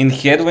 headwind. In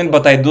headwind,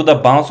 but I do the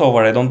bounce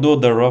over. I don't do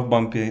the rough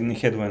bump in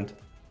headwind.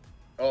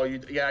 Oh,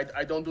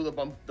 I don't do the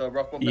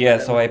rough bump. Yeah,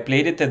 so I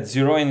played it at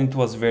 0 and it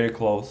was very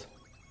close.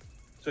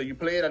 So you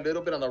play it a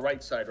little bit on the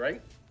right side,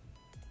 right?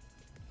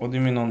 What do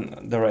you mean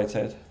on the right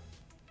side?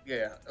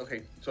 Yeah.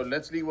 Okay. So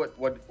let's see what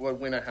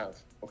wind I have.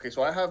 Okay,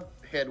 so I have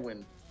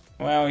headwind.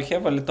 Well, we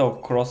have a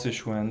little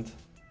crossish wind.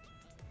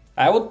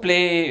 I would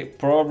play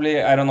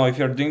probably, I don't know, if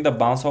you're doing the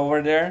bounce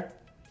over there.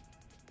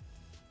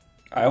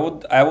 I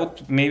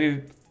would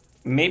maybe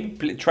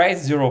try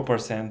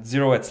 0%,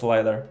 0 at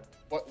slider.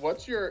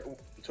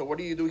 So what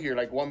do you do here?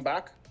 Like one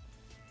back?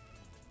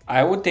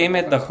 I would aim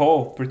at the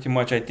hole pretty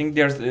much. I think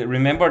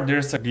remember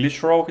there's a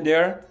glitch row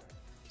there.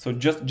 So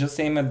just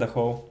aim at the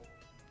hole.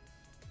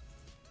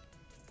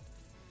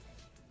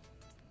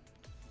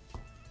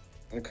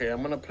 Okay,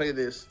 I'm gonna play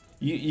this.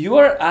 You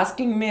are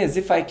asking me as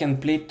if I can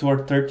play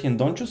T13.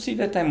 Don't you see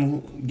that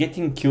I'm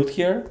getting killed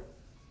here?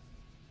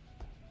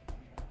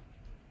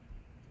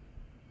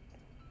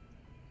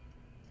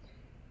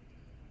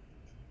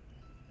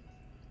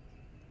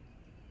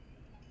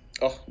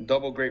 Oh,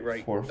 double great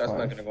right. 4, That's 5.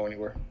 not gonna go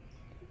anywhere.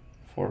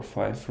 4,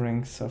 5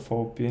 rings of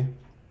OP.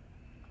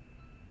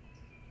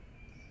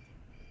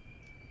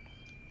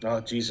 Oh,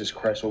 Jesus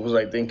Christ, what was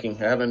I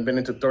thinking? I haven't been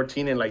into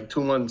 13 in like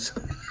 2 months.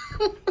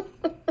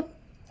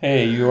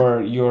 Hey,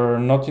 you're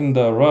not in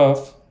the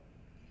rough.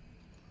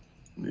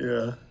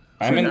 Yeah.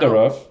 I'm in the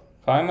rough.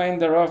 How am I in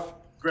the rough?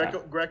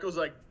 Greco's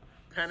like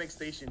panic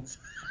stations.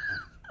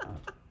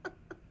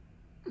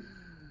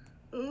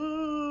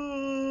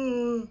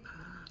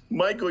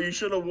 Michael, you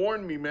should have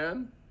warned me,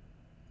 man.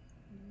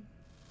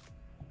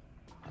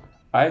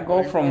 I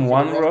go from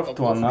one rough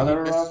to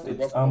another rough.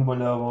 It's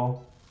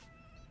unbelievable.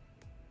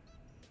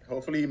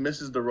 Hopefully he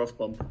misses the rough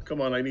bump.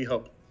 Come on, I need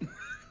help.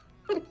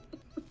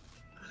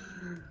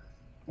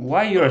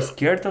 Why, you're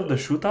scared of the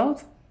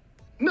shootout?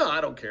 No, I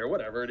don't care.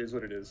 Whatever, it is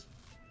what it is.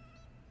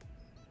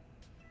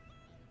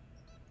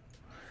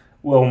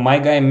 Well, my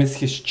guy missed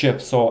his chip,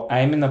 so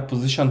I'm in a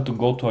position to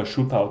go to a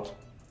shootout.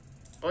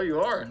 Oh, you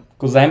are?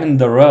 Because I'm in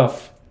the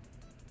rough.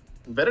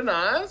 Very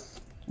nice.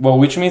 Well,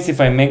 which means if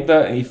I make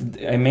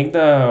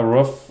the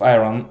rough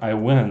iron, I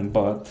win,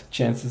 but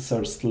chances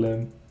are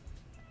slim.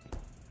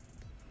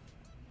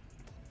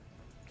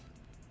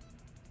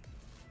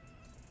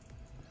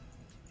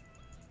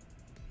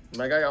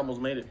 My guy almost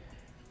made it.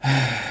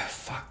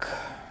 Fuck.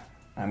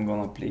 I'm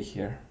gonna play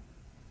here.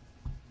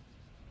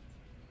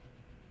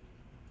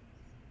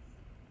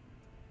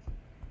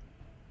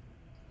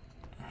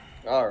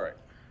 All right.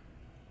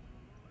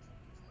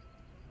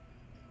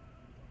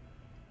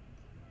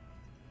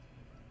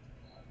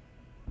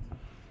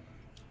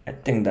 I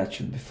think that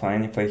should be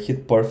fine. If I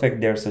hit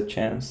perfect, there's a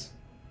chance.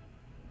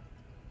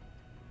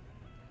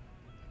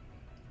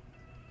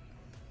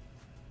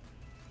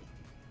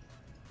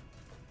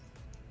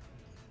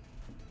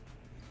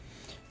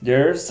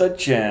 There's a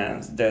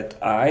chance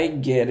that I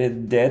get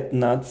it that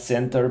not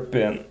center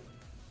pin.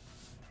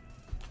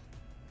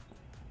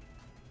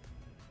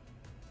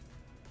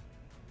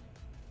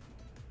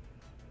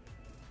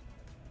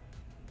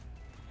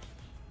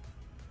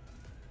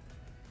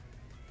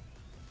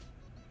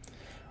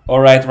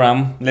 Alright,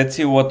 Ram, let's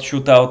see what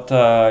shootout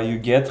you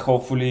get.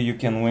 Hopefully you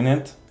can win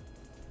it.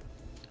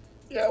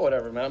 Yeah,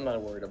 whatever, man. I'm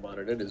not worried about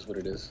it. It is what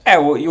it is. Yeah,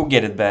 well, you'll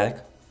get it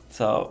back.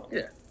 So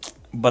yeah.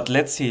 But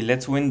let's see.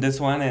 Let's win this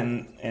one,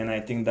 and I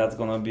think that's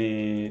gonna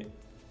be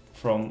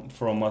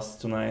from us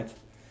tonight.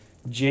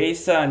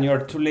 Jason,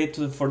 you're too late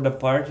for the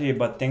party,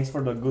 but thanks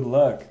for the good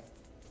luck.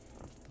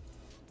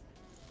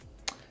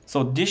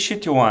 So this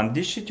shit you want.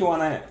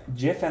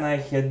 Jeff and I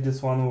had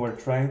this one. We were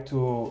trying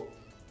to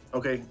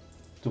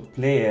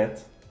play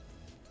it.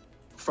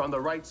 From the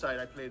right side,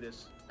 I play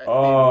this.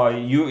 Oh,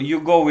 you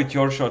go with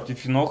your shot.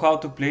 If you know how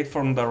to play it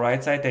from the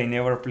right side, I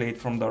never played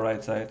from the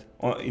right side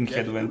in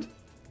headwind.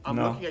 I'm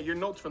looking at your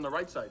notes from the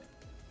right side.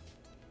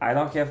 I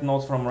don't have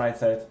notes from right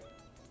side.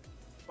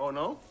 Oh,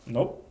 no?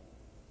 Nope.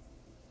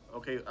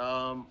 Okay,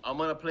 I'm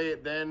gonna play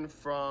it then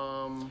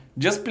from...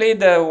 Just play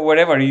the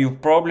whatever. You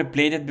probably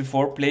played it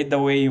before. Play it the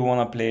way you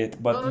wanna play it.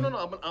 But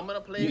No. I'm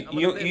gonna play it.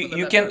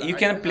 You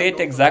can play it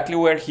exactly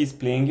where he's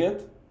playing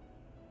it.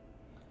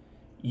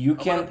 I'm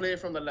gonna play it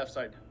from the left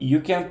side.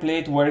 You can play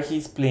it where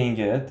he's playing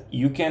it.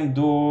 You can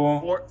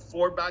do...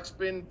 Four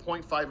backspin,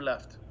 0.5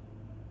 left.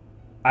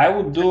 I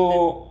would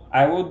do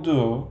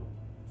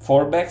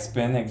 4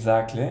 backspin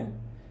exactly,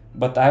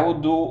 but I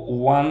would do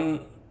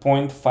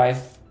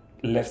 1.5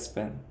 left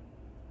spin.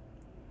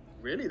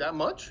 Really, that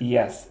much?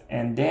 Yes,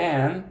 and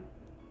then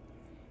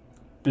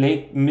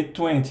play mid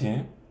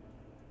 20,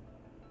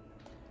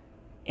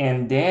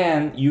 and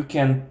then you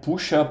can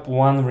push up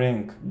 1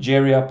 ring,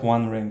 jerry up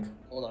 1 ring.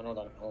 Hold on.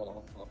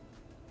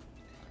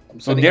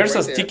 So there's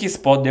a sticky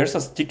spot.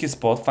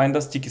 Find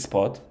a sticky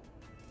spot.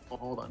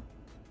 Hold on.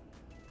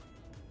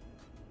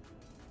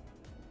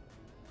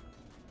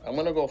 I'm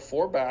gonna go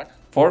 4 back.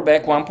 4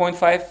 back,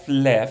 1.5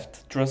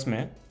 left. Trust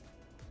me.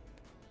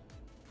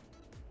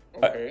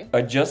 Okay.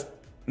 Adjust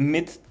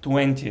mid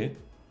 20.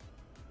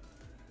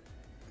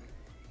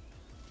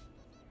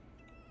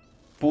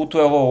 Pull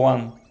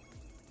 1201.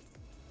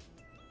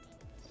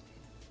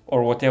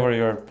 Or whatever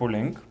you're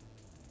pulling.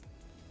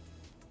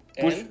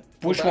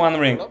 Push one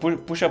ring.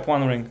 Push up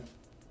one ring.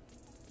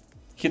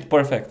 Hit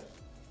perfect.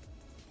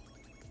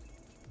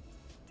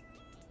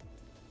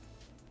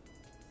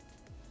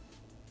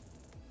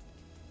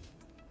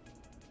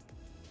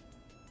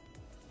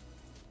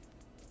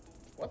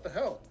 What the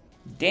hell?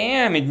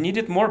 Damn, it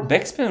needed more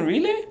backspin,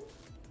 really?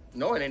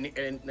 No, and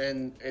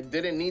it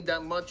didn't need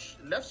that much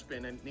left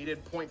spin. It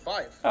needed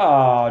 0.5.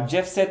 Oh,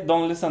 Jeff said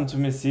don't listen to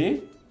me,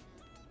 see?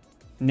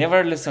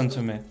 Never listen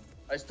to me.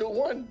 I still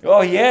won.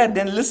 Oh yeah,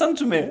 then listen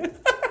to me.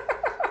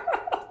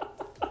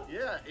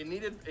 Yeah, it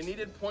needed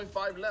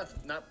 0.5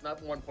 left, not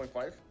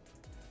 1.5.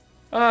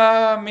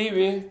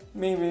 Maybe.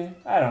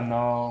 I don't I'm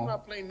know.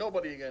 not playing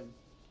nobody again.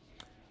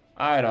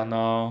 I don't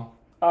know.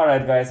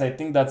 Alright guys, I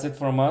think that's it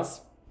from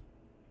us.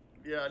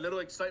 Yeah, a little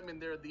excitement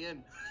there at the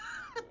end.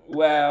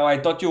 Well, I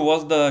thought you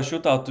was the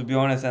shootout, to be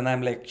honest, and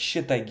I'm like,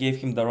 shit, I gave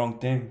him the wrong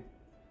thing.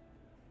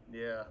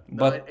 Yeah,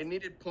 But no, it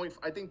needed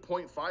I think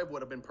 0.5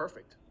 would have been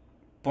perfect.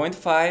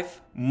 0.5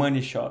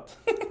 money shot.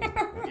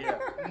 Yeah,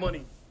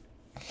 money.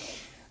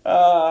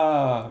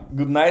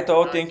 Good night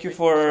all. Guys, Thank you thank you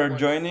for so much.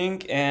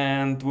 joining,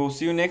 and we'll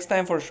see you next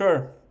time for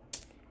sure.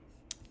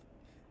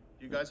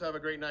 You guys have a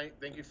great night.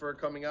 Thank you for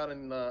coming out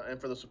and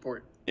for the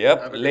support. Yep,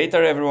 Have a good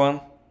later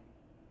everyone.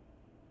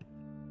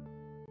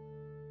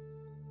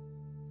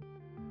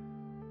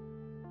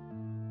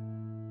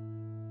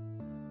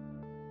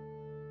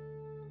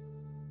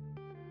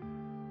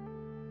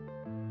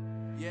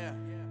 Yeah.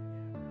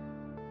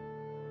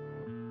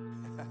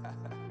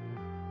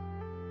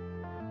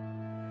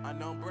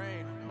 Unknown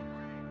brain.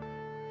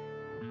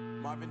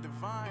 Marvin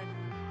Divine.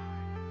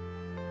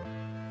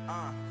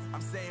 I'm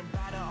saying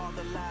bye to all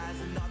the lies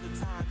and all the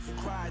times you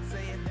cried,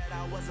 saying that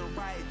I wasn't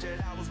right,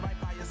 yet I was right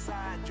by your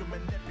side. You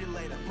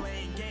manipulator,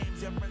 playing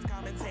games, your friends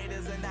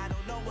commentators, and I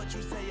don't know what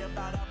you say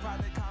about our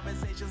private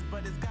conversations,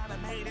 but it's got them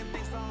hating.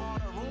 Thanks to all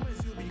the rumors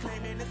you be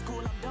claiming. It's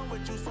cool, I'm done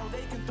with you, so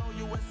they can throw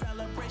you a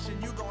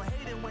celebration. You gon'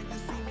 hate it when you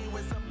see me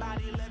with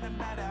somebody living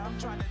better. I'm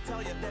trying to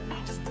tell you that me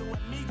just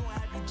doing me gon'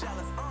 have you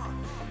jealous. I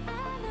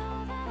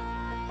know that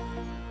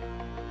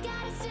I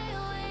gotta stay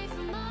away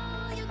from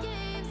all your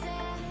games.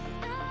 Yeah,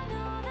 I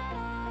know that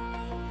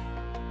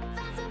I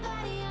found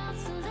somebody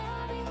else to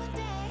love me one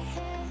day.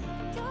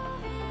 You'll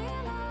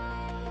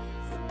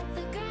realize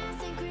the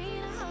grass ain't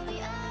greener on the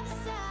other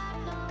side.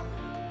 No,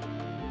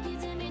 you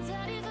did me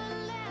dirty for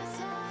the last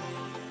time,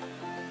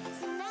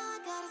 so now I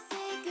gotta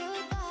say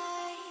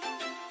goodbye.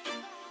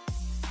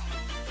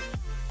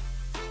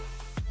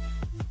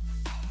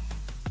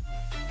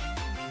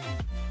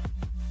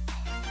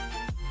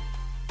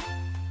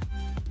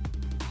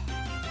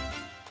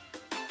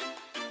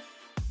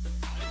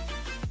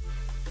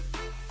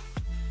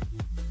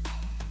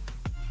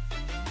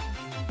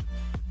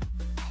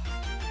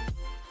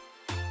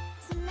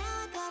 So now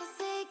I gotta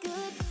say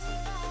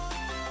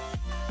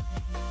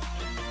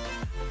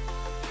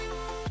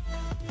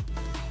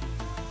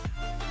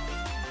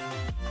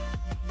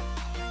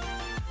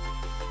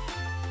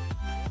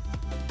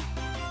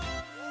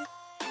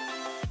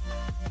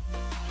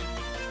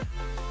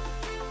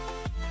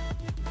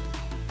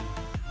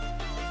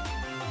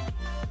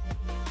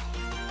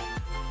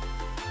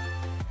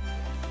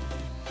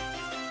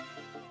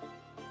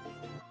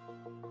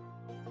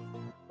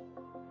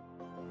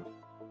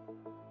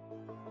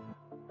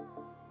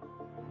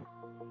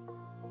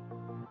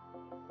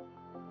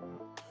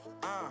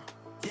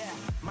Yeah,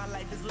 my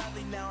life is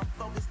lovely now, I'm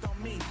focused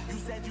on me. You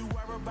said you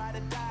were about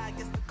to die, I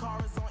guess the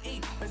car is on E.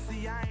 But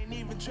see, I ain't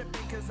even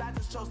tripping, cause I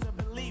just chose to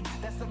believe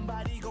that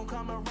somebody gon'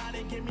 come around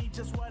and give me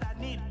just what I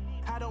need.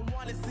 I don't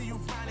wanna see you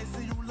frowning,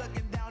 see you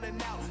looking down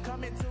and out.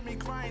 Coming to